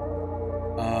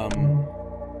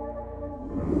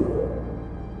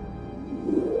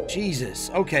 Jesus.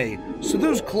 Okay, so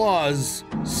those claws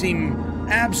seem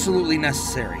absolutely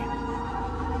necessary.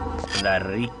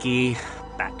 Lariki,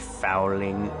 that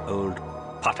fouling old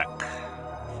Potok,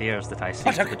 fears that I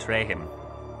seek to betray him.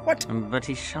 What? But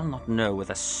he shall not know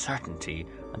with a certainty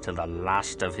until the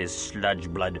last of his sludge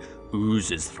blood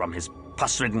oozes from his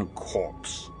pus-ridden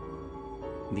corpse.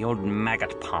 The old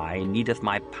maggot pie needeth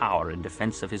my power in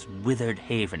defense of his withered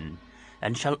haven,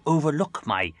 and shall overlook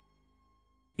my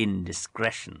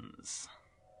indiscretions.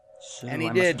 So And he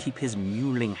I did. must keep his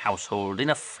mewling household in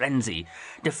a frenzy,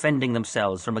 defending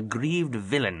themselves from aggrieved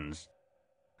villains.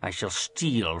 I shall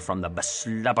steal from the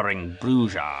beslubbering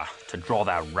Bruja to draw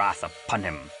their wrath upon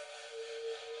him.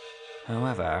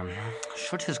 However,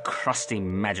 should his crusty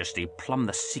majesty plumb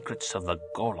the secrets of the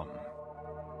golem,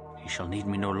 he shall need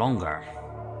me no longer.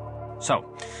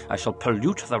 So, I shall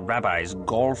pollute the rabbi's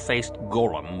gall-faced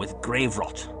golem with grave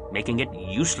rot, making it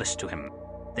useless to him.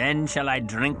 Then shall I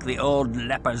drink the old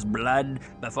leper's blood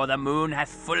before the moon hath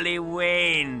fully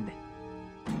waned.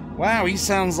 Wow, he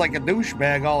sounds like a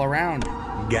douchebag all around.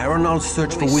 Garanal's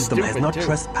search for Really wisdom has stupid, not too.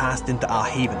 trespassed into our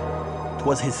haven.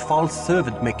 'Twas his false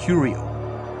servant Mercurio.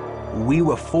 We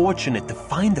were fortunate to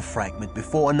find the fragment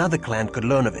before another clan could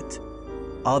learn of it.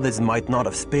 Others might not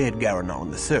have spared Garanal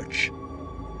in the search.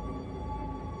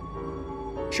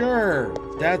 Sure,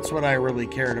 that's what I really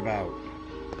cared about.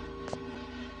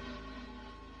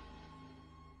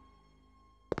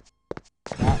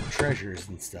 treasures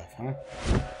and stuff, huh?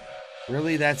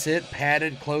 Really, that's it?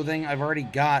 Padded clothing? I've already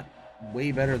got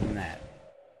way better than that.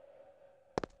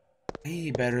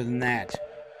 Way better than that.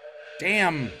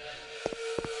 Damn!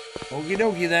 Okie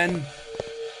dokie then.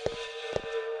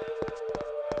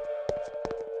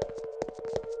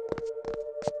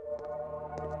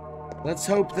 Let's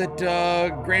hope that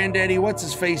Granddaddy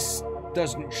What's-His-Face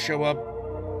doesn't show up,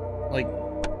 like,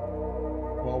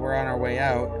 while we're on our way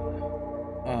out.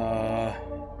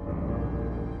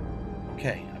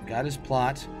 Okay, I've got his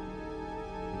plot.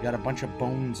 I've got a bunch of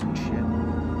bones and shit.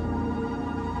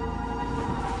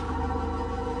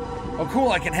 Oh, cool,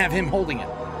 I can have him holding it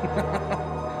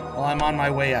while I'm on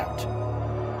my way out.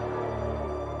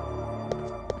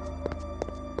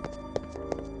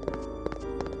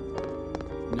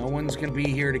 No one's gonna be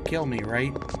here to kill me,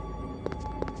 right?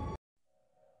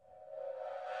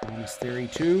 Monastery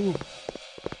 2.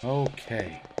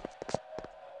 Okay.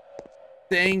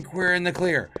 Think we're in the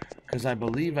clear. Because I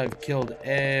believe I've killed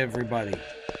everybody.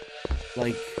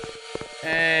 Like,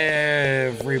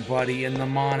 everybody in the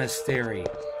monastery.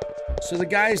 So the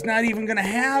guy's not even gonna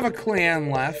have a clan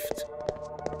left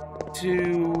to,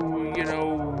 you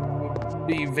know,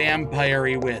 be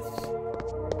vampire-y with.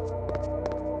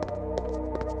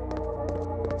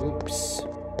 Oops.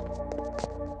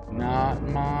 Not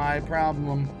my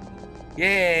problem.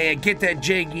 Yeah, get that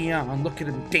Jaggy on. Look at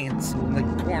him dancing in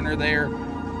the corner there.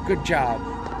 Good job.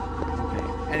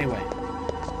 Okay, anyway.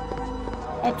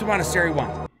 Up to Monastery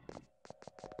 1.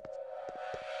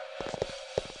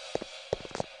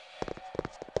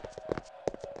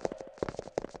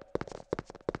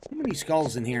 Too many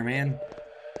skulls in here, man.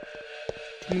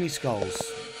 Too many skulls.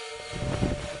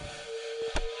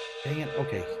 Dang it.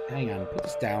 Okay, hang on. Put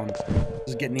this down. This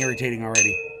is getting irritating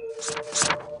already.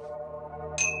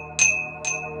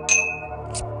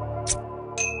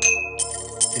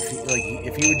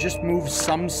 If he would just move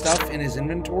some stuff in his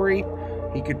inventory,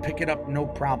 he could pick it up no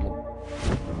problem.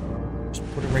 Just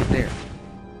put it right there.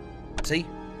 See?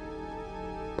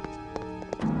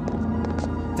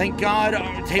 Thank God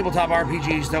tabletop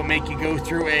RPGs don't make you go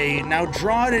through a, now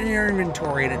draw it in your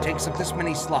inventory and it takes up this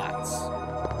many slots.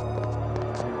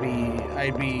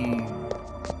 I'd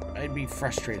be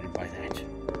frustrated by that.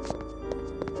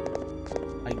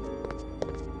 I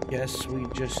guess we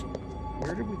just,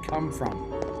 where did we come from?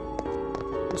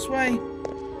 This way?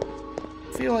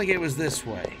 I feel like it was this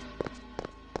way.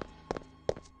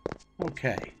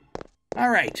 Okay.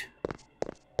 Alright.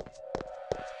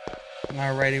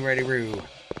 Alrighty, ready-roo.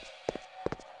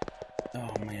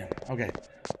 Oh, man. Okay.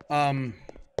 Starting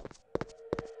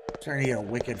to get a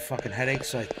wicked fucking headache,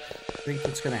 so I think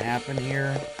what's gonna happen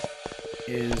here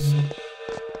is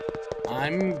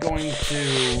I'm going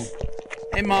to...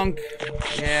 Hey, Monk.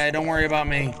 Yeah, don't worry about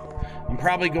me. I'm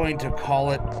probably going to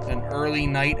call it an early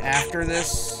night after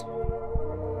this.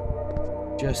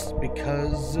 Just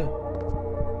because...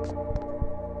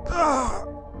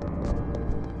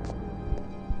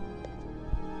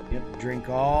 Yep, drink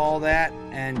all that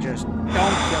and just don't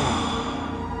kill him.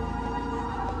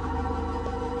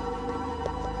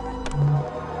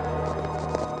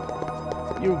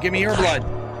 You, give me your blood.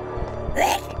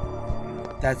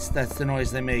 That's the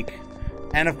noise they make.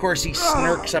 And of course he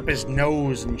snirks up his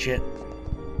nose and shit.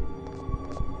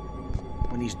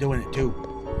 When he's doing it too.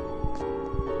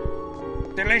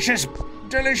 Delicious,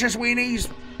 delicious weenies.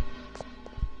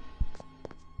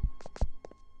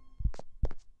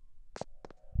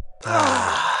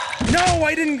 No,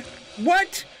 I didn't.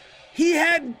 What? He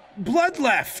had blood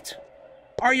left.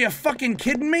 Are you fucking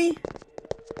kidding me?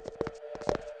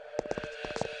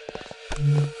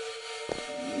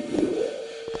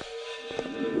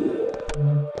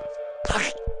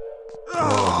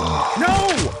 No!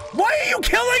 Why are you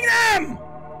killing them?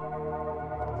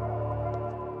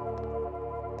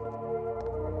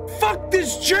 Fuck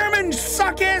this German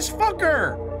suck-ass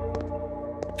fucker!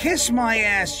 Kiss my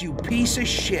ass, you piece of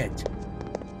shit.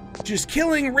 Just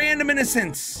killing random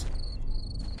innocents.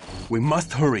 We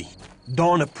must hurry.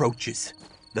 Dawn approaches.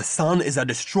 The sun is a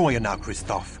destroyer now,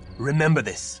 Christoph. Remember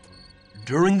this.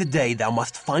 During the day, thou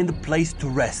must find a place to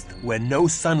rest where no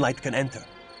sunlight can enter.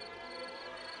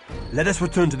 Let us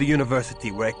return to the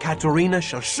university, where Katerina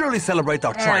shall surely celebrate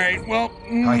our triumph. All right,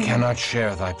 well... I cannot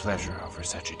share thy pleasure over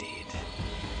such a deed.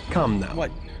 Come now.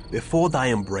 What? Before thy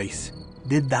embrace,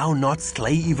 did thou not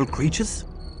slay evil creatures?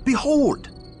 Behold,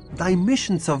 thy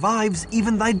mission survives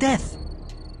even thy death.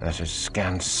 That is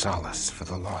scant solace for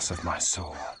the loss of my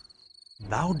soul.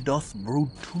 Thou dost brood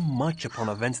too much upon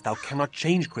events thou cannot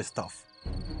change, Christoph.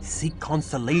 Seek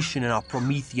consolation in our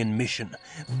Promethean mission.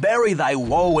 Bury thy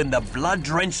woe in the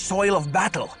blood-drenched soil of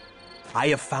battle. I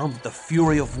have found that the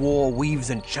fury of war weaves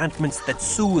enchantments that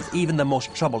soothe even the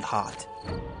most troubled heart,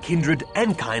 kindred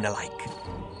and kind alike.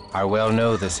 I well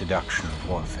know the seduction of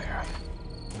warfare.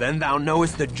 Then thou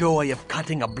knowest the joy of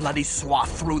cutting a bloody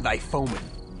swath through thy foeman.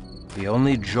 The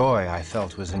only joy I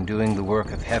felt was in doing the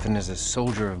work of heaven as a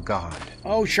soldier of God.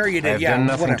 Oh, sure you did, I have yeah. done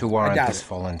nothing whatever. to warrant this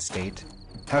fallen state.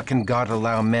 How can God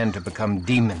allow men to become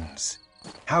demons?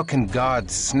 How can God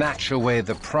snatch away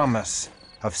the promise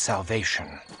of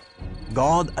salvation?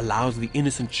 God allows the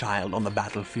innocent child on the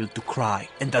battlefield to cry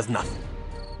and does nothing.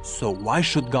 So why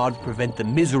should God prevent the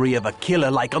misery of a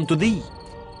killer like unto thee?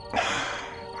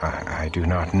 I do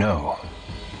not know.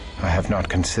 I have not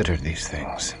considered these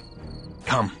things.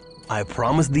 Come, I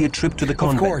promise thee a trip to the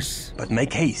convent. Of course. But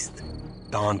make haste.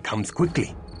 Dawn comes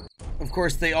quickly. Of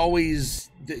course, they always...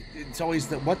 It's always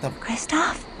the... What the...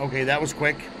 Christoph? Okay, that was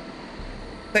quick.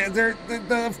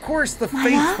 Of course, the My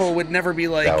faithful love? would never be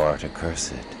like... Thou art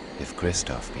accursed, if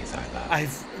Christoph be thy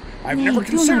love. I've Nay, never do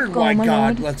considered not go, why my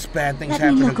God lord. lets bad things Let me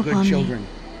happen to look good upon me. children.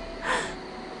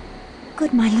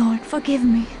 Good my lord, forgive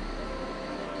me.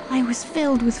 I was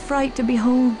filled with fright to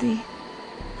behold thee.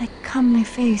 Thy comely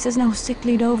face is now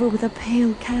sicklied over with a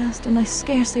pale cast, and I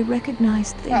scarcely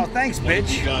recognized thee. Oh, thanks,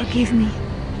 bitch. Forgive me.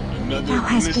 Thou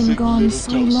hast been gone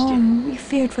so long, we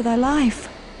feared for thy life.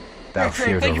 Thou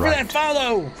feared Thank you for aright, that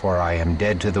follow. for I am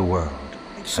dead to the world,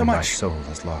 Thank you so and my much. soul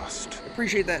is lost.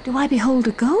 Appreciate that. Do I behold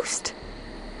a ghost?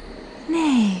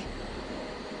 Nay,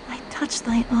 I touch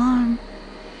thy arm,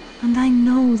 and I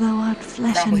know thou art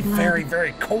flesh Probably and blood. very,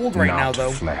 very cold right now, Not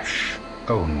though. flesh,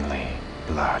 only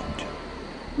blood.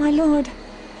 My lord,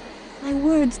 thy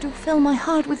words do fill my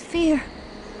heart with fear,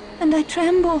 and I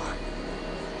tremble.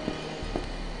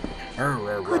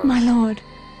 Good my lord,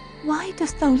 why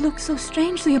dost thou look so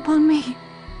strangely upon me?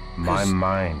 My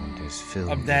mind is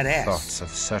filled of with that ass. thoughts of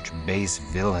such base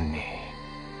villainy.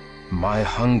 My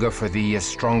hunger for thee is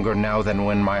stronger now than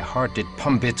when my heart did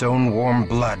pump its own warm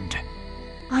blood.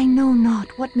 I know not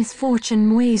what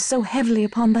misfortune weighs so heavily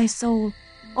upon thy soul,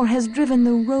 or has driven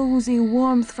the rosy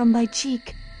warmth from thy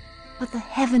cheek, but the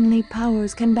heavenly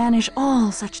powers can banish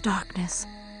all such darkness.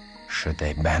 Should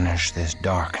they banish this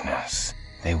darkness,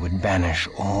 they would banish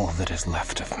all that is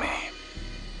left of me.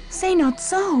 Say not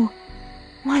so.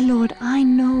 My lord, I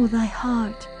know thy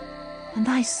heart, and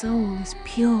thy soul is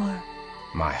pure.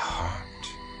 My heart,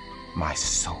 my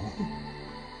soul.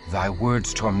 Thy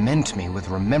words torment me with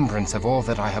remembrance of all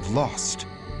that I have lost.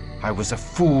 I was a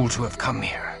fool to have come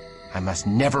here. I must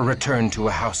never return to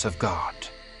a house of God.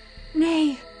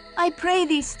 Nay, I pray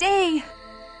thee stay.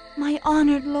 My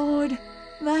honored lord,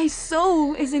 thy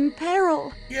soul is in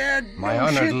peril. Yeah, My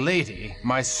honored lady,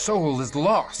 my soul is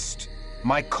lost.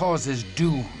 My cause is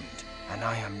doomed, and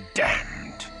I am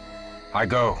damned. I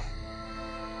go.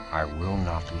 I will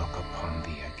not look upon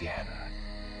thee again.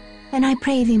 Then I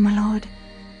pray thee, my lord,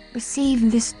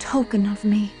 receive this token of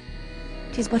me.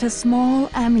 'Tis but a small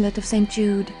amulet of St.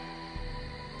 Jude.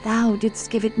 Thou didst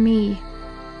give it me,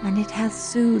 and it hath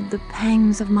soothed the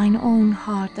pangs of mine own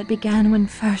heart that began when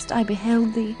first I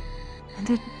beheld thee, and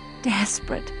a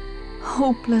desperate,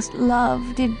 hopeless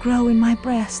love did grow in my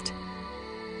breast.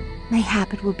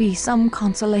 Mayhap it will be some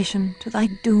consolation to thy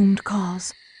doomed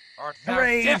cause. Art thou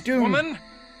Hooray, deaf, doom. woman?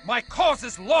 My cause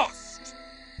is lost!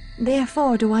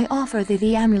 Therefore do I offer thee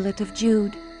the amulet of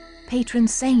Jude, patron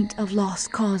saint of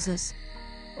lost causes.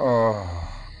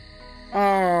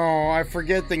 Oh, I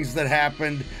forget things that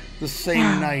happened the same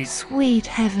Now, night. sweet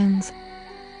heavens,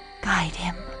 guide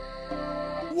him.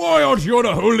 Why art you on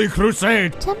a holy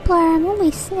crusade? Templar, I'm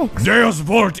only 6. Deus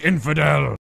Vult, infidel!